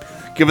 Giving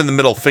the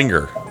middle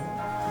finger.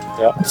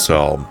 Yeah.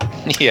 So.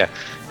 Yeah.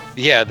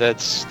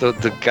 That's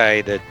the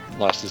guy that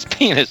lost his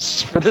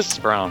penis for this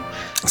round.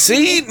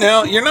 See,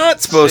 now you're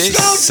not supposed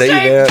to say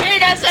that.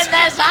 Penis in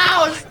this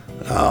house.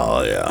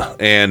 Oh yeah,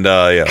 and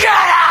yeah. Get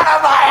out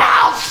of my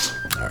house.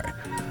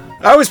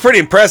 I was pretty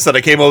impressed that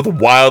I came up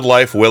with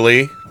Wildlife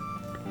Willie,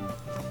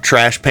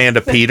 Trash Panda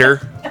Peter.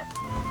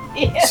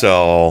 Yeah.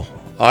 So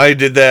I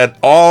did that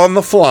on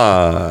the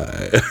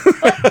fly.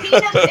 But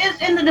penis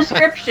is in the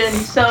description,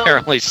 so.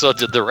 Apparently, so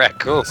did the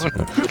raccoon.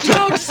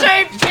 Don't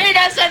say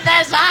penis in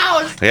this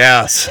house.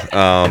 Yes.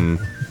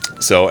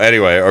 So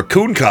anyway, or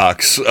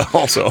Cooncocks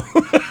also.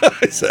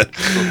 I said.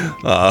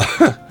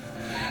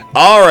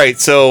 All right.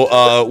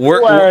 So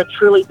You are a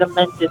truly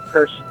demented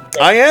person.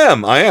 I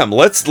am.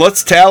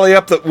 Let's tally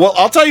up the. Well,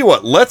 I'll tell you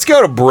what. Let's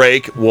go to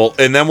break.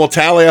 And then we'll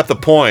tally up the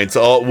points.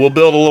 We'll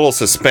build a little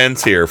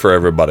suspense here for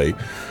everybody.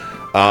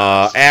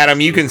 Adam,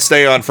 you can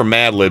stay on for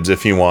Mad Libs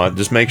if you want.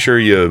 Just make sure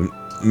you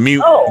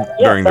mute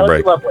during the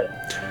break. Lovely.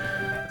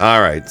 All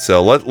right.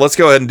 So let's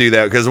go ahead and do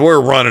that because we're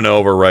running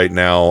over right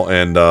now,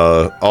 and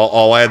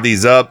I'll add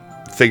these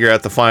up, figure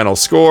out the final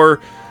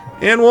score,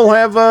 and we'll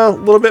have a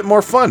little bit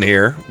more fun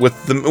here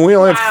with the. We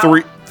only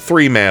have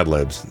three Mad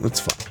Libs. That's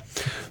fine.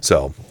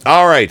 So,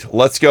 all right,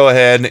 let's go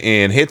ahead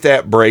and hit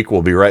that break.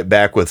 We'll be right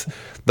back with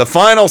the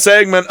final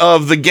segment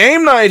of the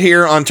game night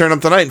here on Turn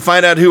Up the Night and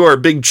find out who our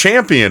big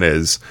champion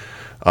is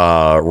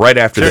right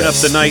after Turn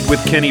this. Up the Night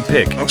with Kenny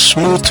Pick.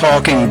 Smooth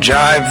talking,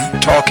 jive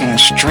talking,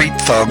 street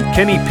thug.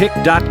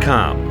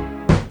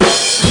 KennyPick.com.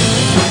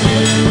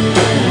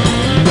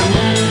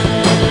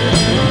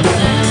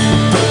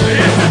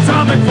 It's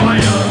atomic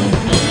fire.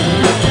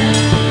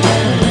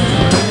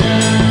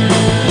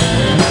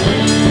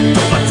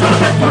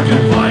 Atomic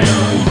fucking fire.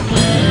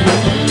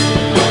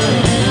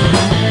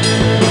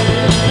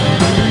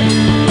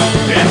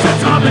 It's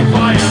atomic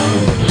fire.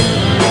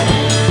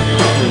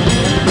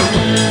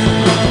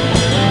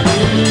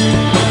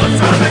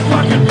 Atomic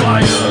fucking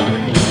fire.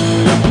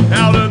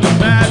 Out of the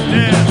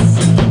madness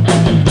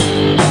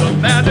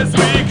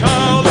we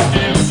call the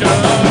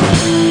future.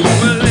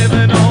 We're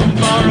living on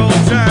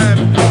borrowed time.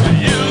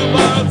 You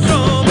borrowed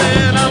some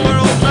and I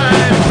borrowed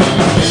mine.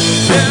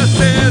 This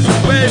is a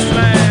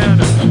wasteland.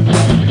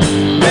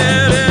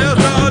 It is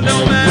a no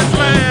man's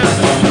land.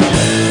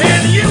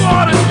 And you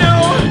ought to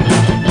know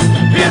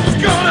it's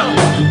gonna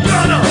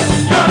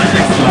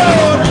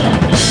explode.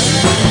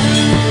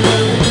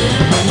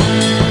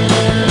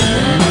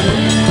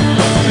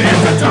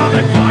 It's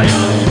atomic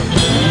fire.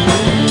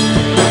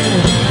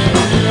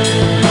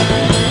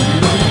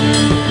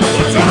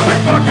 Atomic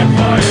fucking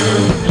fire.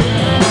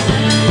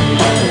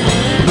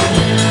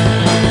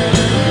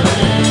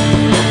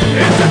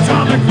 It's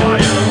atomic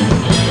fire.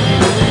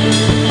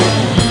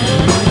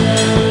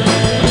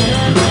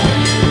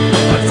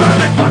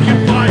 Atomic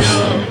fucking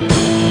fire.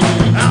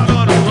 Out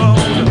on the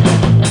road.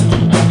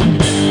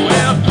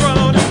 We're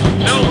thrown,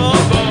 no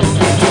more bones.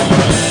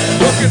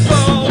 Looking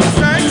for the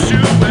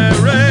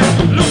sanctuary.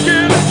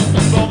 Looking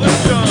for the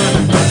sun.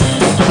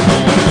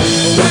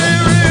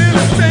 We're in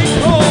a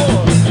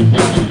sinkhole.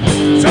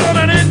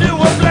 Turning into a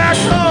black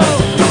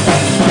hole.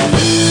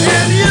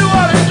 And you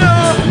ought to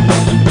know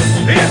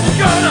it's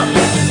gonna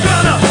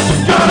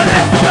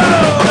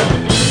explode.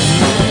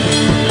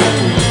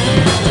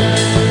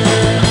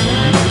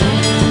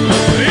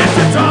 It's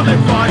atomic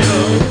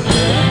fire.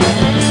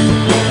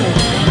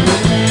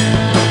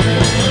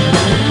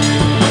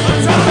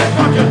 Atomic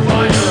fucking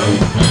fire.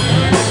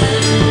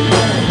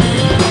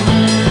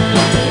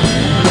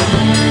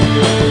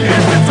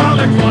 It's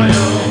atomic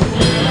fire.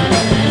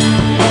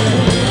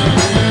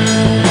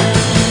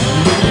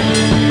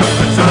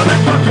 Atomic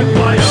fucking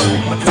fire.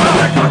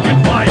 Atomic fucking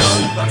fire.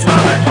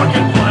 Atomic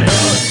fucking fire.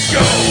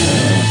 Go.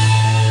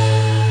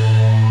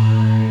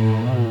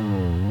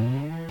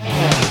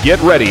 Get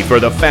ready for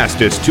the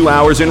fastest 2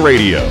 hours in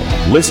radio.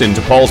 Listen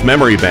to Paul's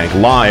Memory Bank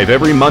live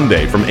every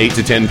Monday from 8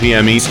 to 10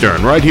 p.m.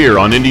 Eastern, right here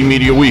on Indie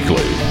Media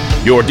Weekly.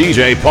 Your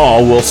DJ,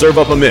 Paul, will serve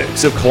up a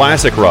mix of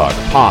classic rock,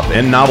 pop,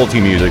 and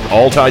novelty music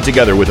all tied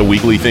together with a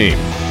weekly theme.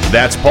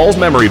 That's Paul's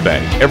Memory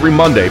Bank every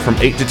Monday from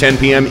 8 to 10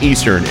 p.m.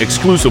 Eastern,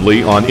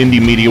 exclusively on Indie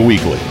Media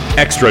Weekly.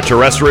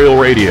 Extraterrestrial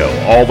radio,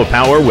 all the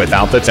power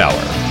without the tower.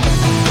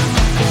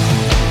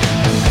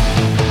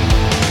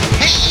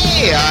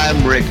 Hey,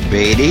 I'm Rick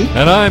Beatty.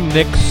 And I'm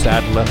Nick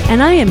Sadler.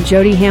 And I am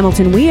Jody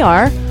Hamilton. We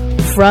are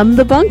From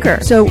the Bunker.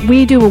 So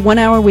we do a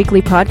 1-hour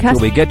weekly podcast.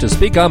 We get to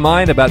speak our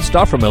mind about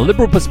stuff from a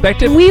liberal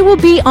perspective. We will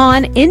be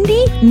on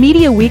Indie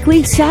Media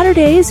Weekly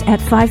Saturdays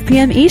at 5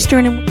 p.m.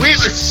 Eastern. And we are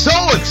so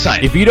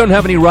excited. If you don't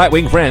have any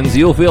right-wing friends,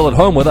 you'll feel at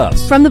home with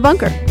us. From the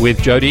Bunker.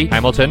 With Jody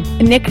Hamilton,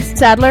 Nick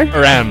Sadler,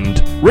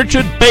 and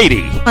Richard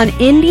Beatty. On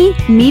Indie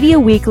Media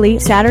Weekly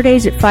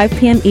Saturdays at 5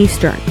 p.m.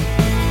 Eastern.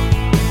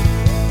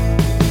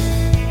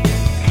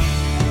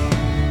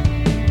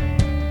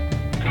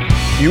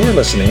 You are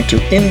listening to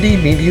Indie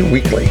Media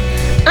Weekly.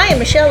 I am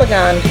Michelle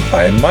Lagan.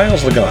 I am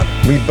Miles Lagan.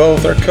 We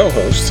both are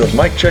co-hosts of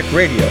Mic Check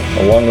Radio,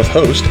 along with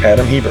host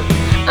Adam Hebert.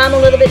 I'm a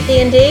little bit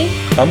D&D.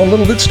 I'm a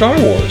little bit Star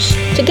Wars.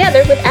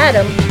 Together with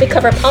Adam, we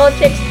cover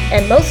politics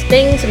and most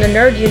things in the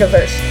nerd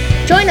universe.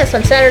 Join us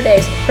on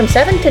Saturdays from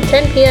 7 to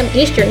 10 p.m.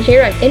 Eastern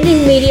here on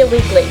Indie Media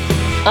Weekly.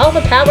 All the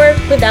power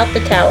without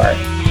the tower.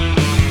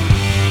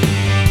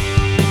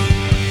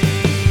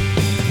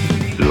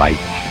 Light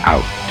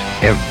out,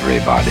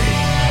 everybody.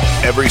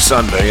 Every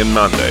Sunday and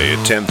Monday at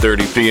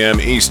 10:30 p.m.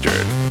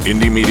 Eastern,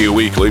 Indie Media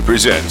Weekly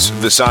presents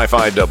the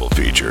Sci-Fi Double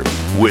Feature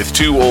with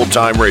 2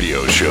 old-time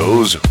radio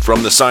shows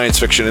from the science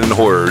fiction and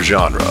horror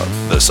genre.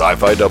 The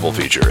Sci-Fi Double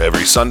Feature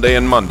every Sunday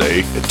and Monday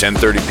at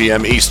 10:30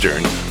 p.m.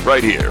 Eastern,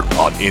 right here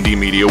on Indie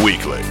Media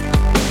Weekly.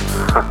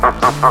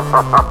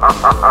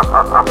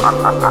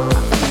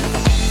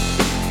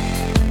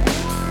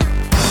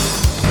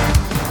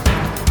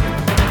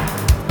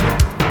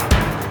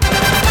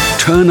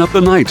 Turn up the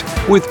night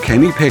with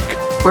Kenny Pick.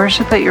 Where is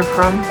it that you're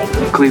from?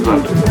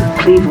 Cleveland.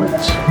 Cleveland.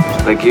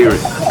 Like Erie.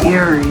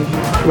 Erie.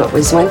 What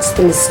was once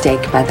the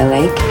mistake by the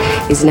lake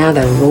is now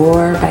the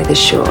roar by the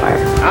shore.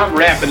 I'm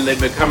rapidly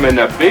becoming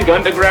a big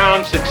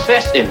underground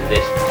success in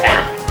this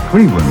town.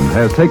 Cleveland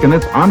has taken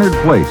its honored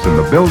place in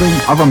the building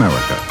of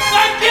America.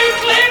 Thank you,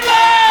 Cleveland!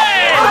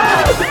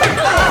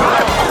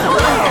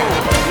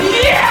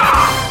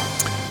 Yeah!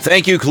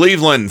 Thank you,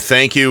 Cleveland.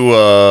 Thank you,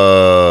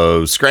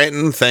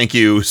 Scranton. Thank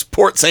you,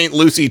 Port St.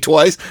 Lucie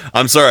twice.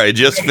 I'm sorry, I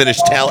just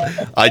finished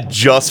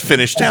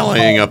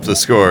tallying up the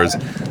scores.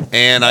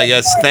 And I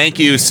guess thank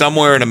you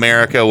somewhere in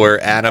America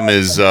where Adam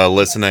is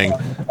listening.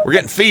 We're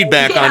getting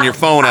feedback on your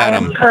phone,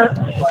 Adam.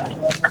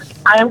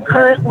 I am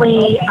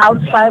currently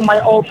outside my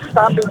old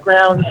stomping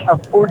grounds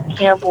of Fort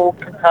Campbell,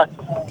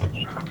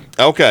 Kentucky.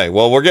 Okay,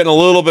 well, we're getting a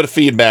little bit of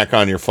feedback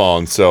on your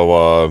phone,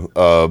 so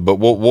but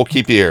we'll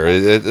keep you here.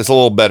 It's a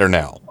little better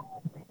now.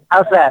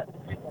 How's that?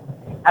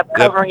 I'm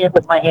covering it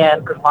with my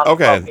hand.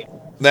 Okay,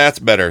 that's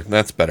better.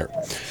 That's better.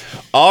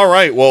 All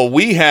right. Well,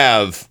 we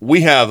have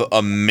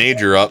a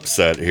major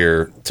upset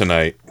here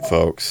tonight,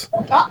 folks.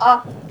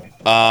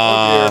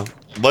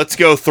 Let's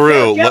go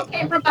through. Joe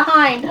came from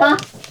behind, huh?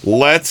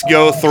 Let's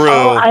go through.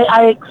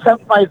 I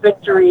accept my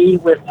victory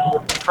with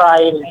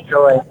pride and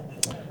joy.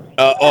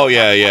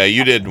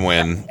 You didn't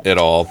win at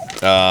all.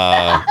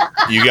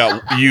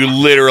 You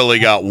literally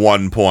got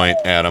 1 point,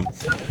 Adam.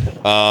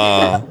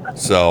 All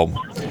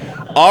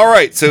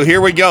right, so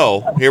here we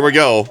go.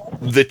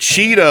 The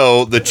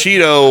Cheeto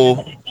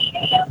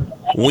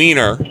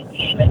wiener.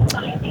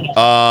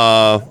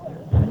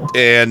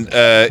 And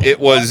it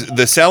was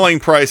the selling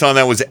price on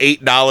that was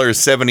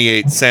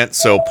 $8.78.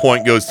 So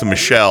point goes to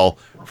Michelle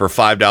for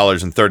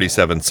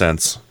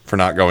 $5.37 for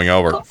not going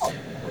over.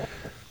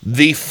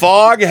 The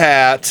Fog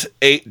Hat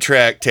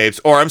 8-track tapes,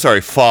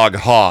 Fog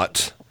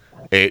Hot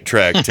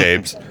 8-track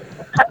tapes.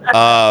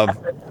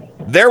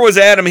 There was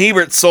Adam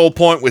Hebert's sole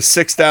point with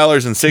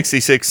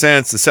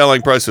 $6.66. The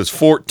selling price was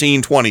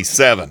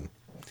 $14.27.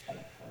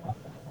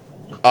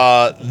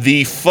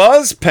 The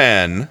Fuzz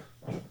Pen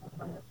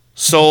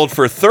sold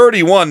for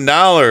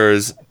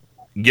 $31,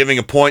 giving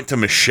a point to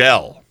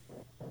Michelle.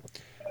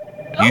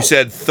 You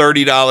said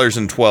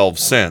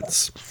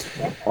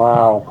 $30.12.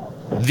 Wow.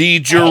 The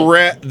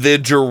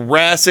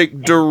Jurassic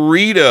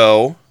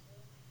Dorito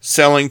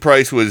selling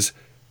price was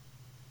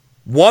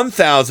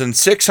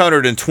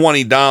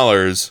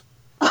 $1,620.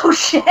 Oh,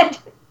 shit.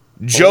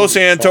 Joe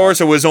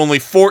Santorsa was only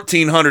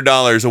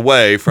 $1,400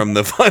 away from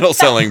the final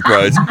selling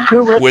price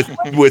with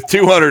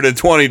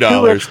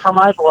 $220. For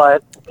my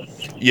blood.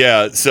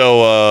 Yeah,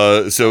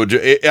 so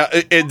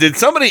did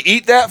somebody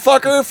eat that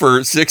fucker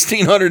for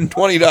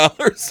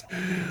 $1,620?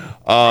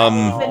 I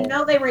didn't even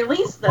know they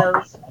released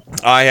those.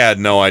 I had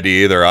no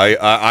idea either.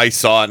 I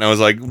saw it and I was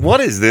like,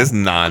 what is this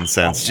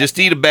nonsense? Just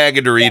eat a bag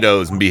of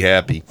Doritos and be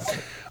happy.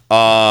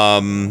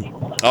 All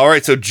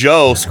right, so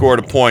Joe scored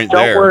a point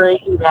there. Don't worry,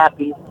 eat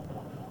happy.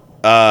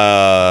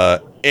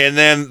 And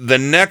then the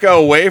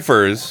Necco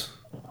wafers,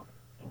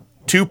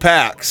 2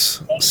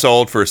 packs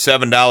sold for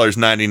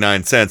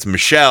 $7.99.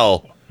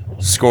 Michelle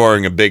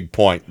scoring a big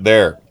point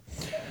there.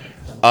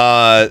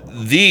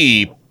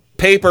 The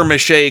paper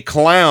mache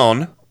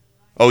clown.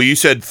 Oh, you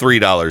said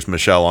 $3,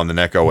 Michelle, on the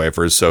Necco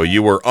wafers, so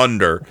you were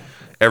under.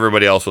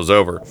 Everybody else was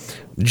over.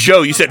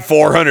 Joe, you said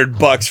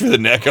 $400 for the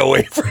Necco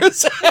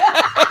wafers.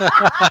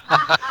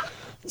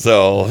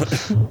 So,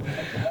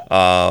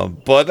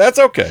 but that's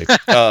okay.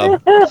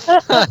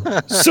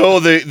 So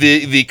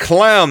the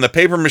clown, the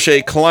paper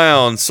mache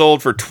clown,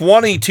 sold for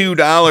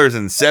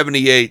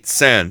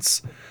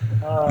 $22.78.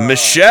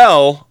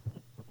 Michelle,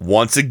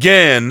 once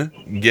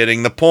again,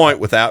 getting the point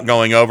without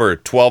going over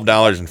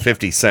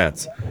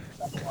 $12.50.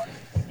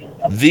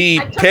 The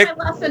I took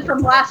my lesson from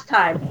last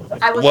time.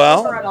 I was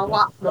over it a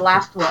lot the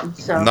last one,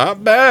 so.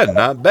 Not bad,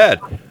 not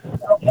bad.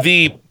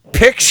 The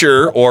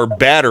picture or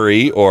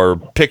battery or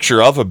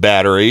picture of a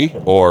battery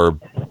or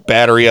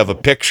battery of a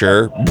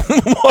picture,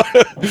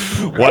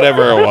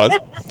 whatever it was,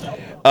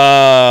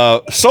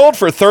 sold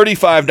for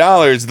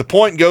 $35. The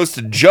point goes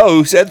to Joe,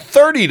 who said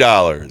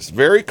 $30.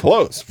 Very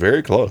close,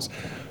 very close.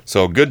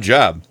 So good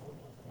job.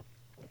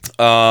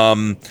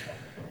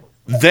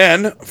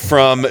 Then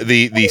from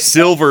the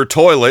silver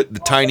toilet, the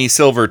tiny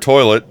silver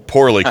toilet,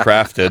 poorly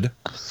crafted.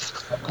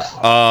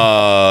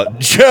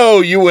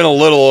 Joe, you went a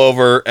little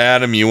over.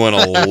 Adam, you went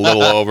a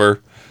little over.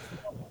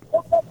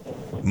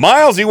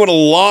 Miles, you went a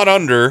lot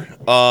under.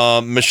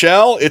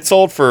 Michelle, it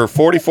sold for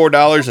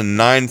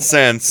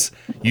 $44.09.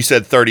 You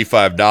said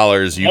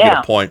 $35. You get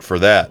a point for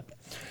that.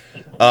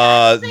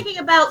 I was thinking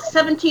about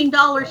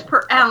 $17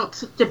 per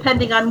ounce,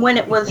 depending on when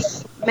it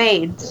was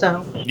made.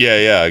 So.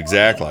 Yeah,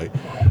 exactly.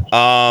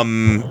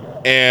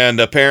 And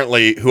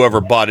apparently, whoever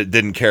bought it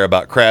didn't care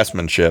about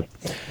craftsmanship.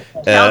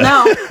 Hell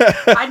no.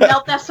 I'd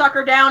melt that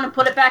sucker down and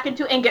put it back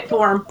into ingot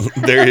form.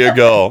 There you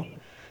go.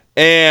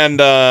 And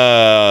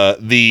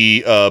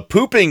the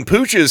Pooping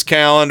Pooches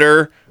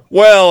calendar.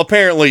 Well,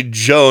 apparently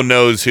Joe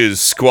knows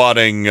his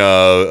squatting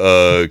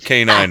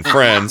canine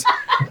friends.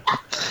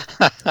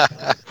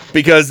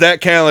 Because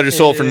that calendar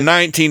sold for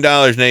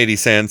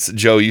 $19.80.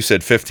 Joe, you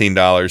said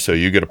 $15, so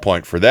you get a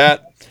point for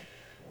that.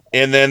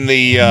 And then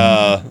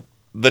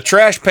the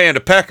Trash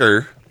Panda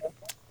Pecker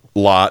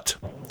lot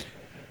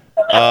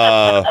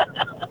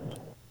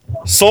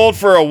sold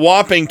for a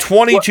whopping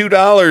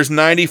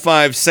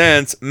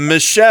 $22.95.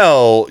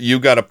 Michelle, you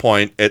got a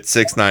point at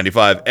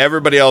 $6.95.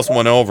 Everybody else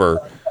went over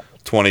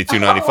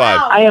 $22.95.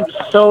 I am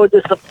so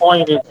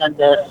disappointed in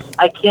this.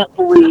 I can't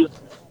believe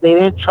they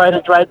didn't try to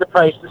drive the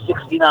price to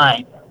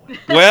 $69.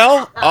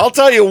 Well, I'll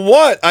tell you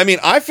what. I mean,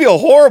 I feel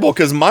horrible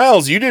because,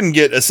 Miles, you didn't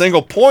get a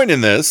single point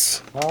in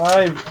this.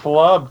 I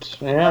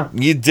flubbed, yeah.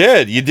 You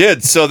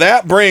did. So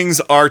that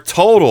brings our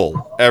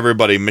total,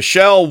 everybody.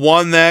 Michelle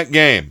won that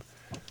game.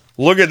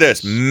 Look at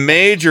this.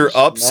 Major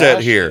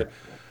upset here.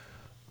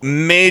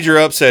 Major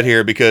upset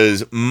here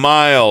because,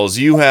 Miles,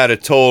 you had a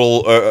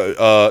total...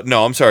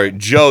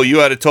 Joe, you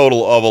had a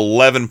total of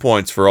 11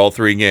 points for all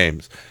three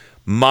games.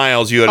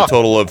 Miles, you had a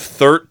total of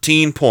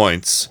 13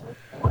 points.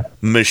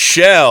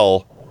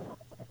 Michelle,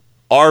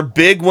 our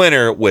big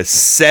winner, with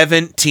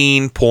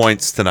 17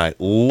 points tonight.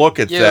 Look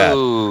at that.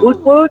 Woot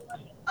woot.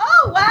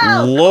 Oh,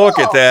 wow. Look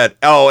at that.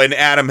 Oh, and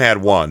Adam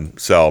had one.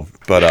 So,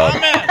 but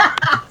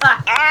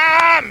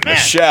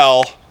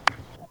Michelle,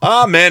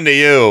 amen to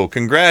you.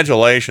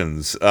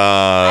 Congratulations.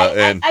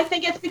 I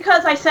think it's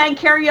because I sang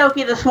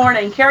karaoke this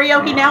morning.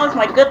 Karaoke now is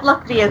my good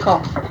luck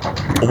vehicle.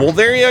 Well,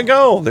 there you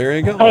go.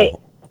 Hey.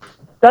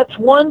 That's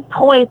 1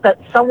 point that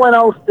someone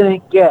else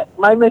didn't get.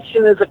 My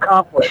mission is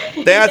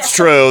accomplished. That's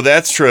true.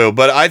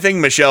 But I think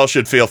Michelle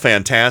should feel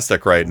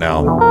fantastic right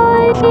now.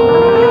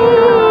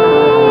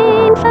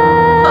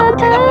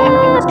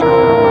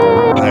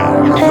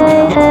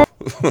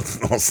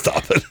 I'll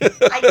stop it.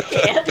 I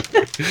can't.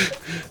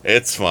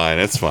 It's fine.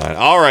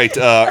 All right.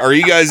 Are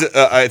you guys...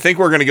 I think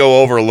we're going to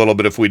go over a little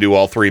bit if we do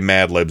all three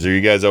Mad Libs. Are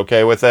you guys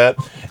okay with that?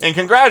 And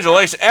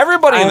congratulations.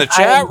 Everybody in the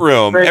chat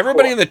room.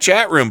 In the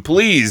chat room,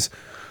 please...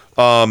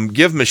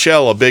 give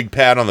Michelle a big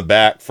pat on the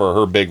back for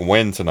her big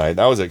win tonight.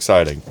 That was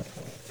exciting.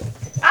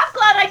 I'm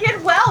glad I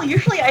did well.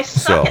 Usually I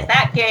suck at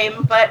that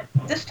game, but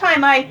this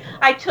time I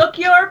took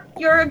your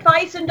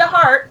advice into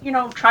heart. You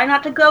know, try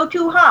not to go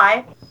too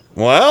high.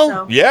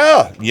 Well,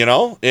 yeah, you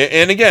know.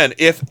 And again,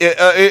 if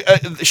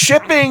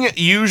shipping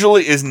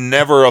usually is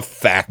never a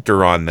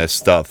factor on this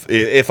stuff.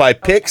 If I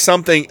pick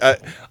something,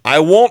 I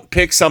won't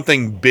pick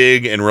something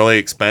big and really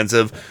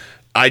expensive.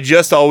 I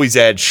just always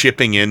add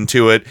shipping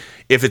into it.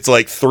 If it's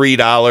like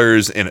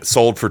 $3 and it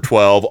sold for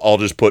 $12, I'll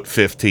just put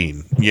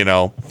 $15, you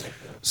know?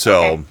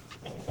 So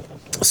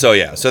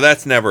yeah, so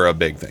that's never a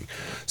big thing.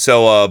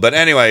 So, but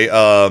anyway,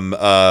 all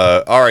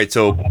right,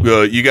 so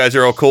you guys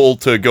are all cool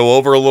to go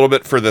over a little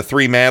bit for the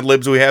three Mad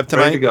Libs we have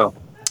tonight? Ready to go.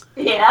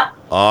 Yeah.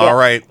 All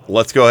right,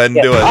 let's go ahead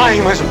and do it.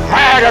 I'm as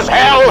mad as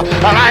hell,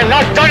 and I'm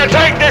not gonna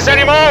take this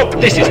anymore!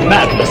 This is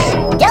madness.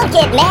 Don't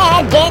get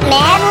mad, get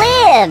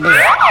Mad Libs!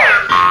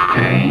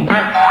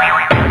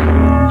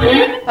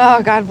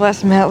 Oh, God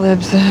bless Mad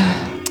Libs.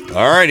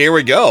 All right, here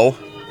we go.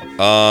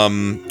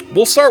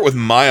 We'll start with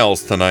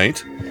Miles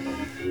tonight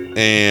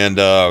and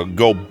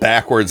go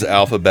backwards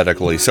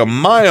alphabetically. So,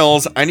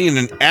 Miles, I need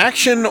an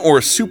action or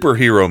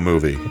superhero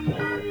movie.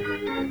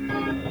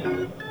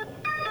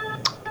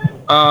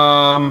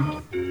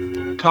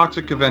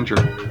 Toxic Avenger.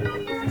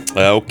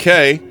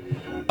 Okay.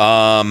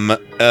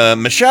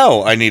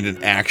 Michelle, I need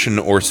an action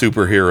or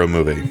superhero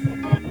movie.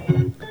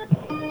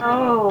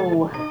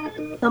 Oh,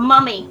 The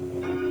Mummy.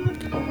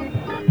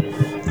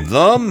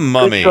 The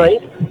Mummy.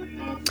 Good choice.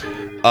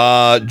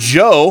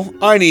 Joe,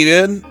 I need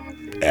an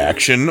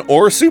action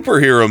or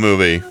superhero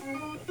movie.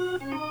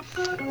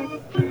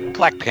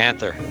 Black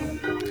Panther.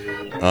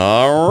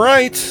 All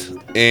right.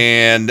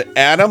 And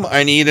Adam,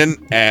 I need an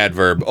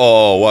adverb.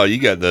 Oh, wow, you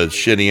got the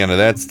shitty end of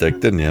that stick,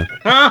 didn't you?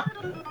 Huh?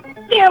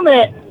 Damn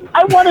it!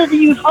 I wanted to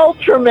use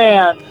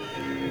Ultraman.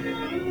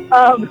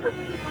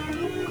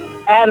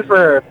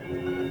 Adverb.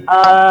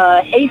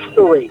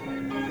 Hastily.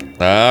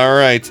 All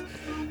right.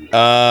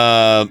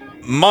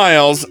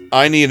 Miles,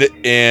 I need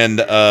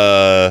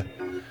a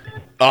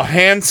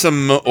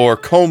handsome or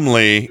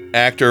comely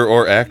actor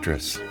or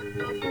actress.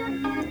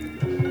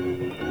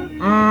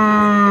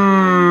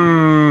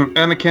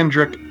 Anna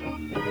Kendrick.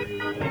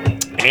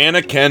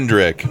 Anna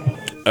Kendrick.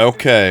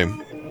 Okay.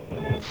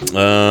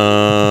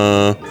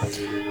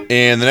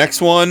 And the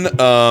next one,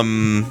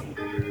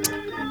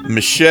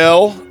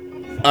 Michelle,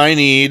 I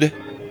need...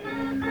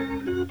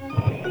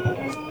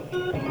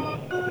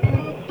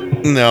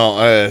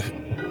 No,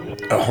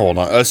 hold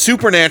on. A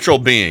supernatural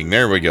being.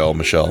 There we go,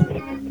 Michelle.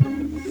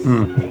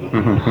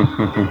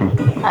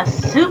 A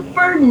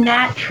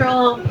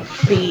supernatural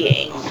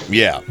being.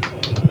 Yeah.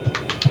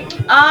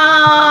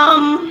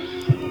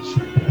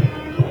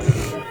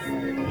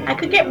 I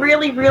could get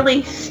really,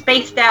 really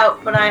spaced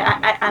out, but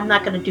I'm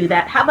not going to do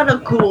that. How about a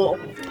ghoul?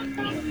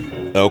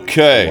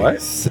 Okay.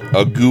 What?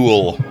 A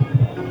ghoul.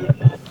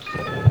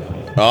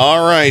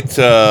 All right.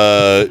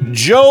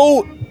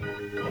 Joe,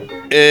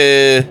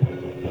 a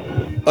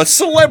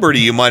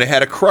celebrity you might have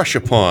had a crush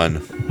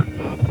upon.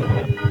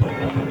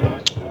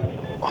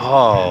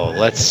 Oh,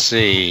 let's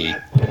see.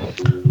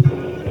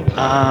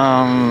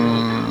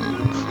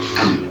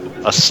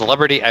 A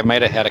celebrity I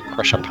might have had a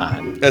crush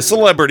upon. A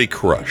celebrity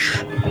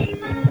crush.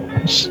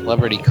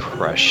 Celebrity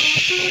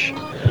crush.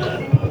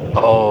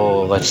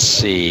 Oh, let's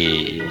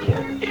see.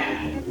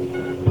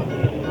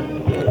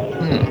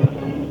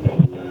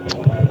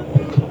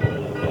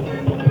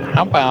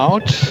 How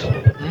about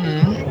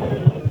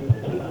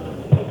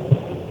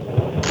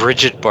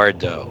Bridget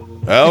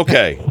Bardot?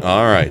 Okay.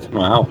 All right.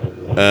 Wow.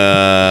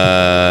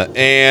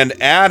 And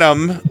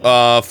Adam,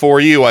 for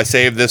you, I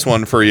saved this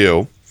one for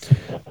you.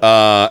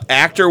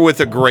 Actor with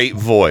a great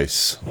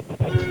voice.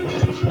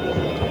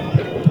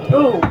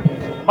 Ooh,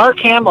 Mark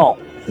Hamill.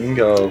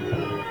 Bingo.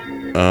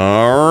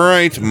 All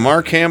right,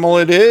 Mark Hamill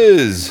it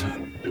is.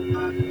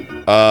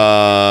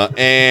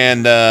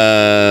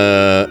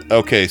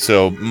 Okay,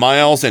 so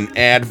Miles, an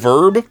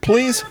adverb,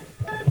 please.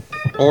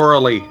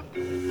 Orally.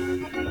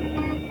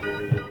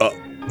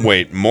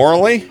 Wait,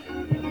 morally?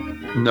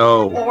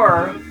 No.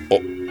 Or.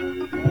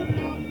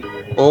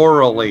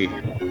 Orally.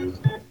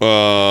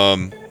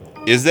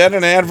 Is that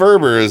an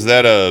adverb or is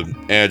that a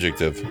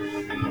adjective?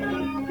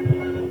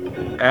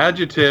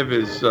 Adjective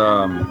is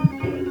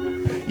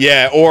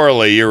Yeah,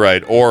 orally, you're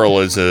right. Oral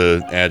is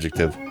a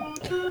adjective.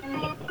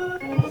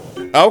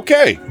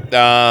 Okay.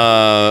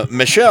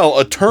 Michelle,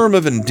 a term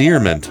of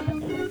endearment.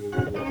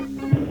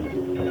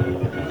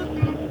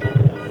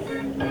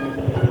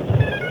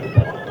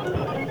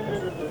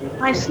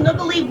 My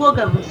snuggly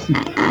woogums.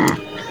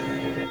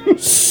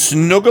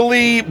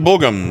 Snuggly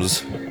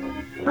boogums.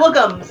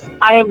 Woogums.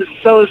 I am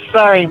so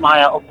sorry,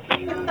 Miles.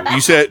 Did you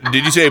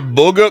say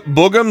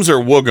boogums or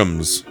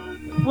woogums?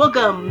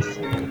 Woogums.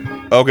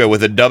 Okay,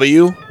 with a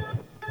W?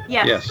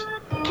 Yes.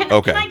 Can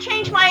Okay. I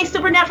change my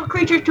supernatural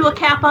creature to a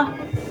kappa?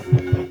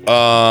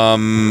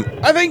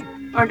 I think...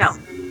 Or no?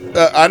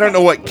 I don't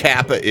know what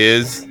kappa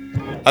is.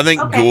 I think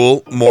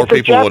ghoul, more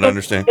people would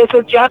understand. It's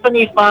a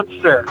Japanese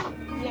monster.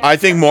 I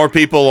think more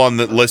people on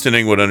the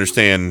listening would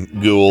understand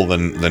ghoul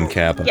than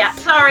kappa. Yeah,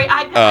 sorry.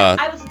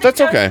 I was that's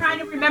okay. trying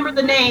to remember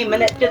the name,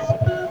 and it just...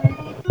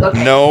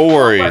 No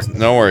worries.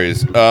 No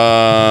worries.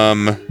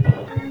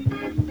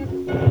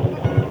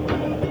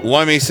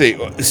 Let me see.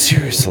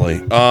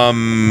 Seriously.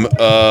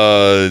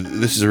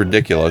 This is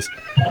ridiculous.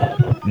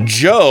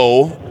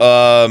 Joe,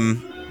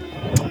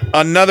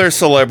 another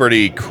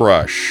celebrity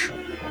crush.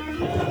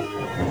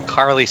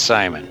 Carly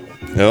Simon.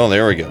 Oh,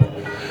 there we go.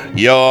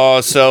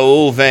 You're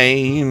so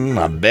vain.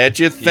 I bet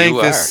you think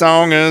You this are.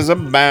 song is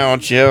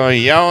about you.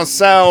 You're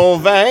so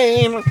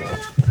vain.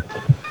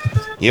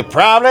 You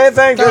probably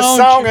think this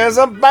song is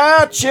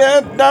about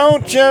you,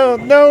 don't you?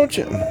 Don't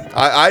you?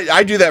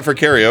 I do that for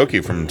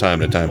karaoke from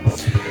time to time.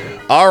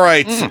 All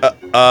right.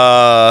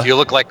 You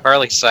look like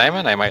Carly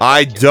Simon.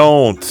 I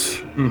don't.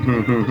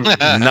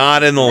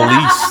 Not in the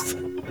least.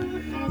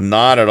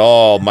 Not at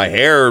all. My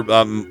hair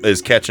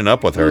is catching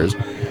up with hers.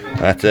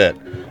 That's it.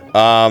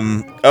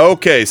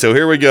 Okay, so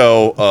here we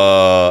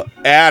go.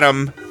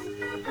 Adam,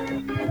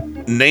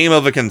 name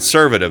of a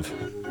conservative.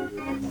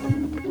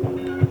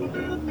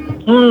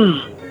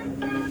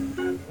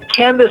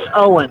 Candace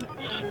Owens.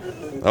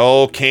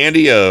 Oh,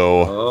 Candy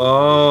O.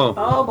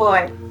 Oh,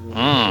 boy.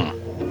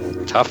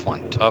 Tough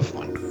one.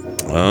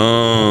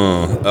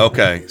 Oh,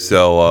 okay.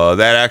 So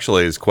that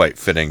actually is quite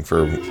fitting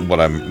for what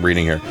I'm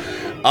reading here.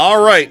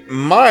 All right,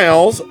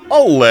 Miles,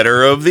 a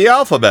letter of the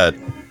alphabet.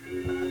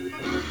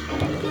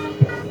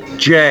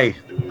 J.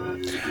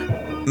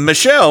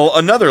 Michelle,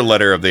 another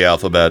letter of the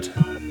alphabet.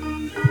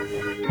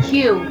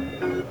 Q.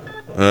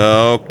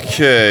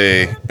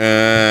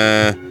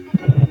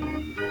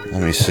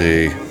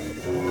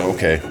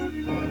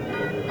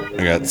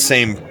 I got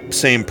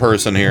same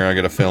person here. I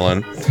got to fill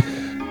in.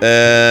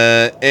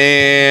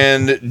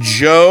 And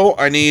Joe,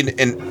 I need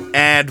an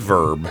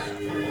adverb.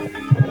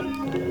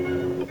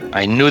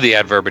 I knew the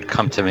adverb would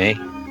come to me.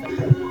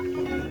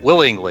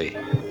 Willingly.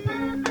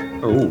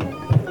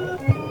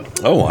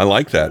 Oh, I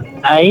like that.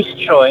 Nice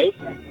choice.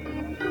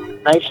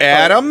 Nice choice.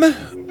 Adam,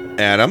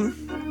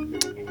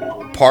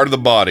 part of the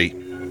body.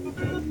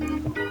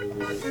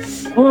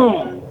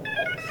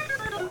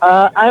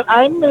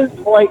 I'm in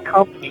polite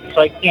company,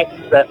 so I can't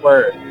use that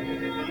word.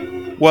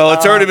 Well,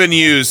 it's already been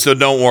used, so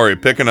don't worry.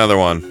 Pick another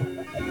one.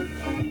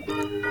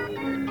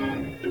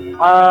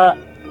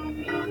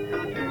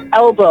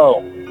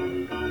 Elbow.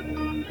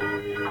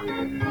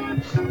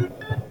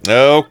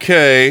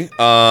 Okay.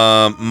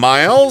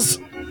 Miles,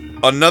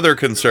 another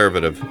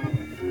conservative.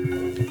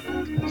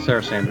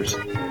 Sarah Sanders.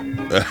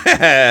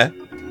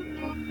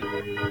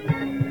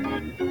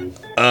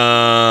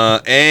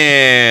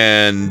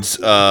 And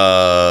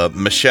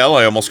Michelle,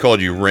 I almost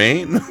called you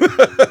Rain.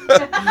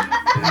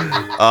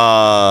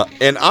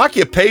 An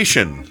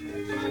occupation.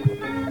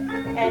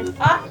 An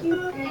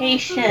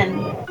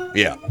occupation.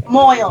 Yeah.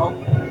 Moil.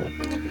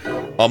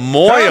 A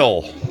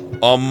moil.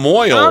 A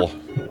moil.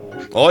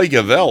 Oi,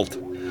 geweld.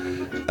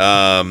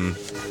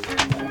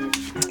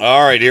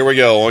 All right, here we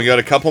go. We got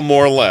a couple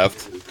more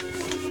left.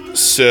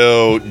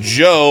 So,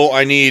 Joe,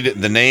 I need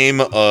the name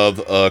of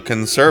a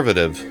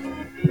conservative.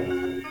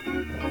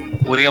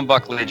 William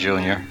Buckley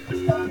Jr.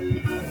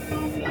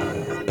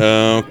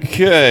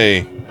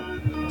 Okay.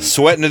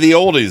 Sweating to the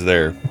oldies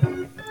there.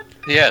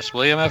 Yes,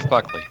 William F.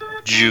 Buckley.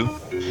 Jew.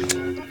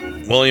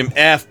 William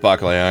F.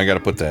 Buckley. I got to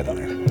put that on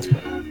there.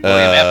 William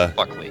F.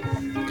 Buckley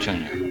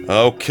Jr.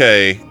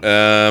 Okay.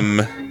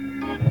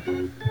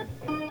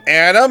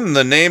 Adam,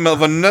 the name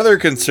of another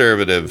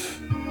conservative.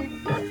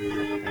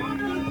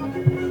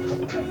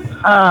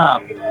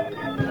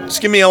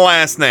 Just give me a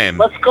last name.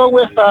 Let's go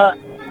with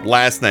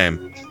Last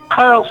name.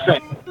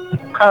 Carlson.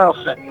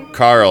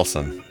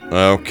 Carlson.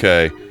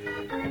 Okay.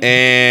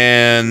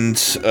 And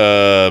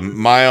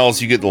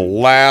Miles, you get the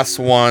last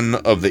one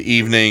of the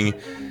evening,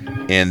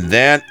 and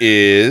that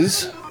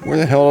is, where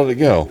the hell did it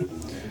go?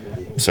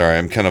 Sorry,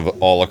 I'm kind of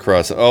all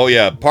across. Oh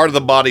yeah, part of the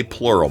body,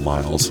 plural.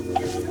 Miles.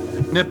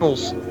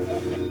 Nipples.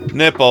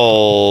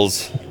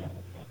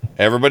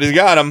 Everybody's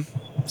got them.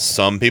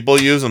 Some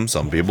people use them,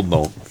 some people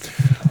don't.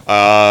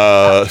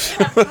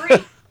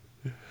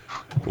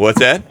 What's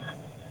that?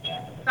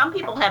 Some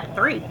people have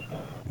 3.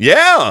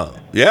 Yeah.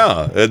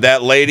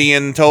 That lady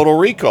in Total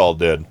Recall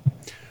did.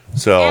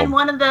 So. And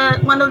one of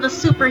the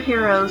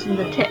superheroes in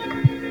The Tick.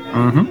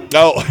 Mm-hmm.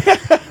 Oh,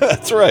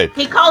 that's right.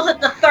 He calls it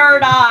the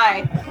third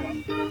eye.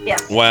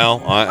 Yes.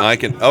 Well, I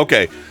can.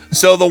 Okay.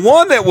 So the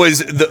one that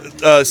was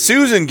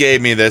Susan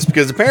gave me this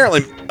because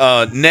apparently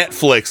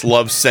Netflix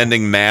loves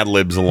sending Mad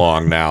Libs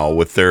along now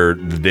with their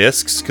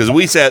discs because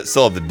we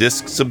still have the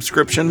disc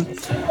subscription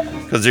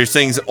because there's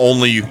things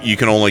only you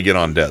can only get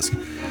on disc.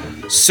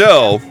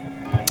 So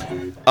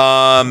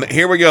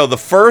here we go. The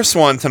first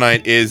one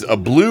tonight is a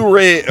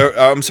Blu-ray.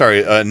 A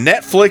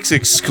Netflix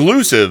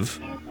exclusive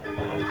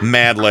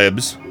Mad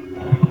Libs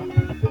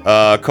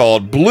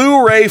called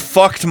Blu-ray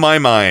Fucked My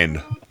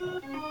Mind.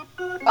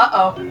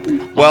 Uh-oh.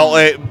 Well,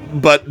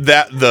 but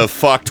the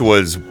fucked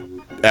was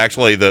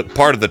actually the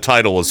part of the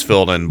title was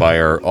filled in by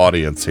our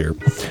audience here.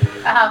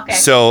 Okay.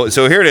 So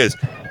here it is.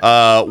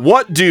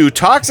 What do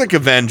Toxic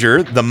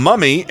Avenger, The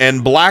Mummy,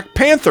 and Black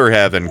Panther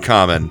have in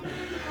common?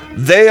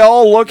 They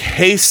all look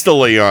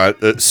hastily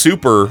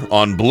super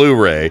on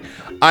Blu-ray.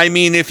 I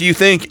mean, if you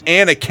think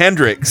Anna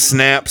Kendrick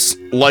snaps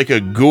like a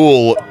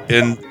ghoul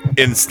in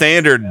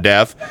standard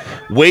def,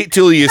 wait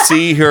till you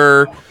see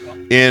her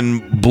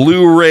in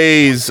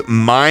Blu-ray's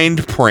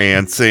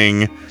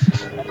mind-prancing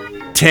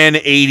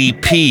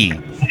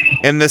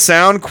 1080p. And the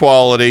sound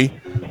quality,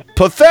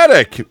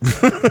 pathetic.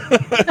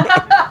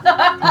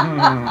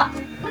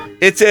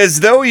 It's as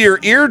though your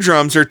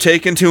eardrums are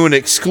taken to an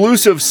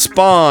exclusive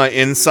spa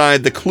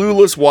inside the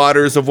clueless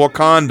waters of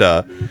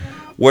Wakanda,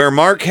 where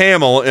Mark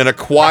Hamill in a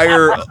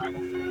choir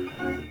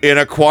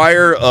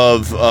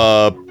of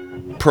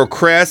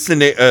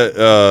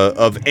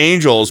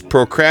angels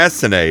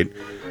procrastinate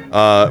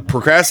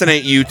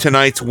you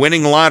tonight's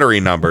winning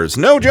lottery numbers.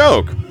 No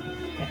joke.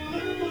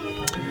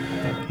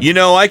 You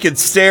know, I could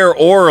stare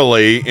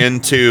orally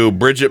into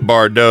Bridget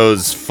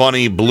Bardot's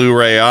funny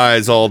Blu-ray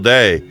eyes all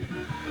day.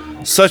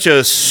 Such a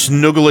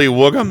snuggly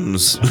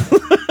woogums.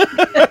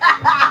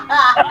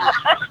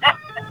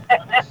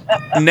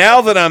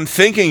 Now that I'm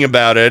thinking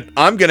about it,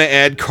 I'm going to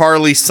add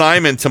Carly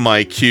Simon to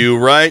my queue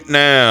right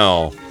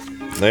now.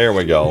 There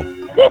we go.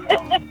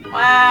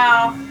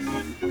 Wow.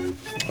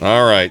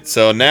 All right,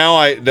 so now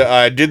I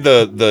did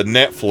the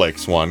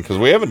Netflix one because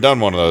we haven't done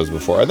one of those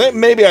before. I think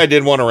maybe I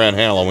did one around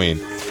Halloween.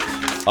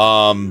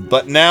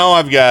 But now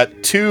I've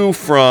got 2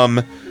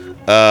 from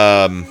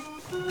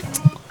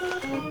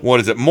what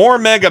is it? More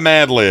Mega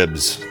Mad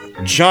Libs.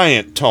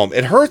 Giant tome.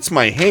 It hurts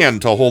my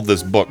hand to hold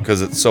this book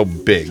because it's so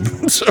big.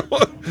 So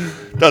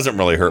it doesn't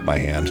really hurt my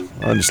hand.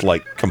 I just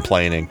like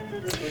complaining.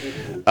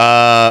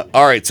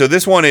 All right, so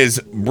this one is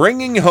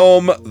bringing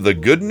home the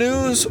good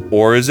news,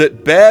 or is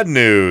it bad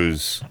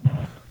news?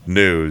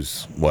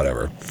 News,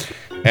 whatever.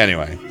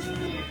 Anyway,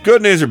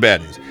 good news or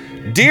bad news?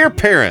 Dear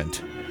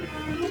parent,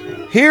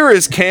 here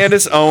is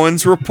Candace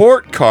Owens'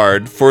 report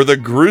card for the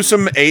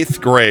gruesome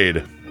 8th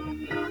grade.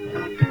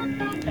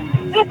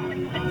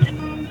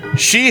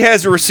 She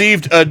has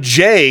received a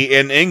J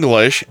in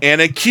English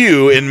and a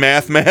Q in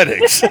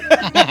mathematics.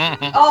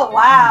 Oh,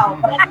 wow.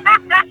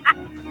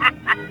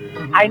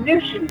 I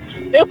knew she was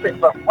stupid,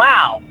 but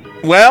wow.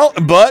 Well,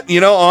 but,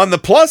 on the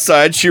plus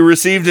side, she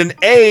received an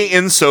A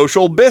in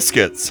social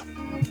biscuits.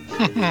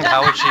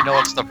 How would she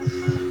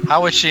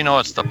know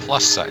it's the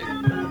plus side?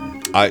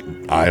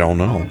 I don't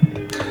know.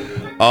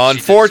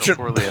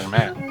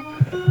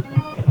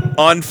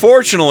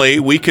 Unfortunately,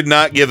 we could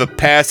not give a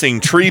passing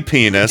tree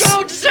penis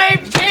Don't say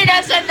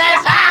penis in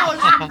this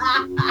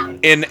house!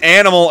 in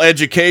animal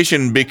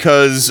education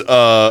because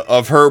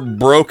of her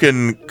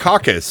broken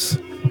caucus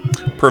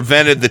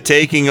prevented the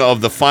taking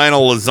of the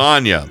final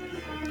lasagna.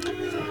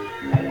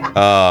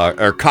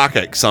 Or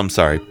coccyx, I'm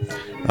sorry.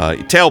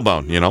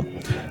 Tailbone,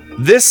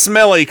 This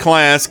smelly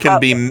class can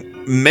be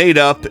made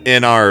up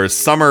in our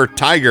summer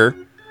tiger.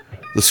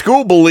 The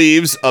school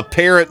believes a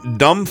parent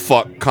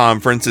dumbfuck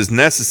conference is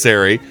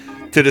necessary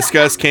to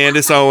discuss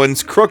Candace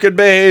Owens' crooked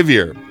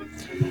behavior.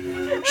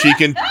 She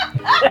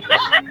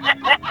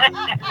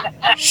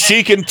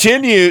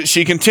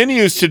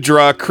continues to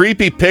draw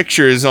creepy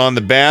pictures on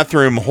the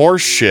bathroom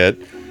horse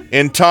shit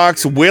and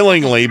talks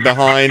willingly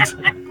behind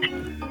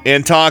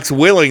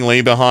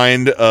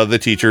the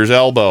teacher's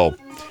elbow.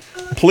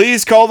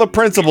 Please call the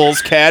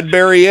principal's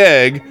Cadbury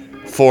egg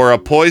for a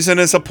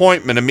poisonous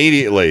appointment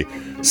immediately.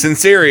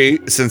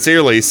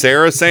 Sincerely,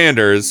 Sarah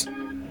Sanders,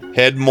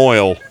 Head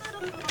Moyle.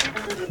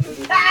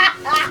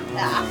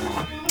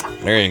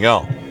 There you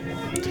go.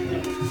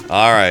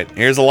 All right,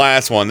 here's the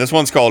last one. This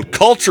one's called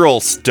Cultural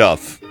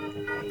Stuff.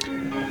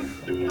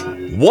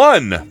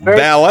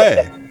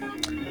 Ballet.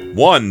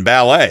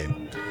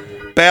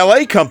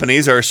 Ballet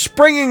companies are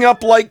springing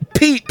up like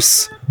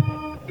peeps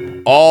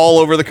all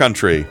over the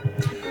country.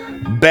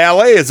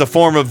 Ballet is a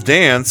form of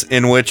dance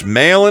in which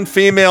male and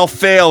female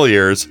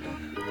failures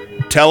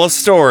tell a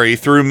story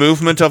through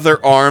movement of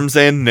their arms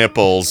and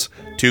nipples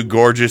to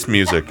gorgeous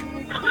music.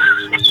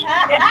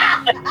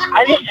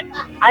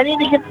 I need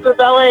to get to the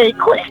ballet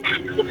quick.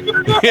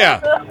 Yeah.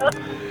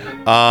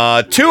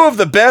 Two of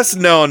the best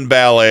known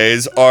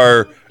ballets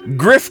are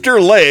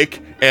Grifter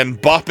Lake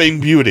and Bopping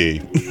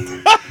Beauty.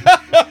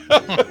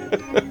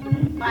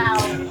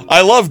 Wow.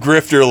 I love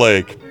Grifter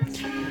Lake.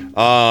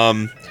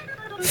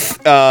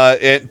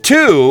 And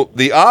two,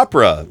 the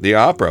opera.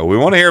 We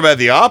want to hear about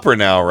the opera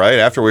now, right?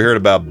 After we heard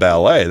about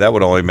ballet, that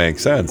would only make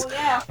sense.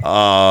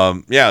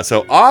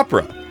 So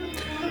opera.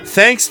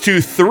 Thanks to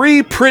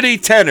three pretty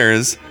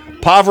tenors,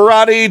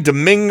 Pavarotti,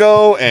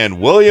 Domingo, and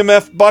William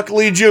F.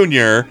 Buckley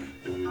Jr.,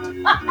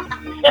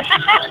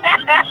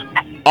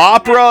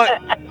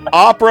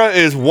 Opera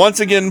is once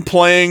again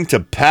playing to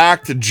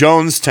packed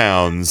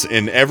Jonestowns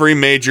in every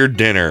major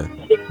dinner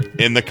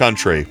in the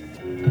country.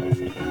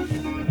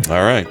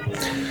 All right.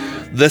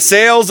 The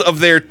sales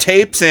of their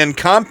tapes and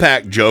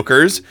compact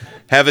jokers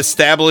have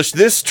established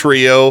this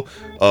trio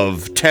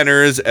of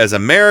tenors as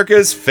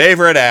America's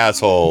favorite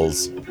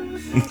assholes.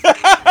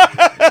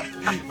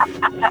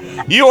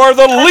 You are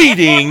the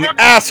leading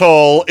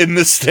asshole in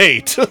the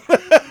state.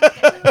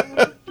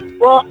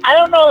 Well, I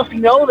don't know if you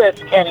know this,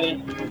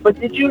 Kenny, but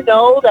did you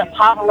know that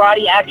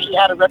Pavarotti actually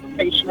had a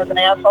reputation as an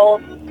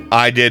asshole?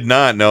 I did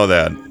not know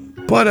that,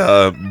 but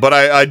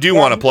I do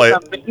want to play.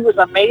 He was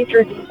a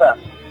major diva.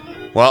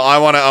 Well, I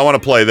want to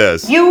play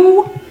this.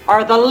 You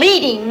are the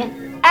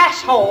leading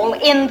asshole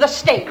in the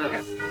state.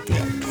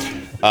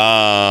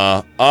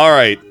 All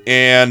right,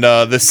 and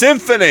the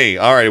symphony.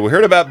 All right, we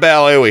heard about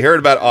ballet, we heard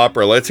about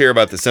opera. Let's hear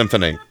about the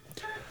symphony.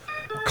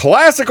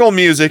 Classical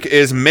music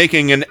is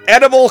making an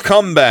edible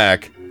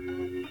comeback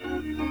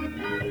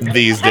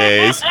these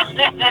days.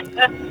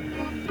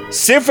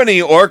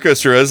 Symphony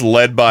orchestras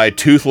led by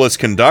toothless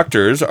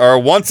conductors are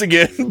once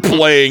again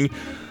playing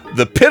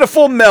the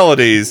pitiful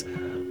melodies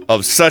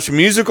of such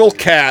musical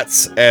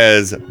cats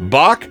as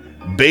Bach,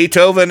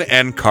 Beethoven,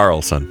 and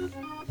Carlson.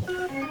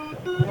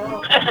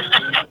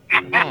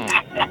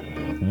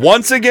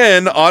 Once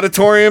again,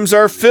 auditoriums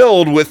are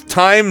filled with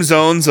time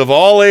zones of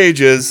all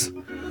ages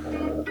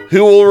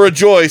who will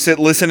rejoice at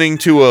listening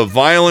to a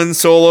violin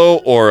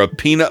solo or a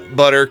peanut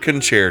butter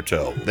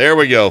concerto. There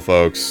we go,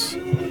 folks.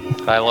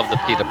 I love the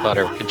peanut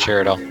butter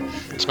concerto.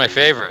 It's my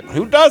favorite.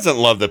 Who doesn't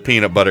love the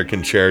peanut butter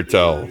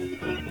concerto?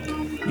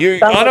 You're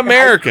Sounds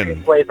un-American.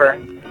 like flavor.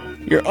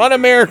 You're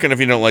un-American if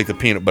you don't like the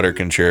peanut butter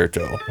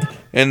concerto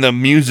and the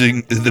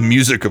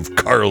music of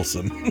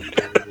Carlson.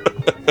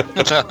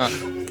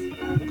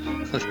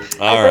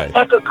 All right.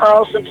 Tucker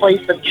Carlson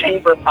plays the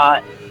chamber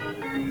pot.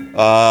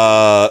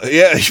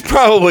 Yeah, he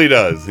probably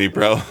does.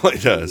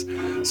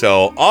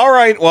 So, all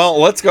right. Well,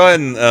 let's go ahead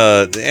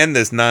and end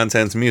this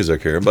nonsense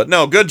music here. But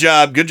no, good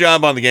job. Good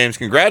job on the games.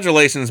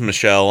 Congratulations,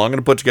 Michelle. I'm going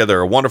to put together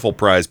a wonderful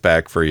prize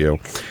pack for you.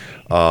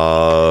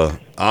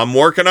 I'm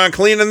working on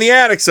cleaning the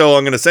attic, so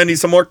I'm going to send you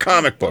some more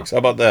comic books. How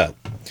about that?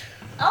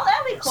 Oh,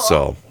 that'd be cool.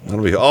 So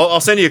that'll be. I'll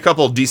send you a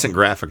couple of decent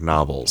graphic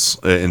novels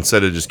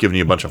instead of just giving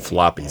you a bunch of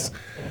floppies.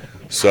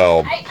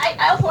 So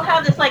I also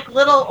have this like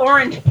little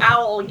orange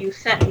owl you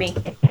sent me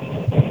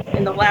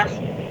in the last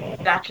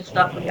batch of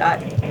stuff we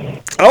got.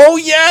 oh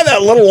yeah,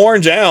 that little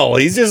orange owl.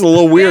 He's just a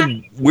little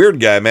weird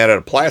guy made out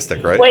of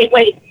plastic, right?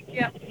 Wait.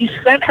 You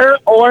sent her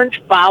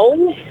orange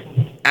vowels?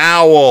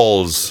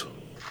 Owls.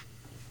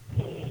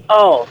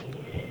 Oh.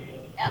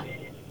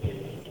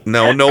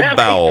 No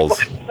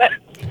bowels.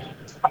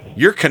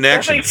 Your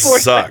connection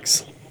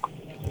sucks.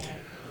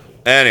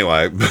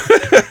 Anyway,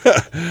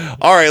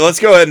 all right, let's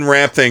go ahead and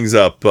wrap things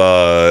up.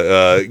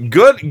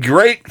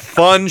 Great,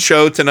 fun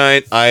show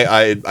tonight.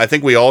 I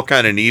think we all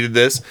kind of needed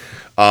this,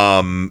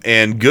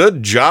 and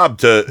good job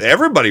to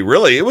everybody.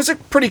 Really, it was a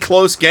pretty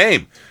close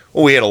game.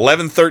 Well, we had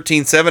 11,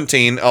 13,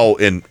 17. Oh,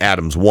 and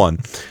Adams won.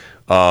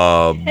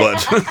 But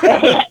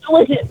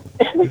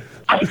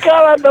I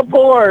got on the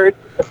board.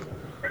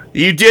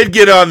 You did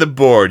get on the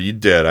board. You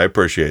did. I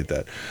appreciate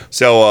that.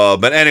 So,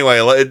 but anyway,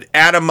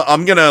 Adam,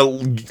 I'm going to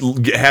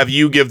have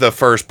you give the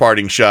first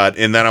parting shot,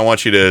 and then I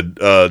want you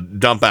to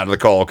dump out of the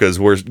call because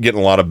we're getting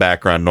a lot of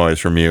background noise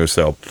from you.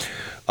 So,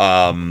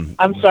 I'm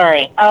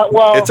sorry.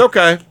 Well, it's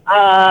okay.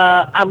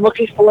 I'm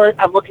looking forward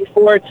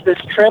to this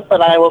trip, but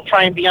I will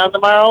try and be on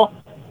tomorrow.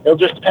 It'll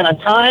just depend on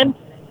time.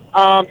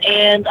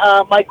 And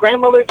my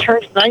grandmother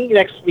turns 90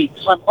 next week,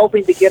 so I'm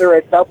hoping to get her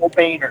a double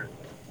banger,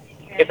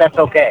 if that's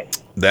okay.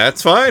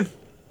 That's fine.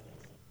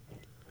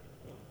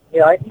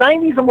 Yeah,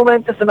 90 is a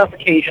momentous enough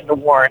occasion to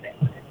warrant it.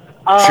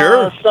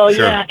 Sure.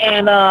 Yeah,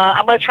 and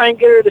I'm gonna try and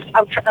get her.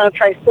 I'm gonna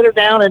try to sit her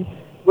down and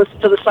listen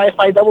to the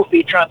sci-fi double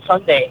feature on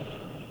Sunday.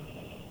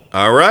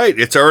 All right,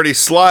 it's already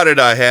slotted.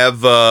 I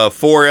have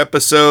 4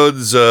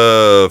 episodes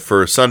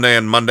for Sunday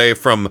and Monday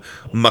from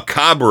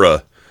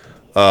Macabre,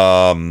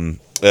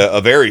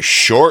 a very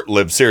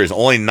short-lived series,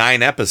 only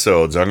 9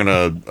 episodes. I'm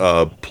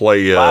gonna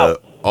play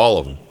all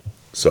of them.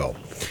 So.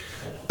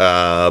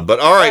 But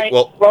all right,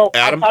 well,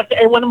 Adam. I'll talk to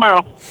everyone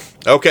tomorrow.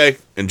 Okay,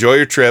 enjoy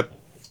your trip.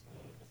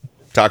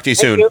 Talk to you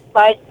soon. Thank you.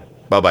 Bye.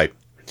 Bye-bye.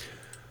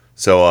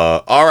 So,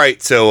 all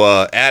right,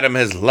 so Adam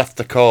has left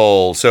the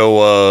call.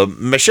 So,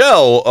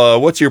 Michelle,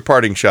 what's your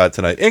parting shot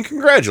tonight? And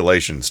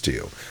congratulations to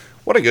you.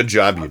 What a good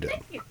job you did.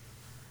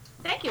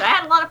 Thank you. I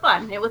had a lot of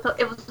fun. It was a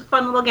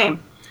fun little game.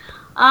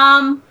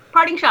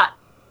 Parting shot.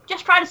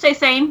 Just try to stay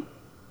sane.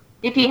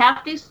 If you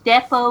have to,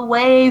 step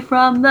away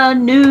from the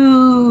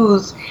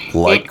news.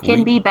 It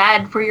can be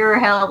bad for your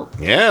health.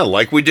 Yeah,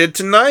 like we did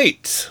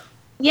tonight.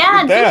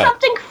 Yeah, do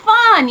something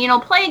fun.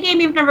 Play a game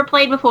you've never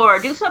played before.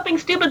 Do something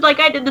stupid like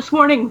I did this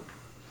morning.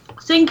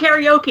 Sing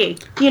karaoke.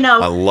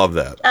 I love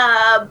that.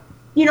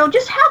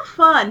 Just have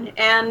fun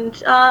and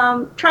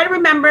try to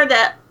remember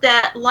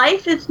that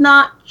life is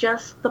not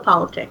just the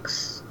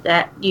politics.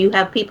 That you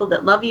have people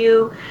that love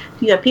you.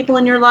 You have people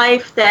in your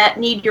life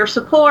that need your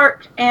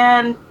support,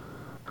 and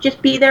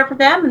just be there for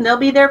them, and they'll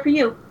be there for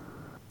you.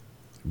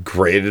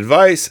 Great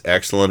advice.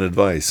 Excellent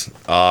advice.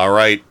 All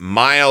right,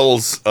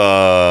 Miles,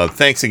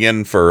 thanks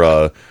again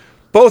for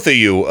both of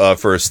you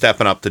for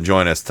stepping up to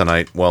join us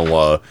tonight.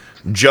 Well,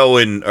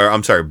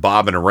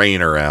 Bob and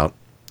Rain are out.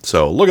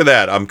 So look at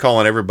that. I'm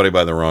calling everybody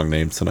by the wrong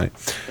names tonight.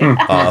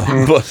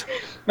 But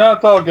no,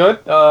 it's all good.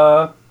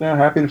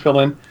 Happy to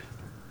fill in.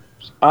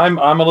 I'm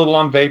a little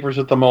on vapors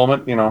at the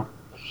moment,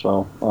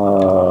 so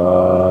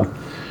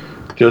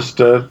just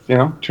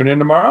tune in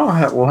tomorrow.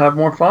 We'll have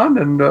more fun,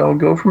 and we'll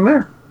go from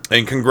there.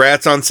 And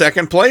congrats on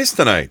second place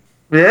tonight.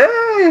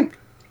 Yay!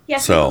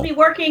 Yes, we'll be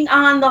working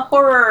on the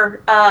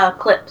horror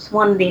clips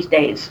one of these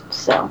days.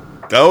 So.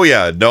 Oh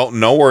yeah,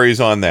 no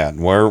worries on that.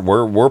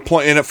 We're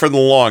playing it for the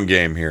long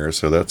game here,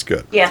 so that's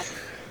good. Yes.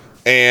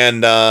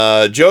 And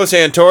Joe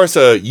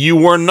Santorsa, you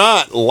were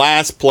not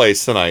last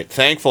place tonight.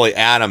 Thankfully,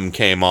 Adam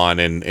came on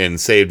and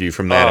saved you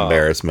from that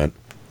embarrassment.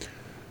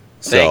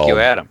 Thank you,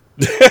 Adam.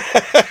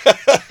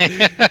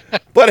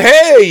 But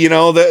hey,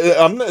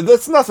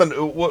 that's nothing.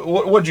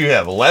 What'd you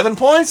have? 11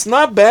 points?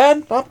 Not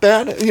bad.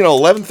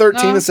 11,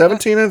 13, and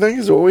 17, I think,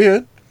 is what we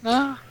had.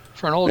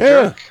 For an old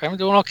jerk, I'm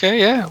doing okay.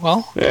 Yeah,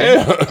 well.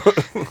 Yeah.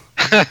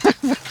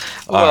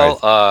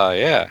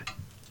 Yeah.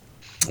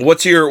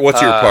 What's your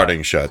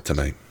parting shot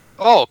tonight?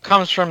 Oh, it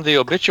comes from the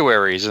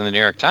obituaries in the New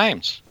York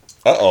Times.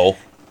 Uh-oh.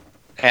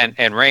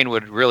 And Rain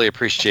would really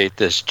appreciate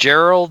this.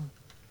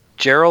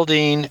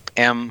 Geraldine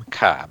M.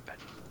 Cobb,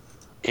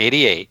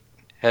 88,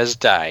 has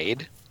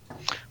died.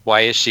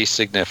 Why is she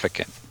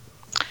significant?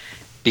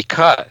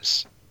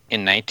 Because in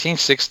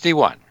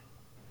 1961,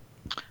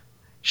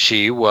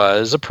 she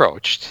was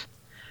approached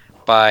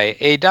by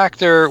a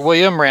Dr.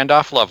 William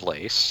Randolph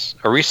Lovelace,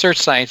 a research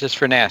scientist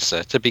for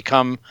NASA, to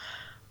become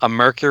a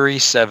Mercury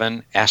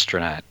 7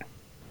 astronaut.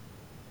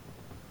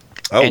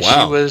 Oh, and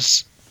wow.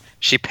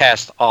 She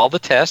passed all the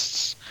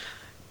tests.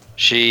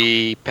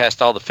 She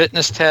passed all the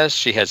fitness tests.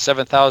 She had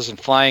 7,000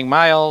 flying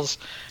miles.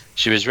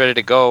 She was ready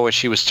to go, and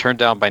she was turned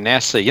down by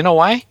NASA. You know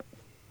why?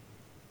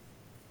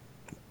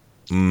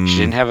 She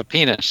didn't have a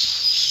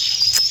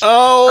penis.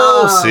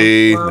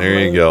 See,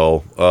 there you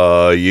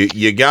go.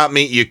 You got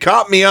me. You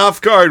caught me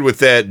off guard with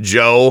that,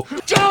 Joe.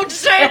 Don't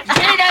say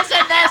penis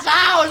in this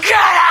house! Get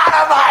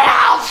out of my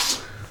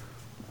house!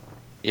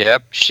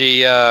 Yep,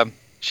 she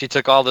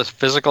took all the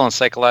physical and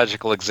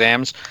psychological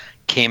exams,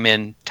 came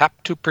in top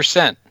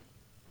 2%.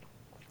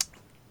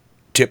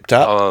 Tip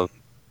top.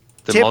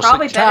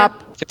 Probably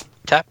top.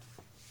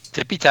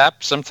 Tippy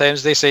top.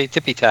 Sometimes they say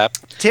tippy top.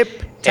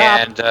 Tip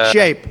top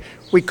shape.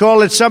 We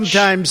call it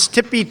sometimes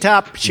tippy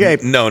top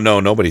shape. No,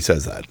 nobody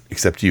says that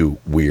except you,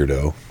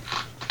 weirdo.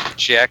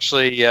 She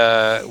actually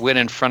went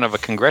in front of a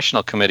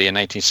congressional committee in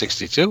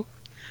 1962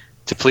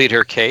 to plead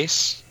her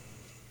case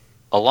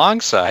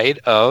alongside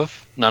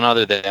of none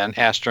other than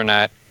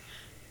astronaut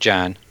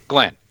John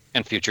Glenn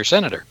and future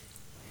senator.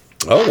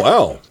 Oh,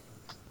 wow.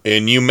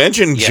 And you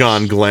mentioned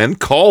John Glenn.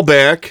 Call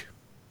back.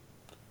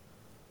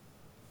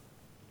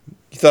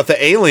 You thought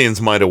the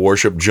aliens might have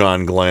worshipped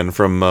John Glenn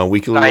from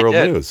Weekly World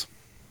News.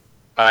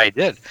 I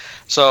did.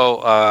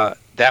 So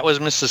that was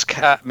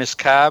Miss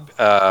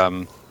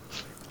Cobb.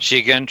 She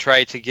again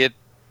tried to get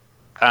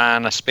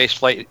on a space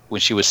flight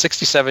when she was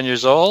 67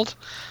 years old.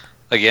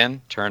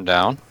 Again, turned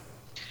down.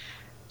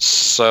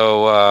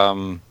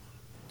 So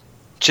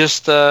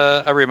just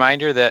a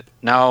reminder that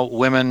now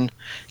women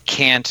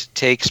can't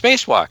take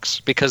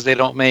spacewalks because they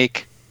don't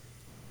make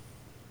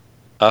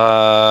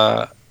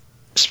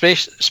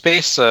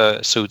space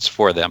suits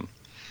for them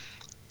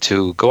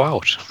to go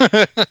out.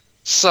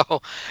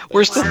 So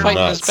we're still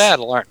fighting this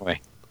battle, aren't we?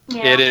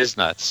 Yeah. It is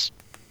nuts.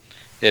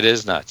 It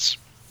is nuts.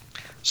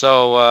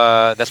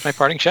 So that's my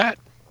parting shot.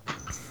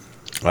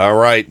 All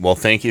right. Well,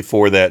 thank you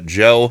for that,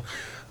 Joe.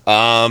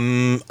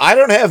 I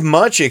don't have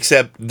much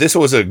except this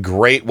was a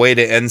great way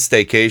to end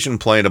staycation,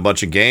 playing a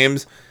bunch of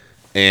games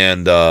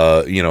and,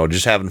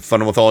 just having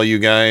fun with all you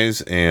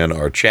guys and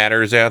our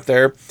chatters out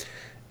there.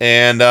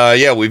 And,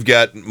 we've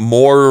got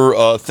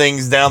more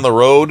things down the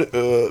road,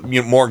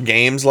 more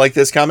games like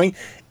this coming.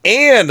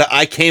 And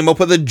I came up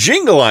with a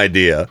jingle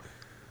idea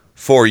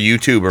for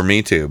YouTube or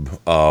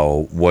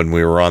MeTube when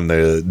we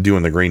were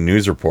doing the Green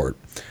News Report.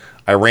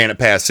 I ran it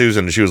past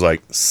Susan, and she was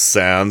like,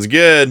 sounds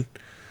good.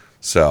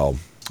 So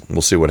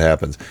we'll see what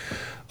happens.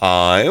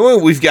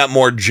 We've got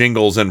more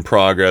jingles in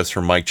progress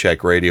from Mike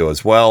Check Radio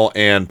as well.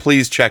 And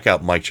please check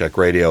out Mike Check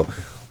Radio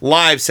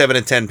live 7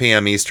 to 10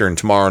 p.m. Eastern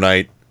tomorrow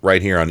night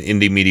right here on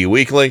Indie Media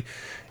Weekly.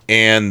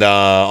 And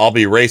I'll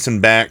be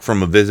racing back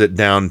from a visit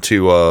down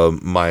to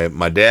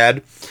my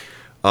dad.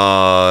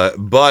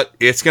 But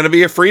it's going to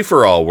be a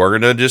free-for-all. We're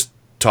going to just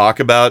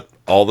talk about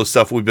all the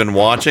stuff we've been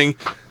watching,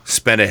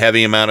 spend a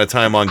heavy amount of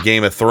time on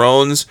Game of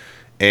Thrones,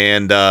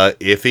 and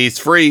if he's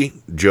free,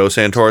 Joe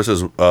Santoros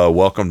is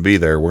welcome to be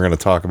there. We're going to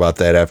talk about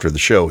that after the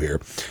show here.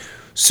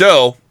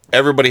 So,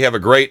 everybody have a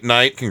great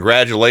night.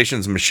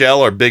 Congratulations,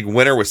 Michelle, our big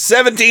winner with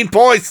 17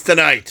 points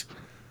tonight.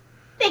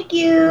 Thank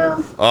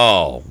you.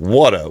 Oh,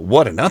 what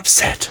an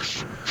upset.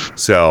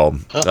 So,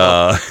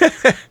 but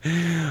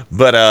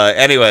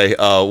anyway,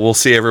 we'll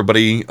see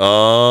everybody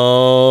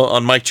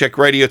on Mike Check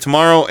Radio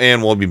tomorrow,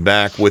 and we'll be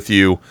back with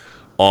you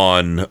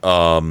on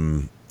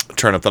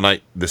Turn Up the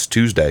Night this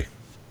Tuesday.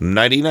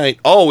 Nighty night.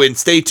 Oh, and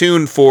stay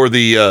tuned for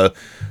the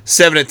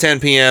 7 to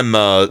 10 p.m.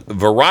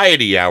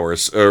 Variety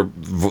Hours, or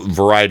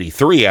Variety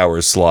 3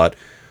 hours slot,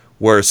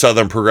 where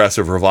Southern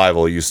Progressive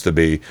Revival used to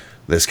be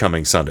this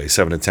coming Sunday,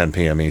 7 to 10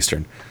 p.m.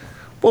 Eastern.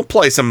 We'll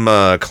play some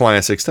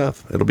classic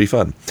stuff. It'll be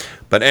fun.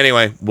 But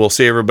anyway, we'll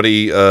see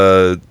everybody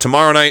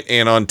tomorrow night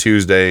and on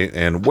Tuesday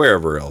and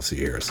wherever else he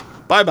hears.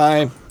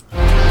 Bye-bye.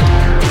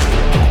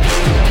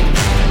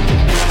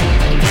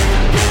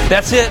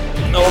 That's it.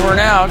 Over and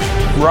out.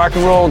 Rock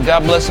and roll.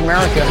 God bless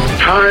America.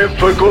 Time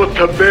for go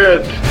to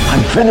bed.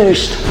 I'm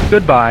finished.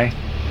 Goodbye.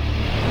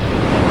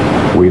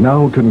 We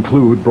now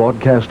conclude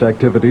broadcast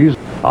activities.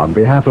 On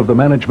behalf of the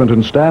management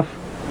and staff,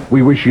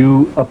 we wish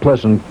you a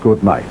pleasant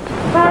good night.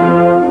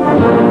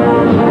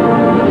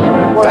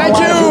 Thank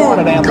you.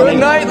 Good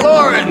night,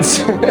 Lawrence.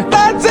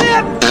 That's it.